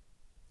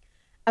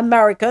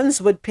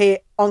 Americans would pay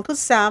Uncle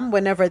Sam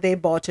whenever they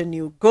bought a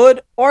new good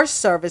or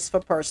service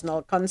for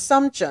personal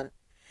consumption.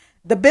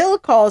 The bill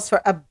calls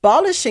for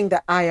abolishing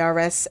the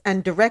IRS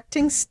and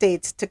directing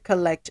states to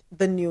collect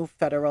the new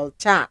federal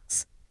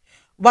tax.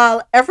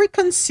 While every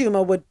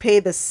consumer would pay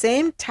the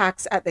same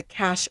tax at the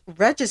cash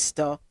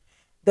register,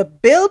 the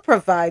bill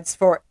provides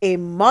for a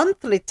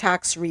monthly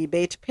tax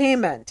rebate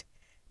payment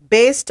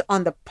based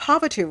on the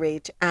poverty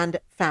rate and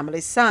family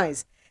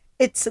size.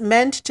 It's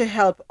meant to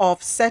help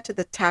offset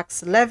the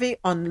tax levy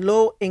on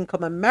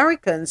low-income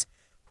Americans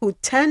who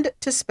tend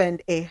to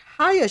spend a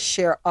higher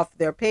share of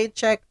their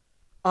paycheck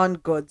on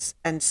goods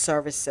and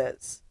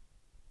services.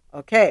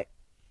 Okay.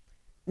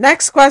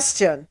 Next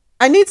question.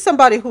 I need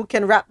somebody who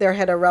can wrap their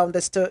head around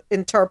this to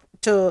interpret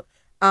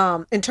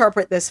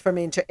this for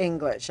me into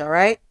English, all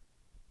right?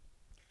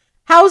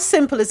 How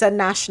simple is a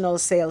national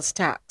sales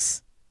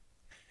tax?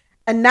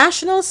 A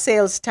national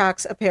sales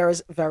tax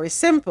appears very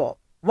simple.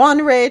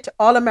 One rate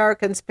all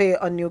Americans pay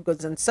on new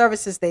goods and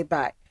services they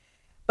buy.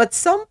 But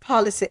some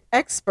policy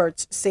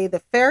experts say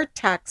the Fair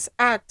Tax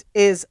Act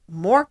is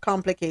more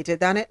complicated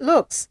than it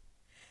looks.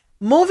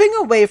 Moving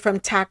away from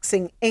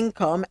taxing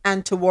income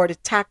and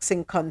toward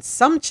taxing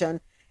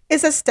consumption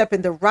is a step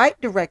in the right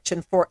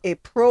direction for a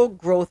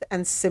pro-growth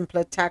and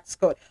simpler tax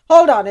code.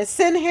 Hold on, is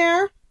Sin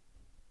here?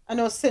 I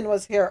know Sin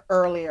was here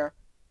earlier.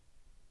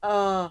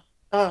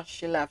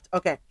 She left.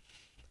 Okay.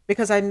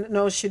 Because I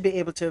know she'd be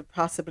able to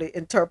possibly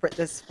interpret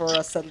this for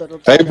us a little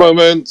bit. Hey,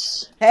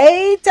 moments.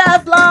 Hey,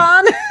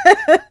 Teflon.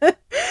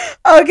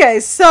 Okay,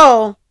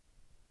 so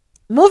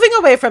moving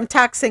away from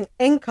taxing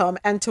income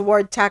and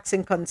toward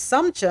taxing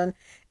consumption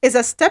is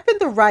a step in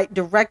the right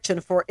direction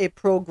for a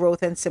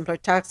pro-growth and simpler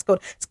tax code.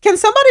 Can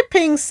somebody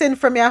ping Sin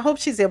for me? I hope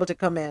she's able to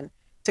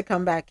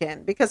come back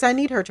in, because I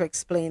need her to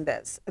explain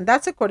this. And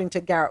that's according to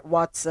Garrett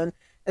Watson,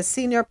 a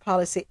senior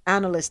policy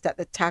analyst at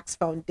the Tax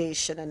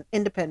Foundation, an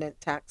independent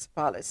tax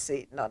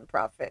policy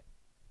nonprofit.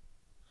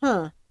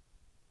 I'm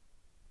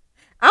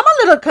a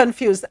little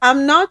confused.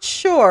 I'm not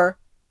sure.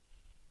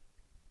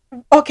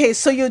 Okay,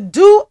 so you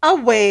do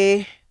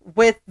away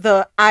with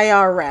the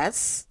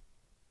IRS.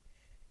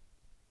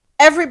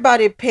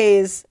 Everybody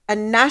pays a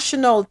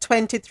national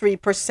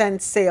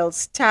 23%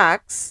 sales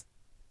tax.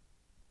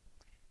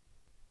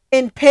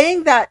 In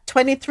paying that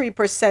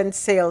 23%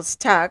 sales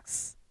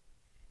tax,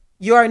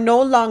 you are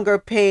no longer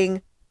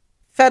paying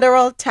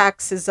federal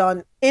taxes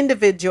on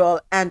individual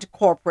and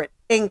corporate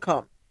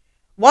income.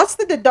 What's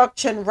the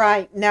deduction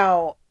right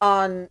now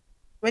on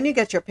when you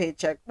get your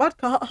paycheck,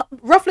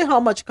 roughly how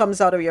much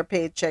comes out of your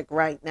paycheck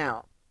right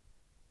now?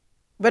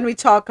 When we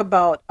talk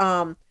about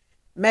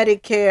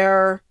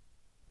Medicare,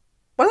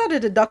 what are the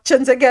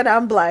deductions again?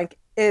 I'm blank.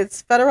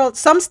 It's federal.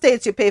 Some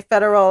states you pay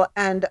federal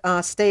and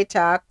state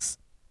tax,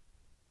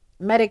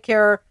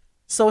 Medicare,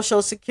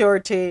 Social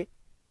Security.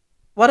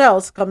 What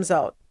else comes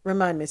out?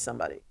 Remind me,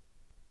 somebody.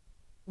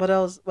 What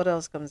else? What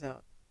else comes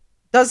out?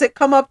 Does it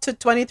come up to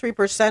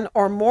 23%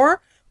 or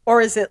more,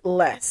 or is it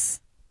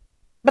less?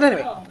 But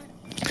anyway,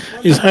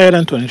 It's higher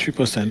than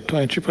 23%.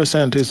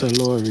 23% is a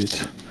lower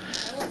rate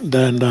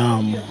than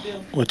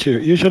what you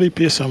usually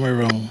pay somewhere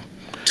around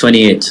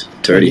 28,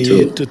 28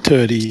 32. to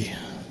 30.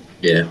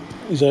 Yeah.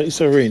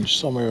 It's a range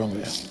somewhere around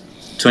there.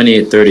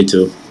 28,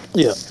 32.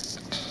 Yeah.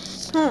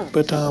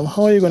 But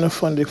how are you going to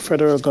fund the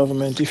federal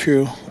government if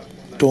you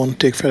don't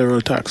take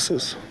federal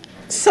taxes?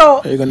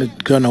 So are you going to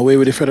run away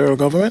with the federal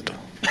government?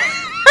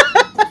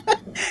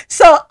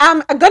 So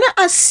I'm gonna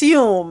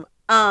assume,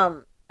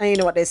 and you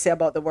know what they say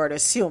about the word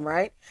assume,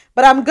 right?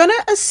 But I'm gonna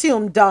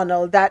assume,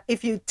 Donald, that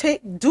if you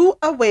do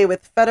away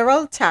with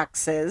federal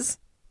taxes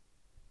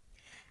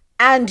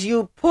and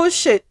you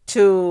push it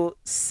to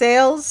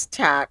sales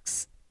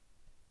tax,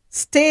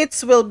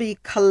 states will be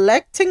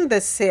collecting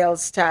the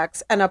sales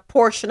tax and a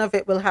portion of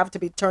it will have to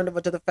be turned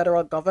over to the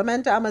federal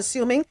government, I'm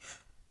assuming.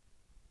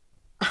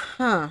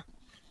 No,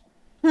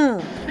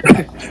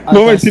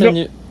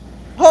 wait,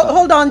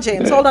 Hold on,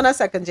 James. Hold on a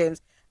second,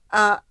 James.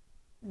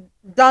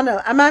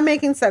 Donald, am I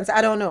making sense?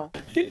 I don't know.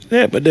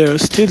 Yeah, but there are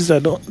states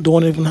that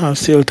don't even have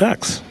sales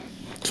tax.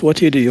 So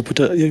what you do, you put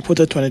a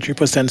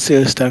 23%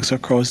 sales tax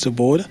across the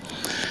board,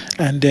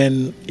 and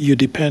then you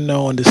depend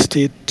now on the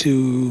state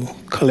to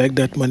collect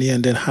that money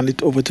and then hand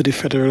it over to the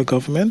federal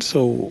government.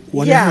 So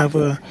when you have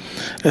a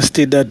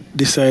state that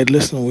decide,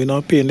 listen, we're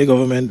not paying the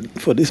government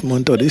for this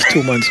month or these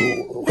 2 months,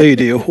 what you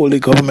do, you hold the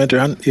government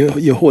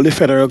you hold the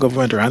federal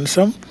government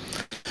ransom.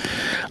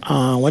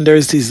 When there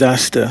is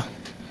disaster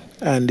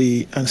and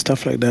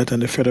stuff like that,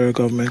 and the federal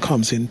government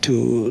comes in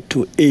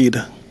to aid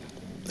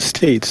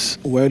states,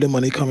 where the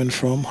money coming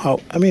from,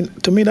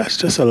 to me that's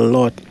just a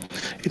lot.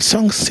 It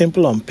sounds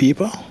simple on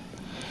paper,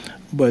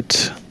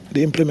 but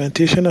the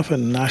implementation of a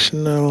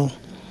national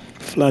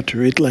flat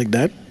rate like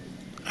that,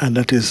 and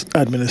that is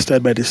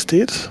administered by the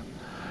states,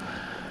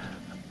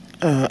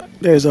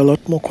 there's a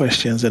lot more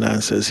questions than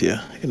answers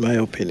here, in my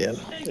opinion.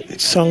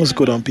 It sounds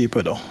good on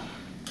paper though.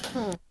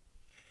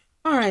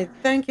 All right,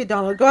 thank you,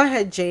 Donald. Go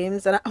ahead,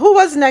 James. And who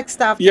was next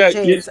after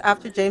James? Yeah.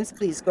 After James,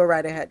 please go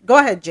right ahead. Go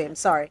ahead, James.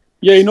 Sorry.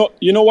 Yeah,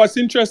 you know what's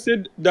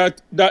interesting?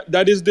 That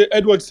is the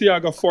Edward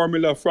Seaga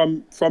formula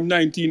from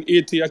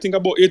 1980. I think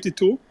about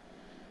 82.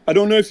 I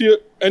don't know if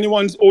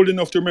anyone's old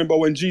enough to remember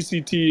when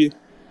GCT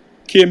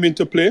came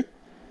into play.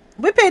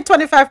 We pay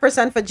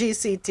 25% for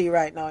GCT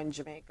right now in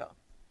Jamaica.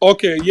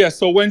 Okay, yeah.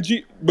 So when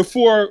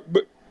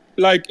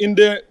like in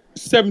the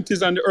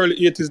 70s and the early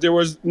 80s, there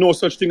was no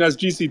such thing as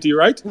GCT,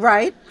 right?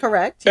 Right,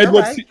 correct.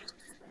 Edward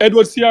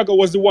Seaga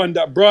was the one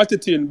that brought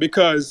it in,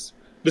 because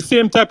the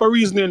same type of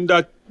reasoning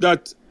that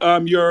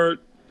you're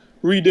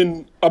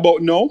reading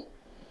about now.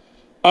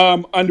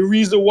 And the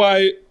reason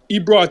why he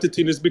brought it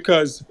in is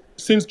because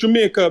since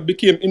Jamaica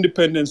became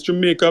independent,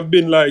 Jamaica have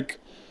been like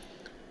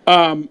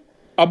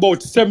about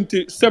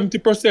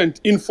 70%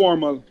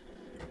 informal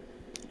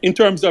in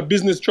terms of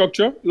business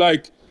structure.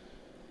 Like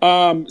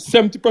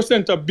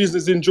 70% of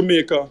business in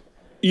Jamaica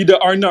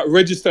either are not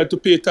registered to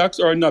pay tax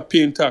or are not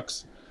paying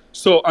tax.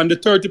 So on the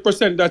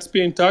 30% that's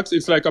paying tax,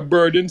 it's like a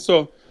burden.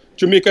 So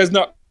Jamaica is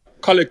not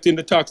collecting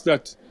the tax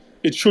that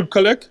it should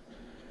collect.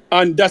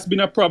 And that's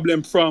been a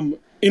problem from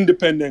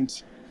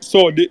independence.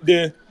 So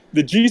the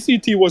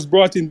GCT was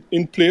brought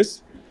in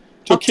place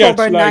to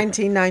October catch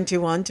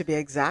 1991 to be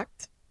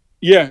exact.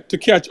 Yeah, to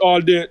catch all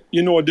the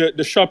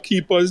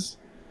shopkeepers,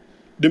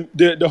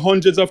 the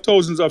hundreds of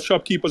thousands of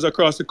shopkeepers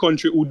across the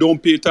country who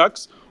don't pay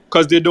tax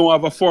because they don't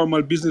have a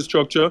formal business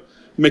structure,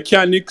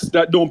 mechanics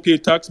that don't pay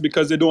tax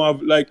because they don't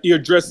have like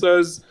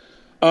hairdressers,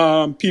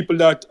 people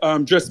that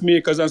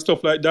dressmakers and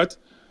stuff like that.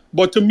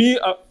 But to me,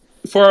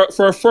 for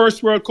a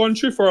first world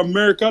country, for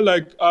America,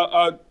 like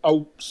a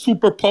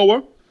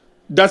superpower,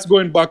 that's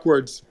going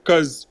backwards,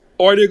 because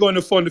are they going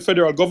to fund the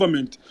federal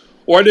government?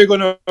 Or are they going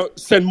to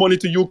send money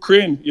to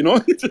Ukraine, you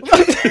know?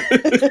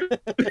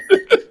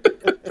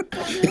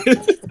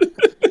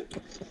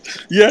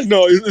 Yeah,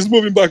 no, it's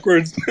moving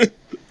backwards.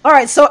 All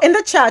right, so in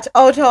the chat,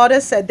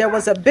 Outorder said there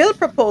was a bill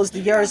proposed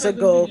years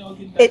ago.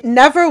 It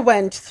never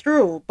went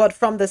through, but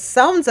from the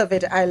sounds of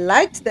it, I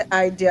liked the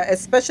idea,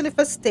 especially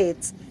for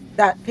states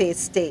that pay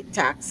state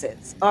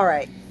taxes. All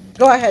right,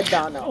 go ahead,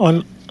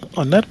 Donald.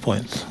 On that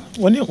point,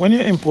 when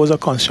you impose a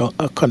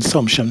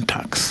consumption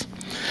tax,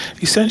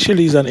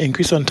 essentially is an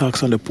increase on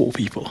tax on the poor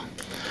people,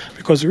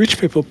 because rich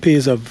people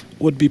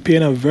would be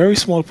paying a very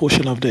small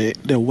portion of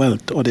their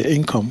wealth or their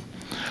income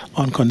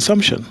on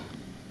consumption.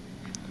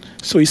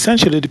 So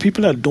essentially, the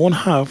people that don't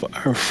have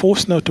are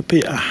forced now to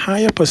pay a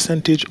higher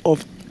percentage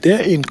of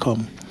their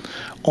income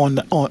on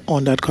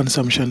that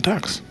consumption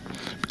tax,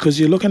 because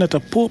you're looking at a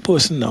poor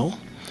person now.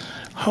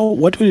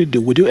 What would you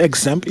do? Would you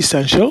exempt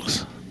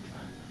essentials,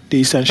 the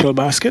essential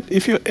basket?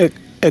 If you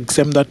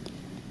exempt that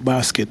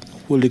basket,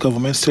 will the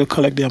government still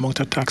collect the amount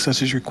of tax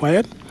that is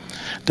required?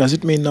 Does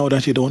it mean now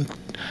that you don't?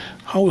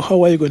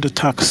 How are you going to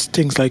tax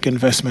things like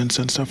investments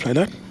and stuff like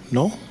that?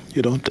 No,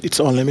 you don't. It's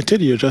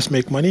unlimited. You just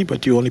make money,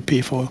 but you only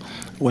pay for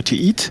what you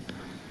eat.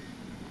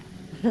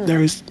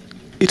 There is.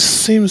 It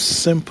seems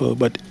simple,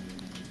 but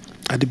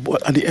at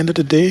the end of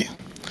the day,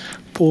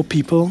 poor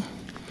people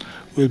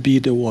will be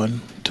the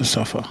one to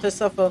suffer. To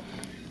suffer.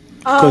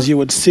 Because you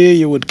would say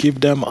you would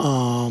give them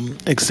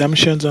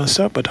exemptions and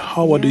stuff, but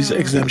how are these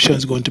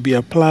exemptions going to be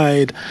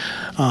applied?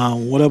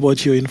 What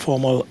about your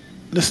informal?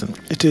 Listen,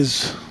 it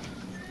is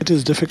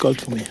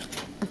difficult for me.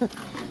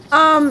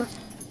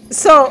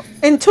 So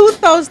in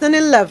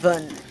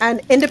 2011,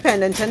 an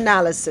independent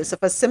analysis of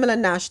a similar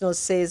national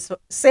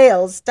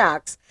sales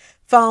tax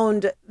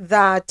found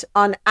that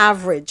on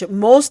average,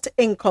 most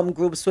income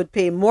groups would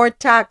pay more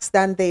tax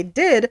than they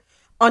did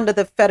under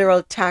the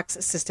federal tax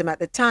system at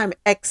the time,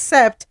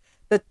 except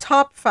the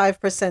top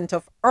 5%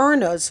 of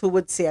earners who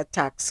would see a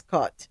tax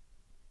cut.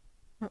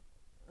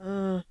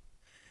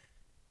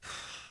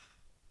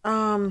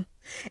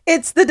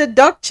 It's the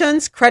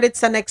deductions,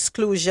 credits, and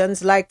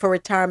exclusions, like for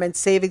retirement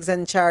savings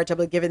and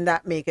charitable giving,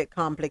 that make it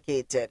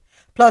complicated.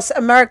 Plus,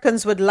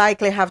 Americans would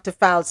likely have to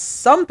file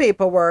some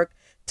paperwork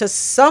to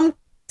some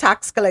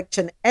tax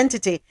collection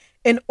entity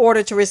in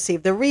order to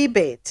receive the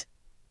rebate.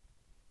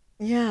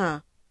 Yeah.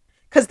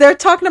 Because they're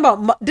talking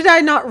about, did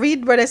I not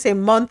read where they say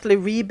monthly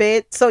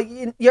rebate? So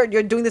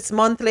you're doing this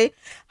monthly.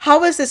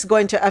 How is this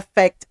going to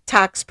affect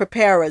tax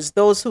preparers,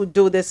 those who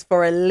do this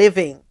for a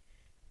living?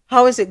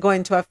 How is it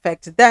going to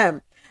affect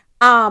them?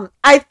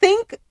 I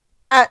think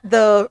at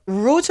the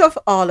root of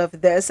all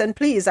of this, and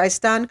please, I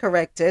stand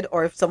corrected,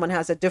 or if someone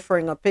has a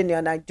differing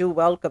opinion, I do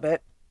welcome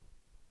it.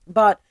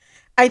 But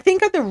I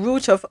think at the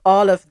root of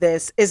all of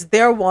this is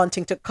they're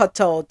wanting to cut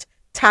out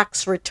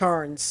tax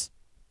returns.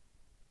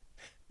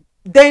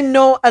 They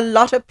know a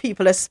lot of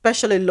people,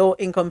 especially low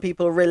income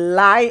people,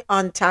 rely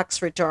on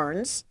tax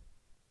returns.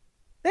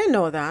 They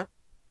know that.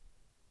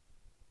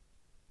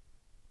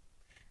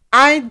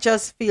 I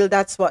just feel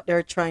that's what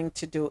they're trying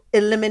to do.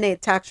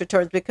 Eliminate tax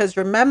returns, because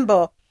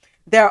remember,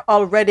 they're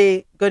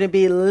already going to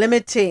be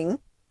limiting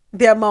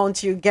the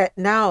amount you get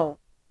now.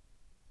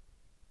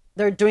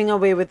 They're doing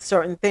away with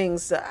certain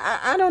things.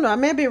 I don't know. I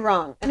may be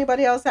wrong.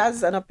 Anybody else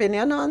has an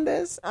opinion on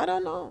this? I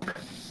don't know.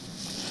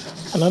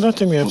 Another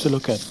thing we have to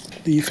look at,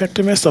 the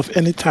effectiveness of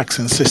any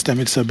taxing system,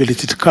 its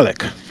ability to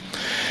collect.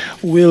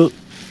 Will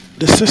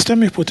the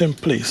system you put in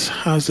place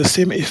has the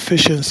same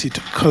efficiency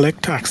to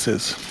collect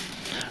taxes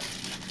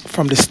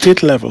from the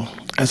state level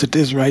as it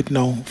is right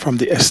now from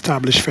the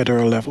established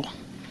federal level?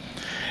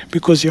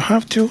 Because you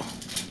have to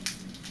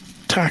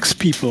tax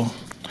people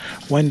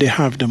when they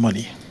have the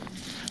money.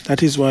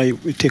 That is why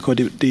we take out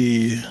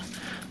the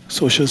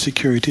Social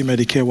Security,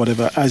 Medicare,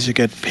 whatever, as you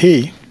get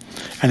pay,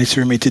 and it's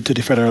remitted to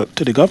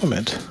the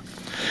government.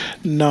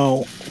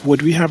 Now,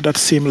 would we have that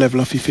same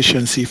level of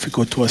efficiency if we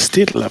go to a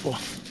state level?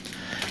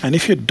 And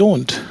if you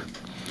don't,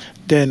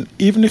 then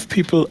even if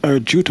people are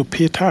due to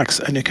pay tax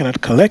and you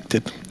cannot collect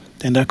it,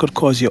 then that could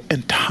cause your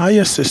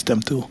entire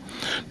system to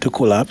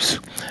collapse.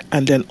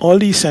 And then all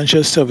the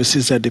essential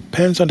services that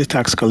depends on the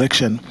tax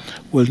collection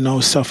will now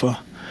suffer.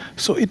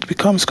 So it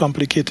becomes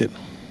complicated.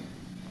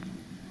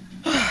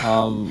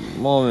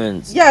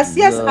 Moments. Yes,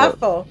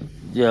 Afo.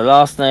 Yeah,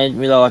 last night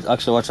we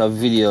actually watched a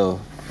video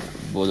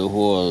about the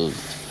whole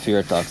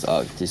Fair Tax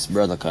Act. This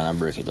brother kind of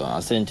break it down.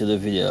 I sent you the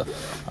video to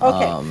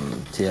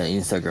your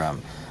Instagram.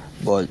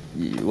 But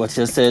what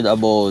you said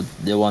about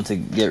they want to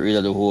get rid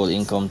of the whole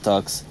income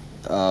tax,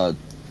 what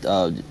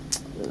do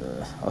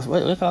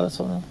you call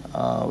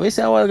it? We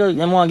say they want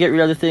to get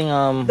rid of the thing.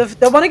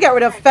 They want to get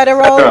rid of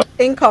federal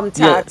income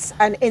tax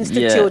and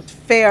institute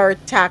fair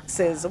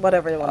taxes,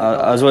 whatever they want to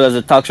call as well as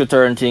the tax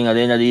return thing at the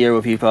end of the year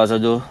what people have to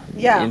do.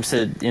 Yeah.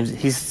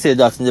 He said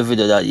that in the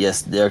video that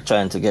yes, they're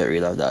trying to get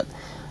rid of that.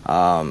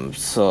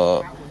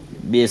 So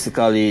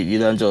basically you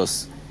don't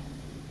just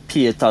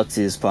pay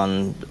taxes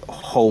on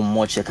how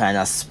much you kind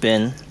of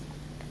spend.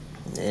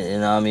 You know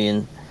what I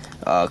mean?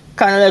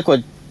 Kind of like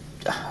what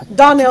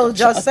Donnell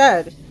just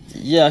said.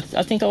 Yeah,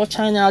 I think what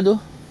China do.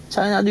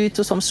 China do it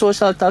to some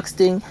social tax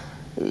thing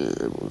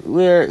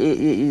where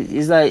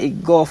it's like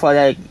it go for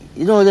like,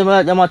 you know, they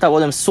might talk about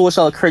them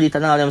social credit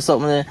and all them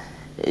something.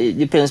 It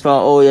depends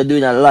on how you're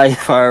doing a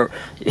life or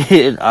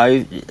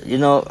I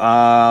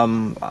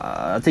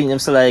think them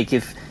so like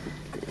if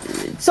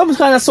some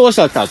kind of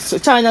social tax. So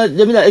China,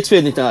 let me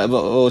explain it about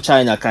how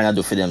China kind of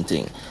do for them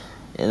thing.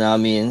 You know what I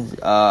mean?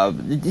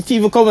 It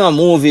even come in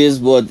movies,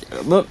 but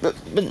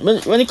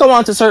when it come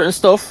on to certain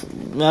stuff,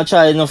 I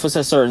try not to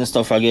say certain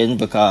stuff again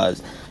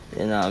because,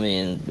 you know what I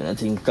mean, I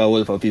think a whole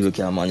lot of people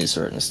can manage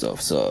certain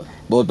stuff. So,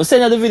 but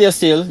send you the video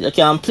still, you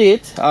can play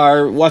it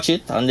or watch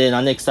it, and then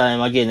the next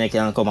time again, you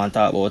can come and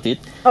talk about it.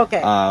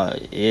 Okay.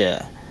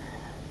 Yeah.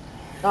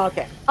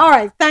 Okay. All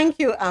right. Thank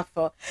you,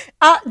 Afo.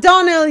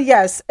 Donnell,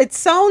 yes, it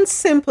sounds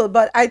simple,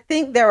 but I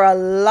think there are a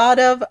lot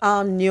of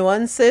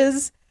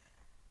nuances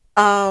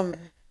I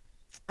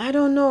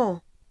don't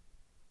know.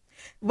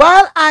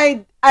 Well,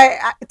 I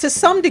to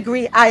some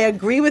degree I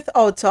agree with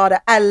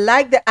Autada. I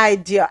like the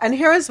idea, and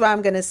here's why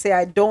I'm gonna say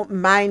I don't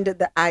mind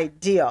the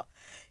idea.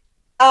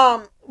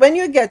 When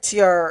you get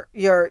your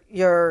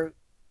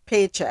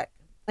paycheck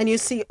and you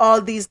see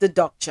all these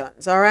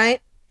deductions, all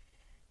right.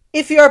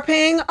 If you're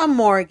paying a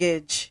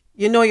mortgage,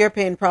 you know you're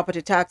paying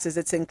property taxes.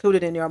 It's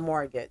included in your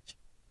mortgage.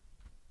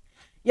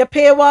 You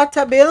pay a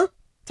water bill,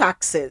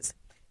 taxes.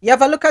 You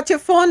have a look at your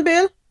phone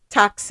bill,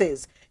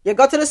 taxes. You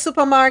go to the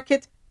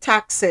supermarket,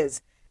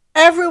 taxes.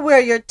 Everywhere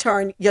you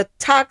turn, you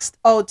taxed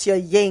out your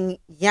yin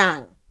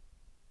yang.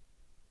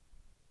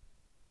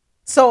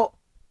 So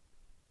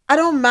I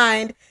don't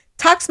mind.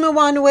 Tax me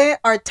one way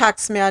or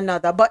tax me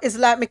another, but it's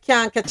like me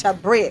can't catch a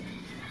break.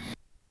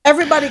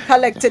 Everybody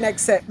collecting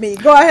except me.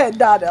 Go ahead,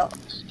 Dada.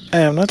 I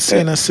am not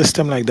saying a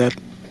system like that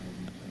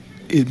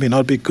it may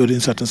not be good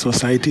in certain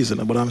societies,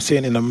 but I'm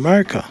saying in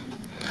America,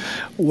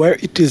 where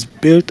it is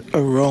built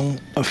around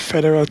a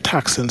federal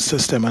taxing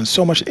system and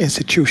so much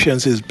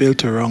institutions is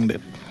built around it,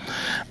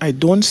 I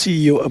don't see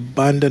you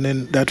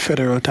abandoning that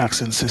federal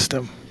taxing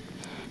system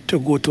to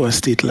go to a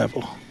state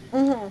level.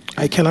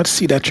 I cannot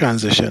see that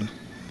transition.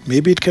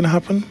 Maybe it can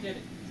happen,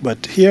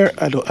 but here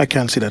I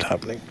can't see that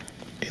happening.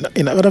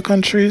 In other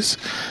countries,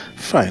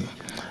 fine,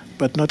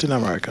 but not in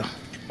America.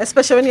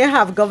 Especially when you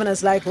have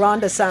governors like Ron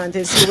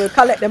DeSantis who will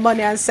collect the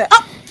money and say,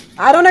 oh,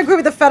 I don't agree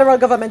with the federal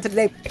government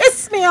today.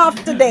 Piss me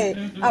off today.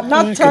 I'm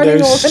not turning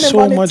There's over the so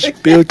money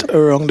much built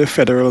around the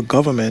federal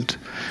government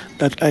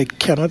that I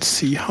cannot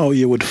see how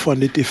you would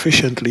fund it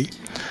efficiently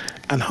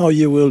and how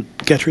you will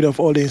get rid of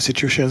all the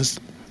institutions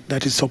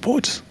that it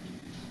supports.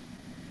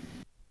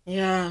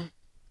 Yeah.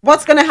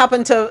 What's going to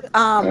happen to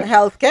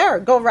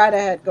healthcare? Go right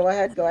ahead. Go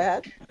ahead. Go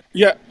ahead.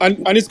 Yeah,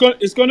 and it's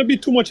going to be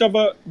too much of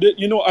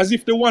as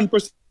if the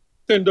 1%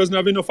 doesn't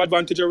have enough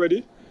advantage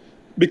already,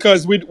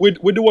 because with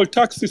the whole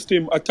tax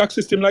system, a tax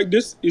system like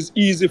this is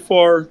easy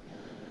for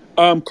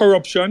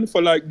corruption,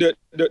 for like the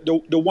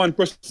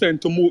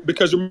 1% to move,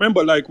 because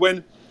remember, like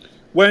when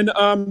the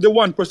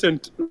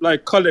 1%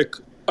 like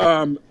collect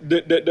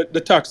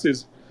the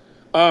taxes,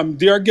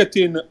 they are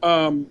getting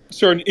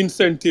certain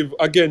incentive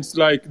against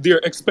like their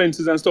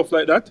expenses and stuff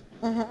like that.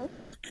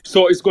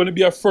 So it's going to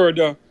be a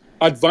further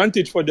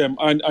advantage for them,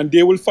 and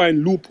they will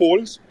find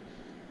loopholes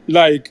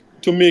like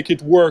to make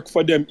it work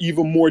for them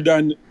even more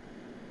than,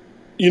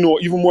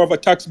 even more of a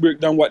tax break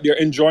than what they're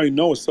enjoying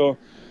now. So,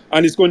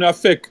 and it's going to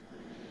affect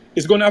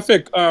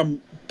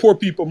poor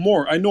people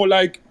more. I know,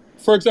 like,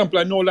 for example,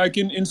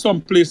 in some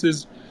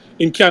places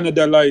in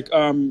Canada,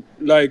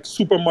 like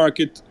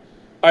supermarket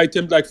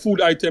items, like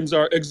food items,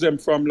 are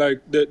exempt from like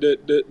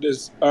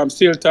the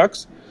sale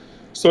tax.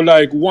 So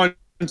like once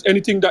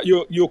anything that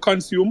you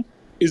consume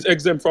is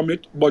exempt from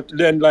it, but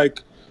then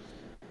like,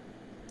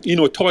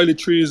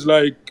 toiletries,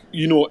 like,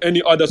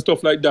 any other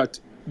stuff like that,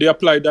 they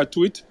apply that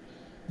to it.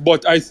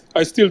 But I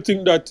still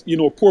think that,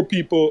 poor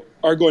people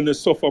are going to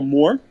suffer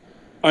more,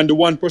 and the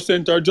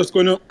 1% are just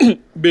going to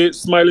be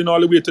smiling all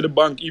the way to the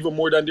bank, even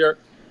more than they're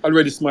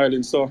already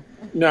smiling. So,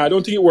 I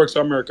don't think it works for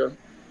America.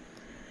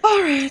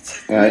 All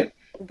right. All right.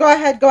 Go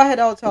ahead,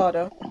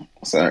 Autada.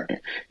 Sorry.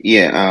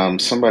 Yeah,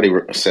 somebody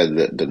said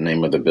that the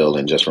name of the bill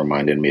and just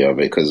reminded me of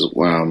it, because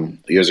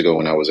years ago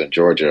when I was in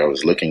Georgia, I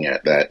was looking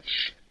at that,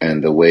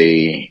 and the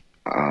way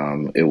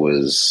it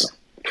was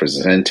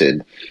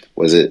presented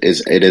was it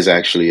is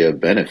actually a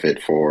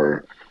benefit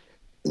for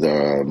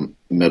the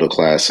middle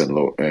class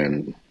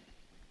and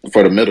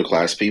for the middle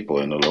class people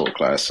and the lower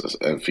classes,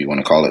 if you want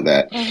to call it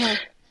that.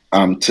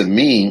 To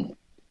me,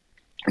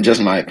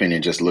 just my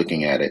opinion, just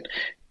looking at it,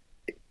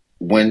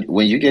 when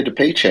you get a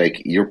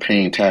paycheck, you're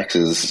paying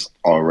taxes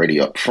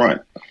already up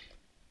front.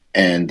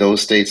 And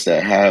those states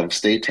that have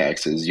state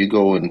taxes, you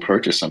go and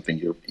purchase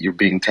something, you're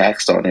being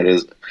taxed on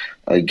it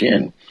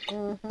again.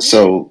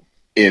 So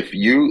if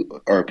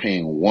you are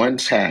paying one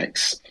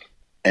tax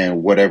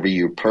and whatever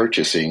you're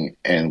purchasing,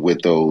 and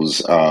with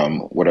those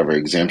whatever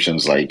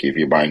exemptions, like if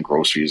you're buying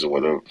groceries or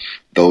whatever,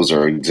 those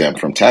are exempt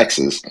from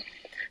taxes.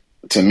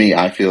 To me,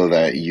 I feel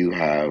that you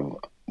have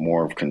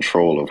more of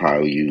control of how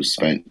you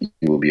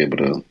will be able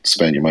to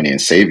spend your money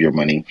and save your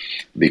money,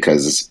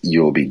 because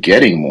you'll be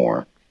getting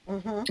more.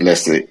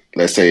 Let's say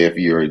if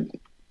your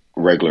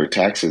regular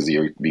taxes,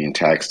 you're being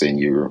taxed and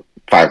your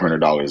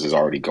 $500 is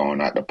already gone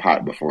out the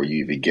pot before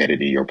you even get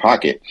it in your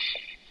pocket.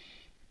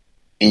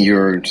 And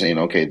you're saying,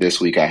 okay,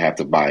 this week I have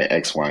to buy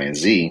X, Y, and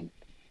Z,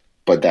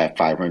 but that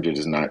 500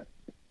 is not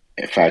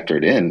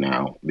factored in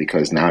now,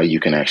 because now you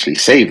can actually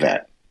save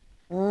that.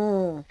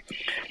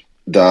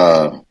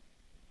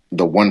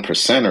 The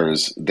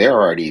 1%ers, they're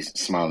already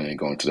smiling and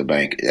going to the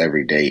bank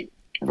every day,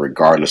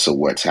 regardless of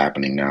what's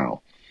happening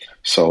now.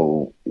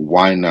 So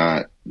why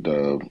not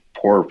the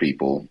poor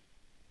people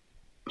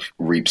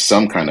reap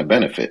some kind of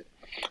benefit?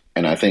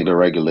 And I think the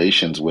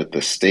regulations with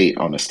the state,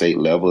 on the state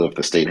level, if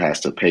the state has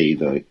to pay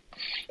the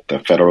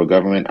federal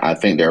government, I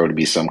think there would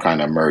be some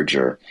kind of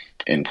merger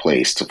in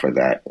place for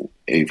that,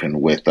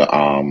 even with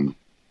the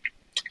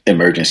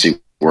emergency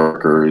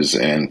workers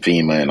and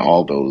FEMA and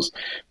all those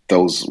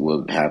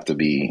would have to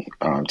be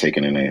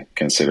taken into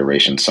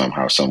consideration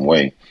somehow, some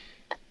way.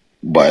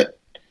 But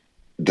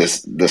the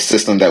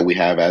system that we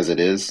have as it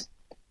is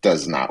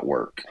does not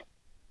work.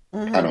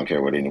 Mm-hmm. I don't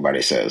care what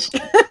anybody says.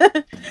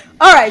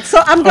 All right,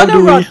 so I'm going to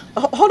run.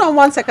 Hold on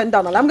 1 second,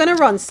 Donald. I'm going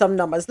to run some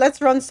numbers.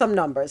 Let's run some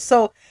numbers.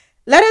 So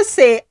let us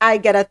say I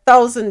get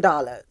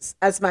 $1,000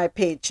 as my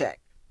paycheck.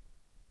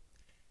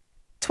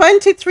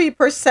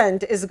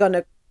 23% is going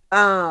to,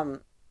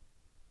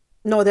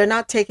 no, they're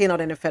not taking out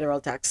any federal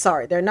tax.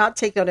 Sorry, they're not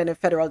taking out any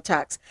federal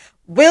tax.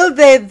 Will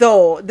they,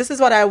 though? This is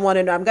what I want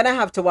to know. I'm going to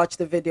have to watch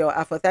the video,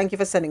 Afo. Thank you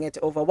for sending it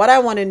over. What I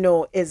want to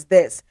know is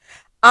this.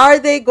 Are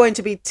they going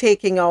to be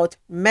taking out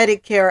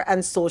Medicare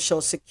and Social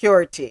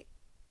Security?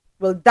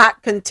 Will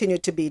that continue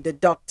to be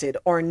deducted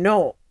or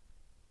no?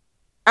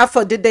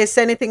 Afo, did they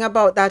say anything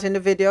about that in the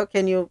video?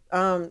 Can you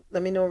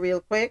let me know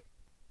real quick?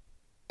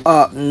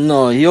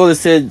 No, he only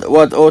said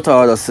what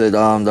Otarda said,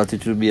 that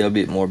it will be a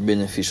bit more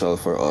beneficial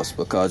for us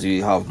because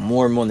you have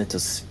more money to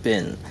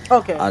spend.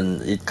 Okay. And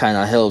it kind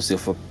of helps you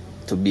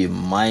to be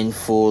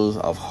mindful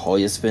of how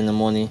you spend the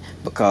money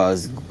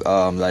because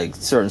like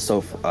certain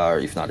stuff, or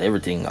if not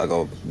everything, I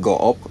go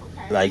up.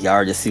 Like you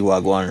already see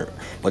what going,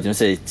 but you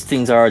say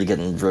things are already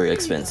getting very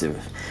expensive,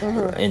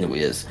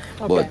 anyways.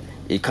 Okay. But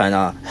it kind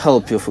of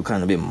help you to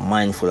kind of be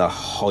mindful of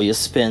how you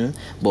spend,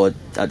 but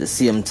at the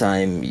same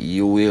time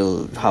you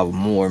will have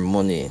more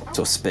money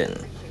to spend.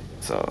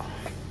 So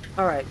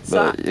all right,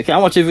 but you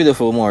can watch the video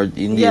for more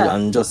indeed,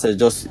 and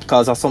just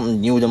because of something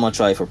new they might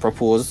try for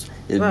propose,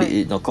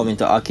 it not coming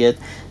to act yet,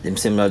 them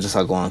similar just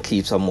go and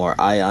keep some more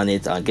eye on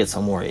it and get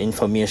some more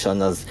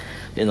information as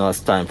as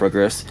time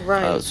progress,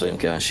 so you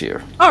can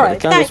share. All right, you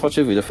can just watch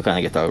the video to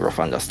kind of get a rough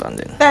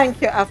understanding.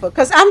 Thank you, Afo,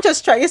 because I'm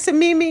just trying. You see,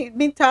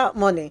 me talk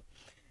money.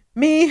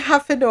 Me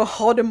have to know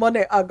how the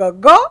money I go,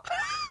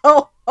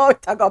 how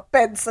I go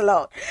pencil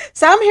out.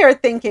 So I'm here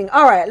thinking,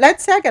 all right,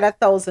 let's say I get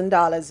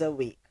 $1,000 a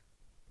week.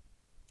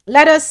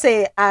 Let us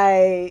say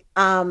I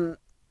am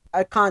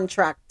a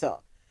contractor.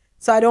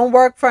 So I don't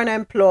work for an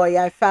employee.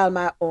 I file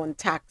my own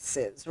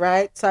taxes,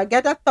 right? So I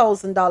get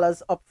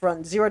 $1,000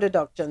 upfront, zero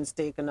deductions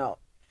taken out.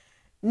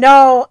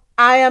 Now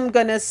I am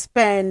going to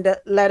spend,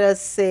 let us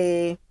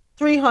say,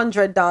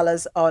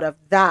 $300 out of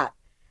that.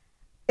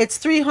 It's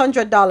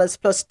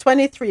 $300 plus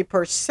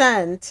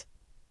 23%,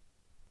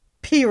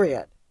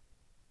 period.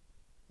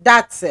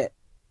 That's it,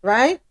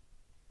 right?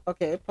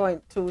 Okay,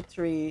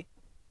 0.23,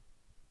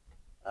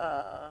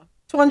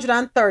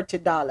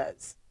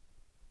 $230.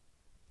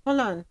 Hold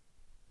on.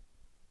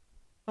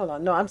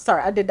 No, I'm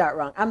sorry. I did that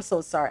wrong. I'm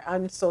so sorry.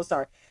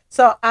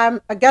 So I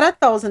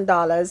get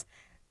 $1,000.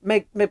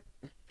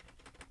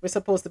 We're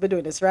supposed to be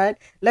doing this, right?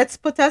 Let's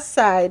put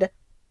aside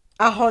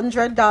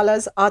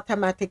 $100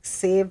 automatic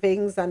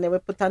savings, and then we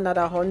put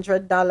another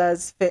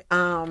 $100 for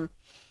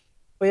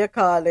what you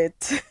call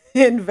it,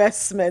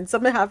 investment. So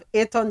I have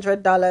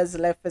 $800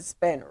 left to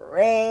spend.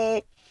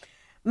 Ray,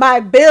 my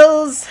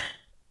bills.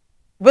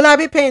 Will I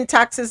be paying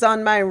taxes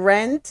on my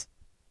rent?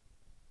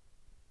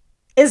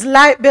 Is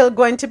light bill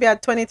going to be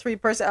at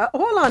 23%?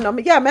 Hold on,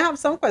 I have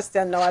some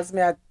question now as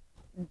me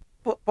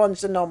punch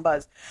the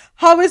numbers.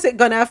 How is it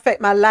going to affect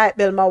my light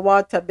bill, my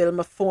water bill,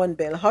 my phone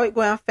bill? How it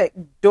going to affect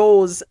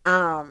those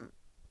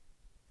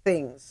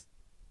things?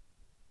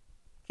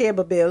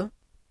 Cable bill.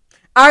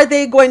 Are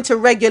they going to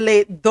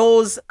regulate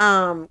those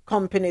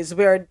companies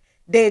where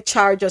they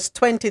charge us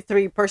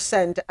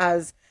 23%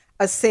 as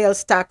a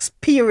sales tax,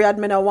 period?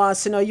 Me no want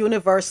to see no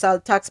universal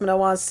tax. Me no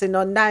want to see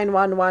no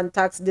 911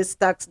 tax, this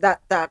tax,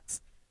 that tax.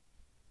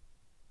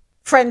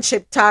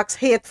 Friendship tax,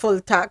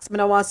 hateful tax. Me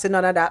no want to see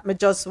none of that. Me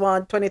just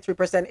want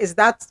 23%. Is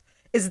that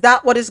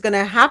what is going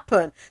to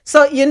happen?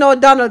 So,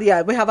 Donald,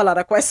 we have a lot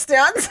of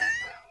questions.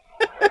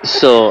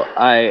 So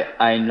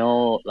I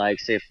know, like,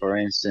 say for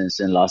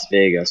instance in Las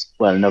Vegas,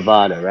 well,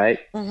 Nevada, right?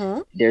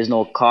 Mm-hmm. There's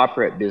no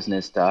corporate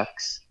business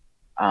tax.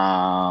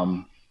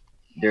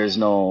 There's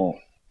no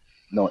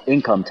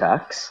income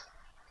tax,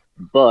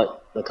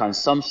 but the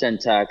consumption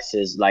tax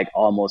is like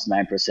almost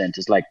 9%.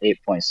 It's like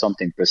 8 point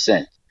something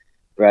percent,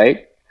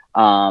 right?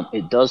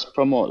 It does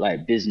promote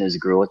like business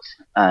growth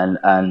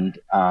and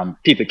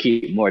people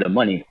keep more of the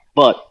money.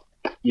 But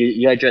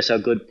you address a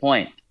good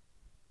point.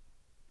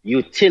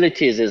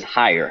 Utilities is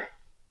higher,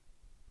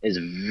 is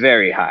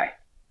very high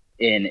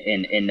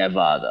in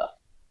Nevada.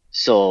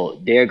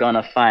 So they're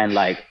gonna find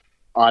like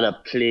other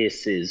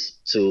places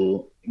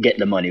to get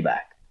the money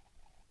back.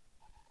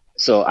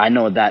 So I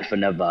know that for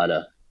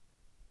Nevada.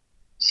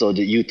 So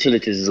the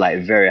utilities is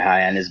like very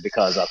high, and it's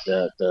because of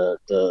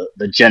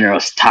the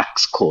generous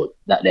tax code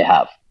that they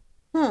have.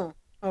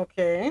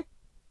 Okay.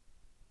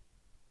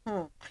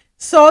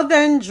 So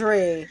then,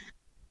 Dre,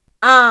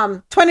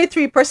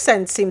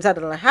 23% seems a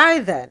little high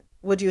then,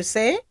 would you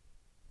say?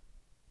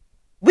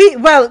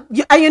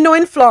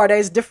 In Florida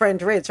is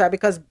different rates, right?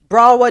 Because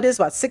Broward is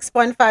what,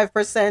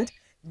 6.5%.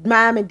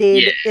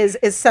 Miami-Dade is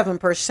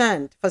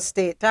 7% for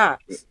state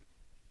tax.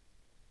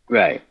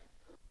 Right.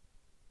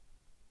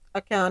 I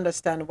can't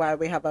understand why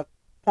we have a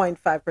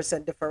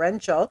 0.5%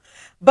 differential.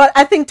 But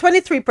I think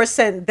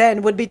 23%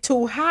 then would be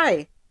too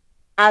high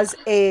as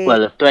a...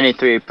 Well,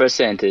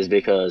 23% is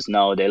because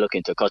now they're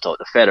looking to cut out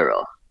the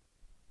federal.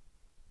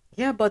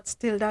 Yeah, but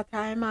still that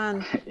high,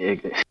 man.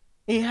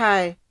 It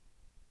high.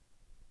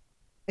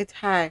 It's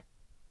high.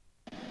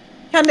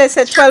 Can they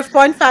say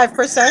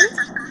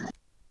 12.5%?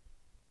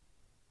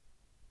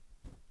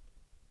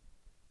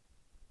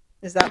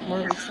 Is that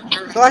more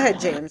recent? Go ahead,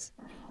 James.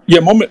 Yeah,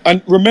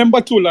 and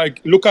remember too,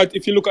 like,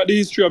 if you look at the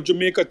history of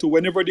Jamaica too,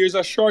 whenever there's a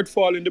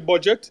shortfall in the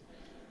budget,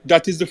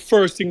 that is the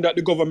first thing that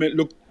the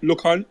government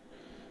look on.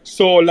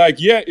 So, like,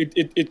 yeah,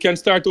 it can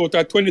start out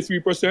at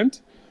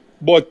 23%,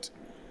 but,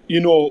 you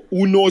know,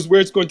 who knows where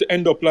it's going to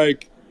end up,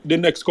 like, the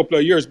next couple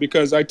of years,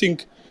 because I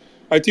think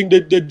that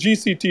the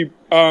GCT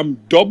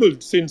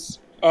doubled since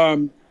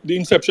the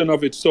inception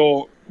of it.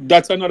 So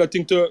that's another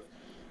thing to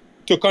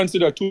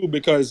consider too,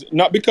 because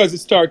not because it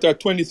started at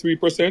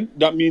 23%,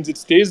 that means it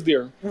stays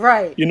there.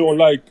 Right. You know,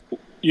 like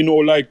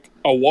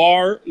a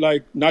war,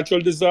 like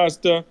natural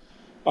disaster,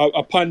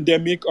 a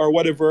pandemic or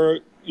whatever,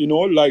 you know,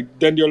 like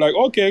then you're like,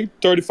 okay,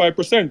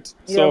 35%.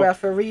 Yeah, we have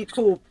to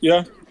recoup.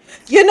 Yeah.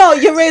 You know,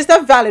 you raised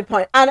a valid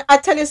point. And I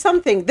tell you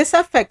something, this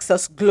affects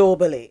us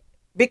globally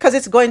because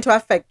it's going to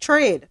affect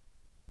trade.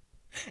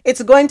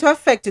 It's going to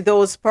affect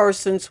those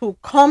persons who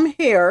come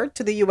here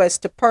to the US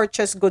to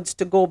purchase goods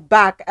to go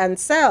back and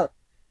sell.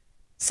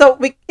 So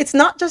it's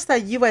not just a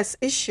US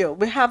issue.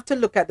 We have to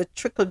look at the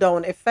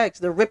trickle-down effects,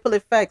 the ripple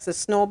effects, the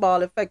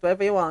snowball effect,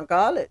 whatever you want to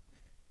call it.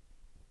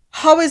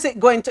 How is it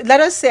going to... Let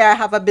us say I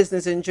have a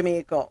business in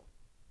Jamaica.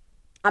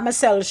 I'm going to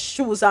sell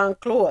shoes and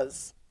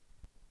clothes.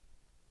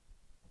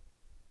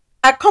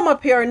 I come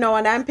up here now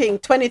and I'm paying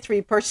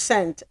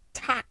 23%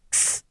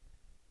 tax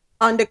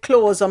on the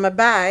clothes I'm going to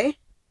buy.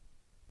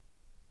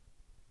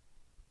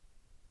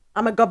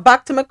 I'm going to go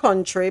back to my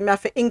country. I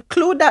have to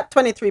include that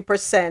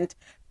 23%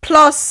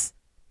 plus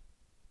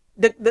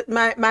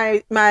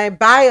my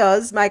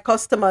buyers, my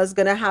customers,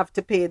 going to have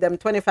to pay them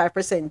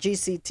 25%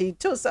 GCT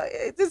too. So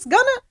it's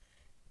going to...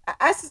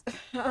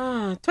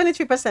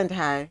 23%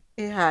 high.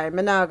 I'm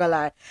not gonna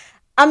lie.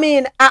 I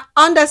mean, I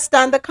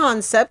understand the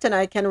concept and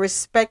I can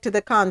respect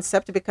the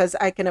concept because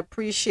I can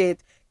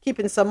appreciate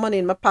keeping some money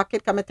in my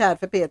pocket. I'm tired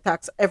for pay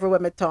tax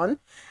everywhere I turn.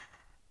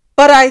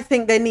 But I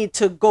think they need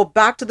to go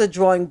back to the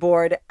drawing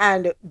board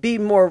and be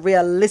more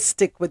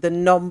realistic with the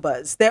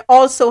numbers. They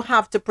also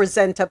have to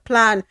present a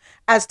plan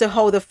as to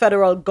how the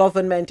federal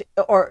government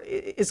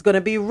is going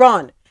to be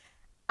run.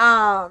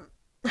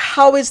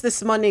 How is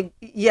this money?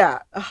 Yeah.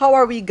 How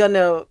are we going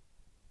to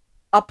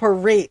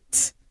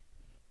operate?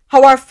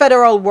 How are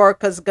federal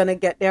workers going to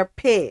get their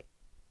pay?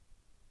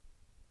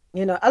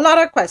 You know, a lot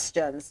of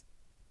questions.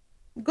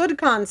 Good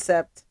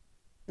concept.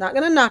 Not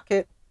going to knock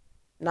it.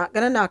 Not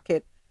going to knock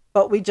it.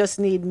 But we just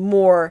need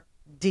more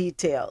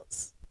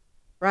details.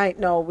 Right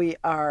now we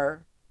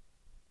are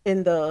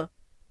in the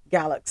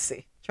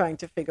galaxy trying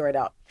to figure it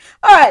out.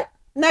 All right.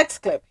 Next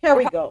clip. Here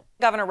we go.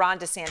 Governor Ron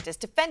DeSantis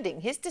defending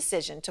his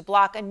decision to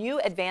block a new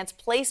advanced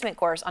placement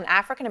course on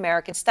African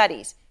American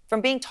studies from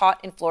being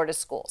taught in Florida's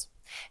schools.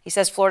 He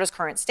says Florida's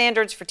current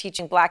standards for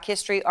teaching Black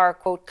history are,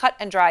 quote, cut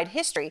and dried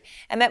history,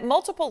 and that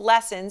multiple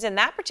lessons in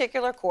that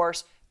particular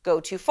course go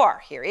too far.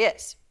 Here he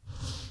is.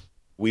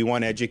 We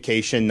want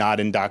education,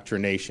 not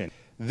indoctrination.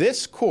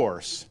 This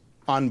course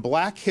on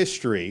Black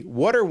history,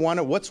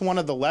 what's one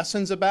of the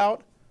lessons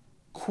about?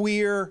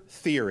 Queer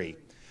theory.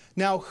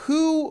 Now,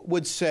 who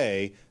would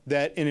say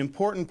that an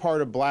important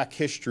part of Black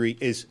history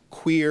is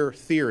queer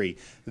theory?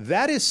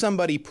 That is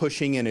somebody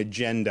pushing an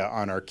agenda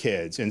on our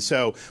kids. And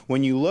so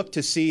when you look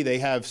to see they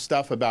have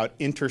stuff about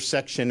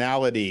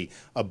intersectionality,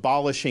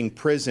 abolishing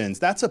prisons,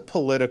 that's a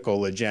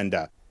political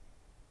agenda.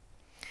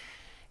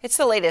 It's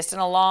the latest in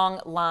a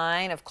long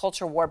line of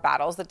culture war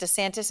battles that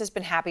DeSantis has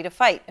been happy to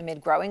fight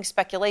amid growing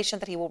speculation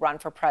that he will run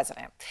for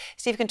president.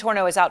 Steve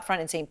Contorno is out front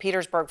in St.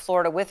 Petersburg,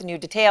 Florida, with new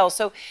details.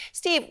 So,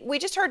 Steve, we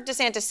just heard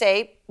DeSantis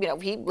say, you know,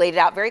 he laid it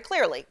out very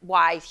clearly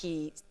why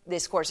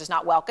this course is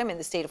not welcome in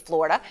the state of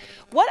Florida.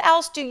 What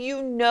else do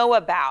you know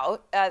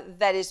about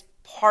that is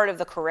part of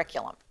the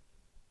curriculum?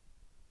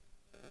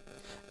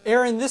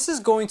 Aaron, this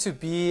is going to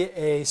be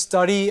a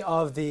study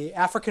of the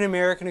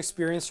African-American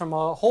experience from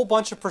a whole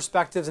bunch of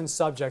perspectives and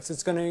subjects.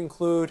 It's going to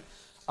include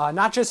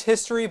not just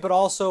history, but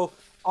also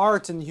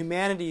art and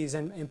humanities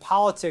and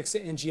politics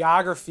and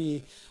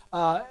geography.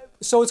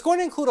 So it's going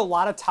to include a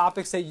lot of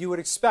topics that you would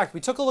expect.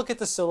 We took a look at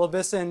the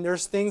syllabus, and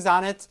there's things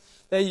on it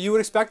that you would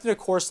expect in a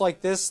course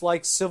like this,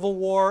 like Civil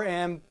War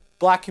and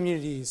Black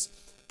communities,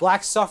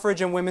 Black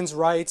suffrage and women's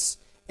rights,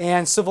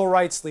 and civil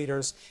rights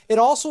leaders. It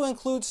also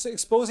includes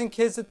exposing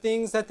kids to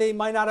things that they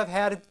might not have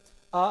had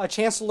a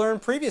chance to learn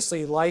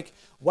previously, like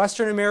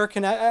Western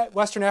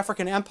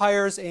African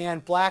empires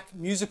and Black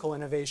musical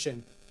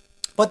innovation.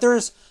 But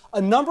there's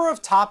a number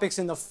of topics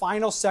in the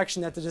final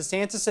section that the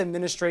DeSantis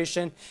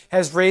administration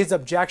has raised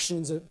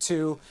objections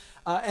to,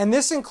 and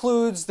this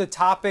includes the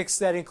topics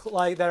that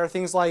are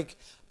things like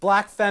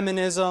Black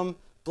feminism,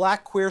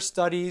 Black queer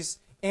studies,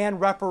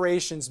 and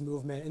reparations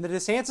movement. And the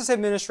DeSantis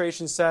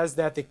administration says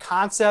that the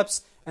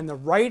concepts and the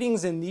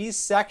writings in these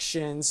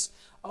sections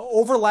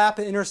overlap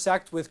and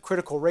intersect with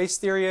critical race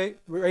theory,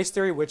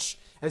 which,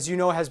 as you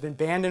know, has been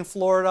banned in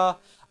Florida,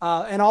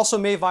 and also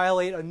may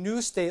violate a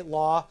new state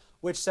law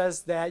which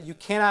says that you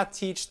cannot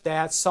teach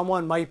that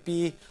someone might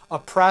be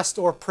oppressed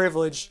or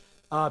privileged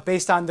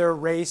based on their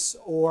race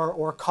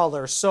or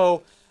color.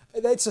 So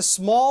it's a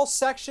small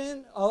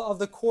section of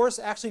the course,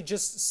 actually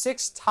just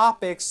 6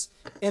 topics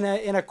in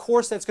a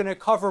course that's going to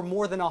cover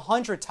more than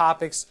 100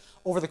 topics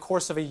over the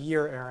course of a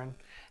year, Aaron.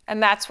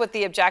 And that's what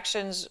the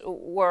objections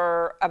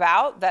were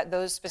about, that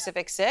those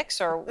specific 6,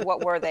 or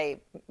what were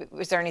they?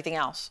 Was there anything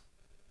else?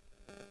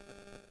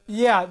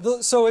 Yeah,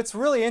 so it's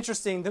really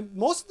interesting.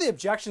 Most of the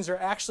objections are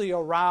actually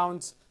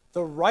around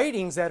the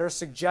writings that are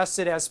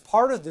suggested as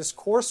part of this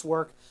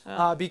coursework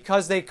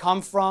because they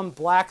come from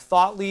Black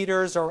thought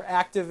leaders or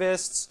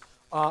activists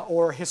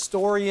or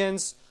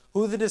historians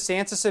who the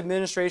DeSantis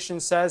administration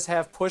says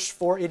have pushed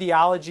for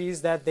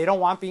ideologies that they don't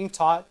want being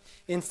taught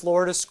in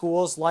Florida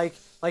schools, like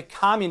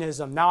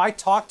communism. Now, I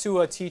talked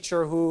to a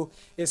teacher who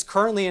is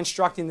currently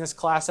instructing this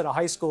class at a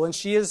high school, and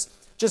she is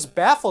just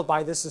baffled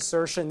by this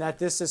assertion that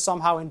this is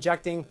somehow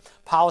injecting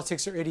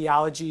politics or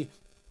ideology.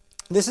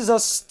 This is a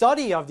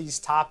study of these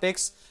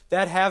topics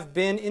that have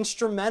been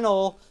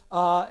instrumental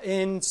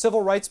in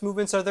civil rights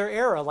movements of their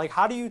era. Like,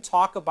 how do you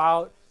talk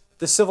about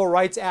the civil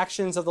rights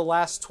actions of the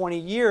last 20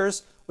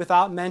 years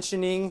without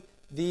mentioning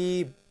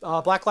the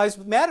Black Lives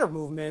Matter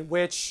movement,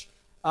 which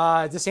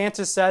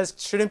DeSantis says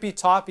shouldn't be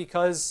taught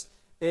because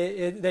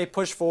they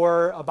push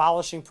for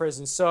abolishing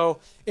prisons. So,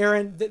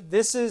 Aaron,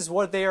 this is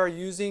what they are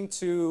using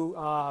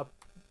to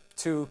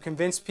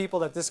convince people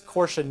that this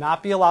course should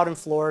not be allowed in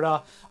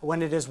Florida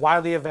when it is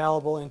widely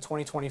available in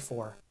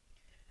 2024.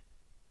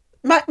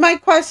 My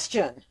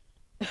question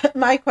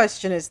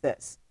is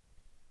this: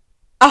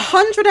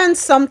 100 and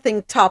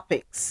something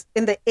topics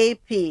in the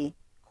AP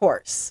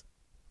course.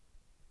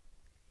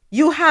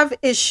 You have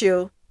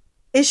issues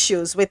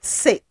with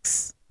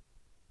 6.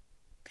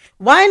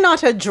 Why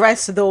not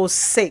address those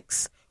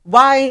 6?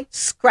 Why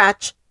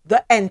scratch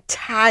the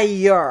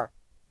entire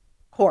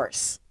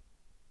course?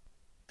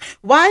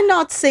 Why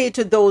not say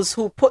to those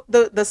who put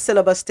the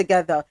syllabus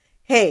together,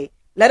 hey,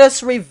 let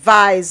us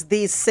revise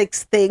these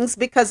 6 things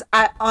because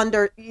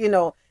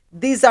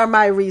these are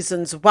my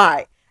reasons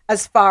why.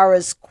 As far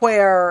as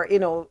queer,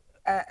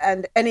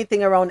 and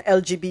anything around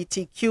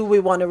LGBTQ, we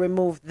want to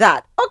remove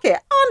that. Okay,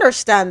 I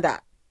understand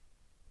that.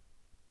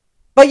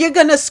 But you're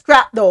going to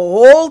scrap the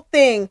whole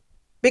thing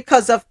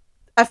because of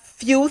a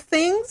few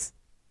things?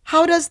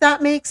 How does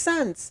that make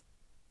sense?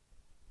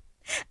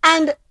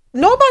 And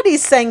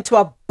nobody's saying to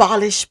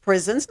abolish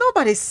prisons.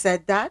 Nobody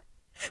said that.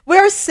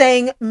 We're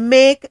saying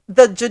make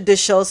the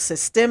judicial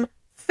system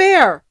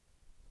fair.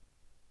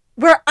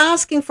 We're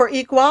asking for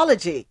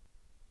equality.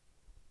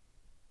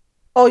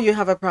 Oh, you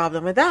have a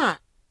problem with that?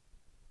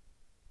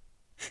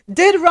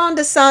 Did Ron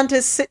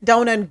DeSantis sit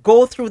down and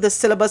go through the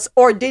syllabus,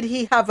 or did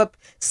he have a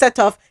set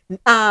of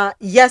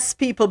yes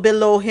people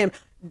below him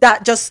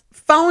that just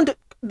found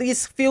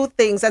these few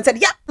things and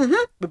said, we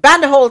ban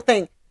the whole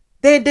thing?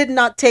 They did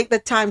not take the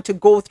time to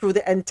go through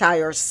the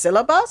entire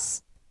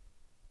syllabus.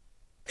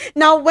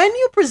 Now, when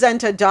you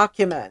present a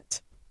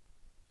document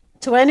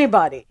to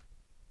anybody,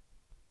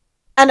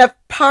 and a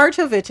part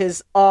of it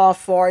is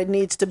off or it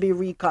needs to be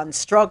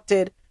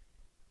reconstructed,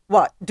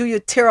 what? Do you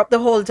tear up the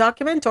whole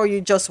document, or you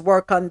just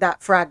work on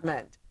that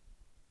fragment?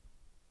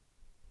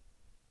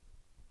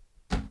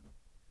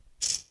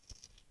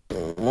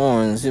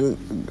 Moments,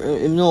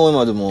 him know him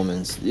at the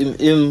moments.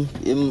 Him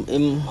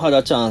had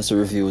a chance to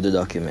review the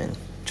document.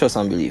 Trust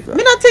and believe that.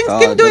 Me not think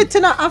him do it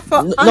in a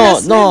offer.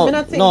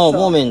 No,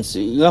 moments.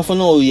 You have to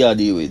know who you are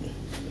dealing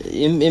with.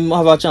 Him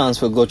have a chance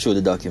to go through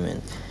the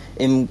document.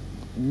 Him,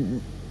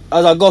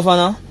 as a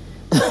governor,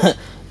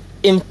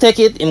 him take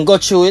it, him go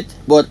through it,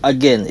 but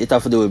again, it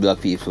have to do with black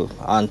people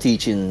and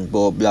teaching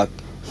about black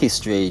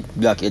history,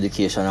 black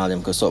education, all them,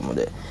 because something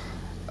there.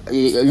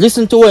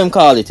 Listen to what him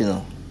call it,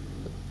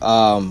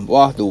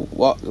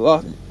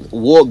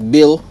 woke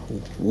bill,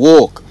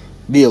 woke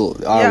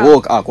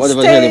act,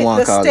 whatever the hell they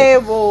want to call it. Stay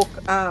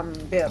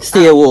woke bill.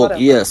 Stay woke,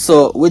 yeah.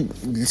 So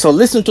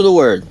listen to the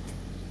word.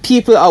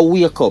 People are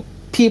wake up.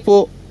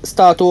 People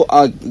start to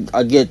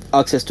get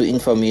access to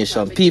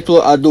information.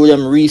 People are doing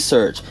them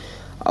research.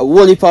 A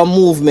whole heap of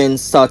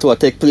movements start to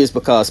take place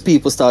because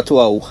people start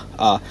to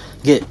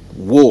get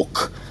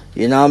woke.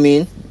 You know what I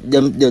mean?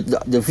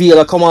 The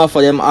veil come off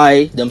of them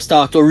eye. Them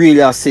start to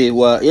really say,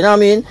 well, you know what I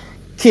mean?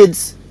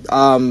 Kids,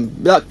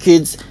 black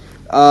kids,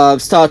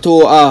 start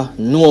to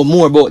know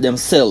more about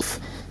themselves.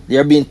 They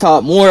are being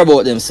taught more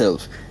about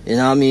themselves. You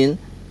know what I mean?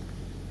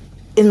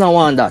 You don't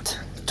want that.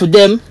 To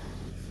them,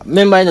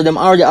 remember, them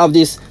already have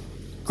this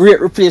great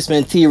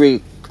replacement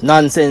theory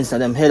nonsense in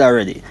them head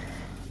already.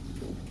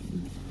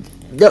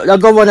 The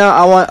governor,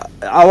 I want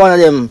of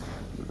them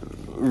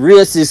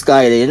racist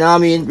guy there, you know what I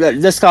mean?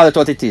 Let's call it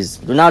what it is.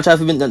 Do not try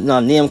to be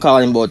name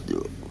calling, but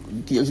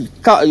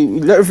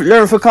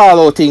learn to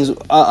call out things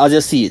as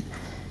you see it.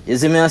 You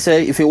see me I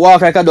say, if you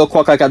walk like a duck,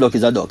 quack like a duck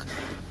is a duck.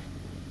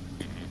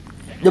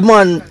 the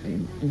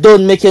man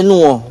don't make you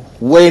know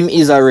where him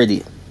is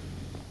already.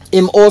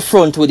 Him out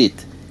front with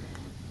it.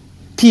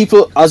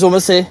 People, as I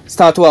say,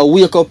 start to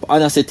wake up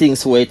and I say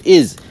things where it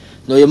is.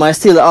 Now you might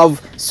still have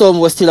some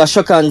who still a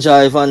shock and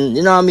jive and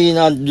you know what I mean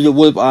and do the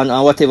whoop and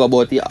whatever,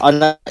 but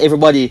and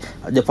everybody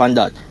depend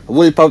that.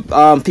 Whoop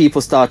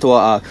people start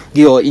to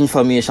give you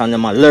information,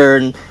 them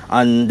learn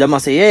and them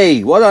say,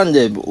 hey, what on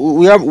them?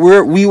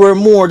 We were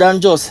more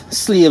than just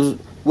slaves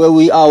where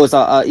we always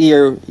are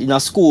here in a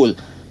school.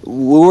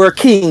 We were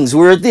kings,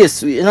 we were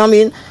this, you know what I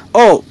mean?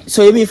 Oh,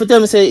 so you mean for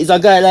them say it's a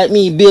guy like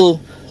me build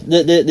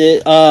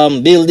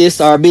build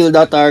this or build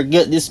that or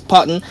get this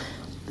pattern.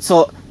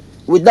 So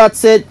with that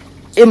said,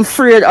 I'm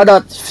afraid of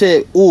that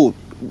say, oh,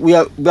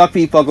 black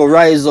people go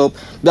rise up,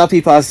 black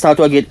people start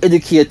to get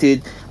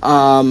educated,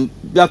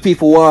 black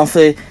people want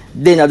to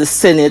then at the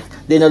Senate,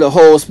 then at the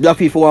House, black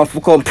people want to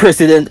become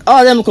president,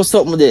 all them could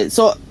stop with it.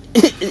 So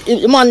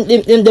man,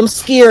 them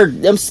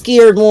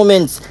scared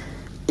moments.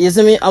 You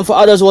see me? And for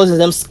others was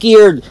them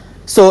scared.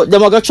 So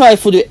them are gonna try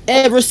to do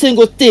every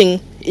single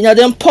thing in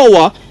them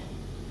power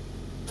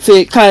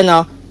to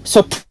kinda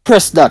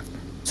suppress that.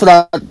 So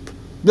that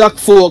black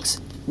folks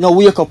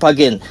wake up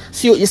again.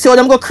 See, you see how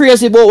them go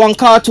crazy about one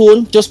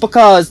cartoon just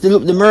because the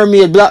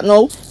mermaid black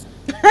now?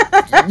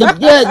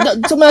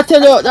 Somebody I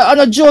tell you, on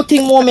a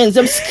joking moments,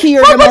 them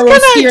scared, them are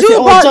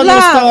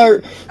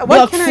scared.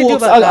 Black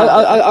folks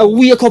I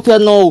wake up here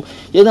now.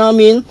 You know what I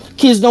mean?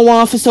 Kids don't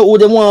want to say, oh,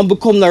 they want to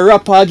become a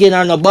rapper again,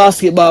 or a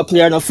basketball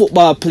player, or a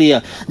football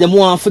player. They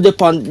want to go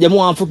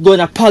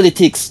into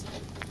politics,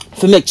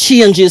 to make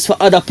changes for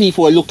other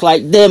people who look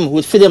like them,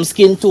 with for them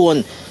skin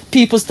tone.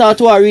 People start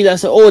to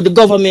realize, oh, the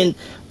government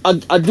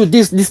I do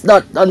this,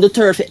 that, and the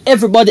third for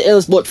everybody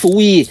else but for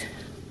we.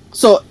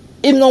 So,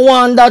 him no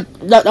want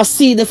that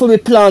seed for me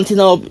planting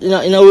in a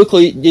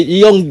the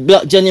young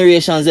black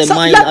generations in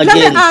mind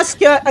again.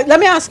 Let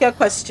me ask you a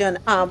question.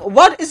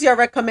 What is your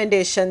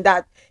recommendation,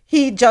 that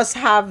he just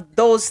have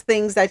those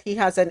things that he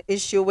has an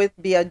issue with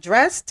be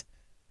addressed,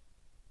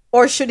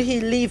 or should he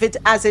leave it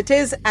as it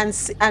is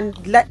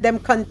and let them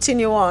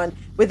continue on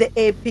with the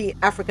AP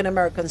African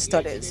American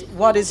Studies?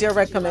 What is your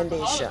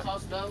recommendation?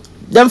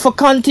 Them for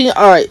continue.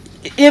 All right.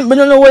 I don't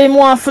know what you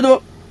want for the,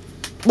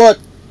 but.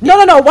 No.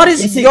 What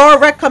is your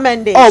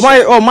recommendation?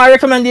 My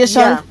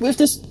recommendation. Yeah. We have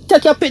to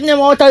take your pit them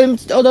out of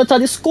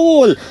the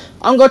school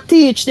and go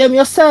teach them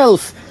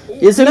yourself.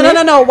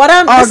 No. What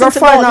I'm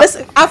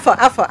listen,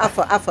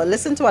 Alpha.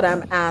 Listen to what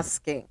I'm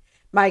asking.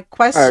 My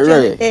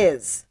question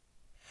is,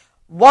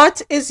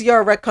 what is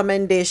your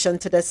recommendation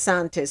to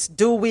DeSantis?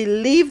 Do we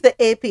leave the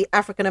AP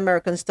African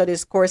American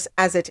Studies course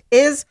as it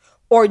is,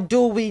 or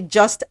do we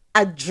just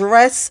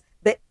address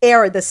the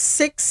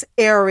 6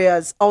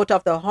 areas out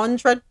of the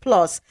 100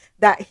 plus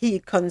that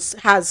he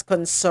has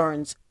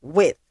concerns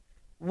with?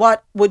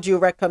 What would you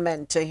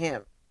recommend to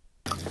him?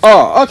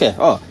 Oh, okay.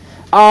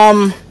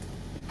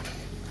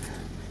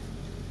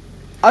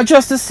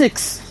 Address the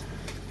 6.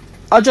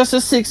 Address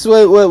the 6 we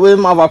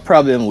have a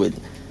problem with.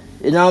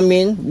 You know what I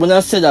mean? When I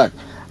say that.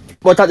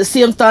 But at the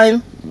same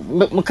time,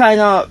 I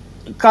kind of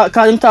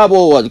call him talk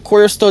about what?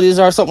 Queer studies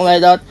or something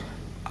like that.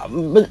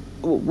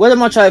 What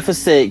am I trying to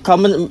say?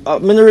 Because I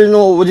don't really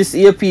know what this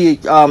AP,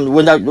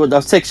 when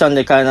that section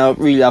they kind of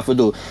really have to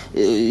do.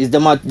 Is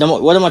what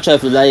am I trying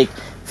to do? Like,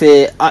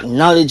 to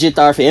acknowledge it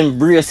or to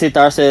embrace it,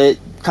 or say,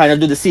 kind of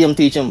do the same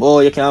teaching,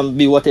 oh, you can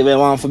be whatever you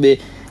want to be.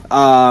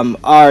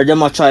 Or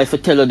them I try to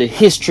tell you the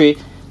history,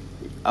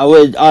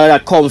 where all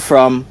that come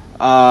from,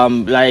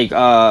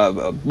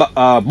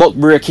 book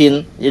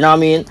breaking, you know what I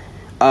mean?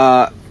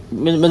 I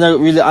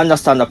don't really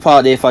understand the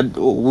part there,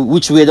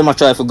 which way them I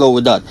try to go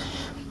with that.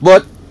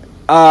 But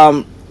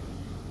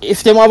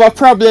if them have a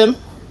problem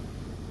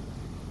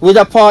with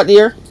a part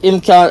there, him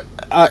can,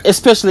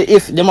 especially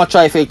if them a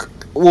try to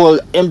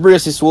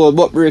embrace this whole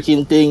butt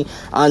breaking thing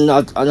and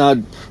not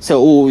say,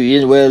 oh,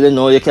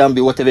 well, you can be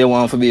whatever you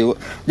want to be,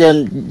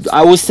 then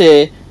I would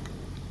say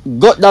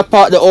got that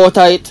part out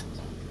of it.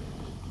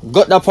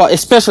 Got that part,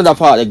 especially that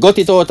part, got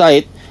it out of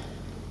it.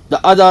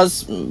 The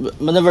others, I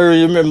never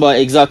really remember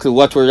exactly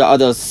what were the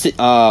others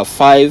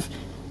 5,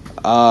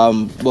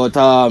 but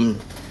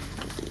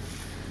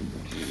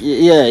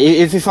yeah,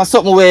 if it's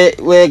something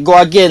where go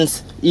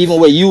against,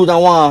 even where you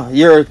don't want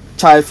your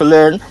child to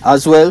learn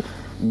as well.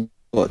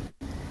 But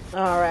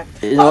all right.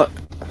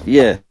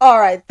 Yeah. All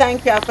right,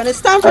 thank you, Alpha.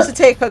 It's time for us to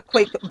take a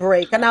quick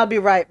break, and I'll be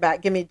right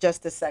back. Give me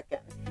just a second.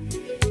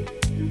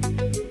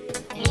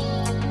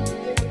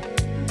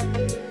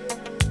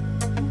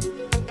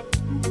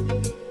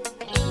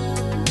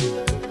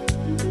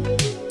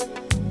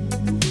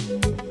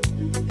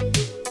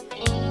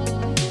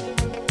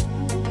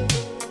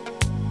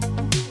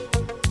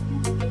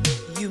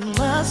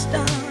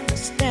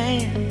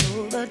 Understand,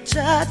 the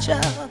touch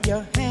of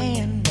your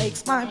hand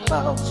makes my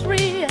pulse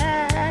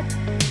react.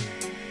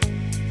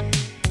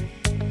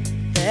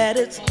 That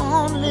it's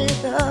only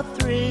the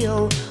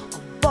thrill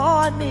of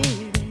boy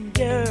meeting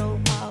girl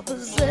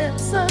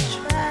opposites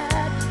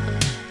attract.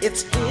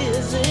 It's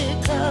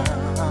physical,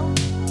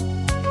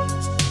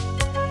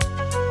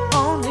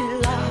 only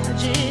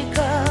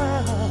logical.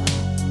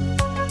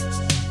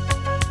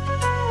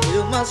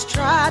 must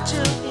try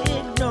to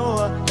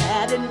ignore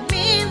that it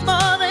means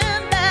more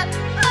than that.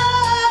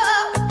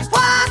 Oh,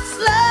 what's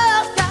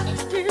love got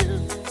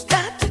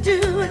to do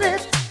with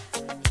it?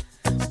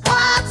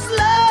 What's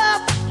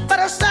love but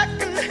a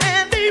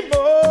second-hand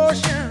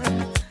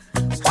emotion?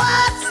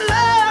 What's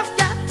love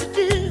got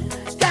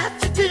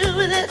to do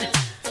with it?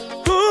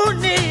 Who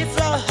needs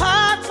a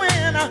heart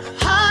when a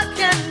heart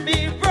can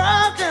be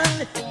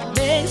broken? It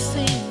may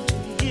seem to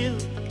you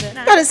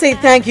that Gotta say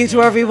thank you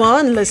to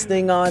everyone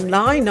listening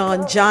online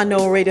on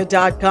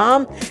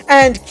JohnNoRadio.com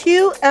and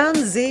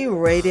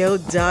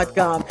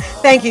QMZRadio.com.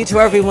 Thank you to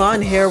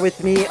everyone here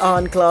with me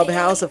on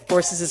Clubhouse. Of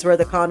course, this is where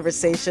the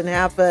conversation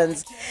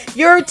happens.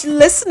 You're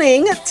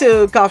listening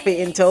to Coffee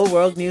in Tow,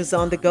 World News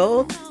on the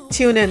Go.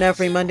 Tune in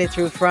every Monday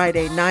through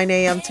Friday, 9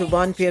 a.m. to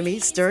 1 p.m.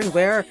 Eastern,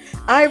 where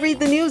I read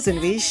the news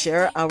and we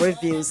share our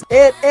views.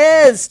 It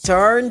is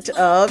Turned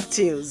Up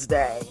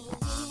Tuesday.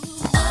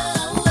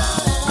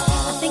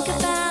 I think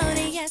about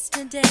it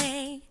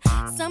yesterday.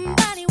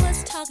 Somebody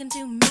was talking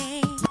to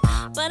me,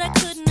 but I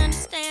couldn't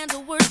understand the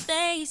words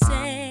they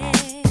said.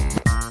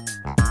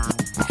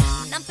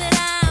 Not that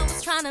I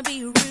was trying to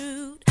be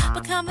rude,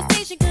 but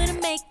conversation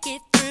couldn't make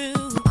it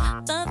through.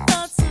 The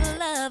thoughts of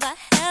love I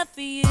have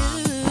for you.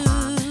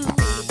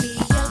 Baby,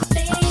 your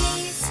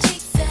face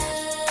takes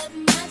up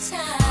my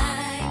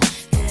time,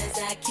 'cause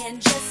I can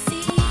just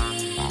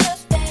see your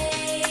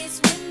face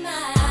with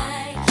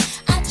mine.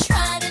 I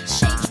try to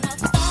change my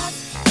thoughts,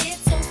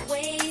 it's a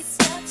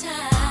waste of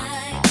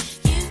time.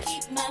 You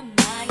keep my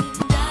mind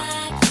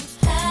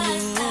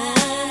occupied.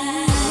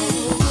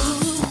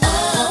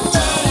 All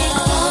day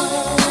long,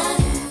 I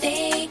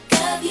think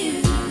of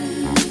you.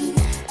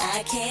 I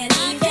can't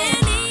even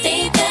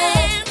think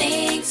of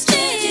things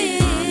to do.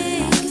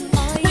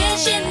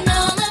 Wishing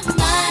all of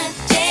my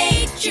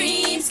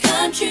daydreams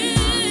come true.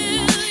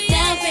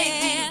 Now,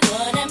 baby,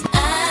 what am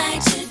I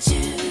to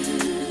do?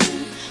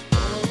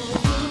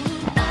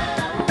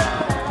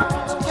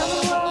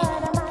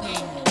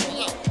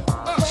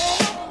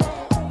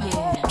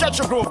 Catch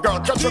your groove, girl,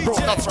 catch your groove,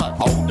 that's right.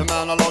 Hold the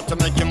man allowed to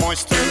make you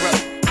moist and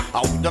wet.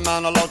 Hold the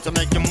man allowed to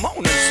make you moan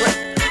and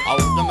sweat.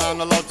 Hold the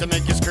man allowed to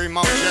make you scream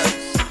out, yes.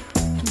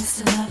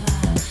 Mr. Lover,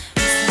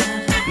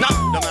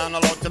 Now the man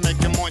allowed to make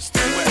you moist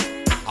and wet.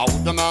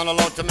 Hold the man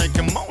allowed to make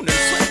you moan and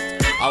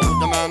sweat.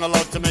 Hold the man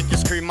allowed to make you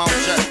scream out,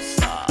 yes.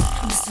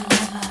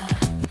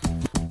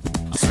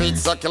 Sweet,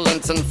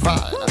 succulent, and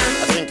fine. A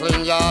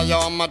twinkling, yeah,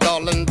 you're my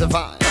darling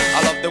divine.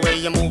 I love the way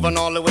you move and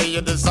all the way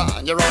you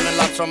design. You're running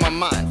laps from my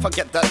mind.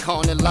 Forget that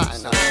corny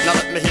line. Now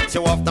let me hit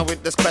you off now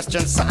with this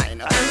question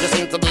sign. You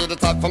seem to be the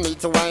type for me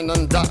to wine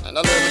and dine.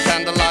 A little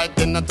candlelight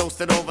dinner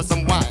toasted over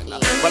some wine.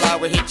 Well, I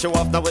will hit you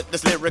off now with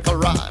this lyrical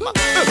rhyme.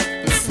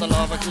 Mr.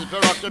 Lover, keep you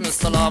rockin',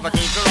 Mr. Lover,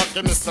 keep you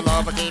rockin', Mr.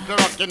 Lover, keep you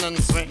rockin' and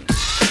swing.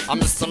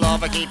 Mr.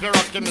 Lover, keep you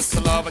rockin',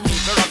 Mr. Lover,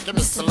 keep you rockin',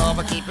 Mr.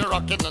 Lover, keep you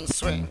rockin' and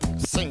swing.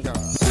 Sing, girl.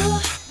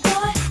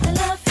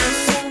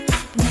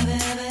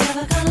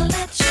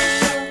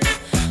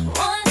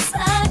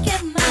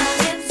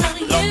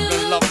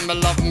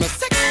 Love me,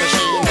 sex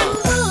machine. ooh,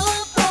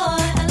 boy, I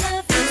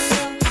love you so.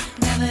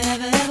 Never,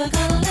 ever, ever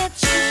gonna let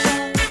you go.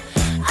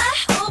 I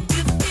hope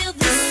you feel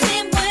the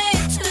same way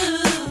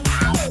too.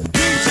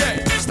 DJ,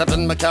 step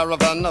in my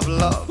caravan of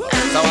love,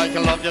 so I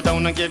can love you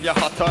down and give you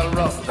hot oil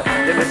rub.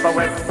 Give me for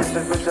wet,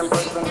 kisses with your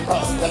person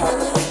touch.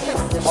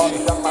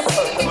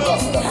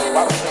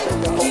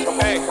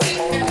 Hey,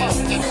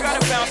 you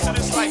gotta bounce to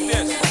this like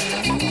this.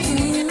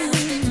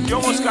 You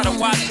almost gotta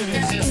watch to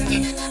this.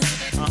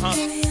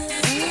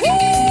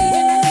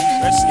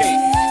 Let's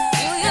skate.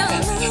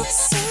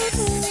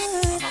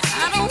 I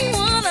don't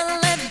wanna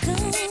let go.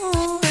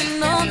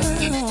 No,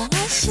 I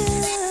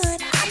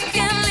should. I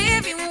can't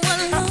leave you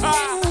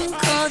alone.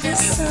 'Cause you're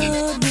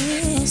so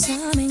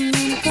disarming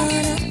and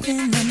caught up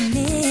in the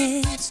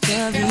midst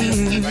of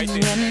you.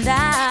 And I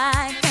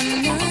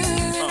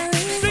cannot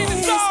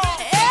resist.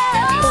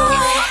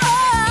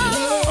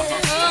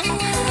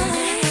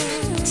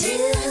 Do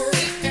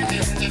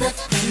the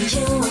things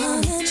you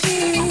wanna do.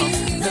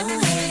 The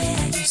way I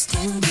used to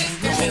do.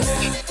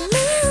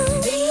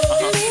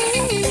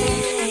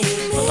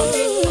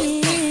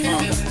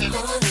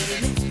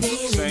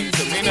 Sing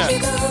to me now.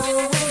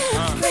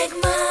 Break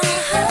my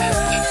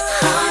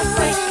heart,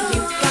 break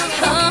you got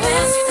the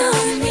best of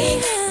me,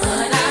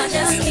 but I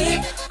just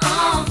keep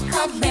on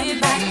coming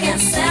back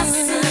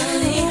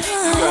incessantly. You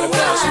gotta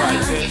bounce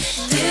like this.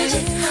 Did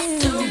you have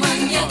to run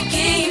your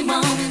game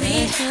on me?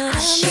 I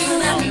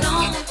should have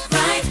known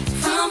right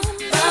from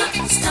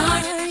the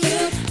start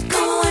you'd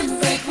go and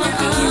break my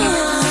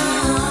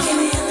heart. Give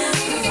me a love,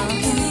 give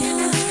me a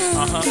love,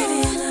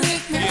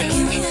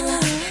 give me a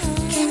love,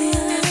 give me a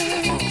love,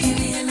 give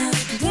me a love,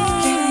 give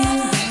me a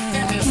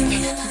love, give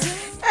me a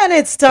love. And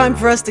it's time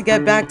for us to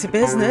get back to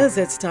business.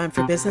 It's time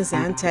for business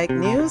and tech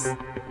news.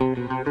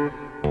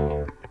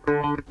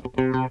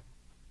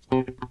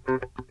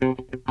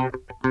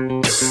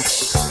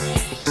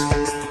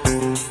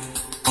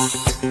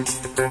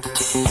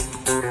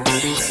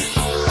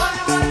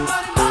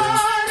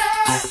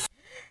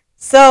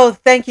 So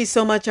thank you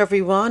so much,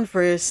 everyone,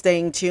 for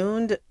staying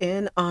tuned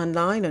in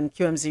online on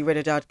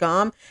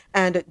QMZRadio.com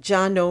and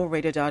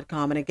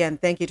JohnNoRadio.com. And again,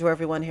 thank you to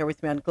everyone here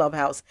with me on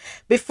Clubhouse.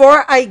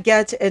 Before I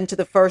get into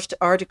the first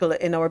article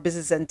in our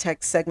business and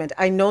tech segment,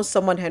 I know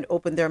someone had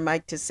opened their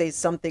mic to say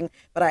something,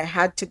 but I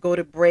had to go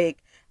to break.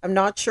 I'm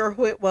not sure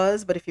who it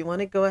was, but if you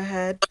want to go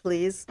ahead,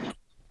 please.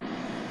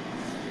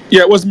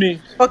 Yeah, it was me.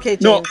 Okay,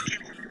 James. No,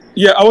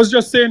 yeah, I was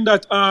just saying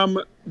that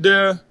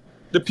the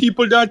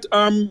people that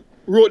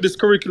wrote this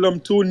curriculum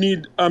too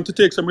need to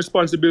take some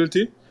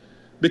responsibility,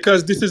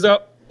 because this is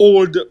a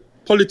old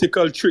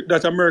political trick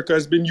that America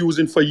has been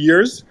using for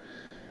years.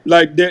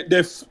 Like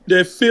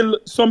they fill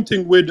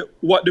something with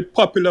what the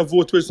popular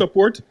vote will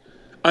support,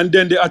 and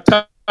then they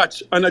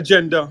attach an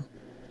agenda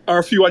or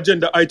a few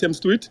agenda items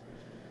to it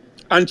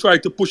and try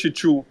to push it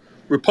through.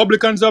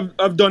 Republicans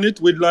have done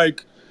it with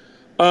like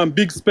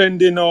big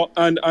spending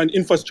and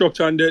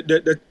infrastructure, and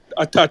they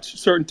attach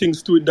certain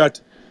things to it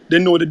that they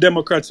know the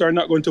Democrats are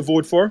not going to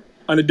vote for,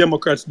 and the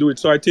Democrats do it.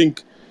 So I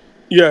think,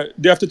 yeah,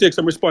 they have to take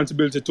some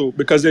responsibility too,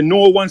 because they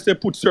know once they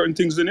put certain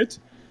things in it,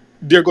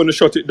 they're going to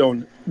shut it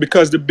down,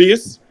 because the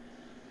base,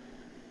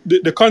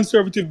 the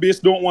conservative base,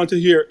 don't want to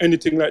hear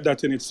anything like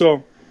that in it.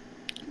 So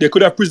they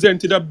could have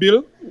presented a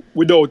bill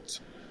without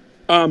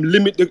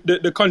limit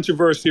the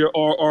controversy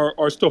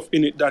or stuff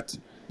in it that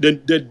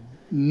they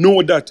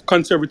know that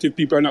conservative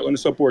people are not going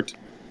to support.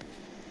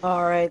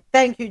 All right.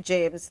 Thank you,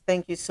 James.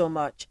 Thank you so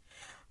much.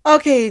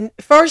 Okay,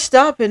 first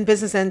up in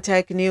business and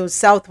tech news,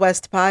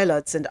 Southwest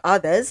pilots and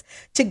others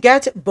to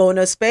get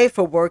bonus pay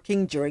for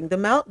working during the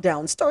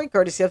meltdown. Story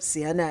courtesy of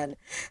CNN.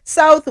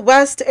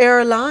 Southwest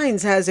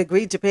Airlines has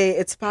agreed to pay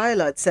its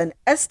pilots an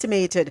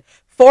estimated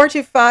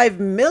 $45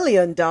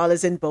 million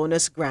in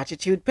bonus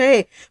gratitude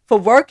pay for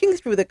working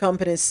through the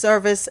company's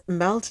service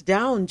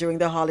meltdown during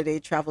the holiday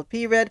travel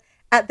period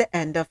at the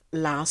end of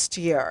last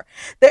year.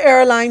 The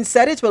airline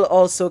said it will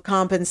also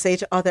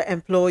compensate other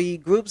employee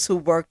groups who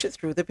worked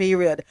through the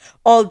period,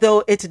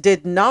 although it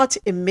did not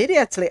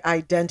immediately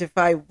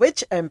identify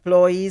which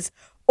employees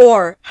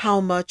or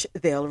how much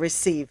they'll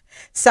receive.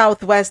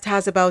 Southwest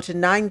has about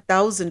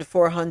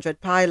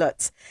 9,400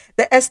 pilots.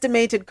 The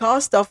estimated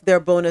cost of their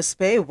bonus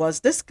pay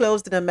was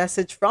disclosed in a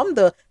message from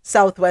the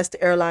Southwest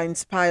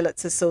Airlines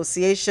Pilots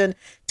Association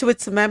to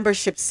its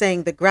membership,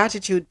 saying the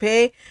gratitude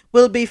pay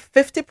will be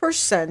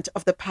 50%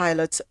 of the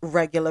pilot's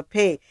regular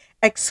pay,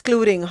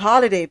 excluding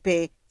holiday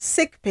pay,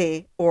 sick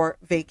pay, or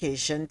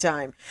vacation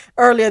time.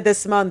 Earlier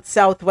this month,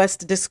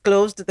 Southwest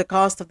disclosed the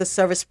cost of the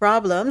service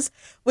problems,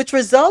 which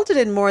resulted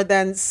in more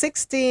than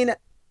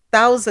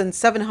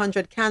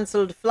 16,700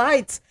 canceled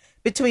flights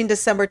between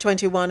December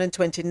 21 and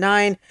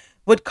 29,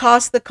 would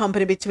cost the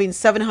company between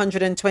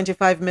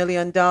 $725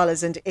 million and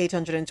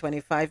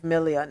 $825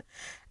 million.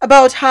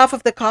 About half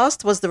of the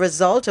cost was the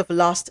result of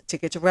lost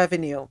ticket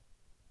revenue,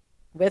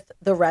 with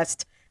the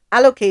rest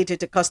allocated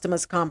to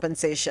customers'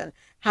 compensation,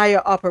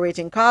 higher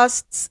operating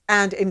costs,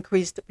 and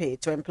increased pay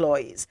to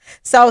employees.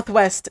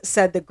 Southwest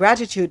said the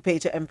gratitude pay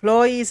to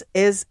employees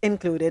is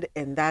included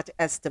in that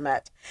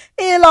estimate.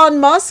 Elon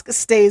Musk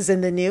stays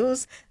in the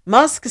news.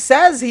 Musk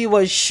says he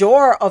was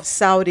sure of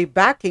Saudi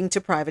backing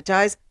to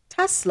privatize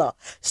Tesla.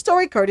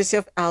 Story courtesy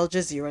of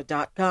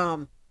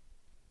AlJazeera.com.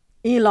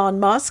 Elon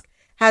Musk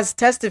has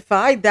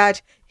testified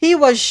that he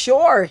was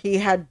sure he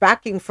had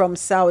backing from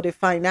Saudi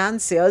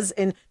financiers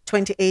in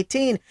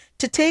 2018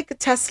 to take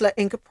Tesla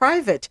Inc.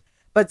 private,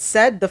 but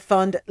said the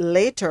fund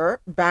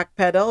later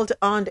backpedaled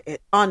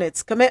on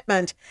its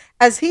commitment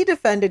as he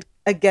defended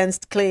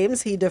against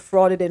claims he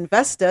defrauded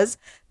investors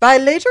by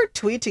later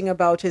tweeting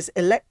about his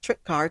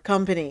electric car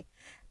company.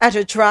 At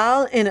a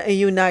trial in a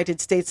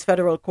United States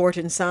federal court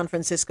in San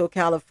Francisco,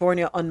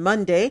 California on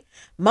Monday,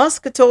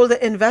 Musk told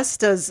the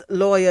investors'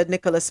 lawyer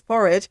Nicholas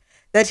Porritt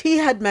that he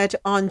had met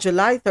on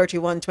July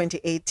 31,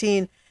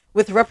 2018,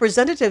 with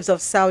representatives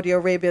of Saudi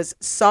Arabia's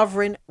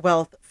Sovereign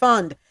Wealth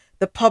Fund,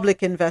 the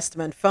Public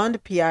Investment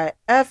Fund,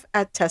 PIF,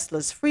 at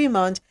Tesla's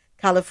Fremont,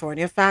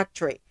 California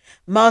factory.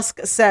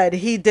 Musk said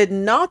he did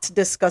not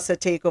discuss a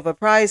takeover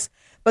price,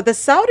 but the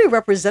Saudi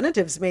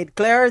representatives made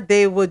clear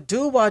they would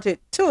do what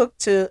it took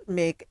to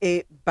make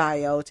a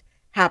buyout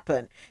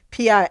happen.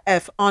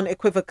 PIF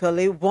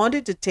unequivocally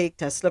wanted to take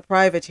Tesla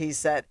private, he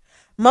said.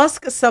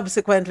 Musk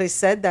subsequently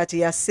said that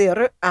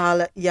Yasser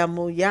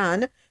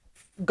Al-Yamuyan,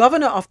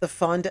 governor of the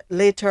fund,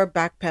 later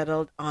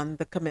backpedaled on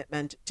the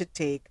commitment to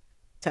take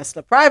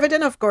Tesla private.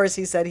 And of course,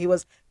 he said he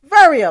was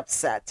very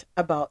upset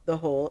about the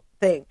whole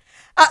thing.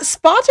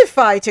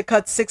 Spotify to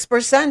cut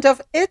 6%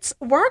 of its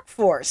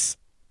workforce.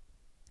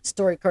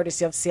 Story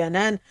courtesy of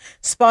CNN.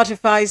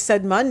 Spotify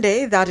said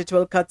Monday that it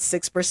will cut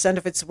 6%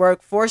 of its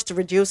workforce to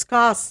reduce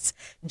costs,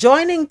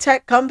 joining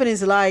tech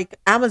companies like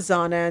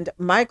Amazon and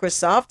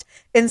Microsoft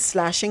in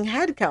slashing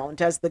headcount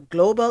as the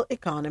global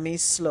economy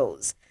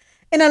slows.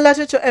 In a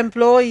letter to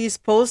employees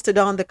posted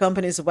on the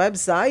company's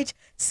website,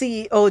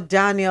 CEO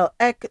Daniel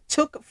Ek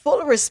took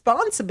full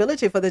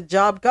responsibility for the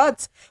job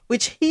cuts,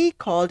 which he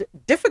called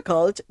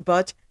difficult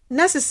but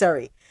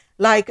necessary.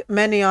 Like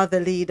many other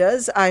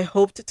leaders, I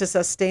hoped to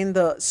sustain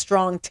the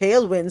strong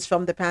tailwinds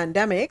from the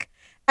pandemic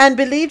and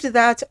believed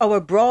that our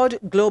broad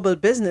global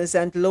business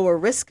and lower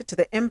risk to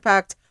the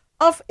impact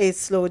of a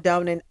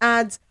slowdown in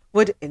ads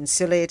would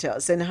insulate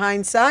us. In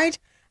hindsight,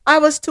 I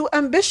was too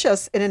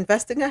ambitious in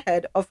investing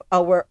ahead of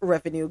our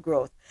revenue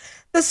growth.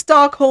 The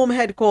Stockholm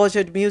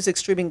headquartered music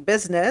streaming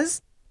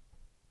business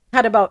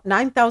had about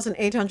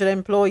 9,800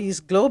 employees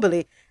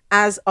globally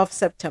as of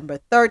September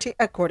 30,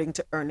 according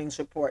to earnings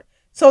report.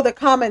 So the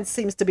comment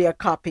seems to be a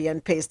copy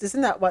and paste.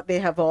 Isn't that what they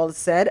have all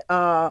said?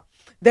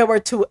 They were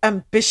too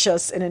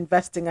ambitious in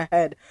investing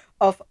ahead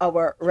of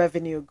our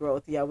revenue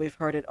growth. Yeah, we've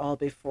heard it all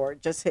before.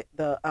 Just hit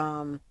the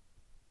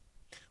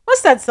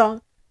what's that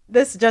song?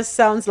 This just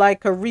sounds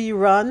like a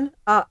rerun.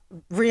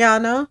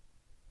 Rihanna.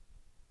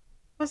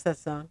 What's that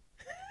song?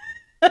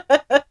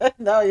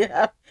 No,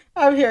 yeah,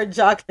 I'm here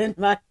jogging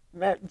my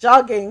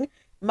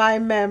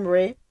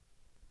memory.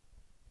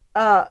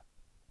 Oh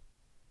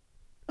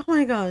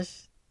my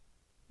gosh,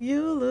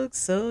 you look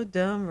so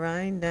dumb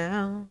right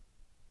now.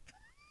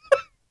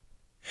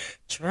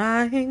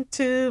 Trying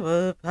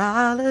to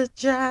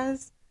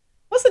apologize.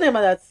 What's the name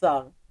of that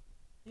song?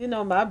 You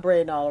know my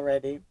brain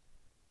already.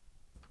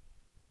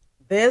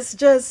 This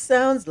just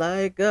sounds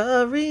like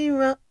a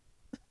rerun.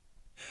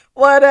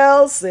 What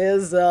else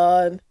is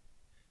on?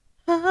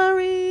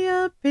 Hurry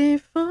up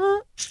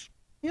before.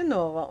 You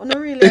know, wanna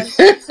really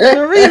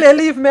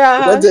leave me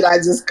What did I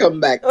just come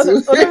back to?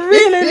 Wanna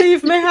really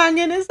leave me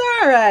hanging is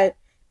all right.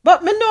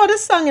 But me know the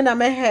song in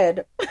my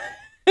head.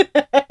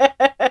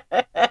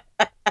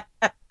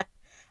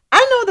 I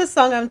know the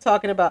song I'm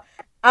talking about.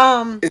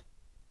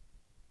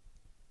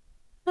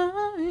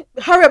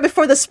 Hurry up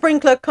before the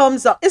sprinkler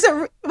comes up. Was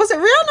it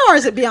Rihanna or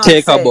is it Beyonce?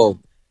 Take a bow.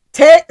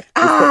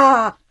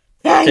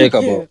 Thank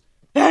you.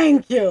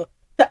 Thank you.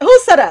 Who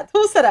said that?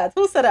 Who said that?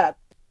 Who said that?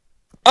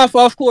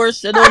 Of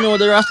course, I don't know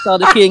the Rasta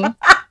the King.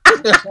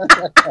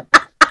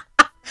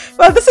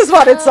 Well, this is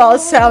what it's all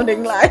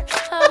sounding like.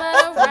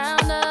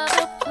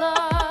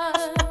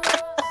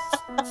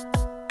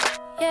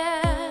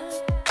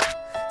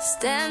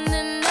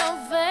 Standing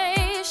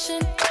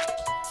ovation.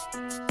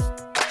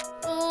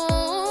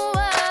 Ooh, oh,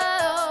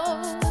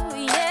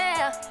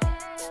 yeah.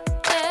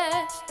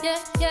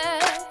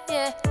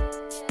 Yeah.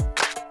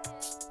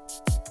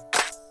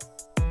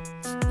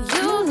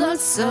 You look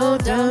so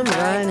dumb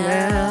right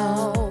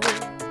now.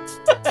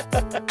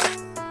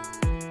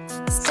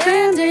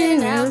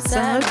 Standing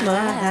outside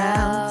my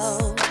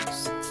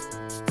house,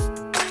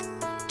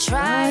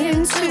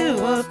 trying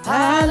to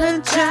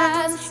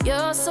apologize.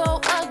 You're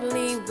so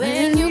ugly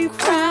when you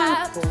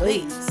cry.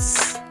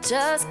 Please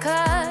just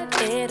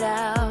cut it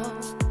out.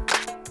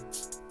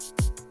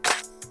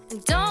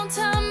 And don't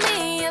tell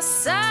me you're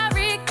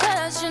sorry,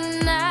 'cause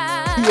you're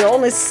not. You're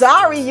only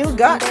sorry you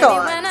got Baby,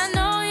 caught. when I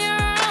know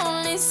you're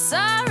only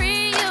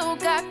sorry you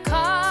got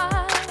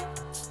caught.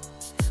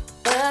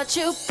 But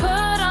you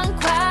put on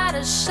quite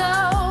a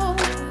show,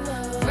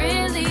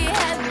 really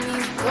had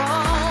me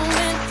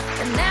going,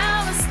 and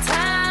now it's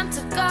time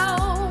to go.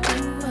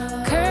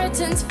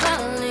 Curtains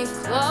finally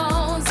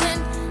closing,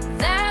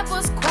 that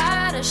was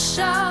quite a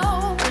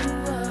show.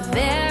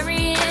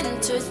 Very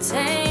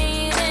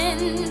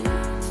entertaining,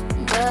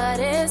 but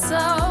it's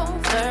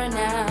over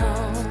now.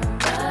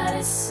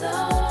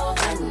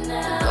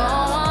 Go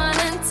on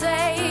and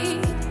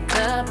take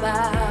a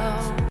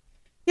bow.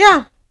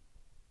 Yeah.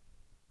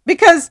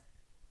 Because,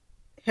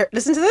 here,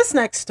 listen to this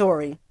next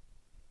story.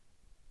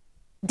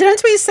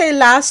 Didn't we say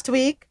last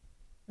week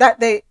that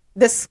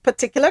this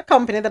particular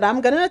company that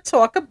I'm going to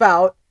talk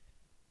about,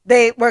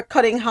 they were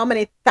cutting how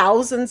many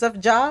thousands of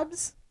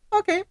jobs?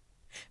 Okay.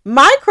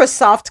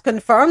 Microsoft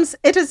confirms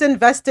it is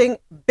investing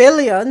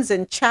billions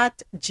in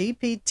Chat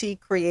GPT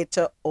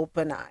creator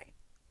OpenAI.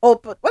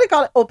 What do you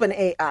call it?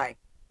 OpenAI.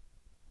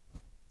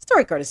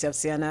 Story courtesy of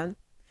CNN.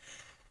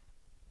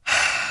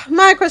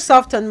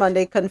 Microsoft on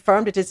Monday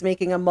confirmed it is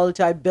making a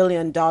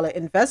multi-billion-dollar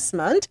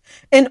investment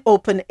in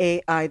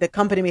OpenAI, the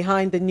company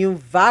behind the new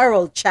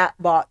viral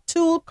chatbot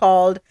tool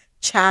called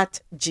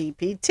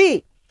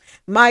ChatGPT.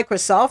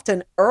 Microsoft,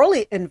 an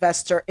early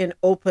investor in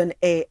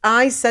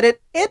OpenAI, said it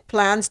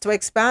plans to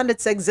expand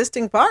its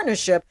existing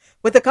partnership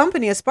with the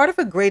company as part of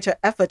a greater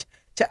effort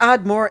to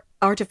add more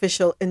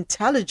artificial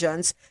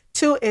intelligence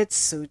to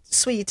its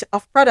suite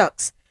of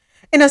products.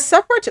 In a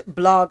separate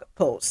blog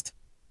post,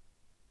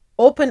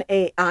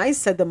 OpenAI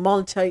said the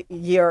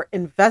multi-year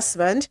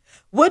investment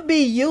would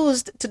be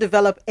used to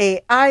develop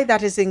AI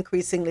that is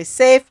increasingly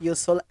safe,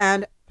 useful,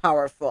 and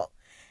powerful.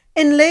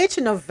 In late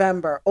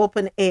November,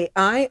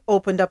 OpenAI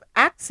opened up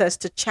access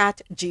to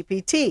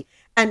ChatGPT,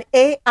 an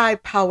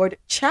AI-powered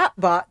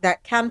chatbot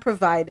that can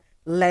provide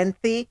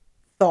lengthy,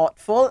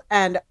 thoughtful,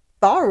 and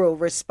thorough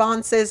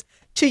responses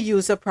to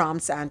user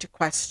prompts and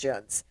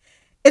questions.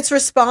 Its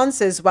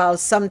responses, while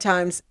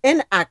sometimes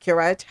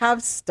inaccurate,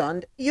 have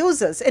stunned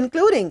users,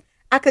 including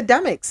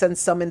academics and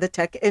some in the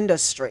tech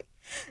industry.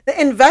 The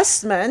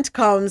investment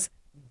comes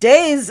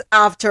days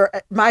after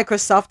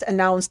Microsoft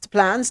announced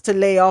plans to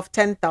lay off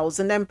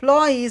 10,000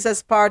 employees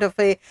as part of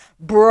a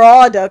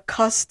broader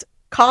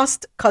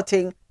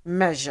cost-cutting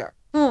measure,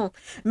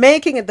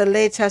 making it the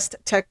latest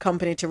tech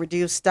company to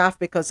reduce staff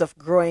because of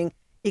growing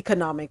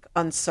economic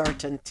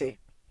uncertainty.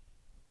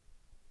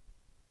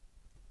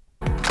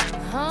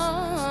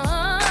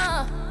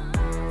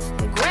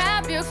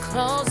 Grab your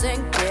clothes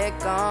and get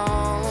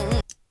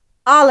gone.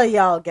 All of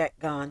y'all get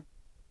gone.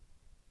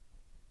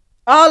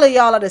 All of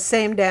y'all are the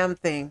same damn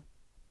thing.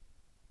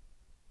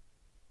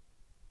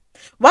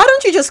 Why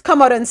don't you just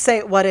come out and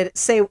say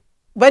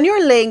when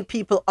you're laying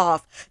people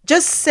off,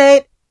 just say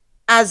it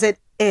as it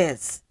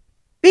is.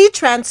 Be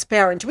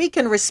transparent. We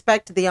can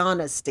respect the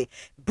honesty.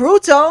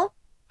 Brutal,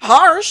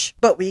 harsh,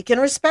 but we can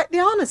respect the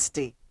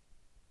honesty.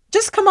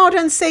 Just come out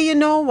and say, you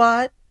know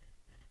what?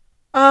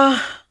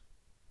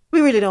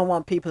 We really don't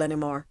want people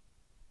anymore.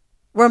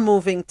 We're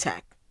moving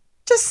tech.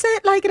 Just say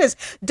it like it is.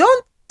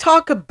 Don't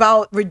talk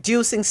about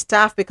reducing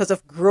staff because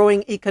of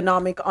growing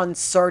economic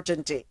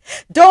uncertainty.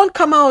 Don't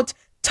come out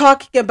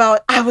talking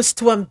about I was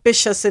too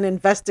ambitious in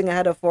investing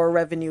ahead of our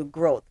revenue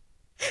growth.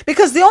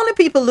 Because the only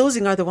people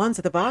losing are the ones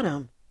at the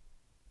bottom,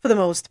 for the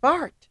most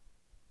part.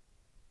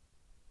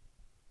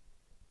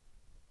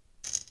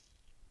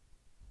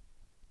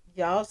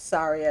 Y'all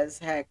sorry as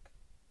heck.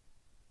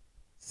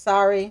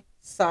 Sorry.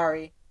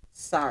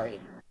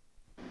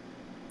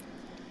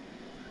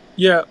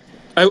 Yeah,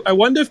 I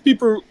wonder if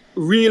people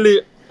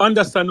really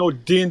understand how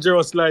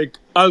dangerous like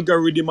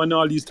algorithm and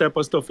all these type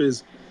of stuff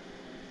is.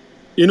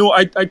 You know,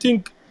 I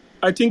think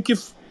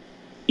if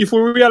we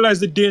realize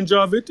the danger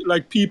of it,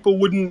 like people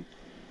wouldn't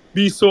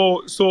be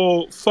so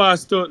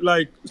fast to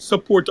like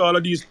support all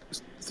of these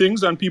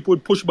things, and people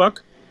would push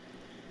back.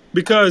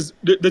 Because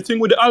the thing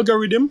with the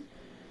algorithm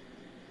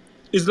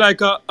is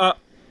like a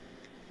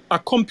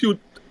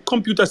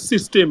computer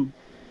system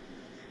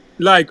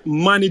like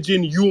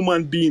managing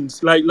human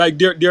beings. Like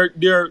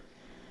they're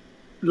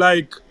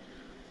like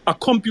a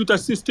computer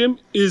system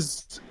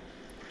is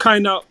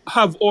kind of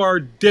have our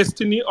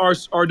destiny or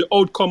the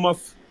outcome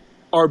of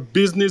our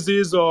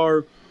businesses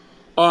or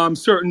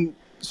certain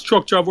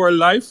structure of our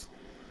life,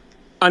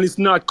 and it's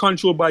not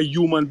controlled by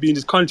human beings.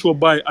 It's controlled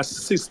by a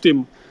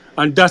system,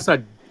 and that's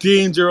a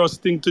dangerous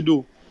thing to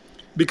do.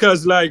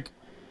 Because, like,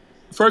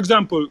 for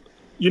example,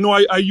 you know,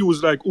 I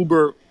use like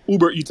Uber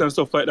Eats and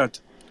stuff like that,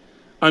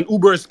 and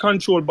Uber is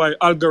controlled by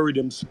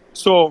algorithms.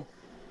 So,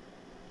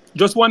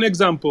 just one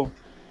example: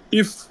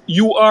 if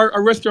you are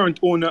a restaurant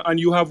owner and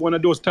you have one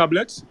of those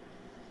tablets,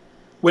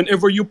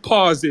 whenever you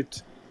pause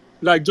it,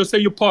 like just say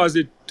you pause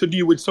it to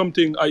deal with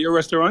something at your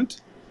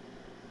restaurant,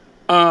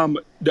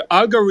 the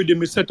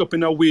algorithm is set up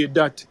in a way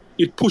that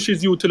it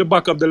pushes you to the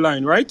back of the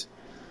line, right?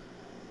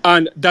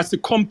 And that's the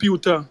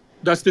computer,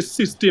 that's the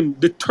system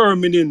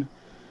determining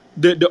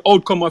the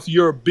outcome of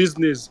your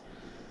business.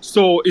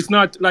 So it's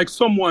not like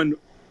someone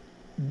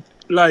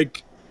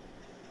like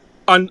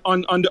on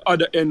the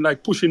other end,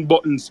 like pushing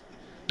buttons.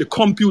 The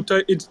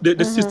computer, it's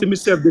the system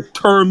itself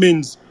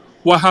determines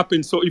what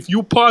happens. So if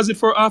you pause it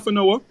for half an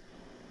hour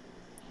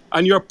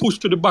and you're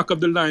pushed to the back of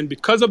the line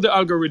because of the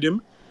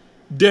algorithm,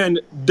 then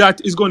that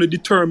is going to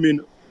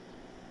determine,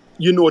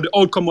 you know, the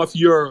outcome of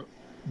your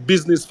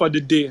business for the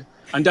day.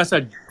 And that's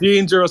a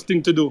dangerous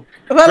thing to do.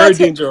 Very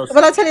dangerous.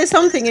 Well, I'll tell you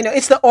something, you know,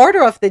 it's the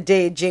order of the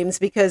day, James,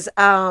 because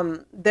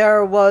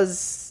there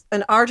was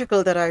an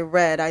article that I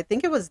read, I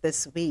think it was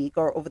this week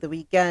or over the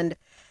weekend,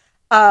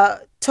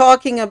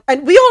 talking about,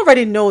 and we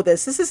already know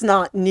this is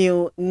not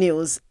new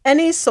news.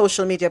 Any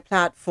social media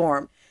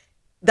platform,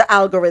 the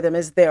algorithm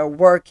is there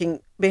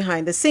working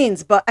behind the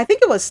scenes. But I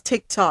think it was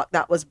TikTok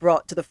that was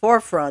brought to the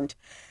forefront,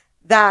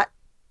 that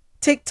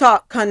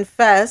TikTok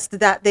confessed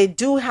that they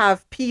do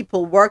have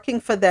people working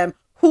for them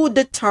who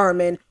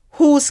determine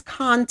whose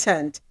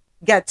content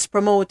gets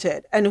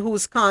promoted and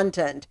whose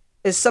content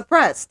is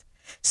suppressed.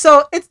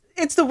 So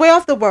it's the way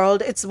of the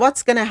world. It's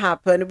what's going to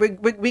happen.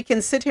 We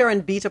can sit here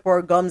and beat up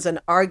our gums and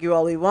argue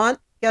all we want.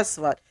 Guess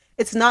what?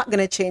 It's not going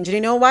to change. And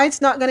you know why it's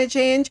not going to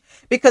change?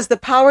 Because the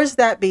powers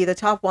that be, the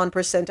top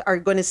 1%, are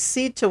going to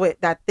see to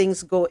it that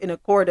things go in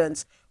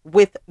accordance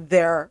with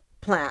their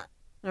plan.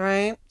 All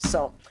right.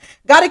 So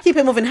got to keep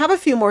it moving. Have a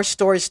few more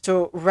stories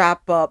to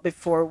wrap up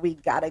before we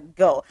got to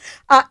go.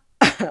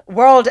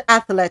 World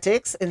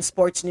Athletics in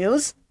sports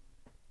news.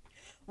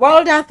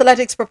 World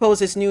Athletics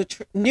proposes new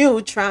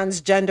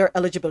transgender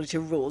eligibility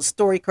rules.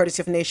 Story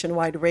courtesy of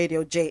Nationwide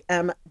Radio,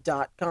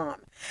 JM.com.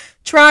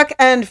 Track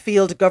and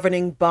field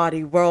governing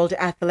body World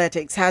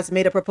Athletics has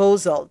made a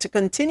proposal to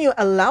continue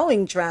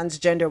allowing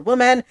transgender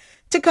women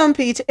to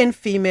compete in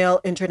female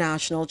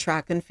international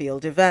track and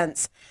field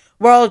events.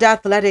 World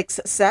Athletics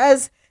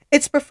says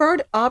its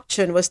preferred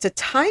option was to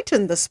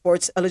tighten the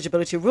sport's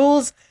eligibility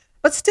rules,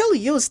 but still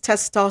use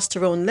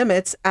testosterone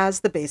limits as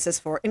the basis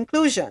for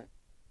inclusion.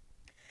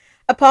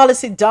 A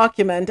policy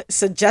document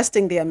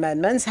suggesting the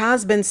amendments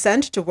has been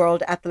sent to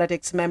World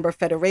Athletics member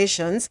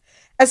federations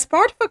as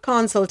part of a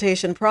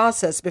consultation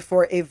process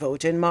before a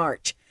vote in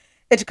March.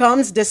 It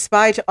comes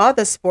despite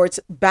other sports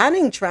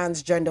banning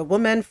transgender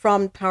women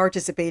from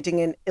participating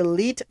in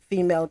elite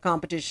female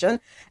competition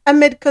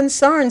amid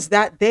concerns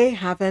that they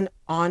have an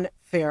unfair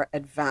unfair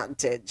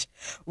advantage.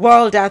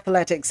 World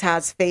Athletics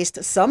has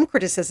faced some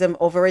criticism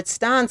over its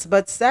stance,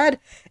 but said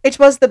it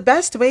was the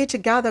best way to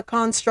gather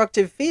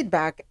constructive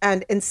feedback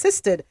and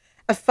insisted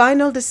a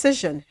final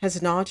decision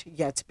has not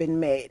yet been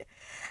made.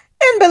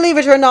 And believe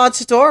it or not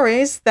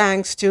stories,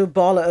 thanks to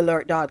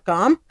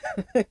balleralert.com.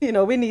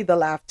 We need the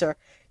laughter.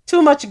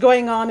 Too much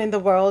going on in the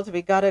world.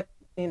 We gotta,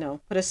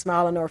 put a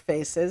smile on our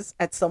faces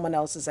at someone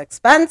else's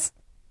expense.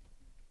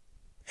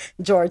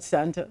 George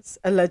Santos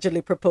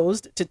allegedly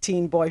proposed to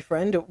teen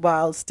boyfriend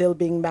while still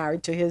being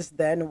married to his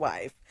then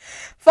wife.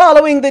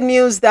 Following the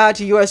news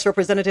that U.S.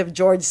 Representative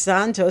George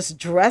Santos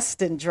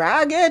dressed in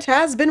drag, it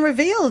has been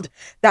revealed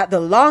that the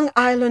Long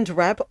Island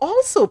rep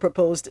also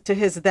proposed to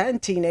his then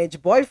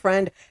teenage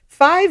boyfriend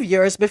 5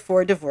 years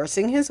before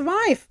divorcing his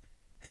wife.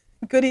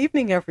 Good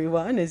evening,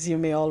 everyone. As you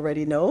may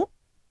already know,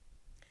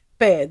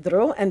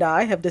 Pedro and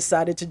I have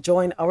decided to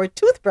join our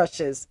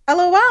toothbrushes.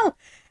 LOL.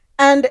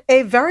 And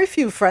a very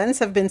few friends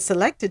have been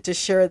selected to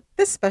share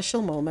this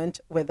special moment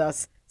with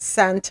us.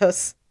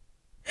 Santos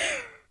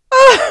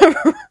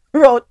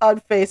wrote on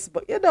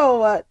Facebook. You know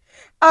what?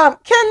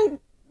 Can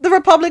the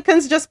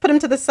Republicans just put him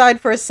to the side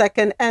for a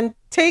second and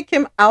take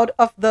him out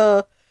of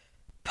the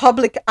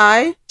public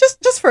eye?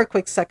 Just for a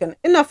quick second.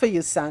 Enough of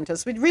you,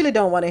 Santos. We really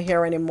don't want to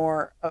hear any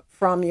more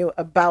from you,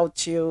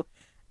 about you.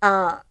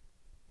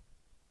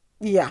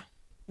 Yeah,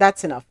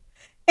 that's enough.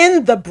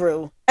 In the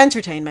brew,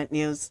 entertainment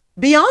news.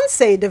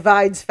 Beyonce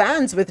divides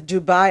fans with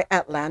Dubai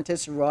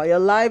Atlantis Royal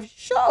Live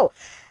show.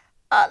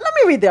 Let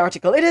me read the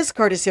article. It is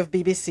courtesy of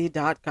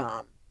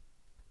BBC.com.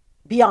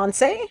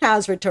 Beyonce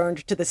has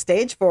returned to the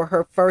stage for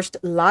her first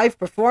live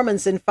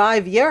performance in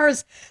 5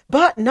 years,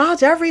 but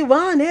not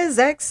everyone is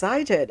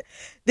excited.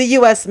 The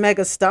U.S.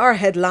 megastar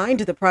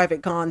headlined the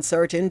private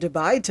concert in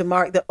Dubai to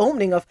mark the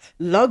opening of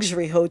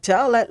luxury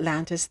hotel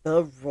Atlantis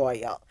the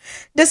Royal.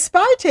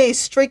 Despite a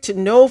strict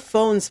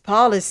no-phones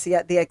policy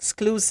at the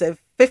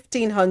exclusive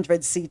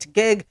 1,500-seat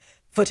gig,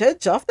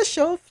 footage of the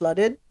show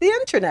flooded the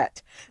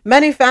internet.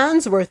 Many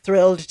fans were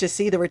thrilled to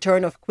see the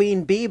return of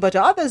Queen Bee, but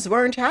others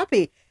weren't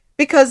happy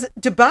because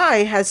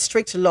Dubai has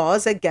strict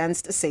laws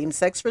against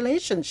same-sex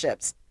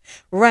relationships.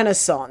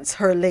 Renaissance,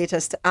 her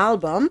latest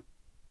album,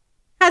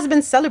 has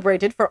been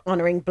celebrated for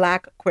honoring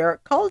Black queer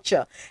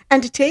culture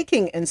and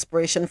taking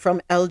inspiration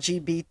from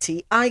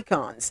LGBT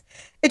icons.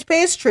 It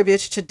pays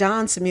tribute to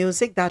dance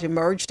music that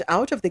emerged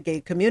out of the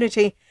gay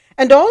community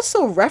and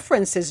also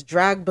references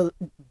drag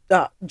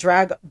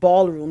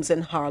ballrooms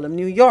in Harlem,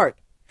 New York.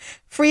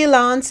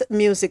 Freelance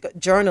music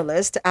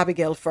journalist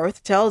Abigail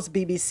Firth tells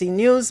BBC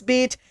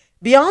Newsbeat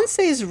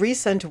Beyonce's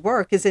recent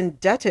work is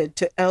indebted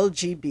to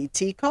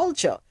LGBT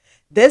culture.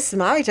 This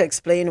might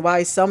explain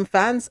why some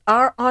fans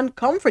are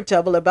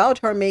uncomfortable about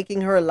her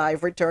making her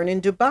live return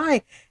in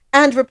Dubai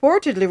and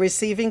reportedly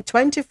receiving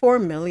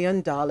 $24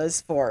 million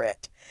for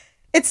it.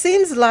 It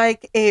seems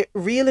like a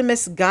really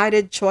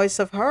misguided choice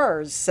of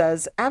hers,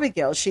 says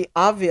Abigail. She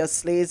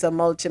obviously is a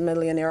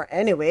multimillionaire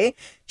anyway.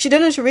 She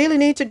didn't really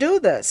need to do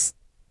this.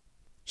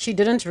 She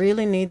didn't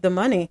really need the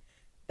money.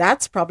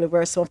 That's probably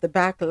where some of the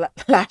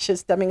backlash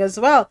is stemming as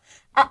well.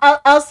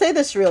 I'll say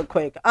this real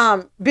quick.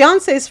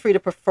 Beyonce is free to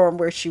perform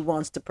where she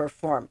wants to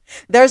perform.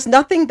 There's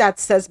nothing that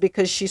says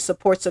because she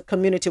supports a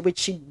community which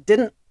she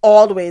didn't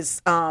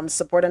always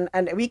support.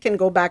 And we can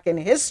go back in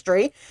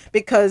history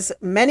because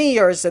many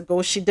years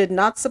ago, she did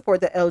not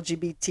support the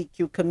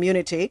LGBTQ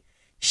community.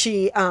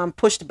 She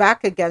pushed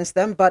back against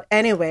them. But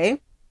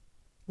anyway,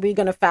 we're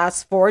going to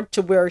fast forward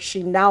to where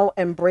she now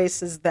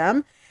embraces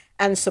them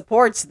and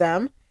supports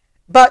them.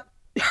 But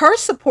her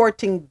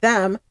supporting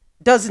them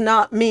does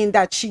not mean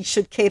that she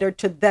should cater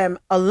to them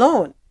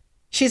alone.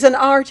 She's an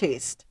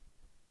artist.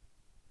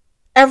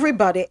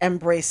 Everybody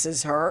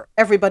embraces her.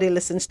 Everybody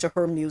listens to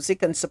her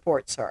music and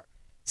supports her.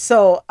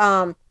 So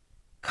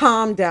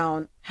calm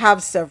down.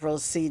 Have several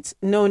seats.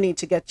 No need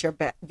to get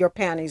your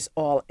panties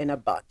all in a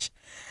bunch.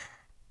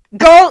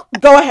 Go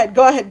ahead,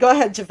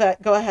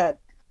 Javette. Go ahead.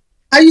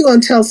 How you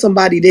gonna tell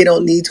somebody they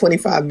don't need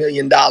 $25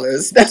 million?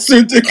 That's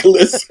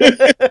ridiculous. they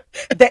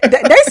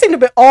seem to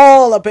be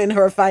all up in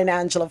her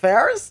financial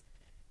affairs.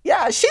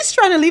 Yeah, she's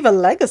trying to leave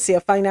a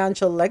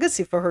financial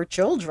legacy for her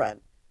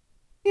children.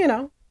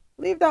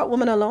 Leave that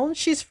woman alone.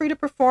 She's free to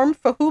perform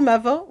for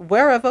whomever,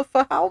 wherever,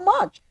 for how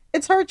much.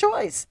 It's her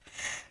choice.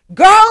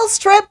 Girls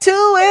Trip 2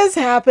 is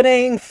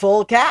happening.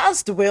 Full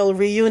cast will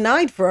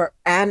reunite for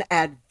an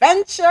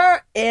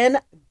adventure in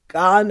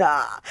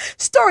Ghana.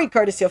 Story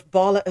courtesy of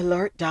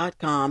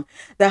balleralert.com.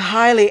 The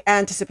highly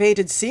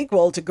anticipated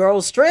sequel to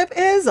Girls Trip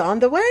is on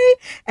the way,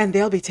 and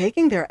they'll be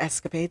taking their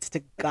escapades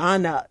to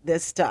Ghana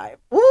this time.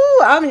 Ooh,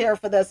 I'm here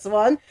for this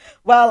one.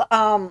 Well,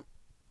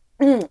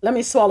 let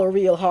me swallow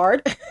real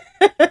hard.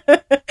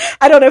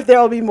 I don't know if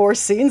there'll be more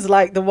scenes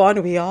like the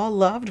one we all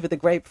loved with the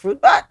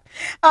grapefruit, but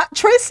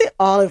Tracy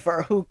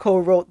Oliver, who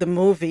co-wrote the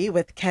movie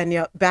with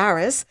Kenya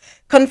Barris,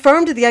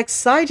 confirmed the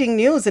exciting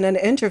news in an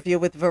interview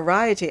with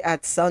Variety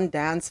at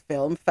Sundance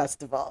Film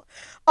Festival.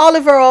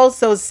 Oliver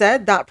also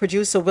said that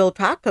producer Will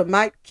Packer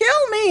might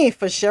kill me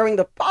for sharing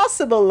the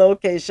possible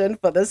location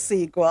for the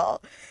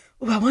sequel.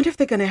 Ooh, I wonder if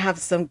they're going to have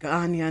some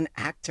Ghanaian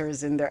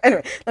actors in there.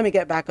 Anyway, let me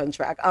get back on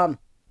track. I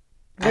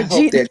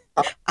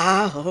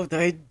hope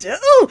they do.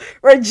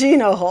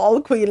 Regina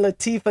Hall, Queen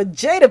Latifah,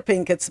 Jada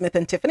Pinkett Smith,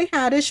 and Tiffany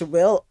Haddish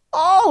will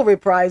all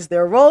reprise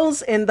their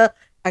roles in the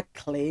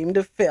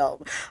acclaimed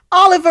film.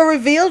 Oliver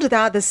revealed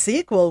that the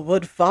sequel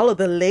would follow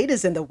the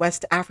ladies in the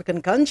West African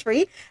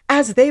country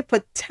as they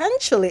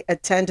potentially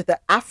attend the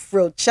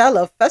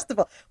Afrochella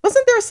Festival.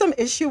 Wasn't there some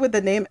issue with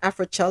the name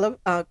Afrochella?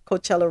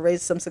 Coachella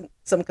raised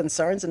some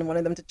concerns and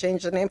wanted them to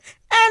change the name.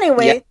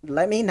 Anyway,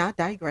 Let me not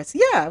digress.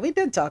 Yeah, we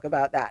did talk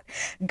about that.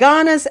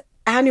 Ghana's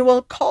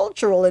annual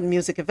cultural and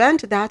music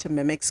event that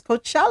mimics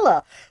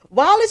Coachella.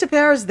 While it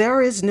appears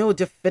there is no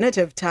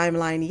definitive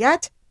timeline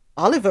yet,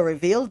 Oliver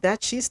revealed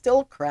that she's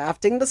still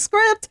crafting the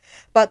script,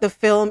 but the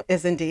film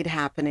is indeed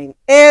happening.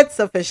 It's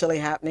officially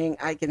happening.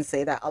 I can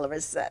say that.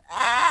 Oliver said,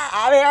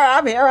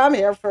 I'm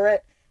here for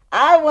it.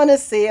 I want to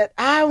see it.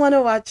 I want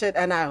to watch it.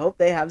 And I hope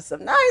they have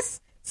some nice,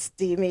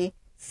 steamy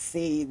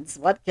scenes.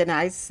 What can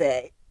I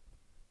say?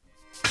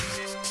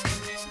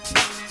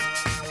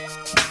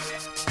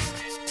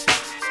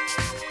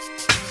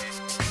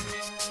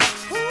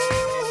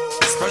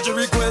 Special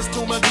request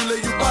to my dealer,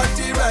 you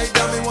party right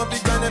down. Me want the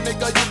gun and make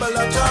a you ball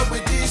job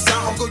with this.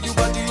 Uncle, you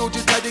body, hold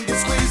you tight and get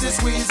squeeze it.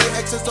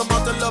 Excess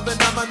amount of love and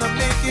I'm gonna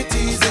make it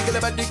easy. Girl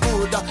about the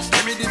good,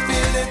 give me the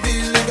feeling.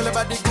 Girl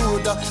about the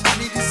good, I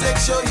need the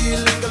sexual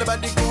healing. Girl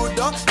about the good,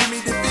 give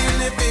me the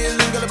feeling.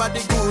 Girl about the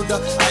good,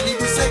 I need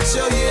the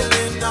sexual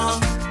healing now.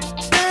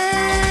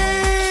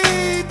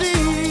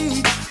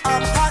 Baby,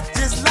 I'm hot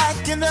just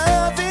like an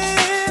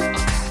oven.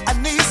 I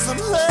need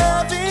some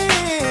loving.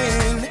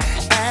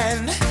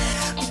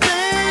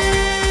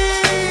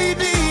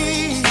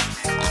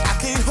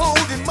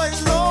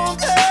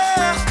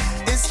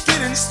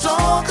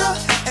 Stronger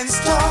and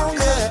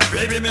stronger.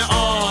 Baby, me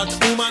heart,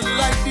 woman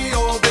like the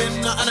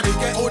oven. And I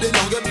make it hold it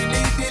longer, me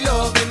need the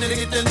loving. And it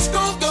getting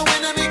stronger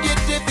when I get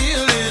the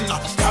feeling.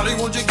 Golly,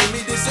 won't you give me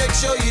the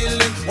sexual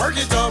healing? Work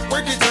it up,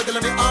 let me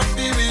off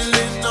the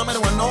wheeling. I'm the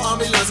one, no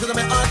ambulance, cause I'm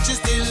a heart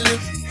just stealing.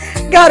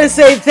 Gotta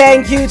say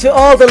thank you to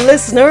all the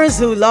listeners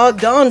who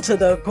logged on to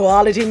the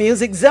Quality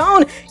Music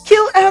Zone,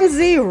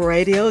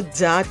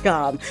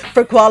 QMZRadio.com.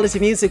 For quality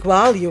music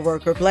while you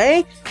work or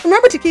play,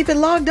 remember to keep it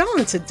logged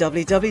on to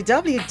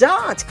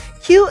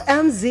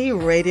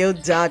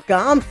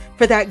www.QMZRadio.com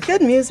for that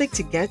good music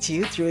to get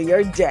you through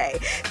your day.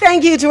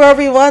 Thank you to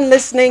everyone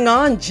listening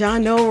on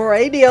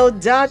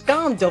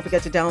JahknoRadio.com. Don't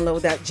forget to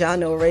download that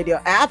Jahkno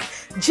Radio app,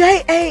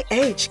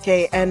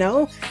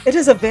 JAHKNO. It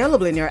is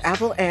available in your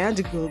Apple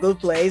and Google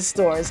Play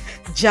stores.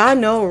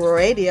 Jahkno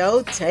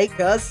Radio, take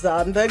us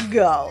on the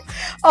go.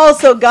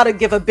 Also, gotta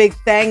give a big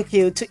thank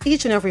you to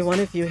each and every one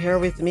of you here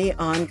with me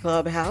on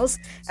Clubhouse.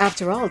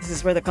 After all, this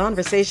is where the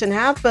conversation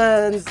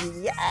happens.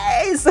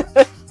 Yes!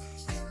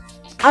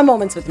 I'm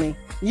Moments with Me.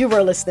 You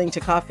were listening to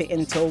Coffee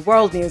Until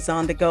World News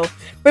on the Go.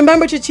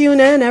 Remember to tune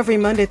in every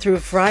Monday through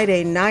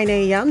Friday, 9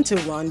 a.m. to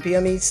 1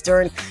 p.m.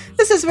 Eastern.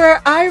 This is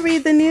where I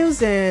read the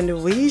news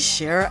and we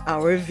share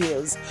our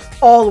views.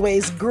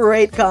 Always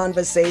great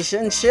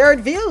conversation,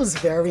 shared views,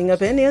 varying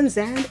opinions,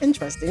 and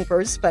interesting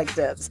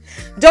perspectives.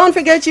 Don't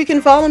forget you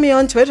can follow me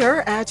on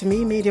Twitter at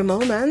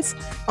MeMediaMoments,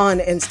 on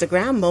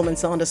Instagram,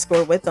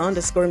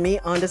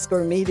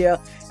 moments_with_me_media,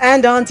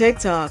 and on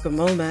TikTok,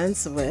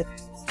 Moments with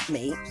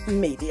Me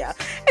Media.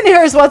 And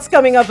here's what's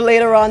coming up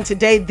later on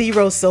today. The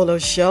Rose Solo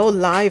Show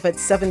live at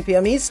 7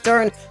 p.m.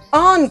 Eastern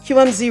on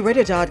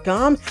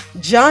QMZRadio.com,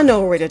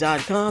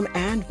 JahknoRadio.com,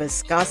 and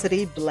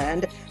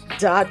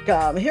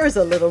ViscosityBlend.com. Here's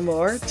a little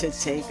more to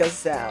take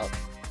us out.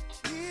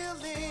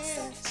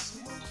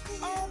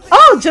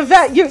 Oh,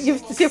 Javette,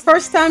 it's your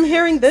first time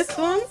hearing this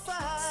one?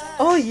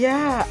 Oh,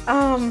 yeah.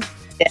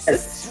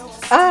 Yes.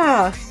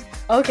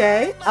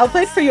 Okay. I'll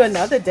play it for you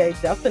another day,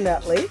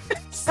 definitely.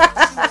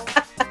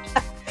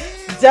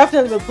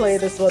 Definitely will play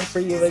this one for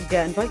you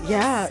again. But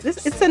yeah,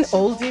 it's an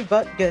oldie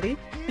but goodie.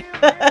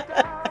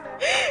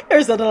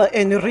 Here's a little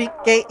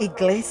Enrique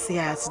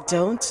Iglesias,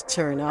 Don't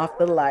Turn Off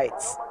the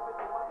Lights.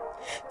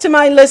 To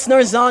my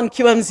listeners on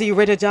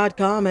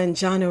QMZRadio.com and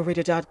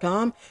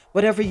JahknoRadio.com,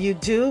 whatever you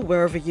do,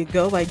 wherever you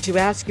go, I do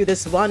ask you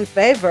this one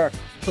favor.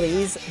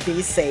 Please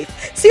be safe.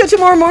 See you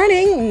tomorrow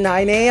morning,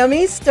 9 a.m.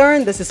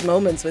 Eastern. This is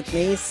Moments with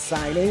Me,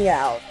 signing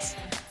out.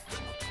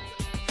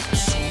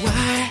 So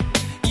why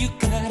you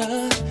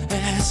gotta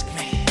ask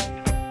me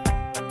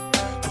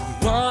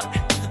what